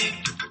now.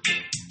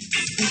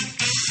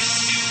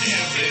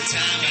 Every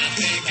time I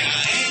think I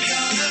ain't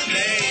gonna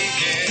make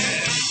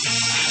it,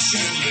 I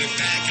should look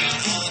back on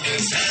all the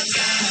times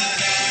I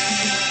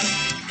have.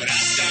 But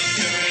I start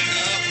feeling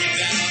up and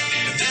down,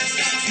 and then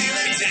start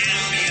feeling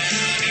down and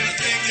out, and I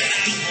think that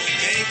I won't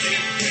make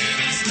it, and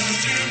I start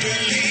to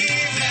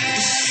believe that.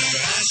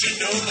 But I should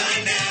know by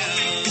now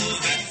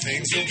that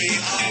things will be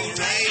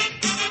alright.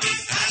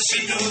 I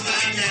should know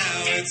by now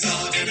it's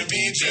all gonna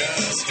be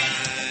just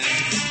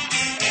fine.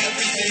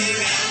 Everything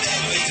I've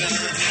ever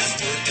done has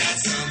worked out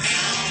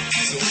somehow,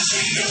 so I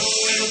should know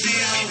it'll be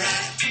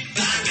alright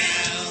by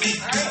now.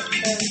 Alright,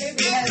 so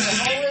Phoebe has the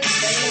oldest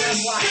day of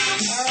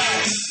life.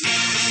 Alright.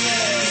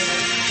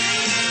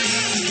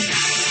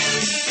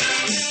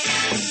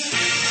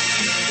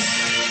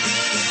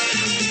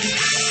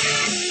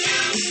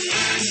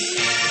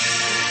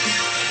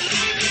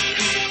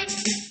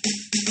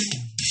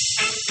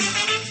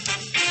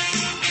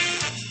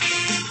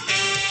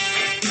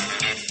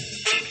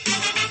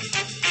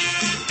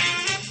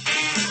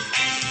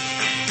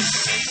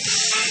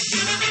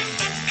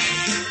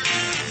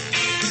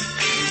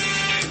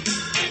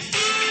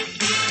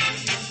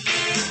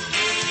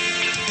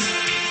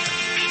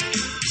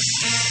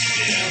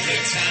 Every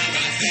time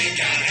I think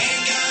I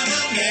ain't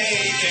gonna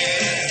make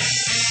it,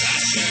 I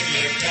should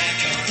look back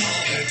on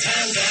all the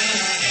times I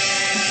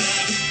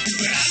had.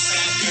 But I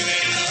start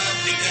feeling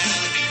up and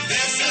down,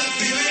 then start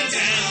feeling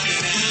down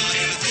and out,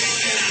 and I think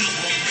that I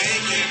won't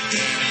make it,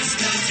 then I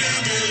start to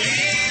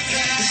believe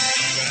that.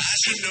 But I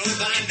should know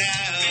by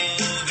now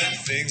that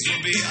things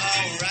will be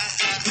alright.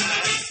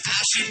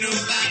 I should know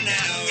by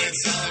now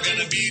it's all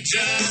gonna be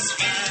just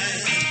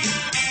fine.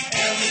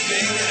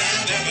 Everything that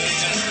I've ever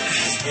done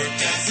has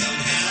worked out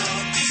somehow,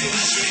 so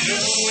I should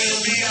know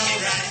it'll be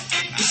alright.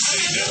 I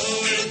should know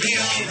it'll be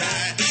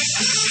alright. I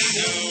should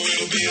know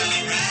it'll be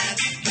alright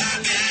by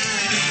now.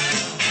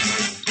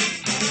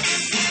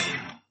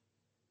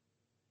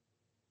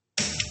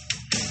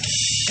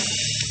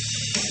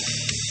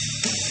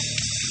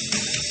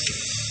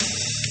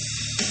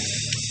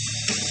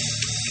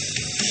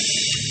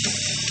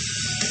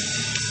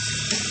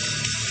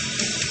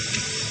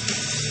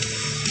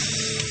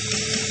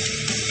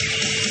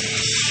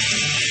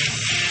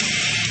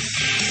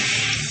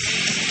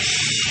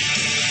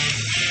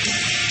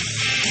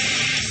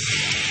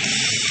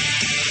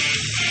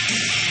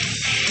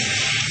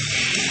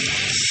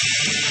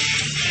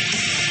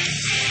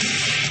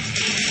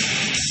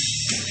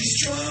 He's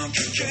drunk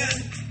again.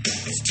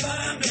 It's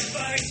time to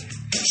fight.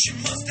 She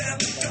must have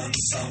done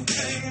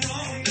something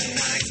wrong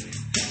tonight.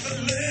 The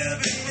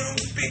living room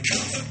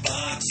becomes a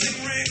boxing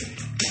ring.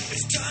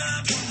 It's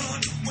time to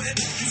run when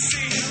you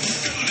see him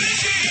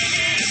collision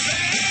is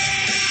there.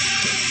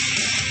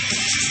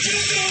 She's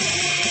just a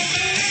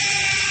woman,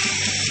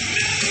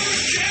 never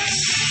again.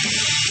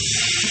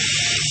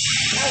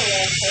 I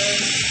love her.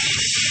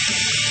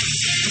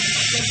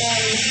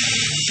 Goodbye.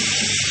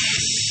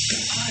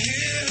 I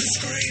hear her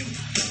scream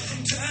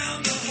from down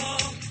the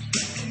hall.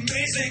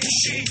 Amazing,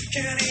 she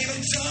can't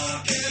even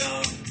talk at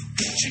all.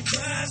 She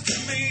cries to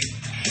me,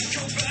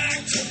 go back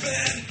to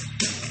bed.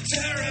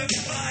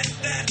 Terrified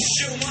that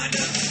she'll wind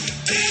up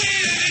dead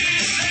in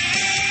his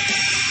hand.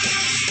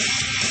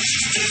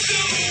 She's just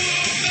a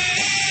woman,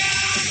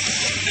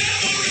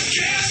 never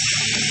again.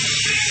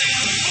 Seen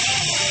it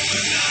before,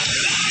 but not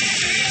like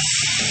this.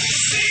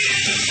 Seen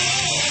it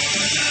before,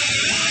 but not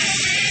like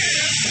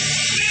this.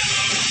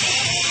 Never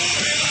before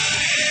have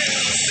I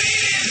ever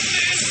seen it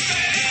this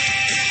bad.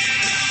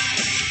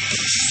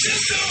 She's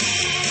just a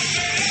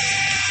woman,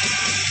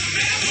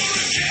 never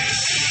again.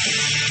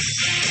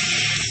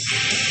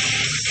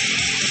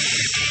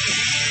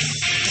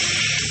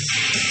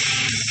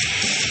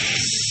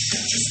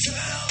 Just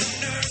tell the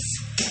nurse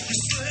you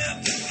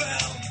slipped and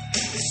fell.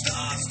 It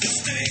starts to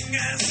sting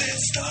as it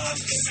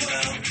starts to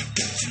swell.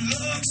 She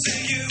looks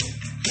at you,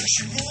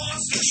 she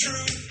wants the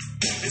truth.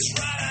 It's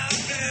right out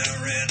there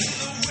in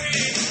the way.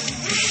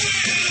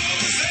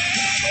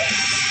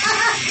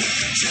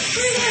 She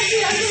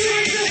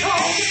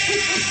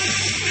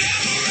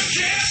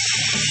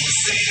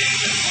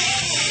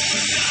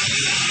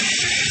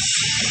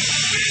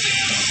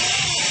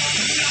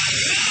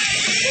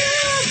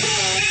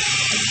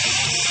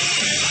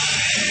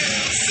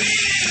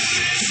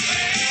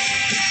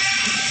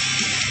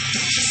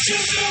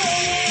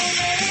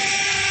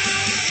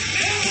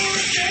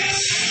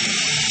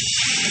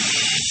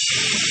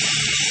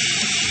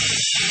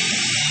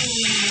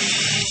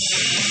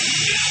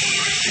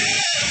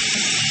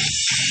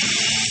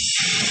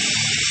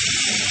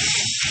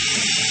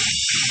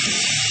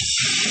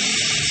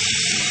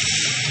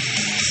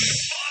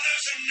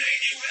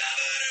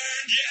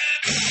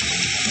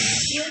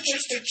You're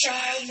just a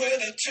child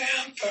with a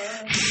temper.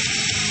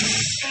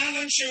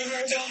 Haven't you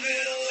heard the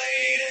little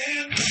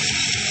lady?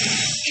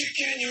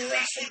 Kicking your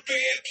ass would be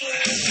a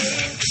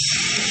pleasure.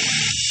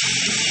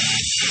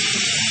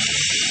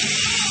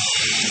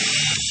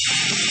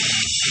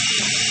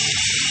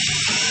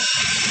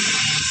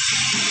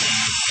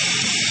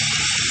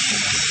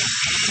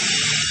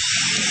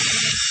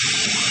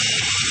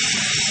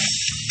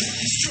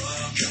 He's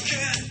drunk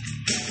again.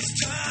 It's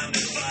time to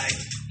fight.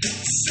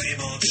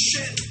 Same old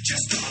shit,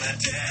 just on a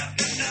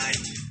different night.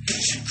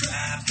 She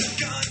grabs the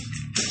gun,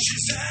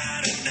 she's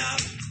had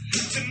enough.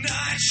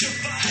 Tonight she'll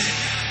fight.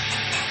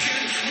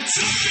 Fucking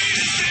tough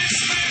is this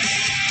man.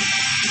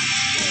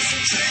 Pulls the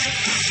trigger,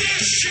 fuck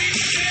this she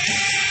can.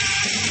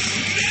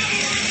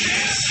 Never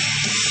again.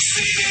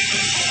 Seen it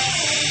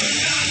before, but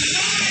not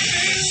like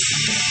this.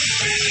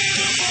 Been it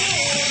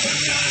before, but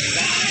not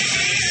like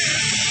this.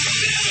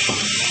 Never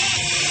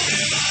before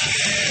in my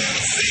head.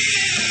 Seen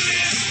it in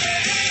this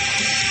man.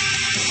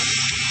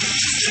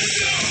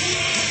 Just a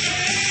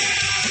woman.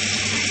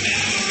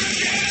 Never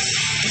again.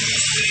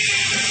 Seen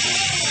it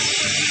before,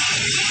 but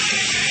not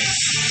like this.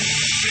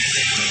 Been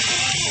it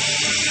before,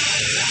 but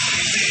not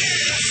like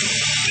this.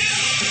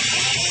 Never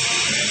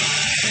before in my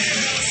head.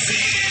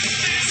 Seen it in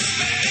this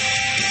man.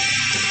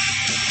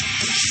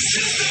 She's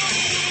just a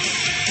woman.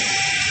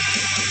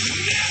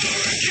 Never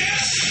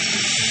again.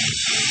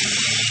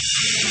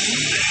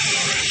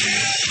 Never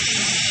again. Never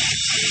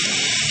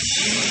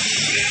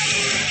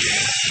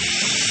again.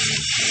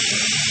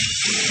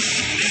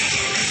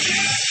 Never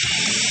again.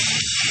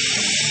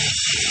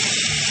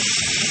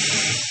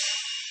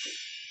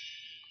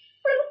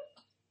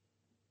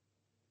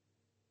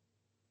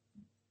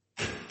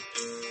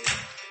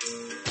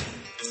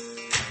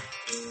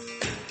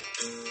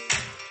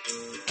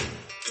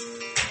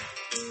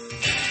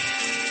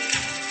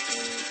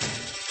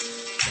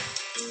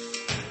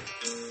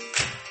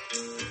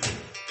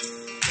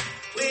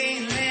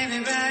 Well,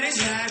 everybody's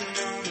riding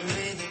on the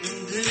rhythm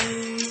and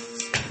blues.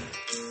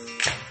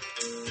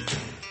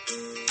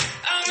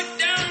 Oh, but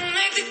don't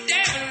let the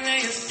devil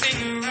lay a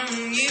finger on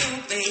you,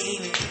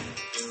 baby.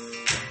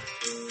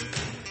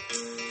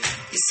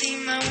 You see,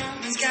 my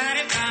woman's got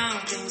it wrong,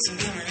 thinks I'm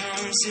coming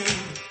home soon.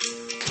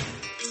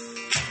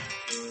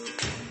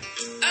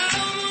 Oh,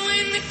 but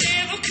when the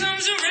devil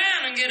comes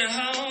around and get a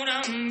hold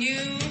on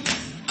you,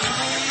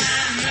 oh, my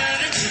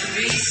Mother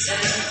Teresa,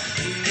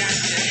 you got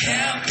to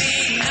help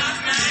me off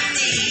my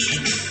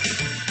knees.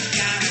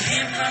 Got a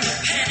hand for the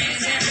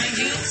pennies and a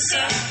youth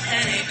so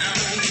petty.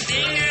 Only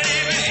thing I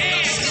ever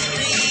ask is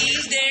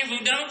please, devil,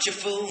 don't you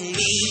fool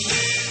me.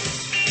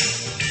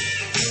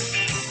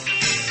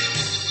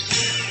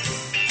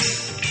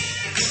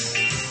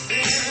 Well,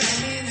 I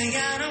hear they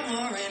got a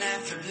warrant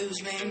out for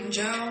Bluesman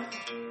Joe.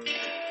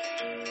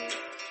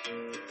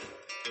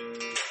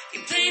 You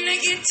playing the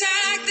guitar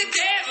like the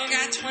devil,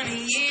 got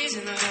 20 years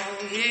in the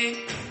hole, yeah.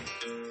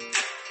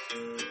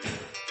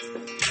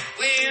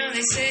 Well,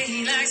 they say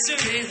he likes the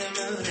rhythm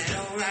of that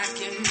old rock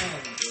and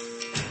roll.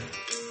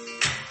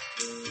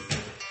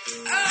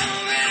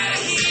 Oh,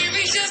 right here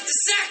he's just a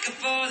sucker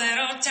for that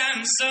old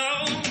time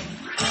soul.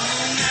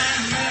 Oh, my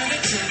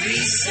Mother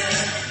Teresa,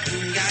 you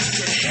got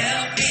to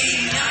help me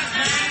off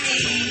my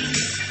knees.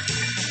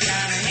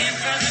 Got a hand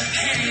for the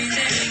pennies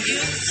and a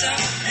youth so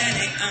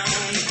petty.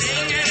 Only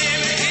thing I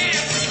ever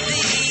have is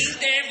please,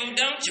 devil,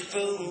 don't you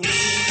fool me.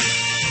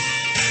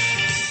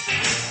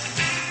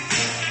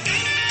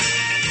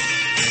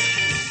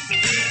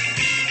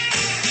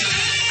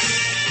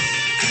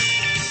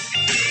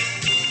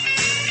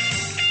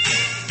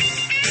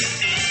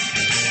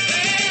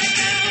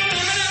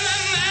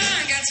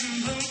 Got some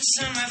boots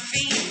on my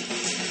feet,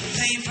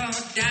 paying for a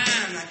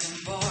dime like them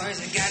boys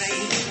I gotta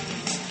eat.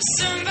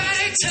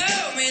 Somebody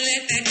told me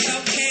let that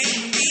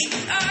cocaine be.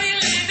 Oh,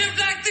 you'll end up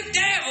like the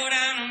devil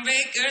down on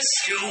Baker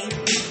Street.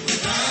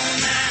 Oh,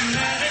 my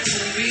Mother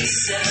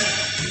Teresa,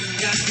 you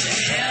got to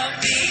help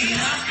me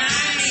off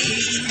my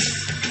knees.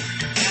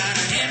 Got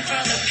a hand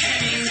for the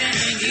pennies and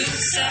a youth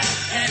so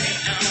petty.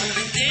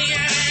 Only thing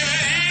I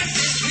ever ask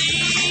is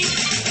please.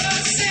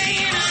 Oh,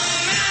 saying, oh,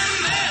 my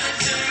Mother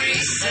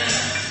Teresa,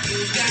 you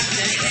got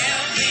to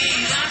help me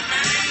off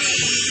my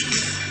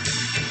knees.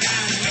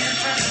 Got a hand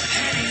for the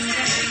pennies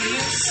and a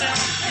youth so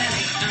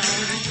petty.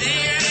 Only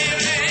thing I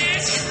ever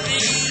ask is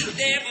please,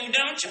 devil,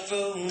 don't you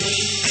fool me.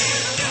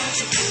 Don't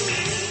you fool me.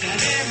 I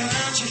never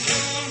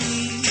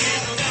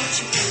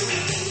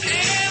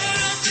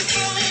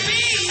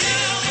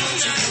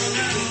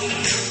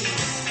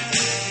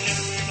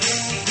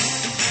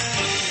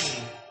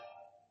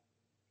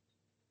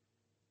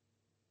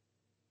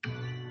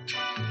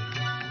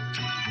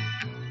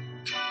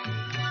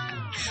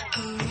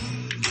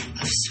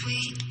of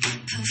sweet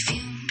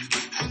perfume.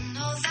 I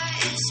know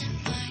that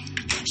isn't mine.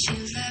 She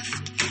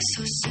left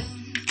so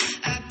soon.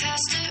 I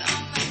passed her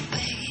on my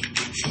way,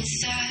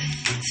 Fifth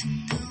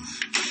Avenue.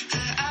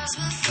 Her eyes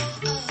were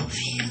full of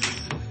you.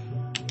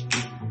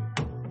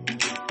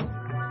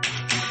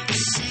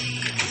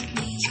 Save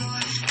me your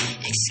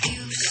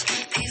excuse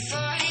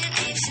before it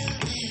leaves your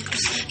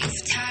lips.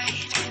 You've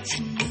tied the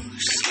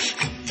noose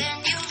and then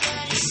you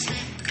let it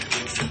slip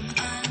from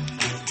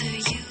under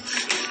you.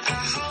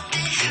 I hope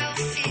the hell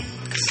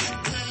feels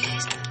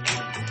good.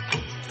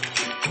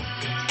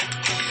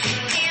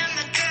 Me and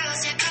my girls,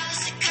 yeah, cause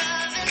the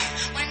coven.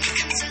 When it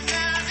comes to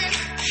loving,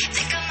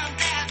 they got my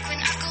back when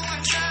I go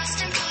on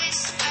trusting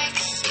boys like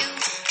you.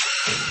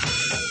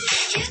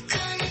 You're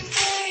gone and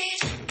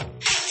buried.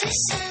 The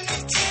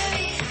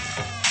cemetery,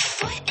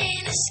 boy,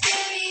 ain't it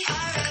scary?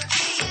 R.I.P.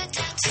 you're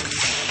dead to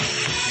me.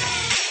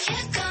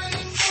 You're gone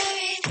and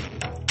buried.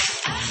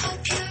 I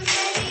hope you're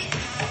ready.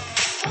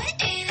 Boy,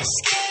 ain't it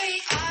scary?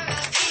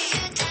 R.I.P.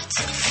 you're dead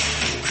to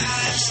me.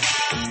 Crush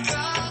my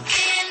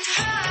broken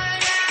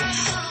heart. I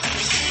hope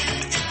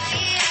you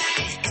die.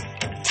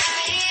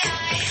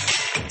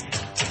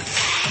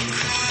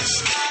 Crush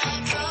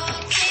my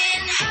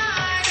broken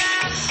heart.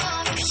 I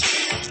hope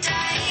you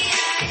die.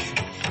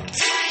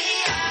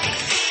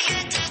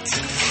 You're dead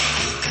to me.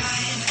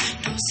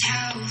 God knows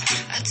how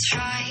I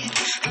tried.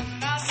 I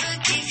might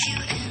forgive you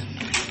in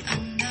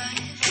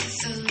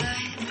another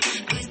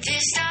life, but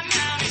this time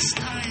round it's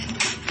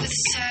not with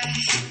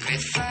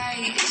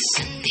sacrifice.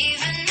 And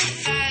even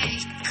if I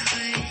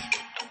could,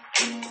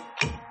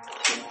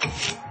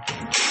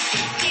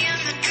 me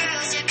and my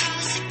girls, yeah,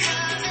 cause the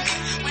coven.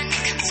 When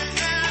it comes to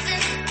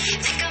loving,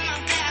 they got my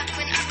back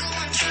when I go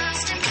on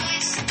trusting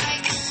boys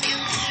like you.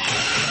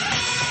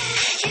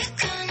 You're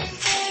gone and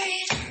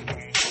buried.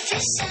 The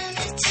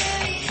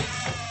cemetery,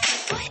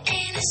 boy,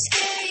 ain't it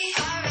scary?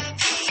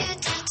 R.I.P. you're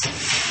dead to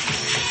me.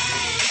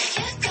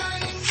 You're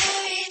gone and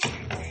buried.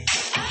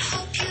 I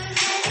hope you're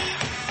ready.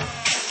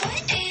 Boy,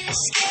 ain't it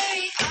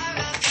scary?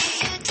 R.I.P.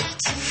 you're dead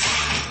to me.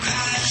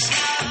 Crush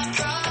my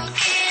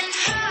broken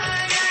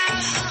heart.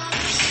 I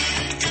hope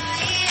you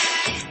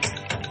die.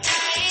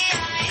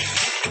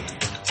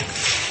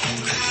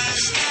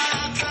 Crush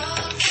my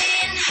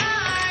broken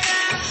heart.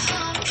 I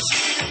hope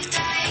you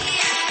die.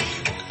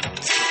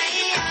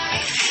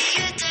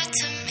 You're dead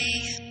to me.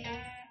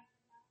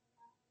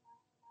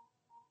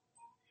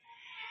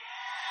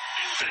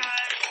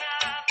 Crush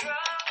my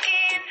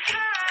broken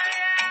heart.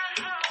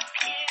 I hope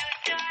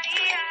you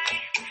die.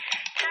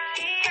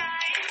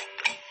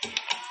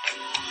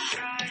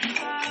 Crush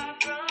my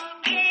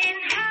broken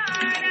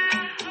heart.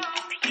 I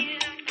hope you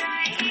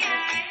die.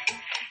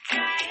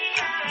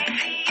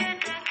 You're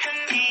dead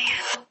to me.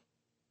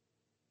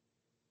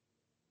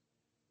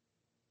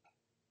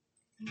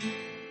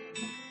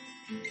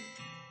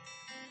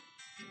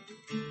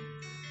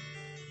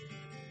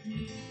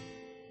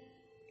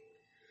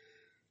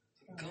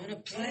 Gonna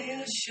play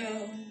a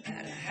show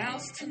at a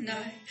house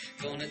tonight.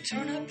 Gonna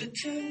turn up the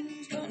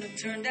tunes, gonna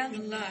turn down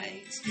the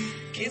lights.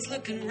 Kids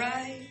looking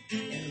right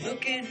and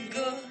looking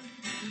good.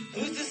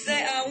 Who's to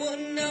say I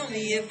wouldn't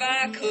only if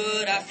I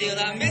could? I feel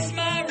I missed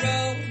my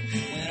road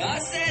when I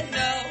said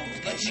no.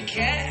 But you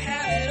can't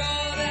have it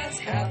all, that's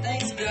how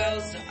things go.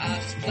 So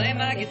I'll just play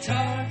my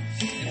guitar,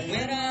 and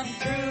when I'm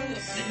through,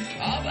 I'll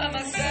sit all by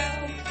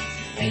myself,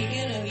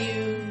 thinking of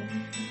you.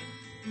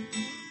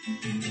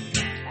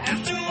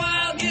 After a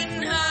while,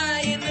 getting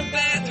high in the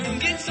bathroom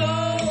gets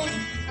old.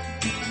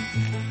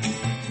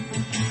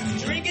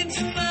 Drinking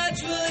too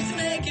much, well, it's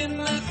making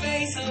my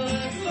face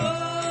look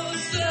oh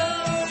so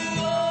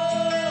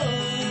old.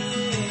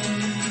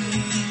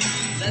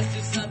 Let's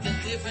do something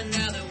different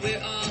now that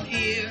we're all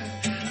here.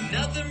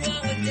 Nothing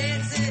wrong with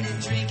dancing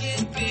and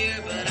drinking beer,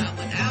 but I'm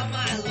without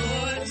my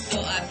Lord, so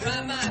I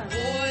brought my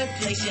board.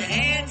 Place your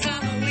hands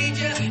on the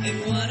Ouija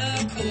in one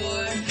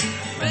accord.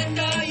 Friend,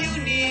 are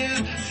you near?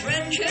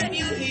 Friend, can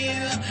you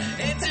hear?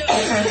 Into your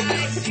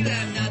eyes, you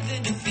have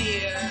nothing to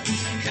fear.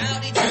 How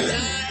did you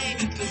die?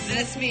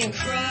 Possess me and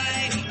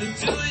cry.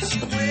 But do as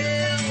you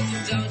will,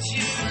 don't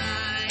you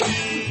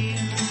mind?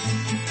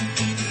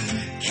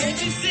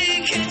 Can't you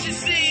see, can't you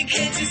see,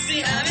 can't you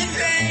see I'm in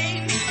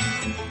pain?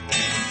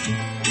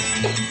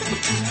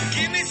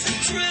 Give me some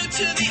truth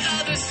to the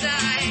other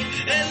side.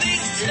 At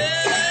least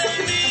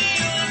tell me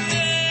your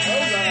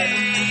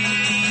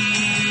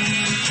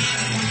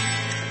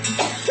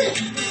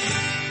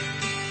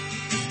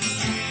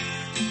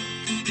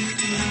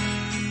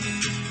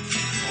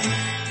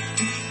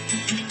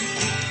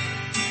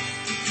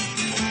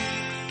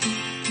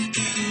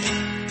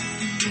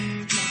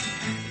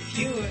If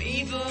you were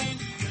evil,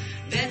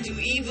 then do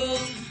evil.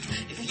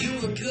 If you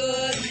were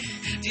good,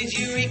 did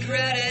you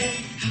regret it?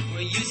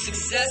 Were you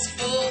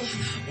successful?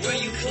 Were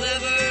you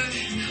clever?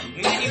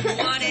 When you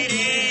wanted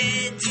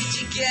it,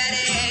 did you get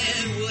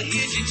it? Well,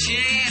 here's your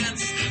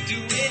chance. Do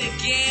it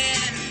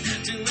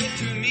again. Do it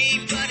for me,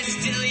 but it's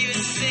still your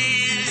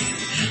sin.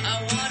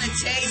 I wanna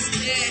taste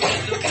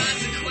it. No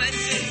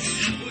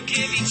consequences. We'll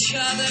give each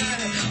other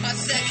our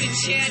second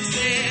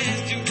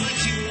chances. Do what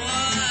you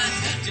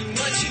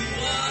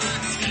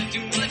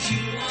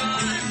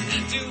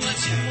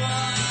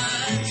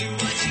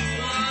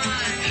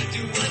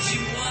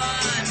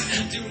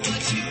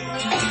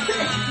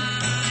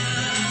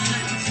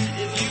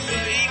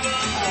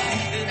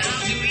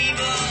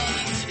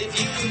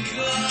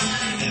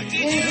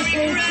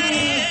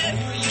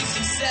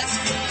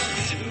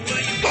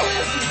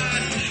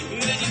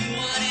when you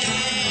want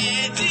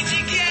it. Did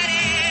you get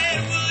it?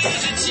 Well,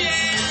 here's your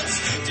chance.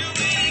 Do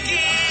it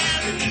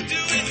again.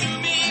 Do it for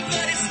me,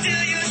 but it's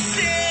still your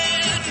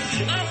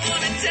sin. I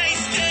wanna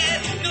taste it.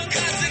 No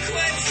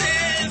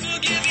consequences.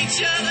 We'll give each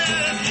other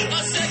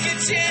our second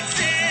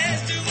chances.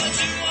 Do what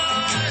you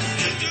want.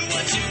 Do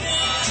what you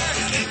want.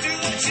 Do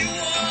what you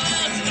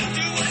want.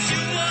 Do what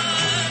you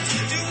want.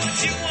 Do what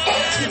you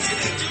want.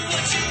 Do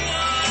what you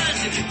want.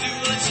 Do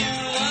what you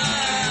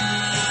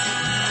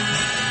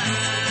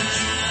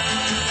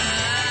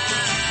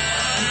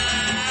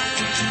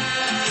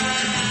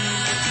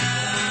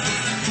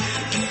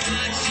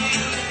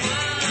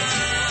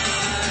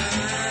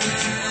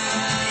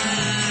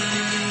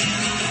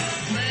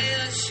play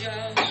a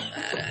show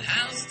at a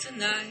house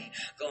tonight.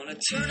 Gonna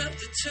turn up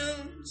the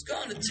tunes,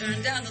 gonna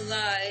turn down the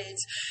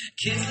lights.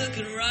 Kids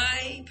looking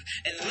ripe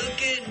and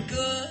looking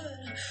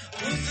good.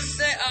 Who's to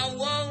say I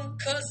won't,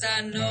 'cause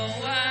I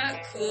know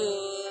I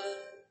could.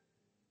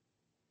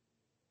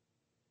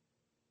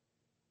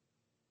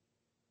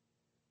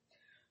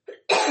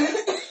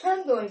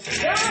 I'm going to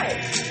die.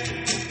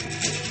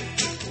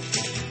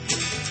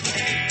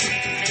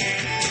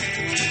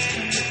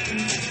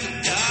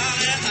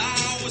 Darling,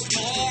 I was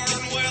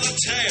born with a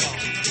tail.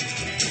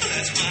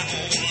 That's my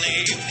only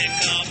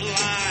pickup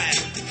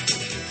line.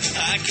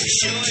 I can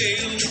show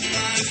you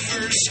my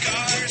first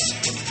scars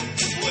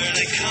where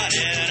they cut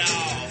it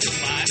off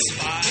my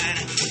spine.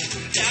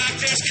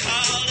 Doctors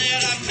called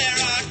it a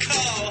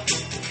miracle,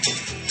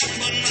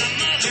 but my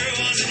mother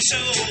wasn't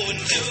so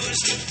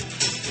enthused.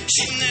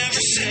 She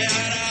never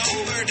said a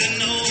word to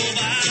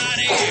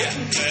nobody,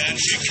 and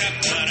she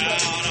kept it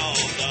out of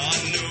the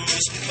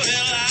news.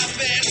 Well, I've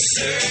been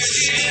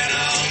searching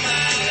all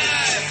my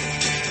life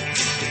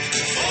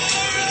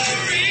for a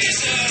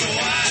reason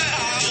why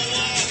I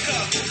walk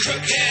a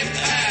crooked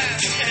path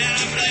and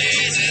I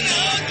blaze an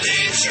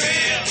ugly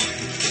trail.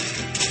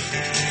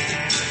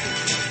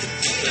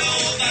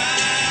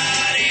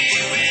 Nobody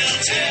will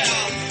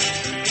tell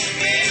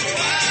me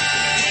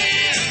why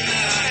in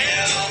the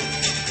hell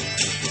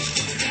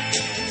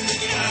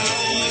I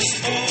was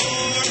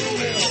born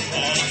with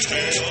a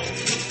tail.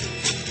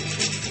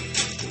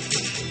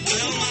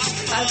 Well, my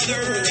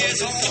mother is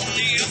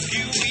only a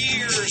few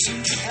years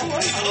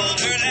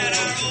older than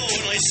our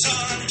only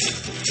son.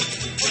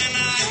 When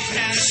I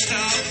passed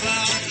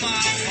about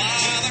my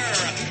father,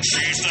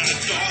 she said,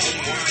 don't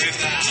worry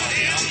about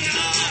him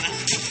none.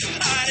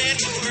 I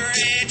didn't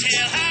worry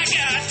till I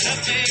got to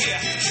be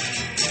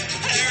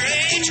their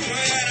age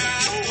when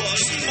I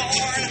was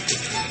born.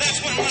 That's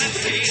when my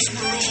face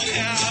broke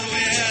out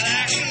with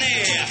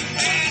acne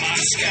and my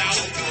scalp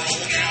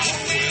broke out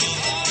with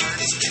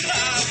horns.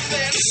 I've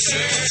been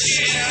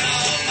searching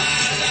all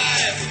my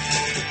life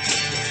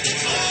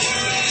for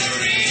a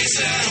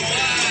reason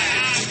why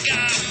I've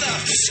got the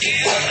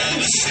skin of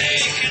a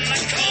snake and the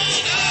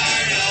cold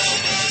heart of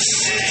a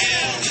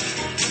seal.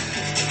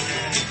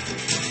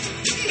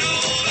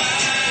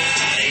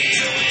 Nobody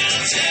will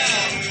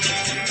tell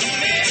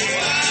me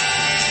why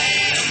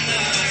in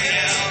the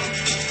hell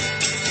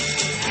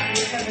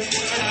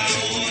I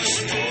was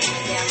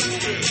born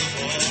with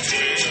a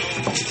tail.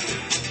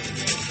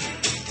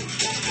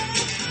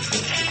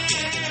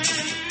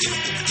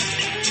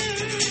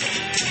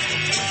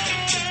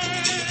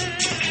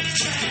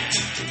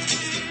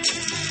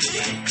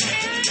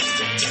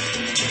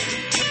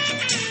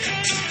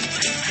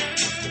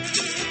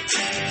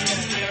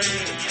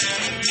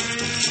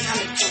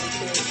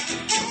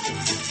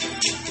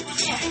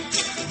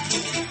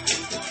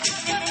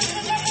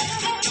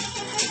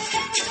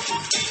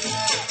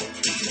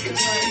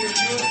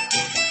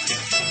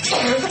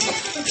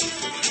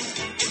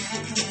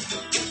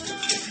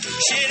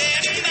 She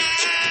didn't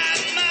buy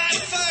my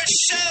first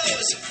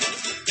shows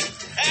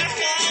at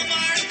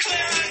Walmart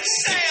clearance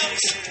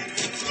sales.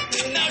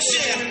 No,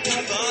 she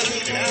put them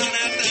down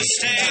at the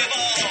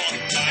stable,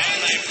 and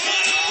they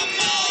put them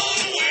on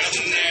with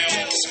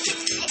nails.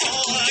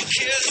 All the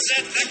kids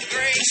at the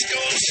grade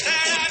school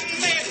stared at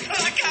me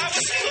like I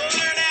was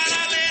born out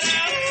of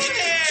little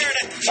haired.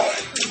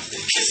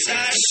 'Cause I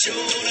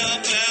showed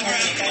up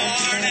every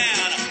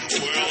morning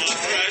with a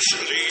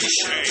freshly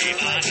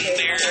shaven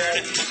beard.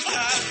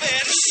 I've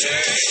been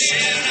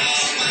searching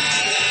all my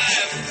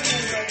life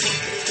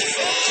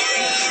for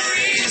a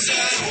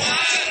reason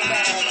why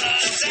my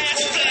blood's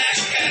as black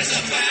as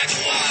a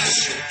backwash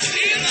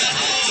in the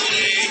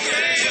Holy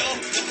Grail.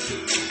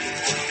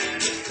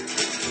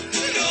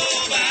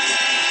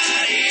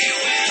 Nobody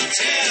will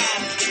tell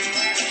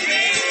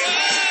me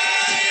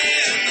why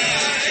in the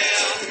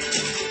hell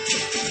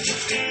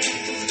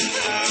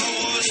I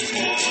was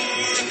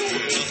born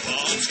with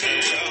a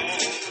tail.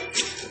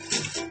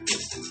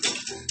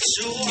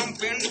 So I've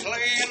been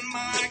playing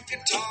my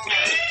guitar,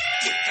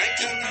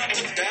 thinking of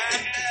a dad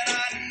that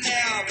I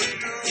never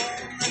knew.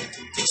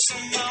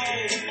 Some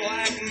old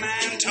black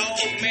man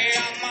told me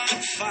I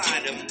might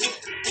find him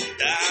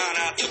down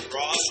at the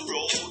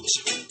crossroads.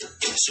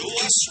 So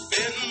I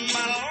spend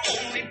my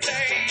lonely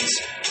days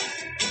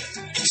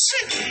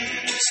sitting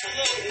in this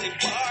lonely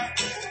bar,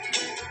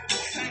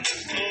 thinking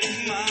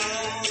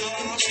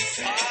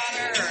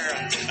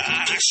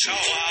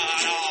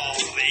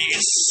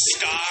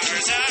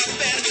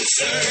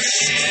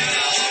Searching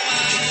all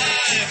my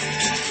life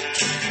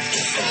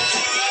for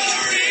a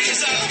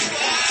reason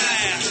why.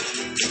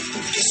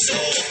 So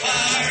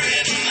far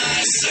in my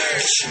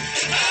search,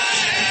 I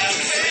have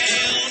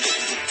failed.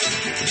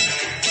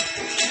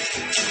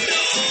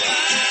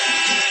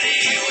 Nobody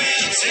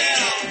will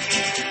tell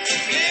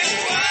me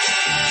why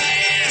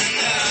in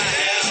the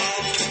hell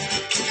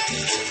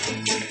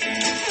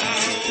I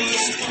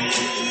was born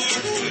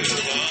with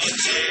a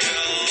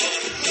tail.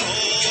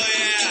 Oh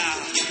yeah,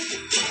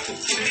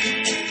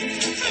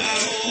 I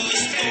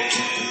was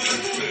born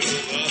with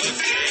a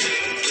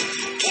tail.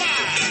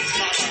 Why,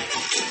 mama?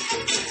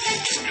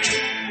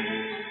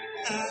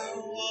 I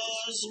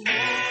was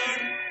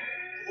born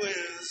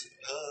with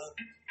a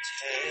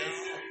tail.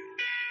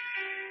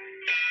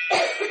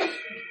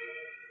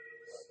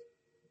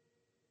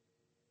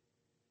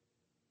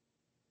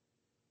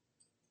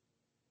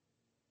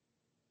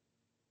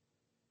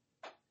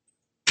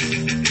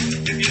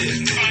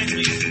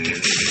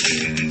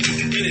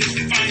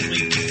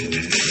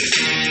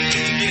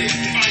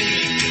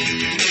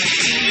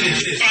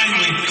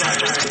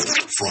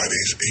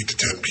 Fridays, 8 to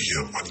 10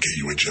 p.m. on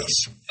KUHS.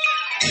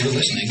 You're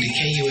listening to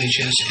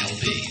KUHS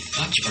LP,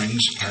 Hot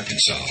Springs,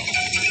 Arkansas.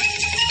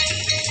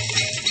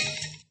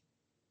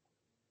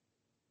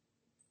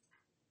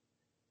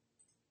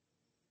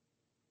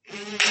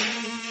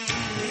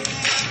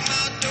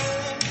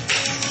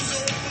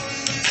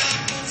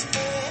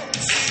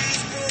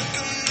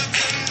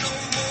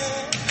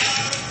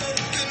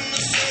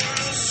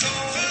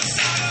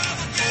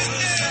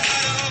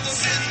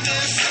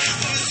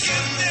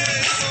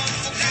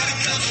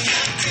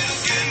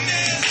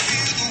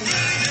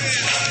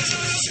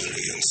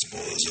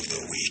 Spoils of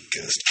the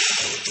weakest,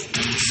 out the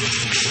wolves of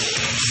the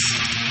north,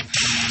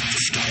 the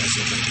stars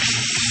of the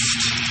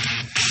east,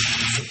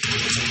 the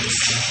birds of the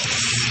south,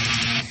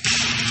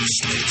 the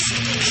snakes of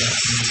the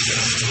west,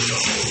 death to the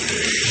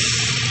holy.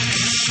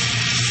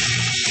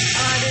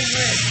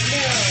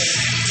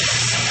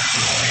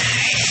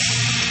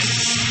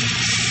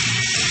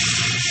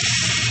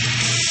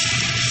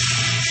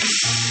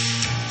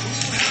 Who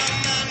have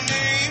my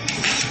name?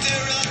 Who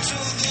dare I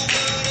tell the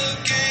world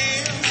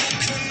again? Who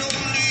can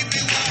only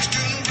be watched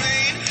in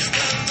rain when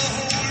the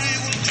holy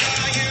will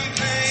cry in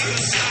pain? The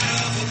side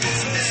of a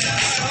business,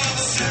 of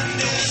a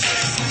sinners,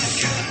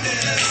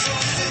 forgiveness,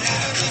 of the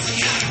heart of the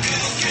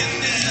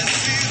wickedness,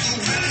 feel the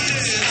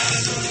wilderness,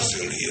 the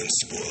resilient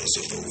spoils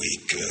of the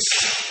weakest,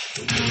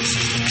 the wolves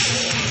of the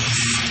north,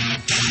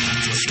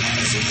 the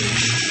stars of the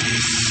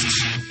east,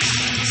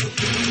 the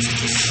birds of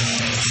the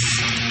south,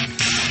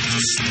 the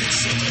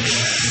snakes of the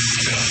west,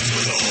 death to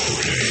the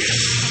holy.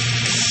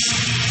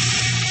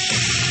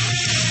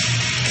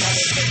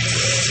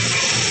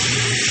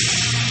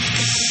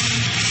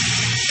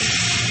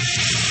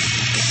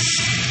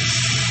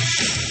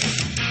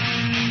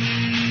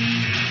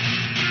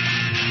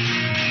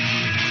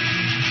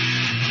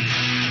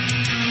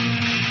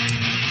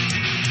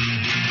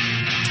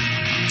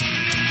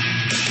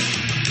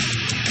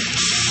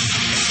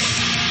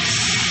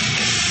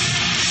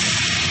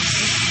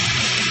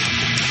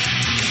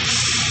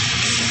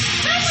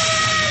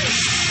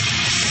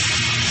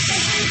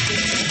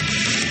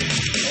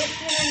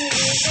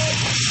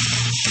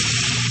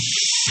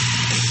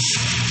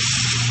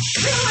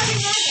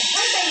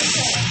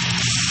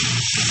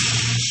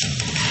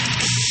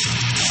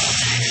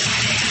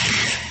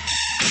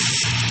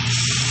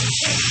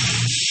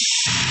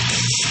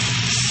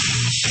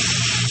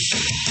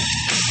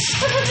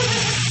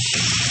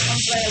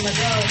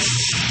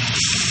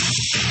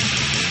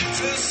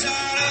 First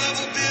out of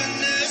a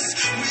business,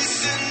 we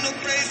sin or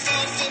pray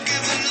for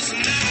forgiveness,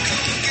 and then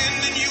come again,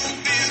 and you'll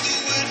be the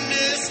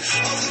witness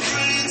of the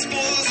brilliant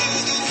spoils of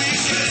the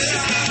weakest.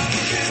 Out of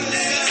a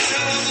business,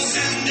 out of a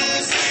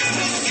business,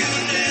 for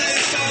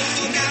forgiveness, for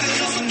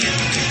forgiveness, and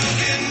then come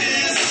again,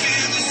 and be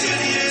the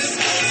witness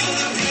of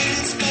the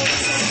brilliant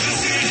spoils of the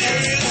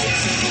weakest.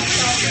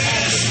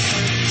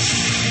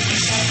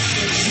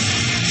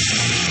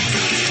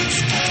 Brilliant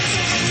spoils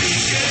of the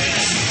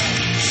weakest.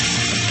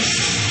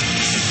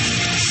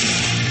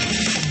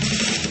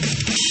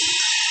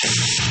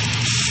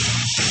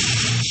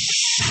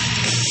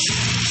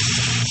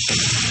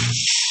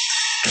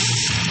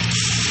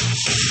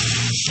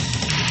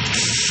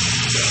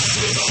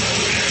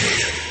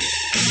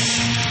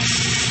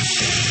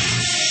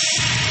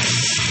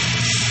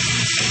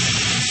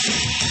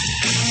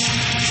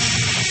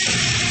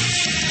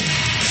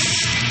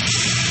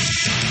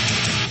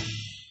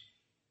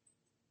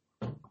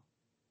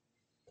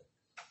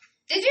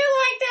 Did you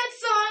like that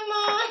song,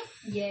 Mom?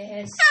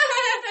 Yes.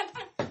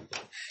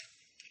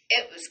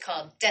 It was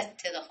called Death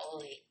to the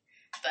Holy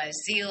by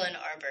Zeal and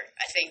Arbor.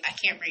 I think. I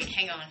can't read.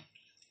 Hang on.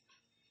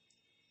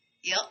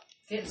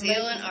 Yep.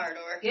 Zeal and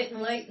Ardor. Getting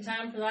late in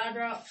time for the eye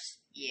drops?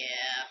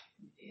 Yeah.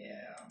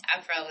 Yeah. I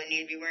probably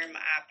need to be wearing my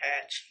eye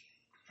patch.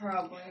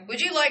 Probably.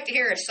 Would you like to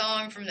hear a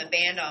song from the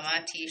band on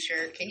my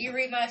t-shirt? Can you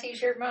read my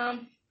t-shirt,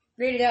 Mom?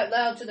 Read it out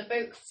loud to the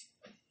folks.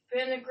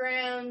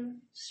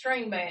 Pentagram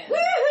String Band.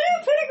 Woohoo!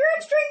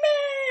 Pentagram String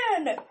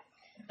Band!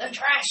 The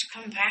trash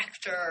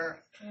compactor.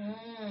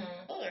 Mm.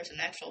 Oh, there's an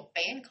actual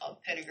band called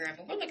Pentagram,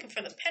 but we're looking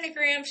for the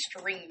Pentagram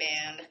String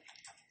Band.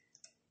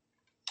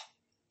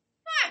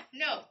 Ah,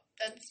 no,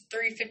 that's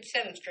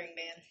 357 String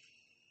Band.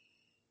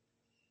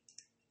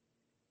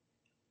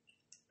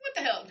 What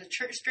the hell? The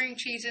string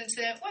cheese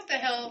incident? What the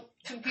hell,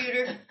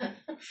 computer?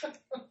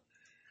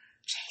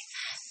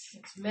 Jesus.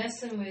 It's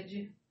messing with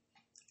you.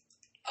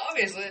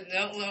 Obviously, they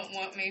don't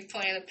want me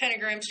playing the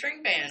Pentagram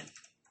String Band.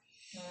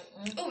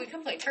 Mm-mm. Oh, we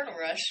can play Turtle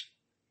Rush.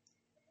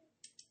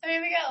 I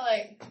mean, we got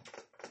like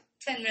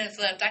 10 minutes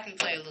left. I can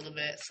play a little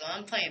bit. So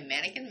I'm playing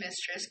Mannequin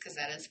Mistress because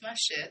that is my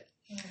shit.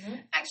 Mm-hmm.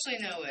 Actually,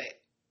 no, wait.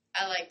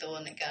 I like the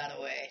one that got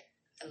away.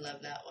 I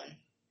love that one.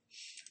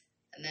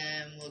 And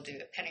then we'll do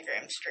a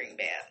Pentagram String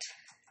Band.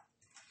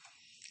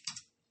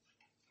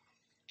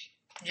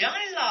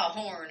 Johnny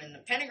Lawhorn and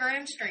the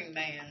Pentagram String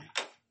Band.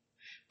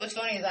 What's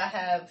funny is I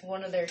have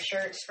one of their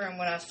shirts from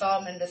when I saw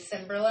them in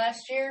December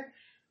last year.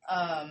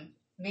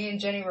 Me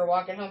and Jenny were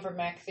walking home from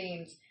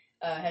Maxine's,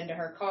 heading to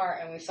her car,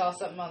 and we saw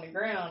something on the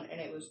ground, and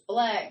it was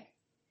black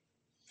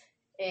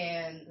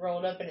and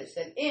rolled up, and it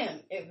said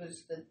M. It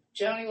was the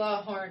Johnny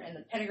Lawhorn and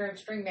the Pentagram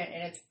String Band,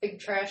 and it's a big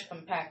trash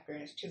compactor,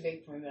 and it's too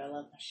big for me, but I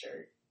love my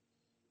shirt.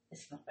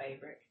 It's my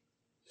favorite.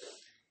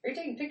 Are you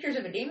taking pictures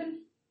of a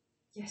demon?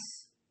 Yes.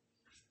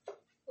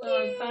 Well,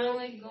 I'm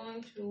finally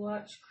going to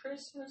watch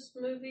Christmas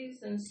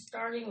movies and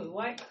starting with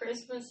White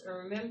Christmas, and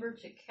remember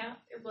to count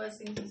your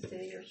blessings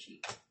instead of your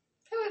sheep.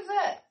 Who is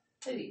that?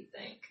 Who do you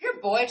think? Your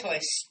boy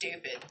toy's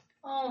stupid.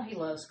 Oh, he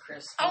loves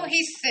Christmas. Oh,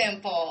 he's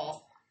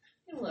simple.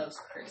 He loves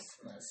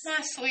Christmas.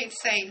 My sweet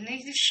Satan,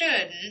 he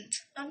shouldn't.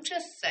 I'm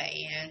just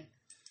saying.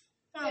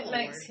 My It Lord.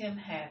 makes him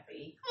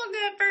happy. Well,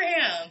 good for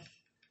him.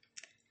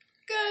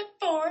 Good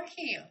for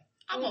him.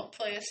 I'm going to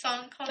play a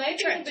song called Maybe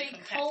Trash it'll be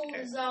Compactor. cold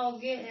as all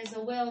get as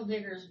a well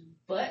digger's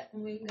butt,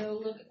 and we can go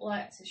look at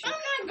lights and shit.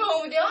 I'm not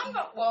going with you. I'm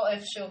going, well,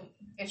 if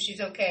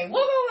she's okay.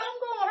 We'll go, I'm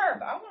going with her,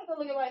 but I want to go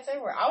look at lights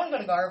everywhere. I want to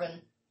go to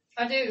Garvin.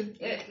 I do.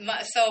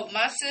 So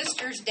my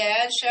sister's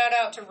dad, shout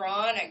out to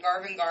Ron at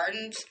Garvin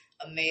Gardens.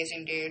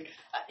 Amazing dude.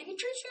 He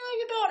treats me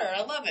like a daughter.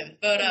 I love him.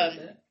 But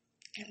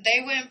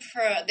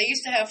they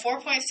used to have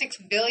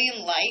 4.6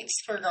 billion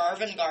lights for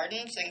Garvin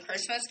Gardens in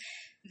Christmas.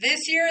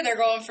 This year they're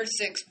going for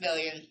 6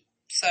 billion.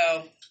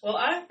 So, well,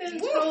 I've been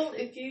told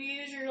if you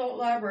use your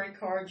library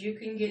card, you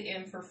can get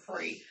in for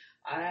free.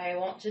 I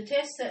want to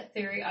test that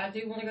theory. I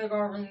do want to go to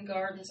Garvin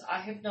Gardens. I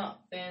have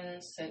not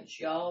been since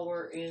y'all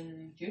were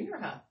in junior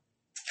high.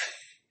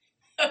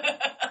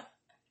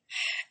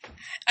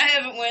 I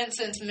haven't went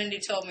since Mindy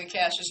told me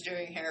Cash was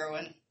doing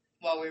heroin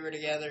while we were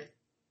together.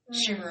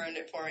 She ruined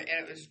it for me,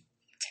 and it was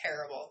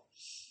terrible.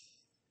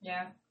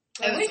 Yeah.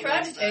 Well, we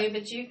tried to tell you,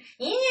 but you...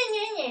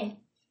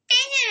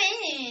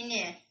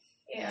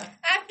 Yeah.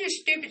 After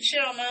stupid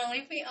shit on my own,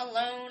 leave me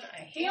alone.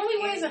 He only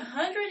weighs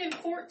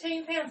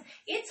 114 pounds.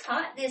 It's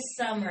hot this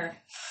summer.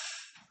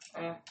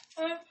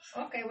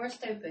 Okay, we're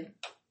stupid.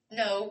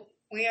 No,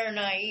 we are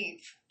naive.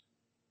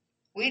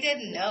 We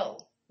didn't know.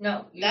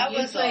 No,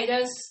 you played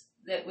us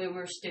that we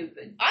were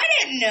stupid. I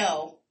didn't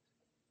know.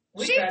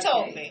 She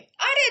told me.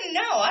 I didn't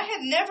know. I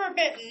had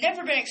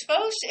never been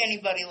exposed to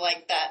anybody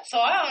like that. So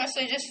I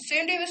honestly just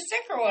assumed he was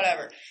sick or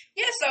whatever.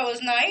 Yes, I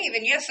was naive,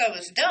 and yes, I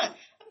was dumb.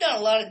 I've done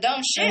a lot of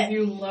dumb shit. Have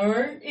you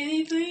learned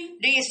anything?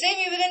 Do you see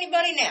me with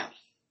anybody now?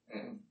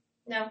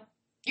 No.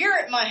 You're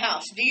at my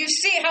house. Do you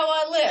see how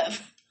I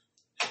live?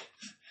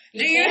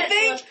 Do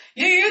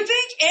you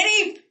think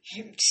any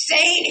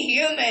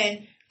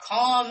sane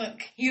calm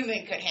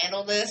human could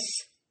handle this?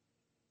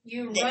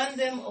 You run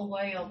them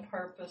away on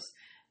purpose.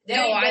 No,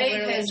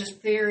 Dave has a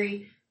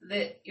theory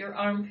that your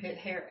armpit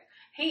hair.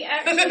 He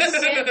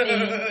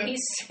actually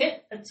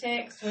sent a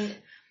text when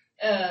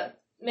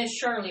Miss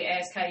Shirley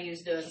asked how you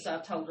was doing, so I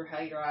told her how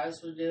your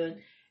eyes were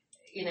doing.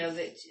 You know,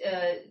 that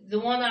the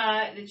one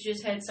eye that you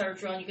just had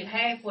surgery on, you could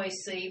halfway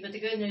see, but the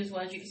good news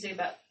was you could see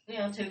about, 2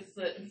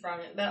 foot in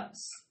front of it.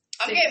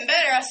 I'm getting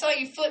better. I saw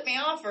you flip me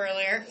off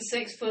earlier.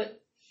 6 foot.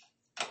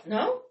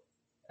 No,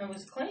 I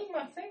was cleaning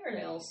my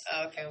fingernails.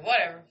 Okay,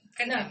 whatever.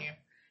 Continue. No.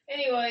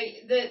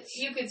 Anyway, that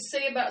you could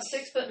see about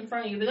 6 foot in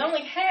front of you, but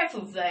only half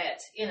of that,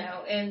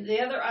 and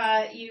the other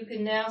eye you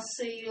can now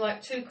see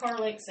like 2 car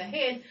lengths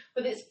ahead,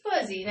 but it's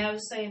fuzzy. And I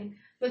was saying,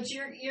 but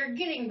you're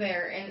getting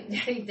there.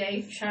 And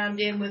Dave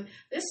chimed in with,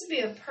 this would be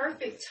a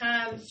perfect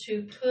time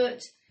to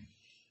put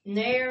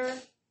Nair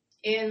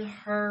in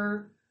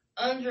her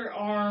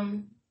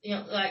underarm,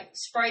 like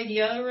spray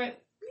deodorant.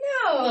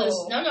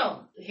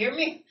 No, hear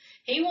me.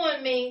 He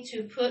wanted me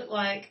to put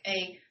like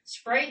a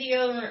spray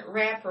deodorant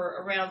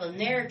wrapper around the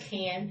Nair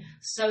can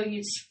so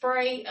you'd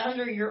spray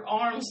under your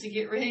arms to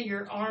get rid of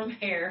your arm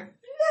hair.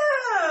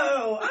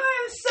 No,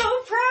 I'm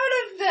so proud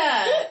of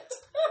that.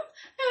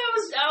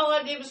 All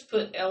I did was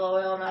put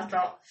LOL, and I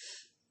thought,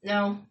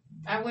 no,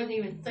 I wouldn't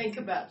even think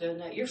about doing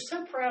that. You're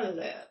so proud of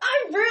that.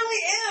 I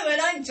really am,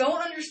 and I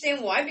don't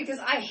understand why, because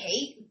I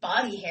hate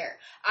body hair.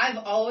 I've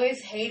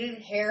always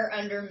hated hair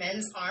under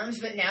men's arms,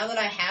 but now that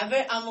I have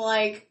it, I'm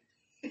like,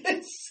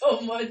 It's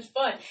so much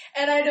fun.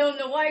 And I don't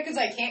know why, because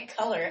I can't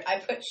color it. I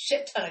put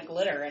shit ton of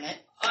glitter in it.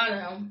 I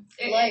know.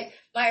 Like,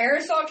 my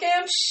aerosol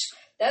can,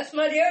 that's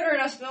my deodorant.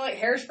 I smell like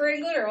hairspray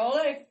and glitter all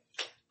day.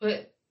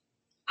 But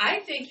I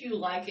think you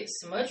like it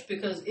so much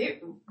because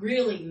it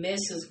really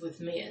messes with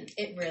men.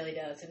 It really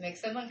does. It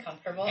makes them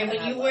uncomfortable. And when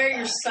I you love wear that.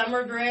 your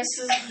summer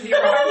dresses with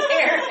your arm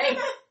hair,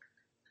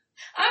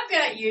 I've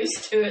got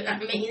used to it. I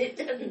mean, it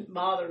doesn't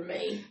bother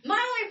me. My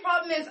only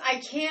problem is I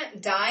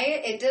can't dye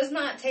it. It does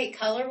not take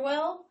color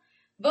well.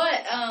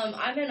 But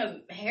I'm in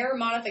a hair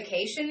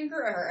modification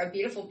group, or a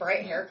beautiful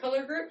bright hair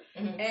color group.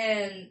 Mm-hmm.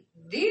 And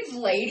these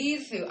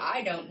ladies who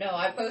I don't know,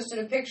 I posted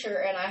a picture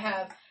and I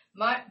had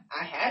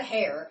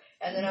hair,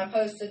 and then I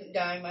posted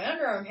dyeing my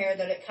underarm hair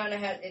that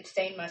it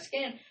stained my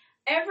skin.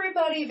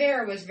 Everybody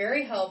there was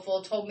very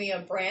helpful, told me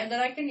a brand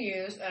that I can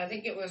use. I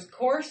think it was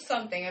Course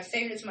something. I've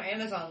saved it to my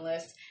Amazon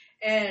list.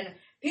 And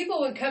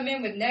people would come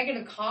in with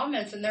negative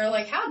comments, and they're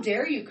like, how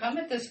dare you come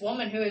at this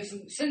woman who is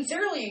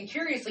sincerely and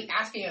curiously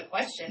asking a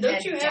question?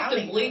 Don't you have to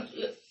doubting bleach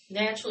her.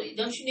 naturally?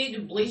 Don't you need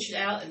to bleach it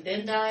out and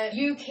then dye it?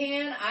 You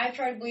can. I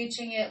tried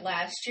bleaching it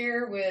last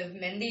year with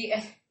Mindy.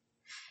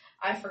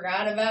 I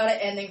forgot about it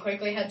and then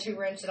quickly had to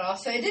rinse it off.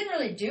 So it didn't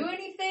really do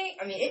anything.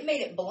 I mean, it made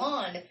it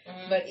blonde,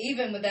 but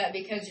even with that,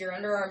 because your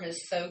underarm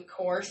is so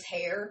coarse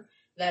hair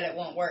that it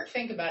won't work.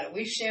 Think about it.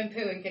 We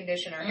shampoo and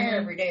condition our hair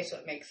every day, so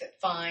it makes it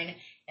fine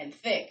and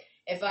thick.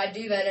 If I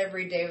do that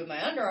every day with my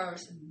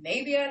underarms,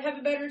 maybe I'd have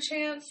a better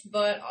chance.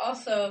 But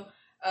also,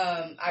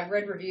 I've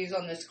read reviews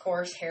on this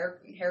coarse hair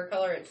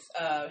color. It's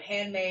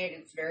handmade.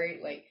 It's very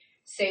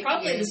safe.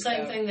 Probably to use, the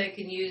same so. thing they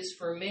can use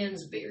for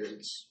men's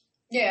beards.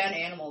 Yeah, and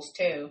animals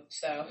too.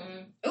 So,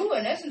 ooh,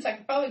 in essence, I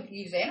could probably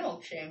use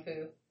animal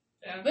shampoo.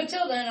 Yeah. But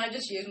till then, I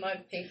just use my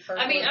pink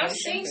purple. I mean, I've and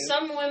seen shampoo.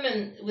 some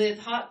women with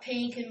hot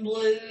pink and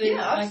blue. And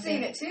Yeah, I've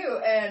seen it too,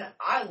 and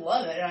I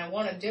love it, and I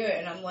want to do it,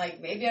 and I'm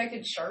like, maybe I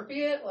could Sharpie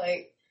it,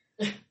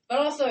 but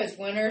also it's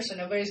winter, so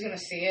nobody's gonna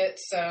see it,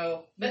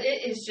 so. But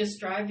it is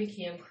just driving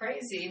him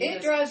crazy.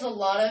 It drives a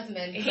lot of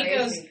men crazy. He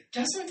goes,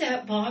 doesn't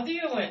that bother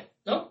you? I went,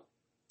 nope.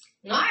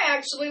 I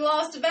actually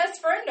lost a best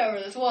friend over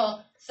this.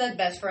 Well, said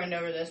best friend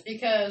over this,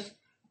 because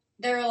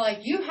they're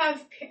like,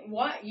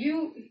 why do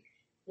you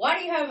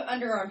have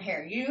underarm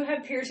hair? You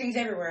have piercings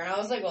everywhere. And I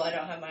was like, well, I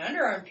don't have my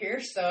underarm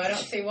pierced, so I don't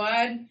see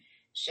why I'd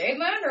shave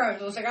my underarms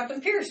unless I got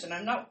them pierced, and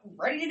I'm not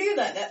ready to do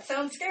that. That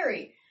sounds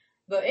scary.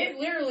 But it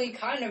literally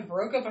kind of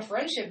broke up a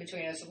friendship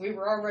between us. We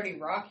were already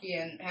rocky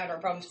and had our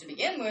problems to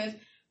begin with,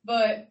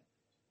 but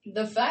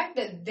the fact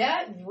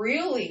that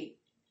really,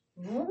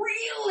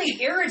 really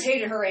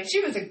irritated her, and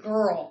she was a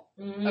girl.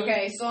 Mm-hmm.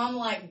 Okay, so I'm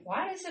like,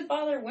 why does it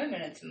bother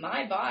women? It's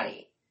my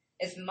body.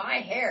 It's my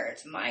hair.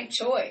 It's my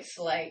choice.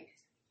 I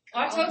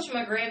told you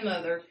my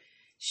grandmother,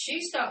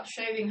 she stopped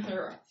shaving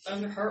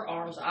under her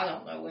arms. I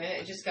don't know when.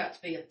 It just got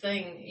to be a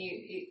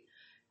thing.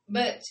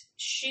 But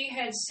she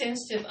had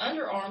sensitive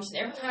underarms, and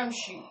every time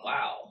she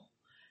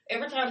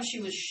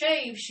was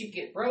shaved, she'd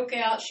get broke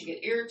out, she'd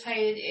get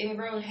irritated,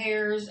 ingrown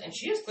hairs, and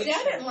she just quit See, I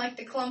shaving. didn't like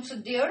the clumps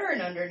of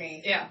deodorant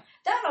underneath. Yeah.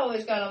 That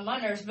always got on my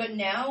nerves. But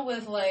now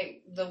with,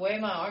 the way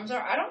my arms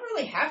are, I don't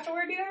really have to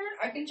wear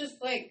deodorant. I can just,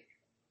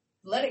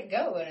 let it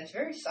go, and it's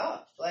very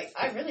soft.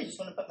 I really just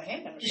want to put my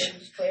hand on it and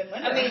just play with my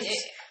I mean, underarms.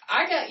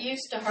 I got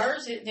used to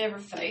hers. It never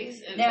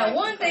phased. Now,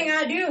 one thing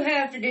I do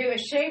have to do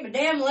is shave a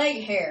damn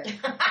leg hair.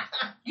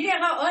 You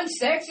know how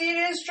unsexy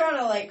it is trying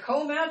to,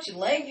 comb out your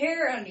leg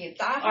hair under your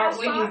thigh-high Or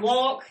when you socks?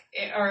 walk,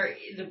 or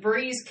the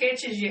breeze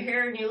catches your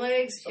hair and your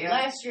legs. So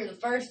last year, the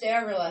first day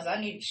I realized I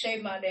need to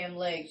shave my damn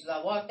legs.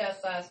 I walked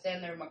outside,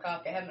 standing there with my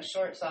coffee. I had my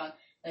shorts on.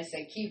 And they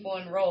said, keep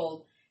one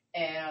rolled.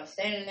 And I was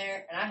standing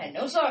there, and I had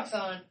no socks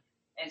on.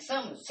 And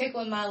something was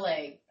tickling my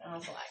leg. And I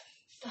was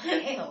like, the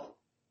hell?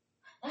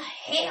 The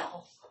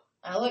hell?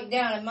 I looked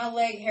down at my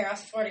leg hair. I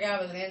swear to God,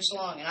 it was an inch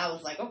long. And I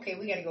was like, okay,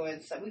 we got to go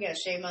inside. We got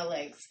to shave my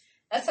legs.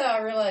 That's how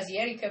I realized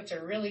Yeti cups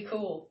are really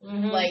cool.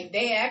 Mm-hmm.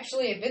 They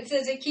actually, if it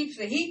says it keeps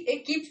the heat,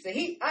 it keeps the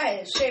heat. I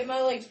had to shave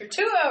my legs for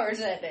 2 hours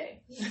that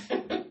day.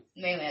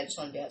 Mainly, I just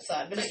want to be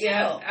outside. But still,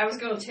 yeah, I was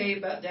going to tell you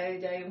about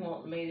Daddy Dave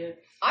wanting me to.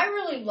 I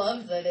really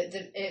love that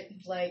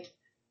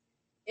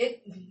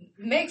it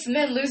makes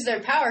men lose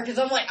their power, because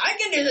I'm like, I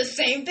can do the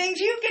same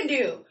things you can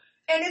do.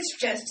 And it's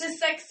just as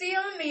sexy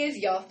on me as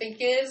y'all think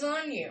it is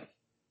on you.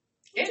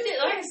 Like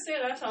I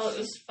said, I thought it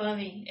was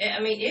funny. I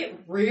mean, it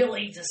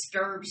really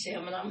disturbs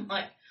him, and I'm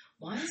like,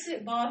 why does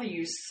it bother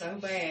you so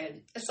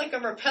bad? It's like a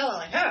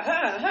repellent, ha,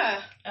 ha,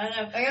 ha. I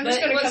know. I'm But just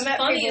going to what's come at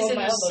funny people is with in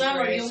my the elbows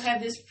summer, raised. you'll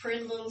have this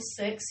pretty little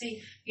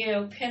sexy,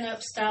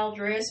 pin-up style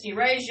dress, and you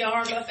raise your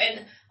arm up,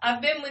 and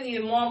I've been with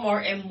you in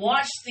Walmart and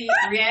watched the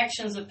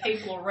reactions of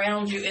people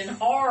around you in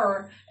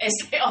horror as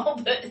they all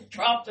but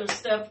drop their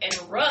stuff and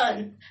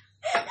run.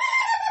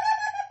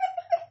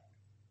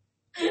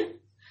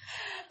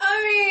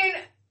 I mean,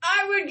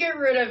 I would get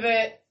rid of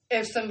it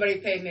if somebody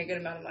paid me a good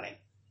amount of money.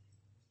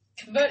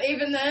 But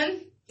even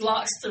then,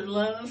 Locks to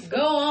love.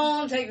 Go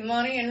on, take the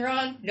money and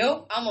run.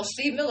 Nope, I'm gonna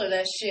Steve Miller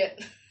that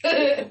shit.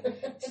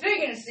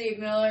 Speaking of Steve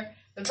Miller,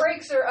 the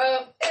brakes are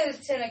up. It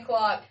is 10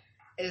 o'clock.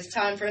 it is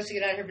time for us to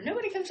get out of here. But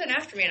nobody comes in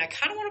after me, and I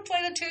kind of want to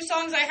play the 2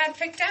 songs I had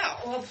picked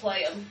out. We'll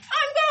play them.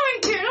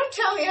 I'm going to. Don't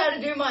tell me how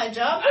to do my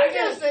job. Who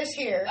does this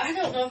here? I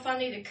don't know if I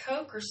need a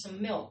Coke or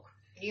some milk.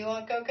 You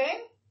want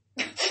cocaine?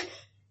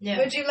 No.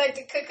 Would you like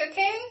to cook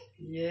cocaine?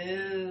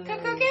 No.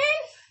 Cook cocaine?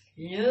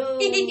 No.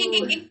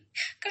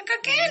 Cook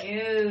cocaine?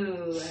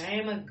 No. I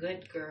am a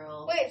good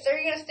girl. Wait, so are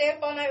you going to stay up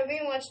all night with me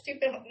and watch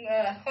stupid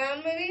clown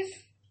movies?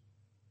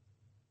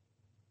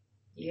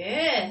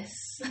 Yes.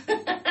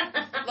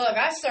 Look,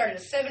 I started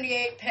a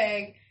 78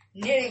 peg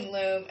knitting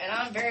loom, and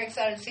I'm very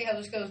excited to see how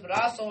this goes, but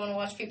I also want to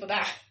watch people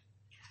die.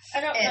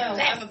 I don't And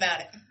know. laugh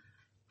about it.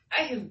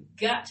 I have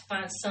got to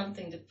find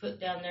something to put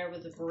down there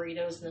with the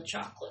burritos and the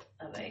chocolate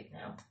I've ate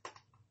now.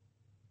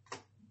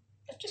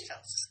 That just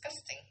sounds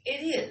disgusting.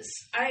 It is.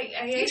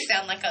 You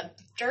sound like a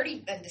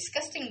dirty and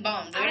disgusting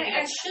bum.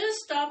 I should have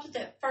stopped at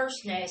that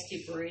first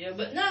nasty burrito,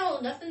 but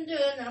no, nothing doing.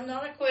 I'm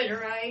not a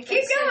quitter. I ate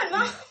Keep that going,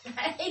 Mom.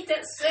 I ate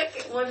that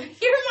second one. Your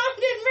mom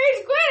didn't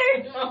raise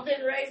quitter. Mom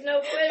didn't raise no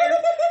quitter.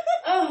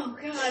 Oh,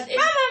 God.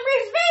 My mom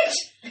raised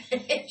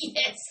bitch.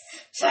 Yes.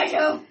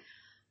 Psycho.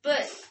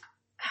 But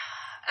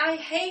I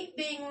hate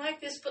being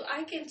like this, but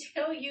I can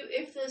tell you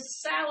if the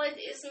salad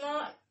is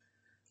not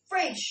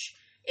fresh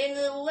and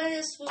the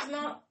lettuce was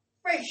not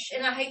fresh,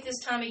 and I hate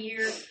this time of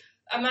year,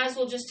 I might as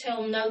well just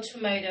tell them no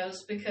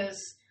tomatoes because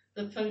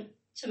the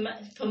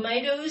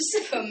tomatoes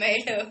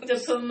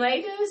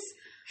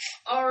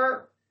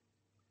are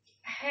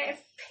half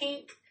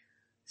pink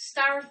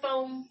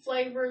styrofoam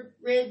flavored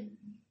red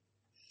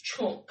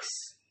chunks.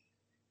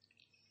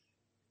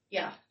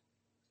 Yeah,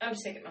 I'm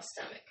sick at my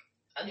stomach.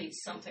 I need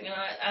something, and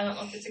I don't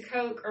know if it's a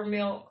Coke or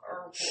milk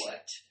or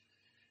what.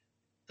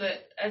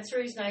 But that's the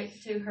reason I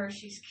ate 2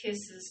 Hershey's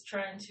Kisses,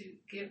 trying to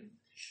give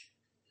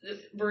the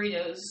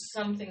burritos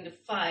something to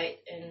fight,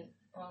 and,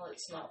 well,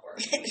 it's not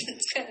working.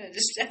 It's kind of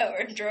just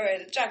enjoy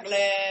the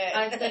chocolate.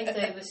 I think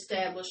they've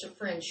established a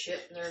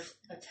friendship, and they're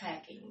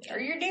attacking me. Are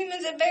your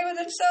demons at bay with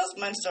themselves?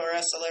 Mine still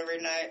wrestle every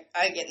night.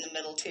 I get in the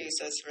middle, too,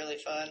 so it's really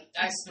fun.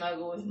 I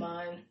snuggle with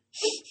mine.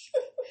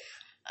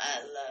 I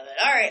love it.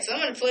 All right, so I'm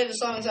going to play the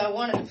songs I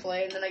wanted to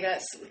play, and then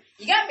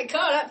you got me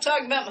caught up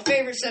talking about my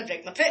favorite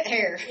subject, my pit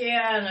hair.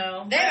 Yeah, I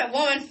know. Damn it,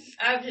 woman.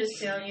 I'm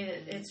just telling you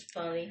that it's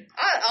funny.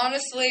 I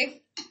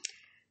honestly,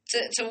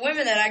 to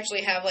women that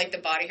actually have, like, the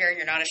body hair and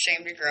you're not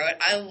ashamed to grow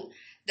it,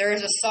 there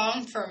is a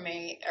song for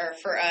me, or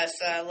for us,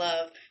 that I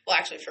love. Well,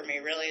 actually, for me,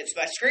 really. It's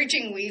by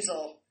Screeching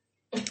Weasel.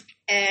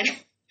 And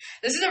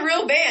this is a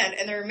real band,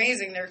 and they're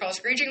amazing. They're called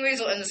Screeching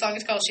Weasel, and the song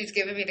is called She's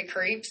Giving Me the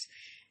Creeps.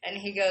 And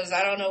he goes,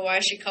 I don't know why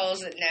she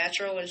calls it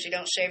natural when she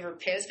don't shave her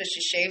pits, but she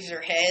shaves her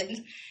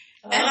head.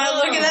 Oh. And I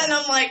look at that and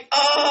I'm like,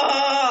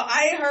 oh,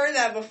 I heard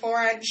that before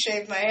I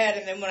shaved my head.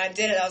 And then when I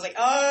did it, I was like,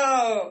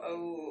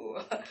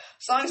 oh,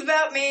 song's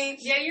about me.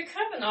 Yeah, you're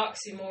kind of an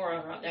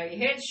oxymoron right now. Your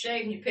head's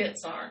shaved and your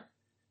pits aren't.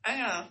 I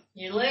know.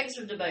 Your legs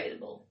are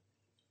debatable.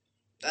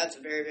 That's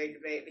a very big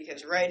debate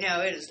because right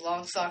now it is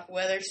long sock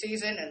weather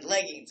season and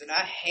leggings. And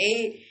I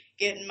hate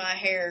getting my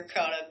hair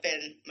caught up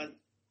in my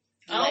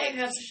I only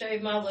have to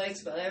shave my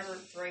legs about every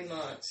 3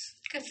 months.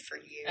 Good for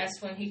you.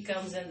 That's when he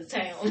comes into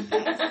town. Lord,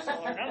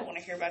 I don't want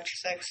to hear about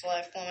your sex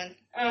life, woman.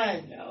 I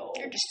know.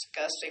 You're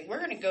disgusting. We're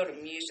going to go to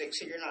music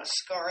so you're not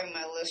scarring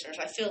my listeners.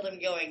 I feel them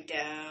going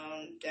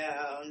down,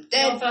 down,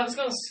 dead. Well, if I was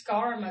going to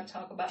scar him, I'd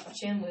talk about my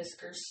chin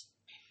whiskers.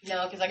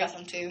 No, because I got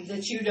some too.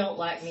 That you don't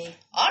like me.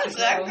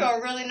 Honestly, I could grow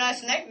a really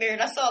nice neck beard.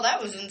 I saw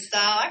that was in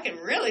style. I could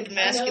really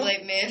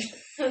demasculate men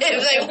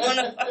if they want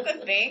to fuck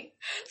with me.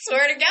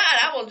 Swear to God,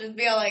 I will just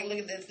be all like, look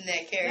at this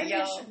neck hair, Maybe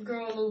y'all. I should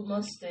grow a little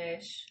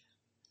mustache.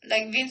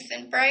 Like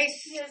Vincent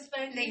Price? Yes,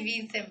 baby. Like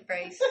Vincent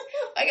Price.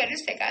 I gotta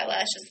just take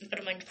eyelashes and put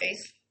them on your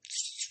face.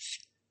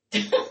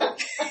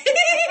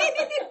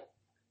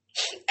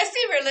 I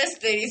see where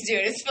this lady's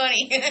doing. It's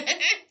funny.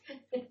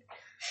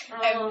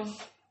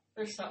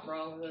 There's something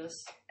wrong with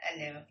this. I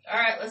know.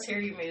 Alright, let's hear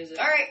your music.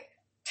 Alright.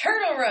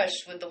 Turtle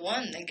Rush with The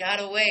One That Got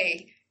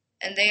Away.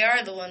 And they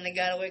are the one that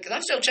got away. Because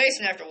I'm still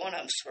chasing after one of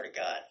them, swear to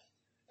God.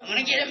 I'm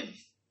gonna get him.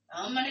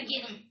 I'm gonna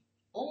get him.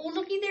 Oh,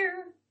 looky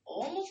there.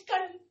 Almost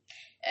got him.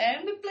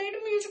 And we play the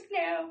music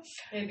now.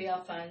 Maybe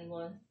I'll find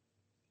one.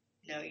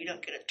 No, you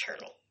don't get a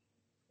turtle.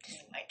 This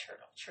is my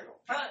turtle.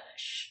 Turtle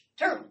Rush.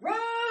 Turtle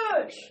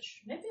Rush!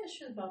 Maybe I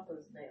should have bought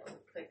those nail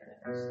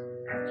clickers.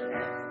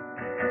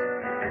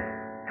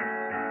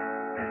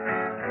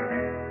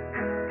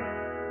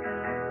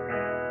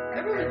 I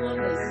really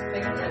wanted to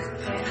make those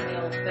cat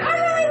nails better. I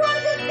really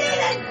wanted to see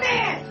this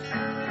man!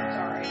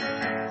 Sorry.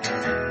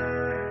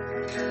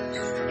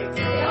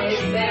 Y'all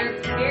get better.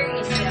 Hear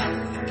yourself.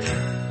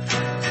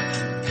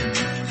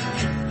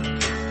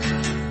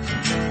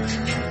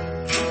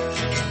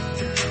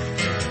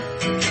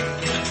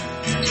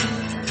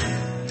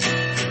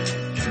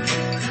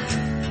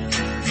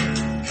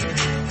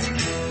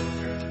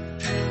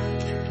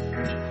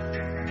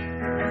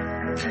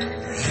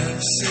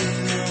 I've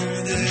seen all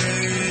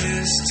there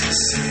is to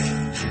see.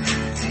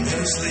 I'm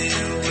mostly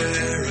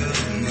aware of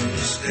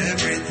most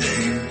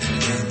everything.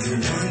 But the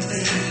one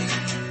thing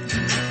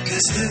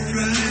that slipped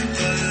right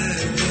by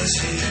was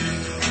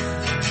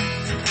you.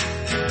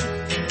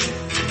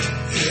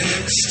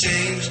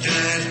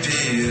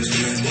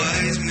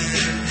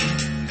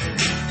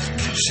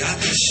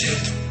 talking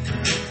shit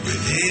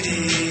with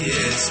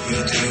idiots,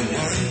 but the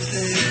one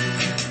thing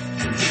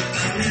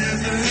I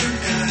never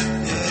got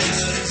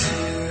was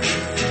you.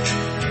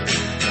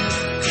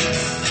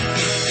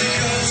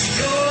 Because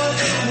you're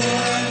the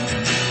one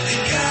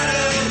that got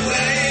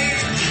away.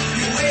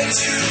 You're way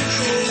too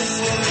cool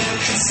for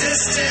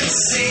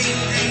consistency,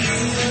 and you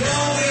were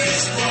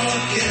always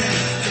walking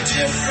a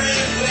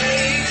different way.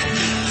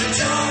 But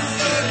don't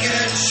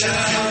forget,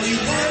 child, you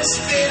once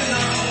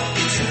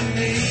belonged to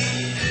me.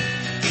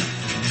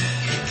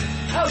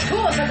 Oh,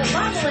 cool. It's like a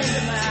mumbling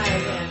in my eye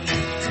again.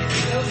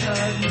 So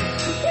good.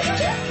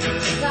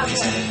 Not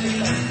playing.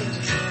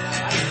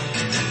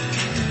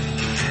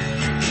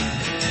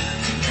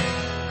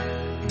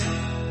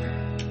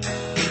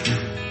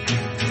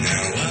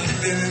 Now I've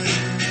been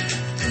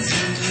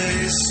from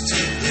place to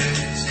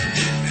place,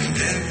 and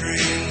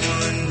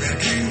everyone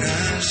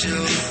recognized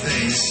your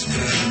face,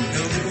 but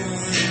no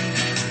one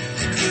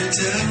could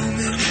tell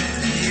me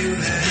you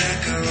had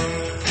gone.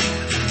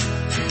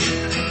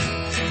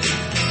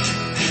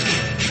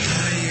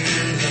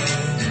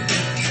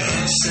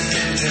 Ups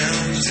and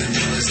downs, it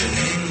was an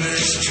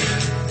English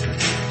trip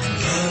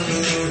all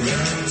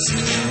around. So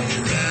I'm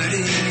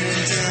writing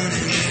it down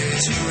in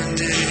case one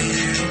day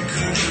you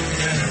come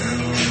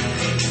around.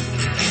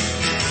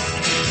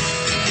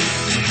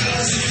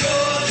 Because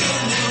you're the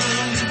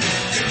one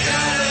that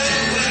got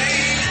away.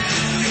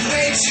 You're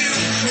way too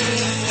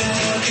cool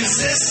for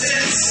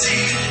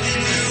consistency,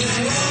 and you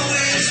were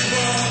always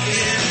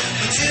walking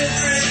a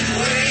different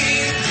way.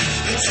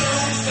 But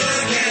don't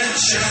forget,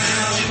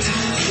 child.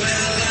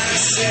 Well, I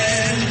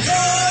said,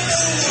 you're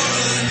the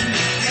one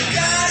that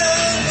got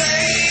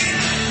away.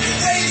 You're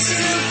way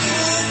too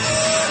cool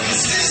for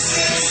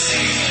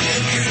consistency,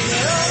 and you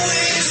were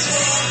always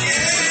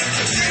walking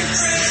a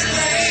different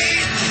way.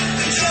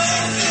 But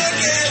don't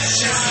forget,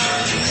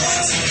 child, you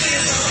once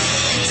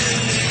belonged to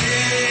me.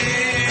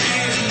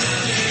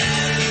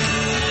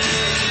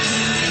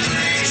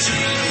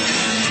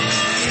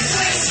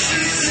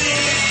 Consistency.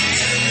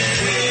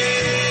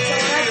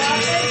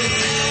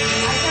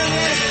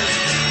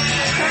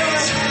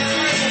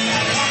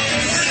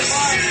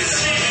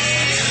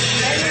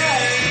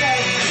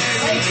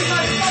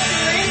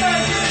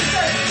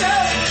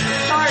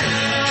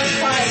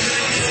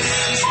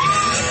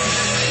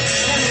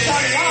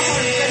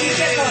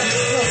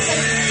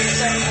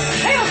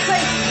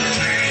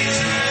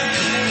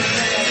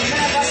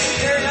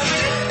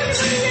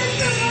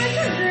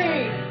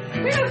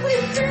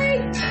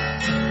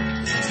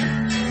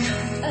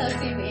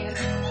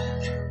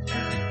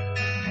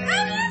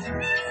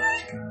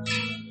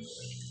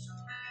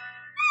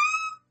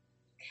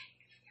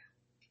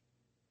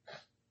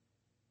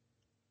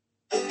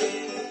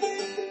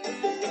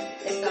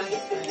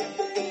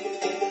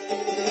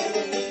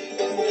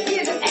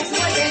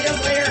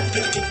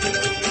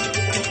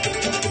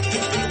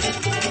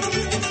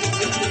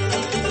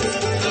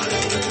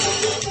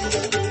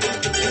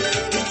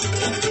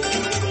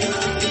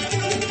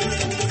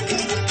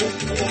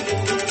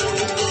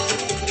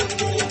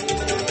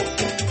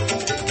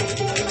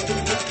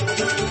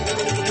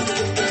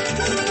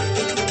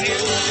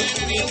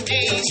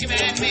 You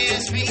might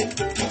miss me.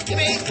 You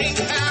may think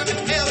I'm in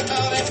hell with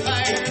all that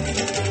fire.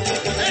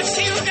 But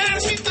still got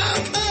me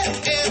bummed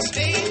it's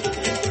me.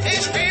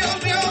 It's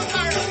filled your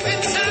heart up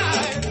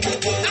inside.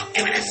 Now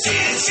give me the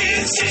six,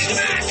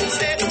 I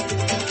said.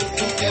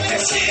 Give me the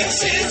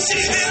six,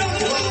 hell the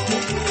wall.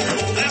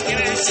 Now give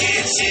me the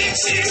six,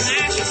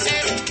 I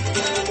said.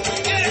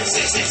 Give me the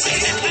six,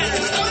 that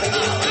matters on the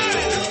ball.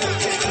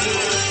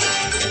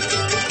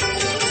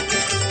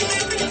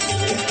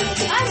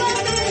 I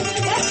love it.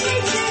 That's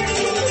nature.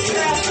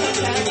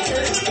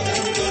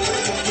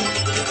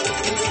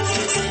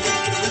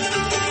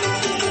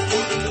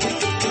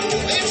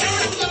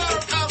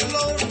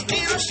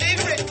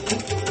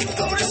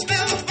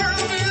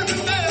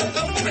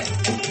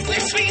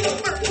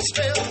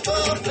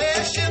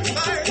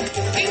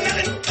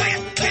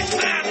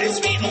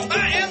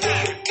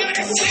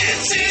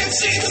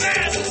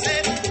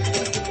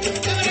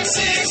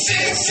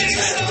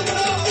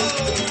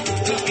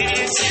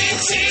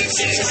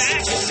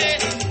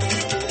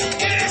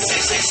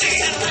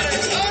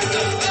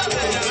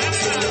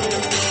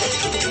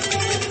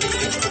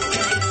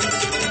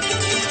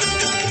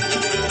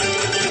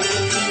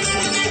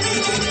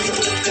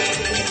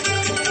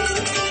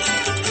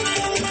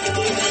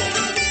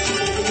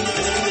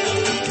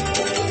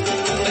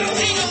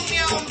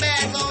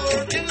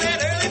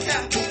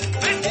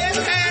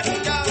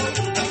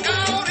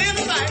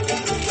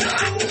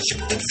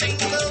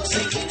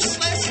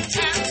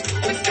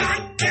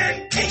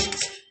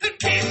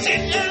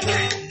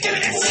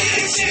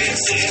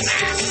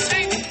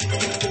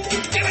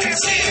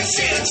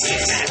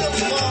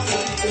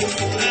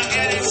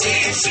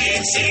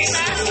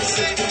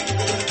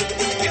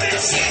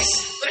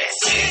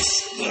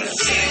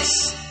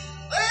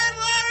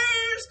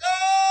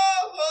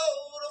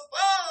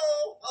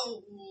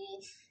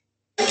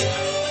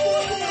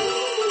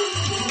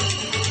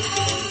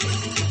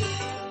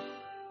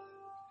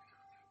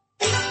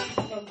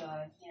 Oh God,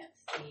 I can't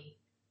see.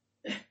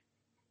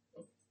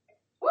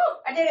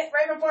 I did it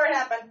right before it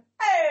happened.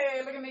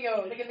 Hey, look at me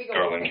go. Look at me go.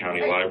 Garland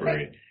County Hey,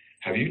 Library.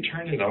 Have you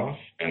turned it off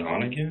and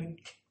on again?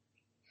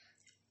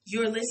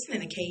 You're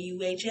listening to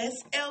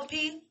KUHS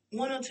LP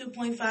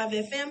 102.5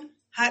 FM,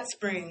 Hot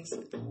Springs,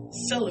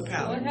 Solar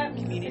Power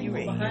Community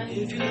Radio.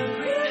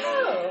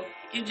 Oh,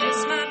 you're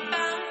just my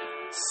bound,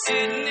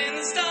 sitting in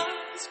the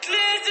stars,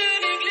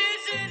 glistening,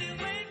 glistening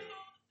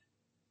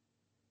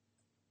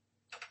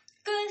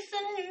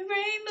Glistening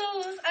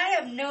rainbows. I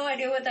have no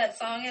idea what that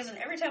song is, and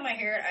every time I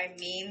hear it, I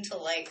mean to,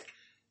 like,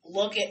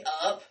 look it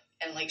up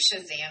and, like,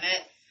 Shazam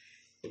it.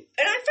 And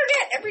I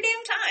forget every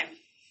damn time.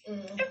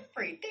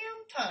 Every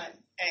damn time.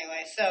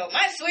 Anyway, so,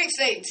 my sweet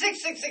Satan,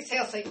 666,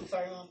 hail Satan.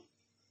 Sorry, Mom.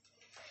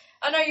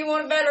 I know you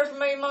want it better for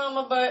me,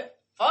 Mama, but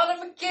Father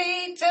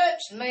McKee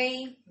touched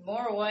me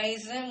more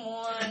ways than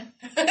one.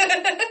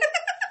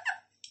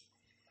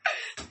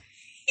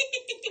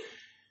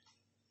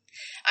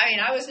 I mean,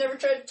 I was never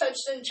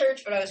touched in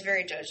church, but I was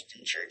very touched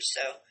in church,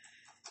 so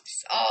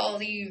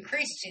all you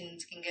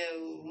Christians can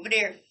go over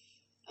there.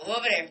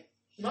 Over there.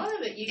 A lot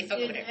of it you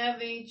didn't have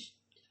any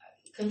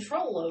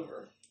control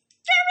over.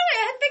 Yeah, really,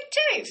 I had big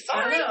teeth.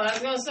 Sorry. I know, I was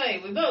going to say,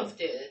 we both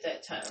did at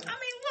that time. I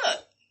mean, look.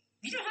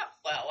 You don't have...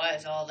 Well, why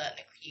is all that in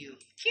the queue?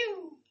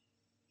 Q.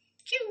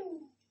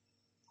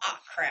 Oh,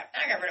 crap.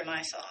 Now I got rid of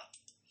my song.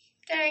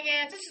 Dang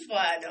it. This is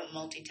why I don't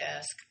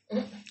multitask.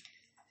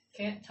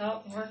 Can't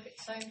talk and work at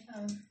the same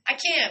time. I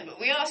can, but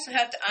we also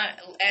have to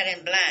add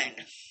in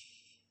blind.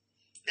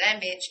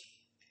 Blind bitch.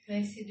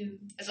 Yes, you do.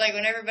 It's like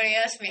when everybody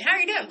asks me, how are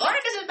you doing?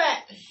 Blind as a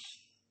bat.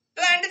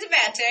 Blind as a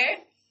bat, eh?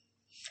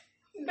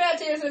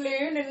 Bat is a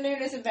loon, and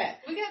loon is a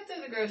bat. We got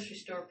through the grocery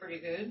store pretty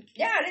good.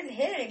 Yeah, I didn't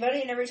hit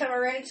anybody, and every time I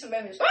ran into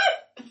somebody, it was, what?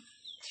 Do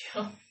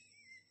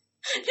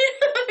you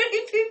know how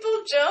many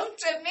people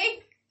jumped at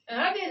me? And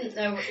I didn't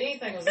know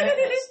anything was at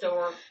that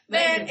store.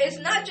 Man, it's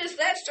not just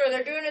that store.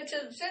 They're doing it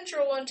to the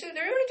Central one, too.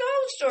 They're doing it to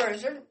all the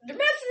stores. They're messing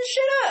the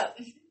shit up.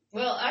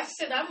 Well, I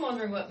said I'm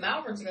wondering what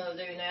Malvern's going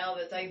to do now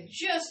that they've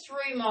just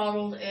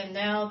remodeled and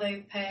now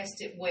they've passed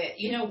it wet.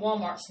 You know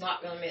Walmart's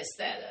not going to mess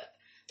that up.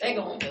 They're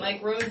going to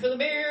make room for the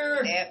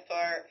beer. That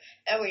part.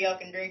 That way y'all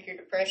can drink your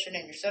depression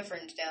and your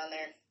sufferings down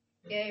there.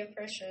 Yeah,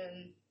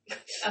 depression.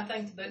 I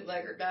think the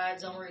bootlegger died.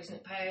 It's the only reason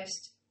it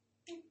passed.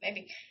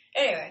 Maybe.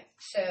 Anyway,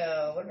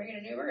 so what are we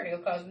going to do? We're going to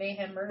go cause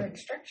mayhem, murder, and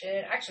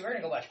destruction. Actually, we're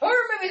going to go watch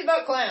horror movies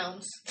about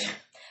clowns.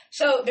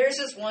 So there's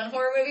this one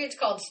horror movie. It's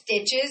called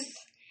Stitches.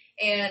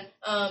 And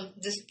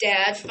this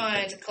dad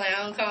finds a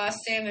clown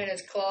costume in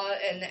his closet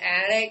in the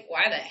attic.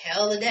 Why the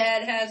hell the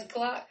dad has a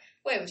clock?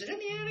 Wait, was it in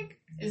the attic?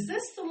 Is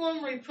this the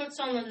one where he puts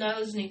on the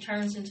nose and he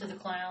turns into the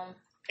clown?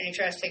 And he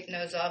tries to take the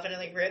nose off and it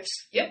like rips?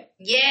 Yep.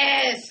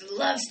 Yes!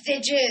 Love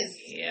Stitches!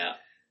 Yeah.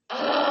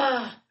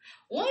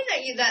 One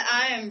that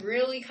I am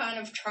really kind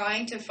of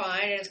trying to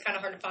find, and it's kind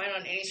of hard to find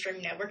on any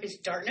streaming network, is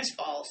Darkness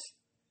Falls.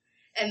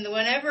 And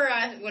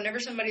whenever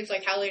somebody's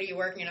like, how late are you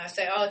working? And I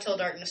say, oh, till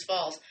Darkness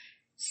Falls.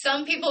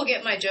 Some people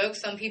get my joke,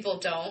 some people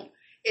don't.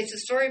 It's a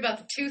story about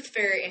the Tooth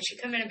Fairy, and she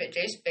come in and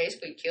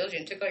basically killed you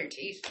and took all your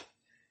teeth.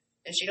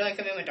 And she'd only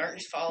come in when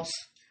Darkness Falls.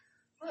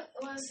 What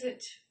was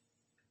it?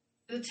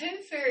 The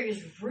Tooth Fairy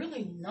is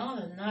really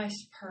not a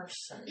nice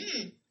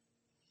person.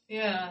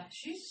 Yeah,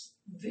 she's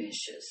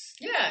vicious.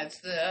 Yeah, it's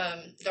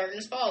the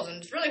Darkness Falls, and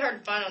it's really hard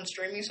to find on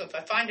streaming, so if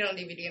I find it on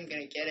DVD, I'm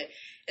going to get it.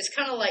 It's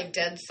kind of like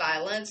Dead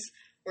Silence,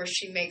 where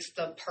she makes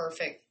the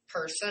perfect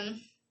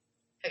person.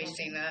 Have you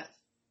seen that?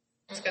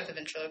 It's got the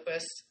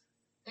ventriloquist.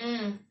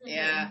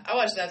 Yeah, I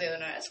watched that the other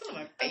night. It's one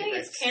of my favorites. I think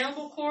it's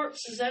Cannibal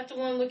Corpse. Is that the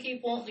one we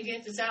keep wanting to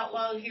get that's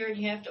outlawed here and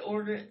you have to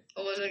order it?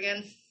 What was it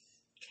again?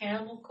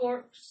 Cannibal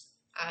Corpse.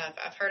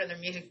 I've heard of their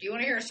music. Do you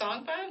want to hear a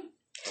song by them?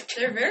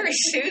 They're very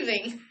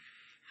soothing.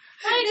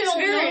 I don't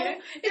know.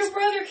 Your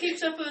brother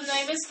keeps up with the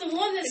name. It's the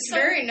one that's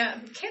very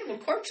not. Cannibal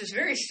Corpse is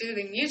very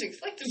soothing music.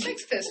 It's like the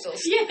Sex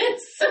Pistols.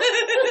 Yes.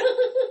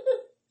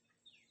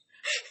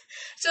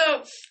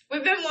 So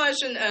we've been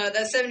watching that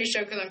 70s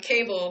show because on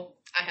cable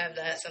I have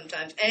that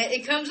sometimes, and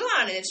it comes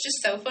on, and it's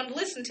just so fun to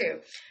listen to,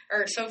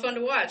 or so fun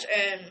to watch.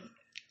 And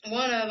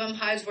one of them,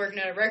 Hyde's working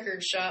at a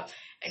record shop,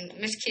 and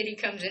Miss Kitty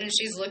comes in and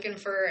she's looking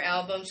for her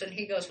albums, and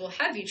he goes, "Well,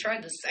 have you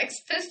tried the Sex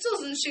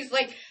Pistols?" And she's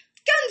like,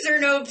 "Guns are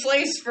no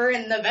place for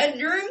in the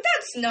bedroom.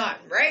 That's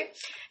not right."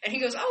 And he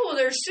goes, "Oh, well,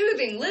 they're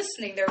soothing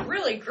listening. They're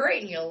really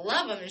great, and you'll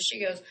love them." And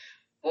she goes,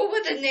 "Well,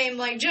 with a name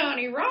like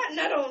Johnny Rotten,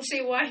 I don't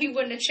see why he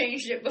wouldn't have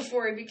changed it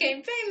before he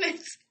became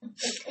famous."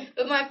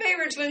 But my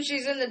favorite's when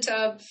she's in the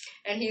tub,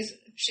 and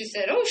she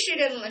said, "Oh, she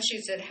didn't." And she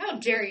said, "How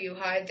dare you,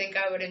 Hyde, think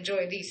I would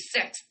enjoy these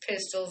Sex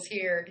Pistols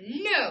here?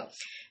 No."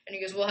 And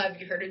he goes, "Well, have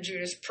you heard of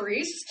Judas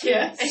Priest?"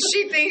 Yes. And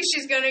she thinks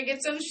she's going to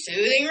get some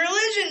soothing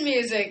religion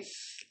music.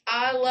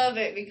 I love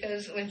it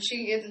because when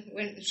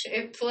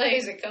it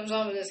plays, it comes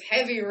on with this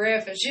heavy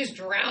riff, and she just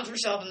drowns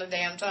herself in the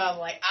damn tub.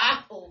 Like,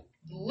 I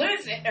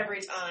lose it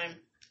every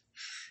time.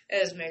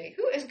 Esme,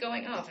 who is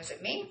going off? Is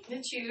it me?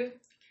 It's you.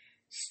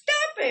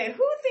 Stop it!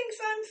 Who thinks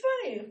I'm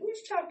funny?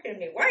 Who's talking to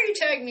me? Why are you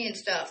tagging me and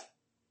stuff?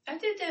 I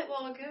did that a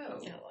while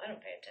ago. No, I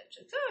don't pay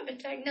attention. So I've been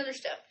tagging other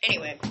stuff.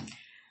 Anyway,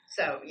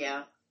 so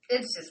yeah,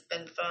 It's just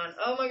been fun.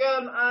 Oh my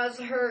god, my eyes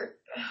hurt.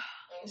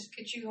 Just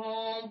get you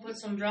home, put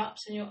some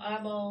drops in your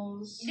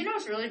eyeballs. You know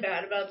what's really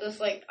bad about this?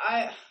 Like,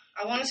 I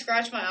want to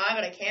scratch my eye,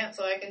 but I can't,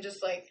 so I can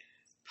just, like,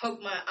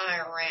 poke my eye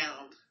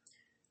around.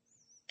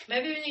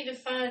 Maybe we need to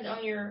find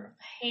on your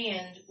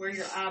hand where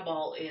your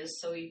eyeball is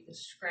so you can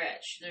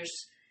scratch.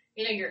 There's,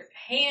 you know, your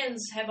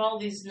hands have all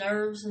these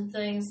nerves and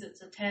things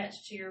that's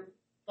attached to your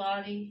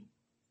body.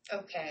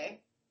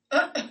 Okay.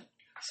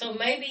 So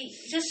maybe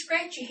just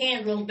scratch your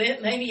hand a little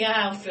bit. Maybe your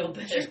eye will feel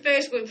better. Just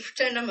basically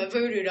pretend I'm a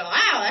voodoo doll.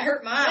 Ow, that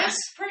hurt my eye.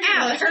 That's pretty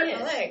Ow, much that hurt it.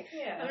 my leg.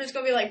 Yeah. I'm just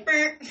going to be like,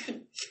 burr,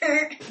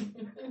 burr,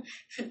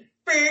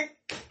 burr.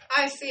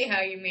 I see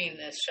how you mean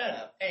this. Shut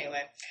up.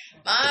 Anyway,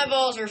 my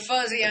eyeballs are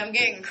fuzzy. I'm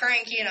getting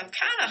cranky, and I'm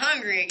kind of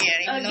hungry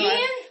again. Even though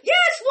Again?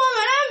 yes,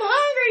 woman, I'm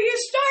hungry. You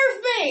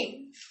starved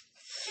me.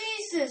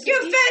 Jesus.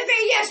 You fed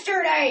me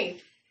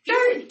yesterday.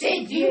 Sure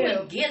did You you?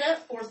 would get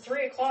up for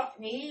 3 o'clock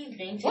in the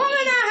evening to Woman,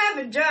 eat. I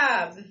have a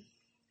job.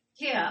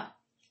 Yeah.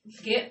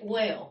 Get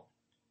well.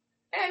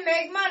 And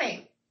make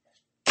money.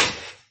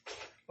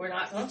 We're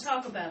not going to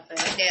talk about that.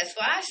 That's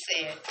what I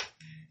said.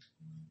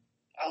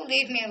 Oh,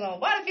 leave me alone.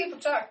 Why do people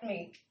talk to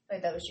me?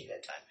 Wait, that was you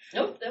that time.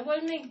 Nope, that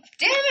wasn't me.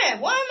 Damn it!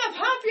 Why am I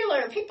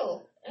popular?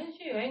 People. That's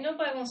you. Ain't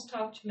nobody wants to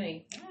talk to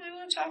me. Nobody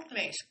want to talk to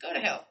me, so go to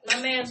hell.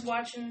 My man's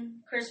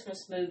watching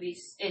Christmas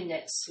movies. Isn't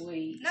that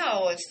sweet?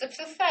 No, it's the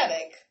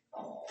pathetic.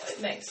 Oh,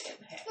 it makes him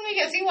happy. Let me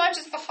guess, he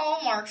watches the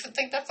Hallmarks and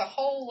think that's a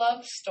whole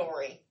love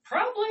story.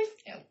 Probably.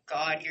 Oh,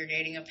 God, you're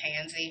dating a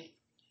pansy.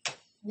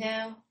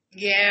 No.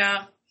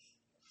 Yeah.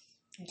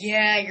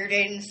 Yeah, you're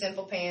dating a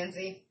simple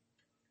pansy.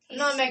 I'm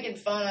not making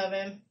fun of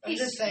him. I'm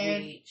just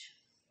saying. Sweet.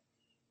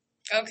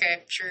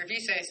 Okay, sure, if you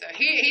say so.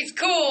 He's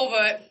cool,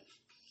 but...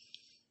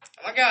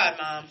 Oh, my God,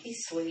 Mom.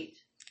 He's sweet.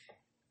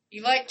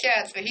 You like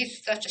cats, but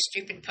he's such a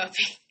stupid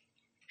puppy.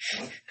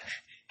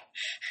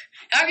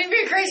 How can you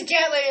be a crazy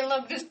cat lady and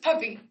love this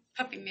puppy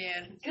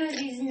man? Because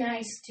he's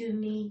nice to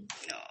me.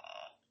 No.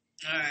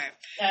 Alright.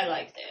 I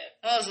like that.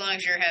 Well, as long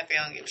as you're happy,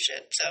 I don't give a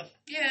shit. So,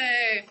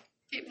 yay.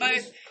 Keep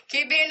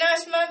being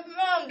nice to my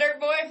mom, dirt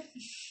boy.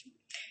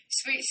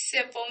 Sweet,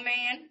 simple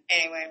man.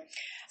 Anyway.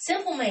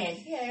 Simple Man.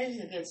 Yeah, there's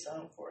a good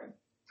song for him.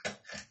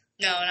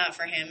 No, not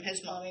for him.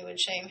 His mommy would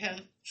shame him.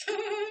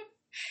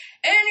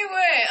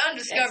 Anyway,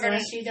 undiscovered.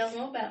 That's why she don't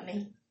know about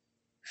me.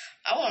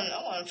 I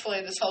want to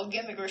play this whole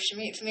gimmick where she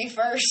meets me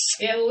first.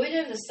 Yeah, well, we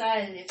didn't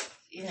decide if,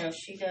 you know,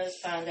 she does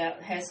find out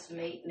and has to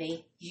meet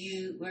me.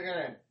 We're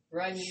going to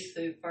run you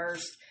through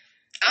first.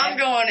 I'm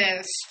going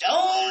in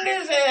stoned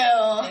as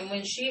hell. And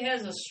when she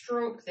has a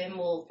stroke, then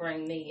we'll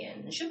bring me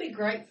in. And she'll be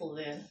grateful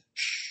then.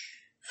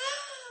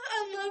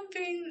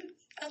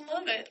 I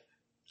love it.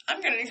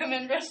 I'm going to come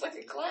in dressed like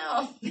a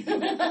clown.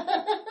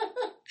 I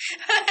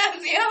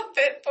have the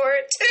outfit for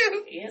it,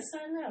 too. Yes,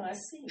 I know. I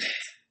see it.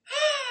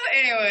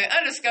 Anyway,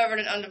 undiscovered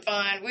and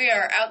undefined. We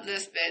are out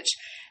this bitch,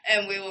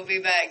 and we will be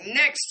back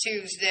next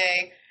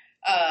Tuesday,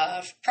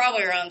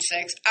 probably around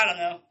 6. I don't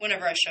know,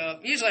 whenever I show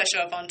up. Usually I show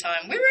up on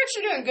time. We were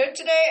actually doing good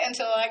today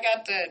until I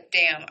got the,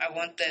 damn, I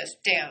want this.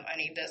 Damn, I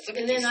need this. Look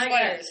And at then these I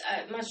sweaters.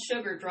 my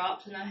sugar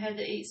dropped, and I had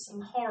to eat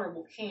some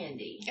horrible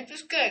candy. It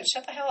was good.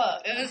 Shut the hell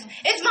up.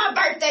 It's my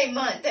birthday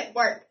month. It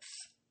works.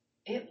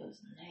 It was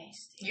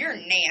nasty. You're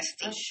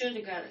nasty. I should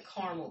have got a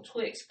caramel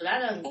Twix, but I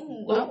done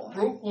Ooh,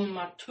 broke one of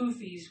my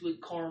toofies with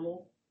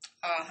caramel.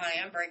 Oh, honey,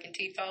 I'm breaking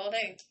teeth all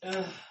day.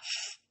 Ugh.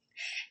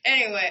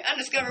 Anyway,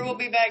 Undiscovered will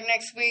be back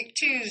next week,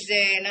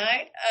 Tuesday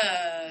night,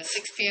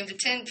 6 p.m. to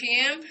 10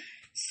 p.m.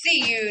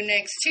 See you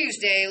next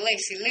Tuesday.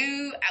 Lacey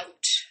Lou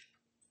out.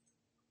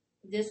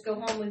 Just go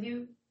home with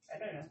you? I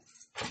don't know.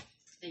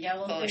 The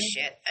yellow thing?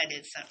 Bullshit. I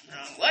did something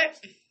wrong.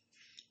 What?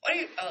 What are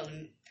you... Oh,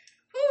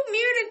 who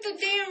muted the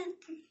damn...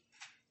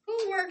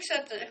 Who works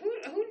at the...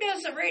 Who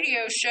does the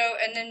radio show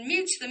and then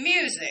mutes the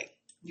music?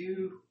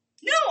 You.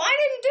 No, I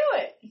didn't do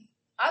it.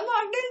 I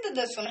logged into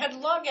this one. I had to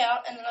log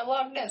out, and then I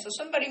logged in, so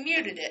somebody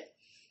muted it.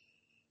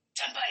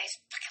 Somebody's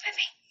fucking with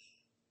me.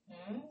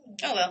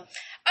 Oh, well.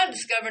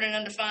 Undiscovered and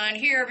undefined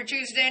here every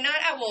Tuesday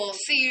night. I will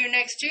see you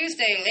next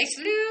Tuesday.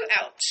 Lacey Lou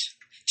out.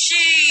 She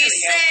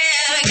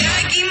said, I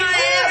gotta keep my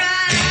head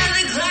right out of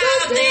the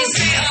cloud. They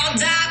say I'll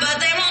die,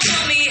 but they won't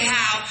tell me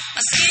how.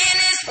 My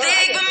skin is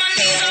thick, but my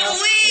knees are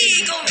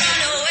weak. I'll run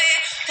away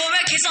for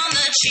a kiss on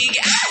the cheek.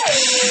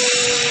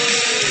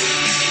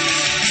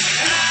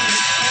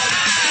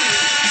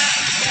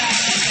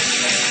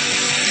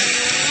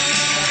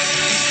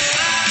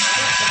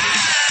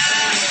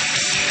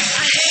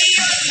 I hate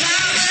your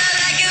smile, but I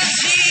like your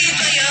teeth.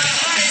 But your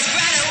heart is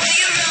brighter when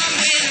you run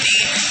with me.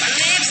 My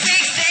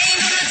lipstick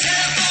stained on the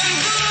telephone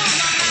booth.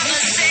 My mama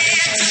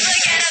said to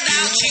forget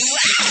about you.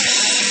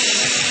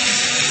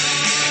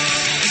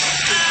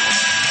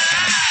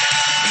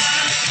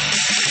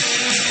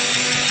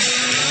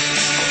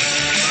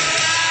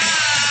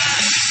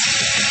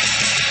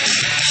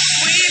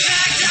 We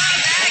packed our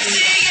bags to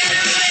get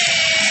away,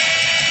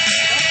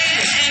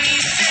 and he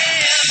said,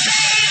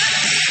 "Babe,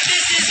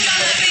 this is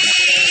gonna be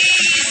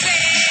easy.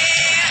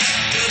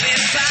 We'll be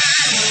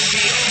fine, we'll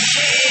be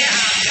okay.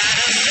 I've got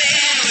a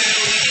van where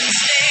we can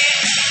stay,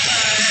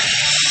 but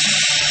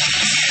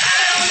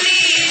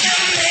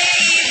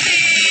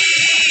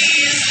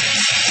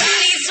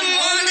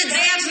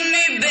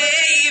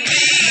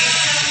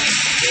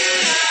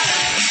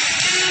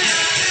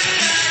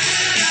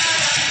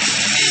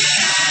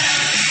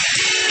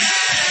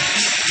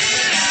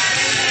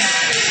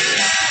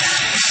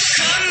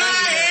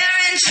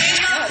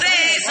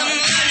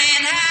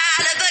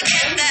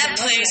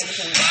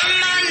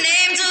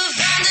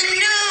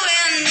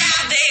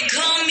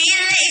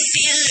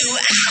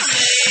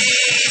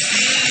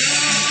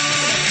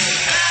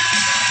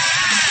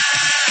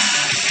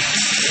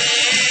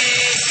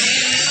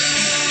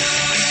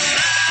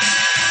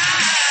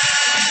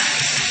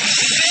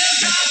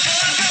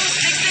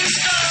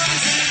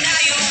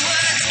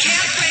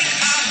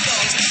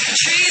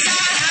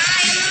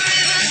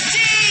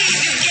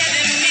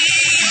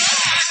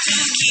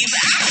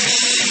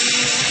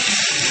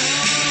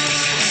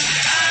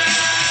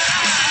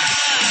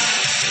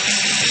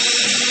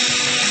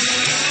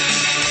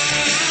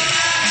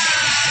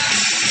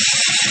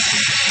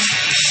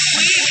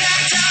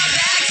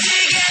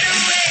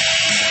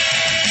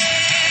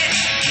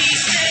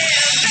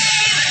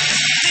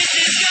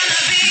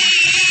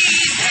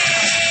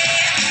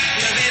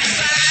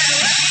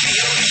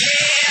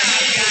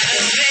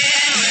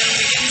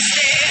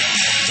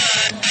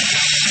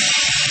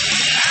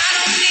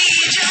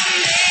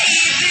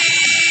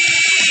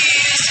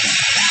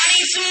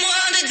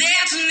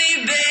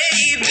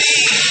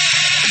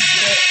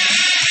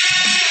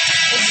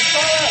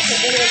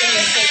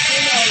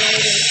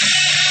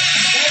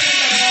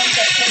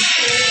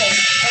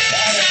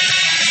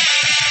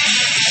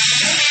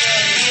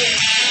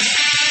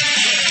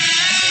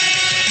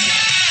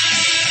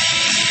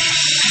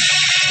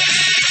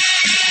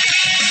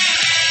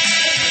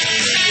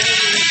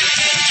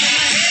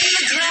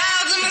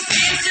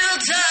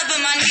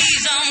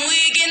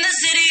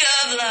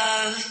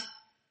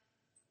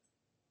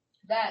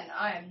that, and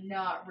I am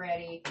not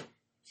ready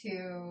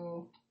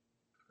to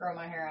grow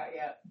my hair out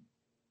yet.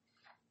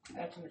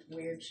 I have too much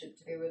weird shit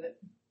to do with it.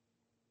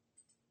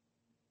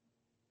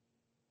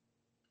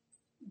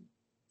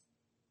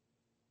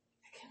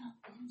 I cannot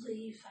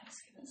believe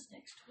Thanksgiving's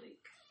next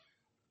week.